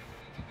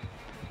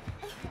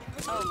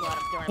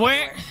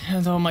 Where?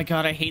 Oh my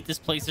god, I hate this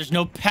place. There's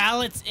no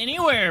pallets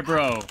anywhere,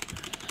 bro. Yeah,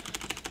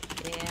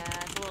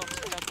 it's a little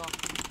struggle.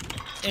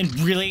 And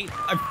really,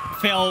 I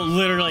fell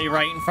literally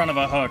right in front of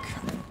a hook.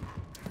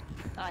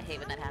 Oh, I hate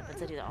when that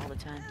happens. I do that all the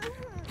time.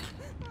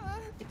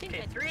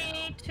 Okay, 3,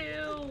 2,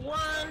 1.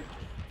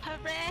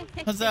 Hooray!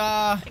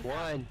 Huzzah!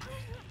 One.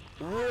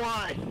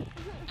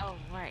 Oh,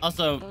 right.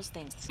 Also, those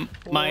things.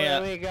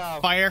 My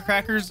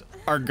firecrackers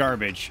are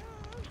garbage.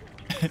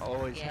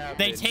 Always happens.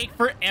 They take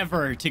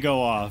forever to go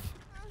off.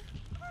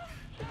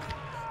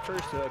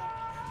 First hook.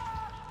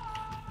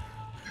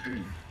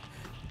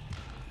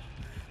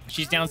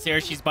 She's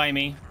downstairs. She's by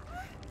me.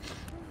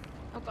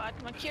 Oh god,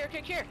 come on, cure.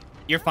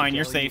 You're fine.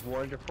 You're safe.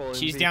 Wonderful.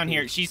 She's down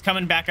here. She's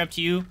coming back up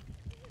to you.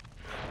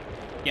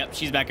 Yep,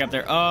 she's back up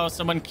there. Oh,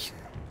 someone...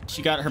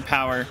 She got her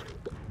power.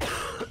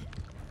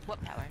 What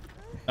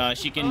power?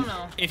 She can... Oh,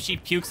 no. If she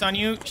pukes on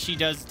you, she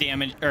does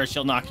damage... Or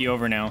she'll knock you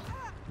over now.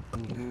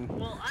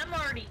 Well, I'm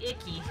already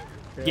icky.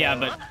 Yeah,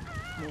 but...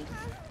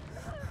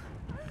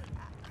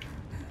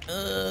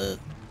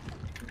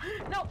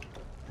 No.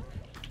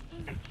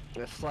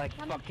 It's like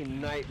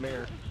fucking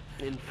Nightmare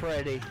in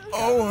Freddy.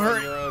 Oh, On your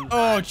her... own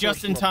Oh,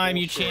 just in personal time,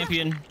 you bullshit.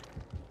 champion.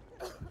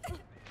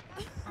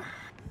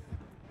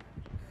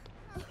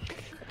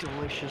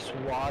 Delicious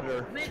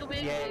water.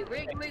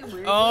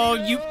 Oh,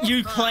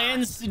 you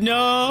cleansed?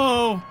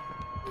 No!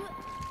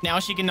 Now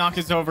she can knock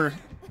us over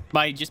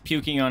by just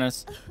puking on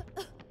us.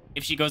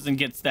 If she goes and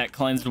gets that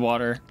cleansed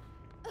water.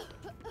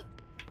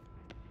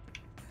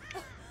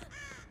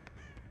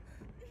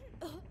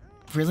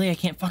 Really? I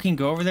can't fucking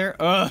go over there?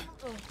 Ugh.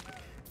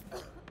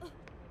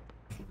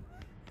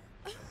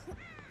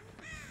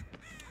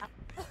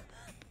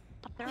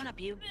 I'm throwing up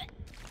you.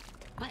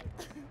 What?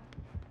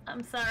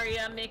 I'm sorry,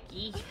 I'm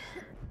icky.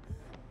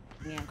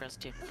 Yeah, I'm gross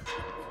too.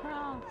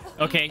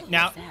 Okay,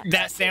 now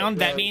that sound,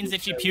 that means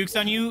if she pukes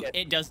on you,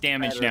 it does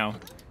damage now.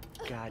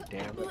 God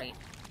damn it.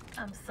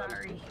 I'm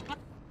sorry.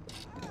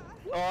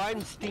 Oh, I'm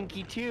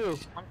stinky too.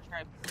 I'm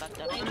sorry about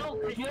that. I know,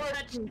 because you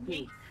touched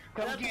me.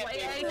 That's why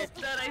I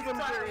said I'm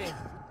sorry.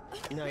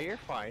 No, you're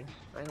fine.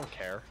 I don't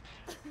care.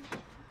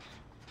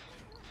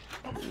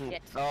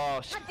 Shit. Oh,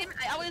 God damn it,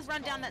 I always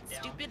run down that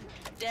stupid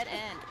dead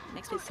end.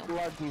 Makes me so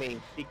mad. slug me.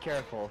 Be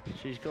careful.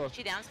 She's going. Is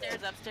she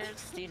downstairs,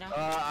 upstairs? Do you know?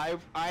 I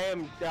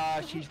am.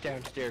 She's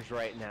downstairs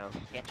right now.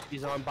 Yeah.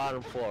 She's on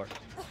bottom floor.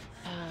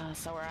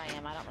 So where I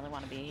am, I don't really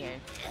want to be here.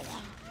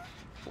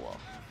 Cool.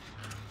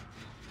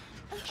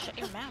 Shut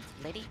your mouth,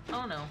 lady.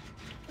 Oh no.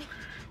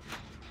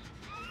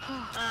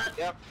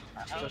 Yep.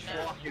 Oh, Just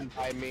no. walking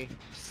by me.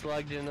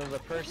 Slugged another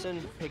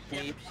person. Picked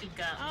me. Yep, she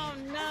got Oh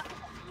me. no.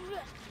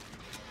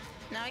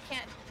 Now I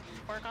can't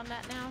work on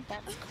that now?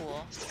 That's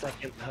cool.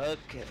 Second hook.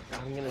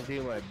 I'm gonna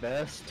do my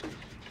best.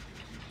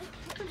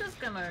 I'm just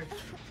gonna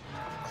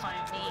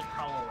climb the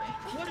hallway.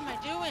 What am I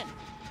doing?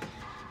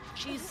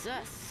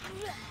 Jesus.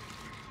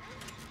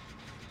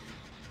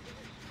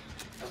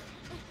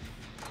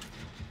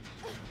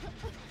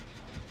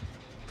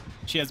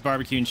 She has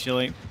barbecue and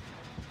chili.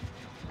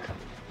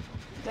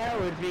 That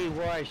would be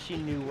why she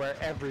knew where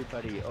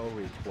everybody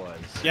always was.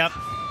 Yep.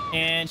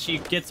 And she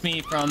gets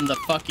me from the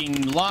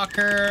fucking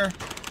locker.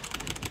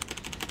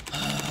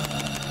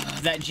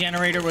 That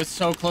generator was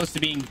so close to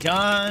being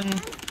done.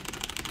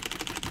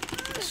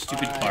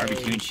 Stupid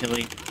barbecue and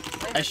chili.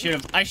 I should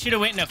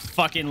have went in a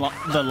fucking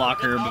the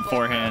locker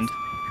beforehand.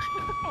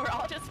 We're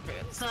all just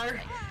fruits.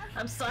 Sorry.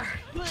 I'm sorry.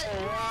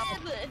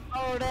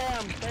 Oh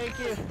damn! Thank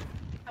you.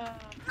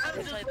 I'm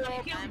just like,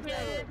 like, you I'm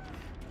good.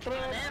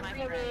 That's my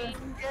brain.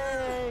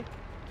 Yay!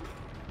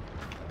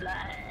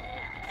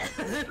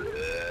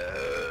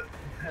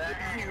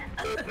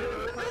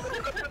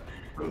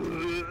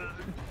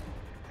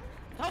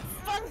 Oh,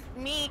 fuck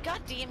me.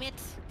 God damn it.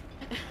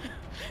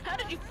 How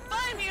did you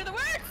find me? You're the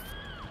worst.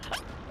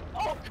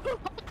 Oh,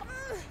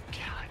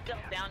 go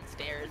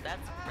downstairs.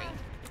 That's great.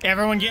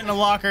 Everyone get in a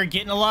locker.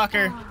 Get in a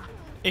locker.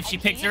 If she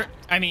I picks her, can't.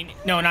 I mean,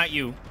 no, not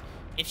you.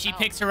 If she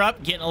picks her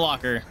up, get in a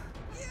locker.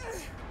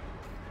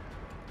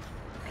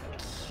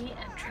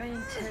 I'm trying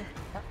to.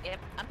 Oh, yep,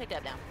 I'm picked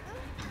up now.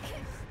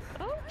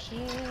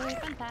 Okay,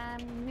 fun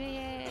time.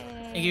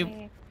 Yay. Thank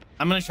you.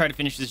 I'm gonna try to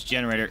finish this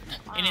generator,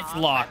 and it's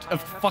locked.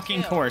 Of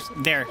fucking course.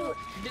 There.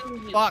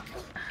 Fuck.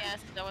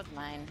 Yes, that was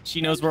mine. She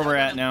knows where we're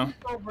at now.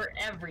 Over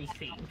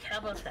everything. How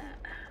about that?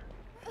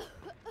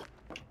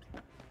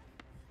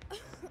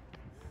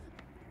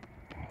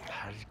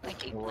 I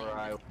keep Where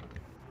I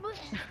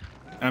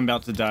I'm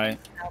about to die.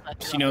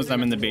 She knows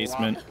I'm in the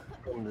basement.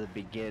 from the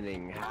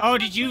beginning. Oh,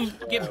 did you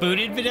get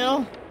booted,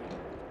 Videl?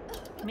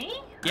 Me?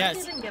 Yes.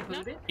 I didn't get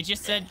booted. It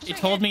just said, it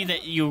told me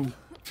that you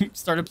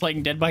started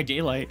playing Dead by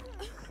Daylight.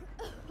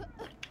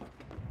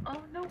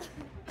 Oh no.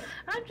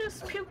 I'm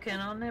just puking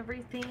on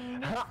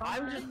everything.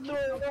 I'm just Fine,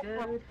 throwing up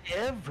on good.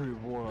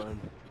 everyone.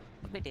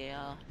 Big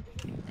deal.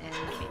 And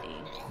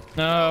BD.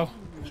 No.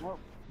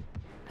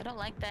 I don't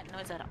like that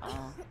noise at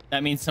all.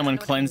 That means someone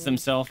cleansed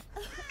themselves.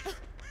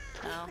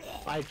 No.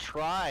 I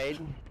tried.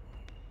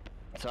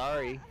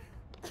 Sorry.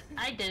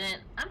 I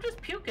didn't. I'm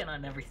just puking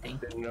on everything.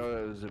 Didn't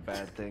know it was a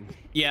bad thing.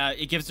 Yeah,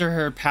 it gives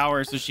her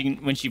power so she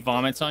can, when she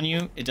vomits on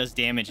you, it does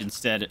damage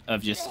instead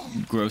of just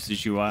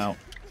grosses you out.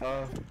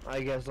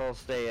 I guess I'll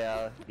stay,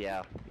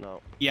 yeah,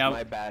 no. Yeah,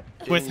 my bad.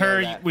 With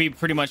her, we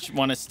pretty much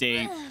want to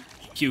stay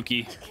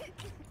pukey.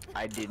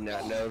 I did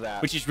not know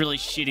that. Which is really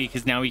shitty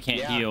because now we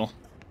can't heal.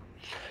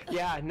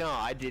 Yeah, no,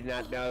 I did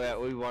not know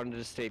that we wanted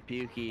to stay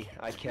pukey.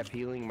 I kept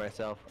healing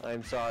myself.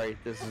 I'm sorry.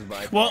 This is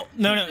my fault.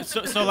 No.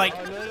 So like,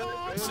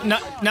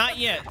 not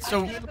yet.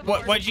 So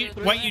what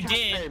you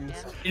did?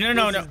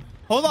 No.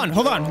 Hold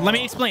on. Let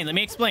me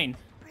explain.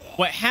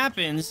 What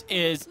happens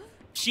is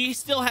she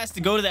still has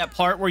to go to that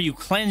part where you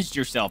cleansed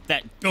yourself.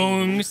 That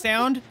gong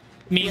sound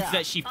means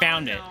that she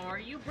found it. Are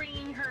you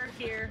bringing her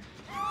here?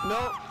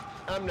 No,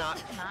 I'm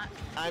not.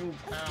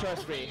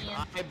 Trust me.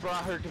 I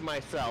brought her to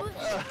myself.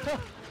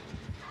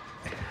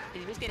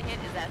 Did you just get hit?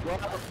 Is that?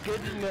 Well,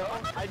 good to know.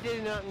 I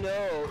did not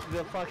know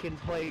the fucking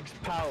plague's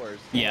powers.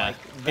 Yeah, like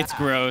it's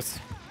gross.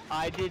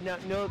 I did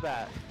not know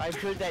that. I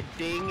heard that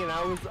ding and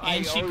I was.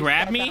 And she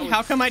grabbed me?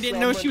 How come I didn't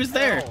know she was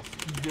there?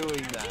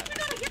 Doing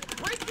that.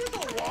 Break through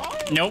the wall?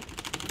 Nope.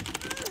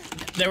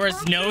 There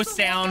was no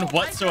sound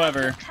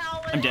whatsoever.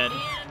 I'm dead.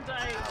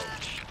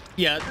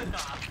 Yeah,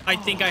 I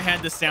think I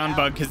had the sound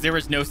bug because there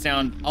was no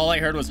sound. All I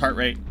heard was heart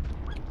rate.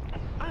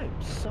 I'm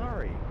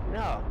sorry.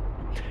 No.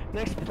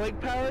 Next plague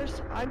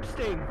powers, I'm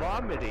staying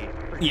vomity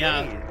for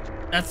days.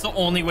 That's the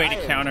only way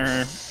to counter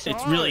her. It's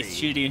really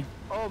shitty.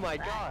 Oh my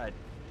god.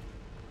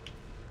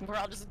 We're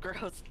all just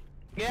gross.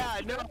 Yeah,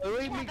 no,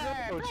 leave me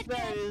gross.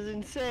 That is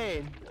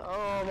insane.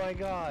 Oh my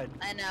god.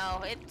 I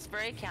know, it's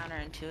very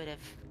counterintuitive,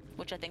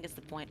 which I think is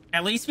the point.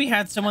 At least we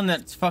had someone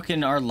that's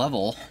fucking our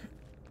level.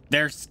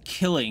 They're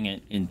killing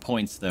it in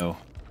points though.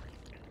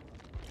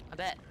 I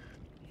bet.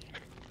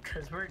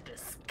 Because we're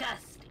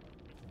disgusting.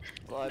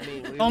 Well, I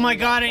mean, oh my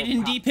god, I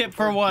didn't deep hit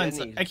for once.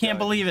 I can't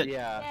believe it.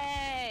 Yeah.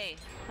 Yay!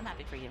 I'm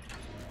happy for you.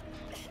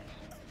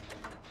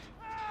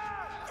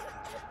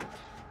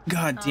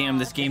 God damn,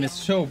 this game is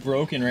so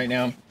broken right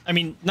now. I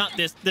mean, not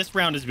this. This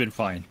round has been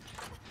fine.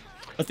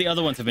 But the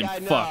other ones have been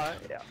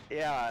fucked.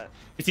 Yeah.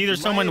 It's either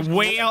someone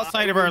way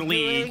outside of our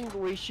league.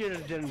 We should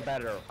have done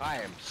better. I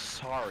am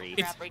sorry.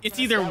 It's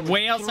either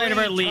way outside of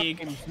our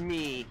league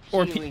me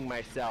or healing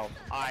myself.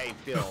 I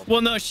feel. Well,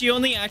 no, she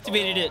only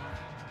activated it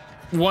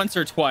once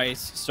or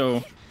twice,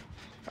 so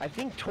I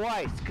think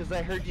twice, because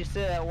I heard you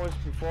say that once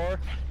before.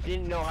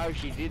 Didn't know how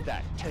she did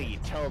that till you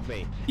told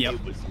me. Yep.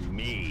 It was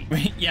me.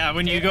 Yeah,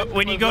 when you go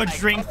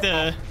drink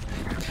the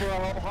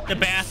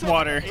bath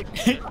water.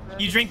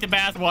 You drink the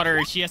bath water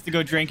and she has to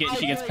go drink it and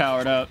she gets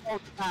powered up.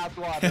 Bath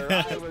water.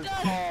 I was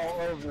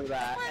all over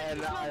that.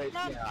 And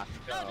No,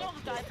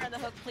 don't die for the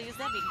hook, please.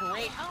 That'd be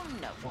great. Oh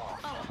no.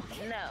 Oh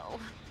no.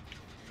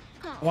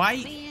 Oh, Why?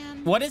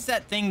 Man. What is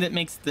that thing that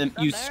makes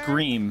you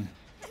scream?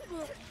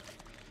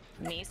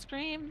 Me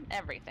scream?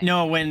 Everything.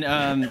 No, when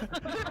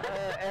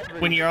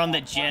you're on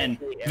the gen.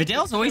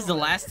 Vidal's always the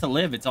last to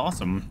live. It's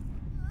awesome.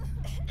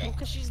 Well,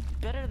 because she's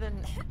better than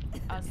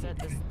us at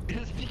this.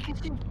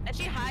 And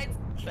she hides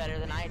better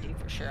than I do,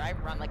 for sure. I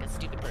run like a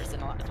stupid person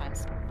a lot of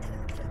times.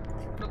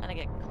 And I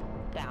get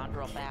down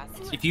real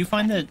fast. If you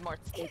find the... More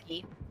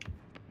sticky.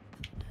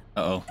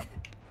 Uh-oh.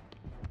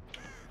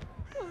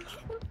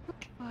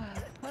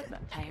 I'm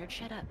not tired.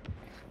 Shut up.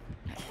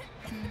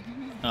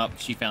 Oh,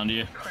 she found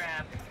you.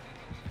 Crap.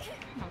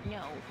 Oh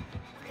no.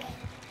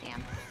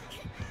 Damn.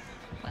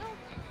 Well.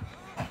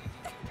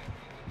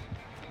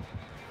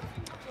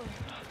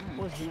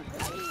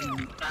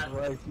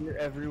 Right here,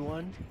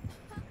 everyone.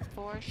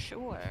 For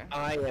sure.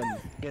 I am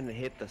gonna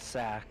hit the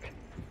sack.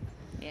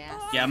 Yeah.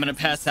 Yeah, I'm gonna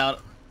pass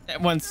out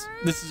once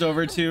this is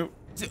over too.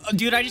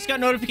 Dude, I just got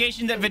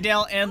notification that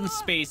Vidal and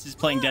Space is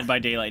playing Dead by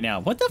Daylight now.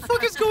 What the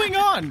fuck is going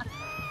on?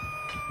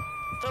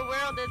 The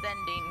world is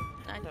ending.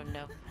 I don't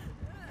know.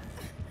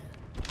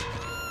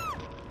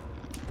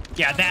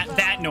 Yeah,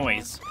 that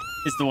noise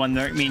is the one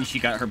that means she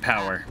got her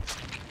power.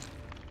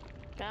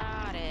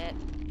 Got it.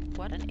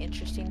 What an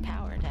interesting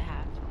power to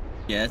have.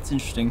 Yeah, it's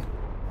interesting.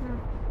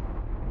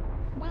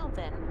 Well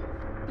then.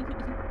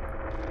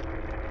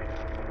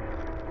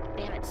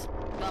 Damn it.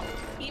 Well,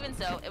 even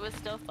so, it was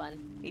still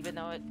fun, even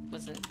though it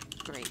wasn't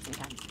great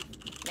sometimes.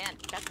 Man,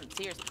 got some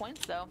serious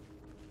points though.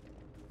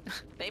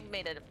 They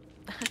made it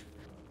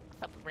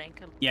up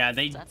rank. Yeah,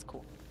 so that's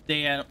cool.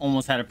 They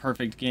almost had a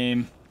perfect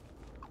game.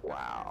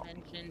 Wow.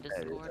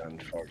 That is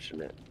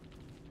unfortunate.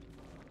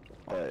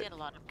 Well, we did a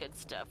lot of good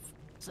stuff,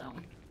 so.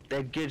 They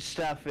had good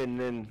stuff, and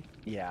then,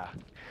 yeah,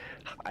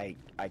 I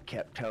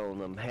kept telling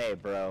them, hey,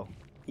 bro,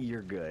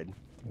 you're good.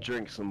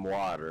 Drink some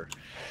water.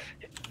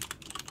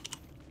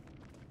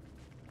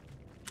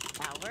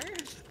 Power?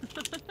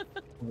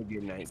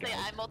 Good night, Say guys.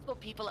 I'm multiple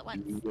people at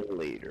once. See you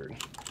later.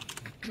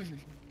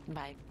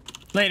 Bye.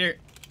 Later.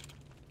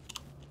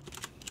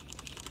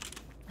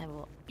 I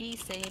will be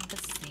saying the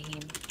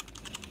same.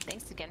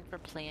 Thanks again for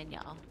playing,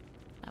 y'all.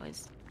 I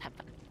always have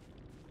fun.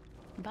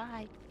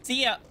 Bye.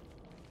 See ya.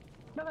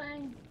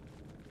 Bye-bye.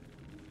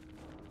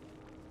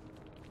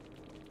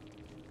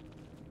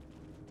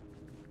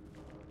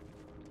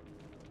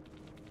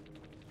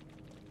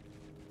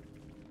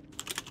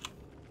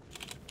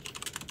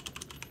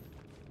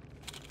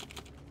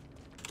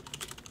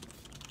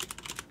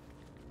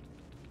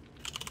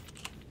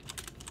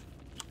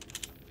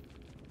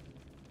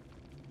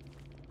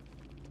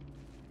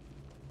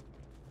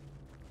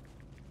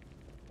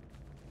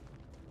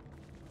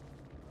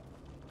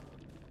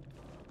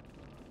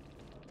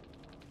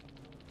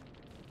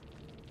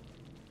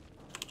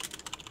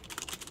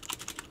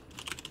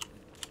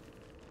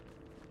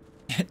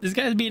 This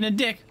guy's being a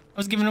dick. I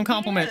was giving him a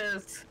compliment.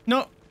 Yes.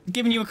 No,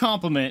 giving you a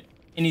compliment,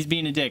 and he's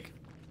being a dick.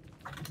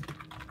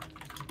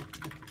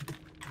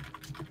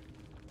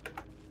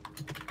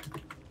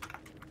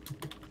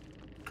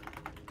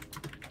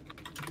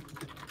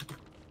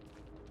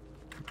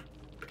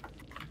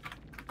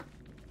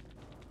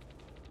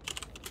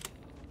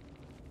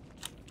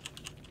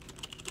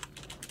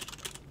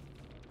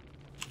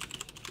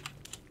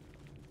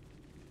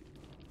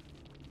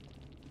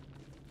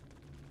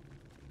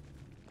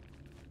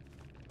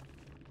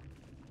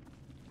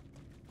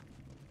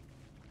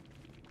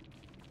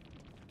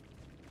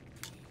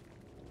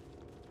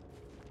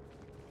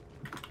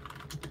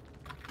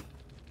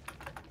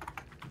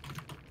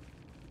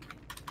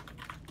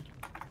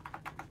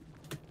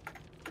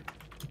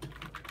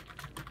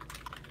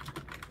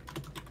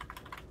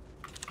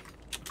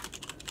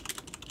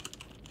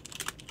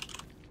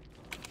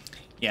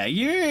 Yeah,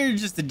 you're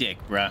just a dick,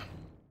 bruh.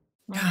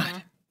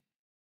 God.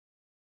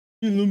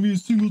 You didn't love me a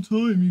single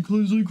time. You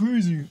cleanse like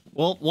crazy.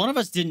 Well, one of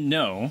us didn't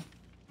know.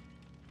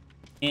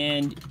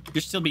 And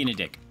you're still being a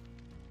dick.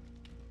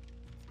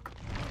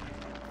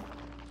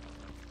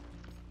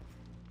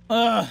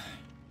 Alright,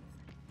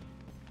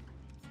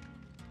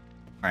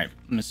 I'm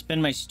gonna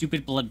spend my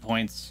stupid blood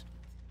points.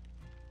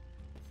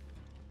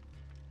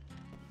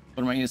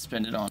 What am I gonna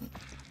spend it on?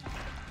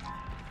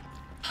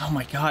 Oh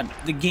my god,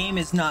 the game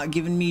is not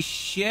giving me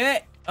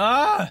shit.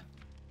 I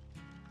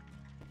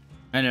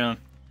know.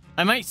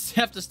 I might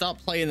have to stop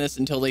playing this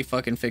until they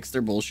fucking fix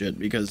their bullshit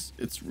because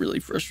it's really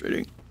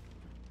frustrating.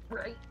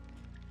 Right.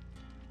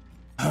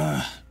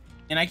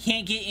 And I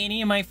can't get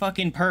any of my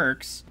fucking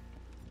perks.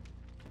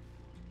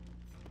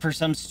 For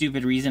some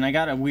stupid reason. I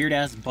got a weird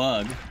ass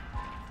bug.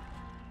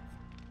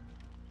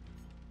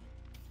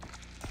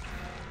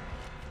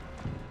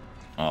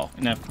 Oh,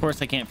 and of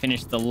course I can't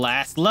finish the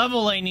last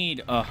level I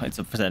need. Oh, it's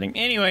upsetting.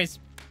 Anyways,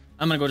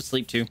 I'm gonna go to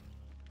sleep too.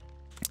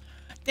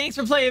 Thanks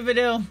for playing,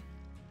 video.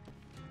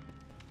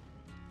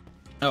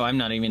 Oh, I'm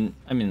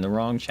in the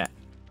wrong chat.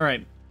 All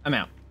right, I'm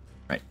out.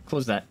 All right,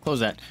 close that.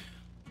 Close that.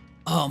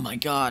 Oh my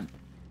god.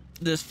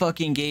 This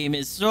fucking game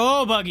is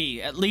so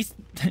buggy. At least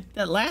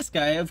that last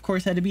guy, of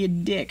course, had to be a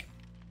dick.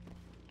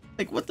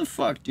 Like, what the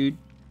fuck, dude?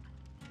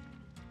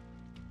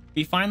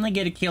 We finally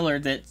get a killer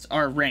that's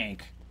our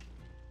rank.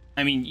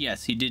 I mean,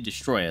 yes, he did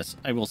destroy us.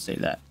 I will say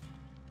that.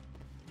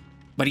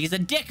 But he's a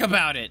dick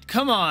about it.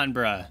 Come on,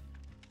 bruh.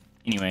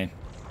 Anyway.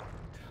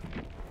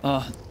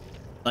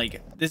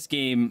 Like, this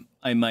game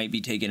I might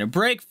be taking a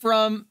break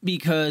from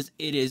because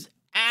it is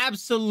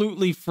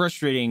absolutely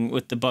frustrating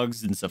with the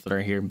bugs and stuff that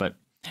are here. But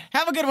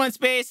have a good one,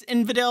 Space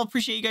and Videl.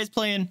 Appreciate you guys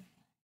playing.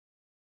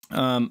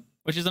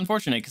 Which is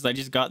unfortunate because I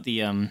just got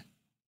the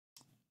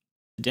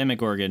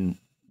Demogorgon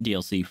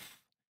DLC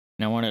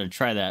and I wanted to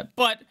try that.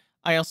 But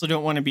I also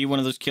don't want to be one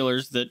of those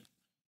killers that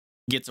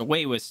gets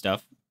away with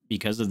stuff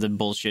because of the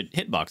bullshit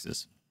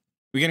hitboxes.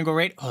 We're gonna go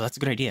raid? Oh, that's a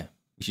good idea.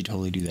 We should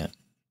totally do that.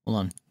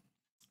 Hold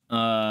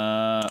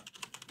on.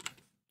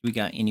 We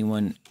got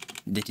anyone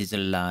that is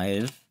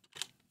alive?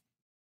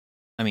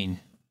 I mean,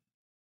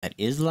 that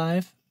is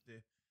live?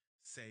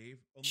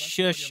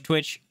 Shush,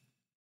 Twitch.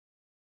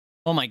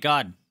 Oh my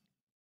god.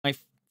 My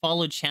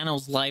followed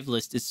channel's live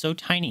list is so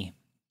tiny.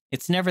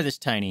 It's never this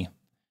tiny.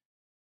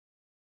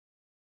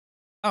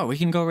 Oh, we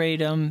can go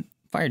raid,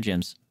 Fire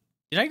Gems.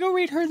 Did I go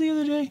raid her the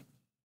other day?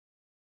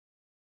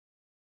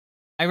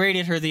 I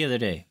raided her the other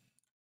day.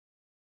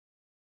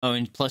 Oh,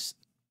 and plus,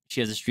 she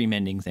has a stream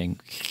ending thing.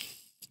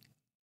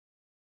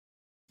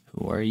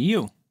 Who are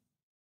you?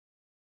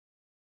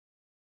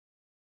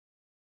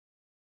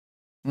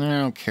 I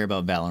don't care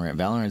about Valorant.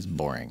 Valorant is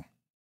boring.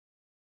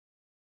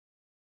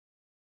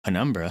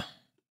 Penumbra.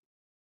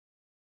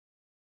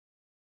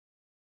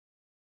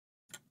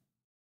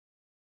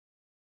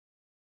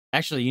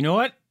 Actually, you know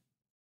what?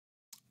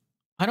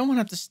 I don't want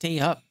to have to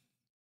stay up.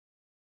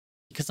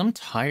 Because I'm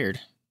tired.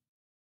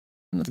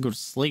 I'm going to go to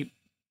sleep.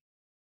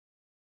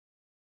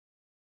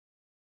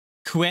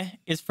 Kwe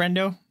is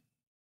friendo?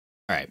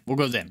 Alright, we'll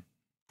go them.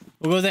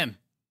 We'll go them.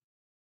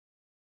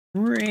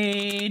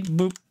 Raid.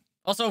 Boop.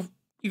 Also,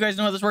 you guys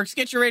know how this works.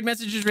 Get your raid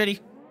messages ready.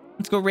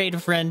 Let's go raid a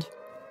friend.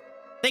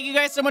 Thank you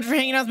guys so much for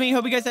hanging out with me.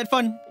 Hope you guys had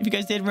fun. If you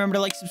guys did, remember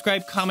to like,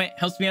 subscribe, comment.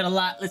 Helps me out a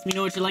lot. Lets me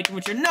know what you're liking,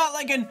 what you're not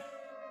liking.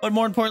 But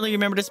more importantly,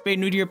 remember to spay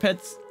new to your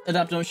pets.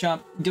 Adopt, don't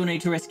shop.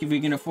 Donate to rescue if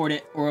you can afford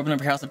it. Or open up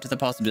your house up to the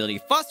possibility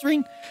of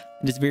fostering.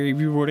 It is a very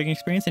rewarding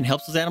experience and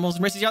helps those animals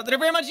and mercies out that are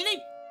very much in need.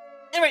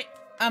 Anyway,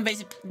 I'm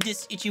Vaesive.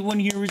 This itchy one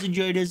here was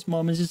enjoyed us.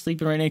 Mom is just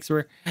sleeping right next to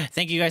her.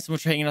 Thank you guys so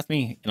much for hanging out with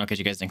me, and I'll catch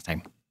you guys next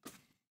time.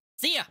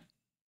 See ya.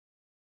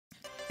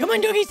 Come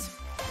on, doggies.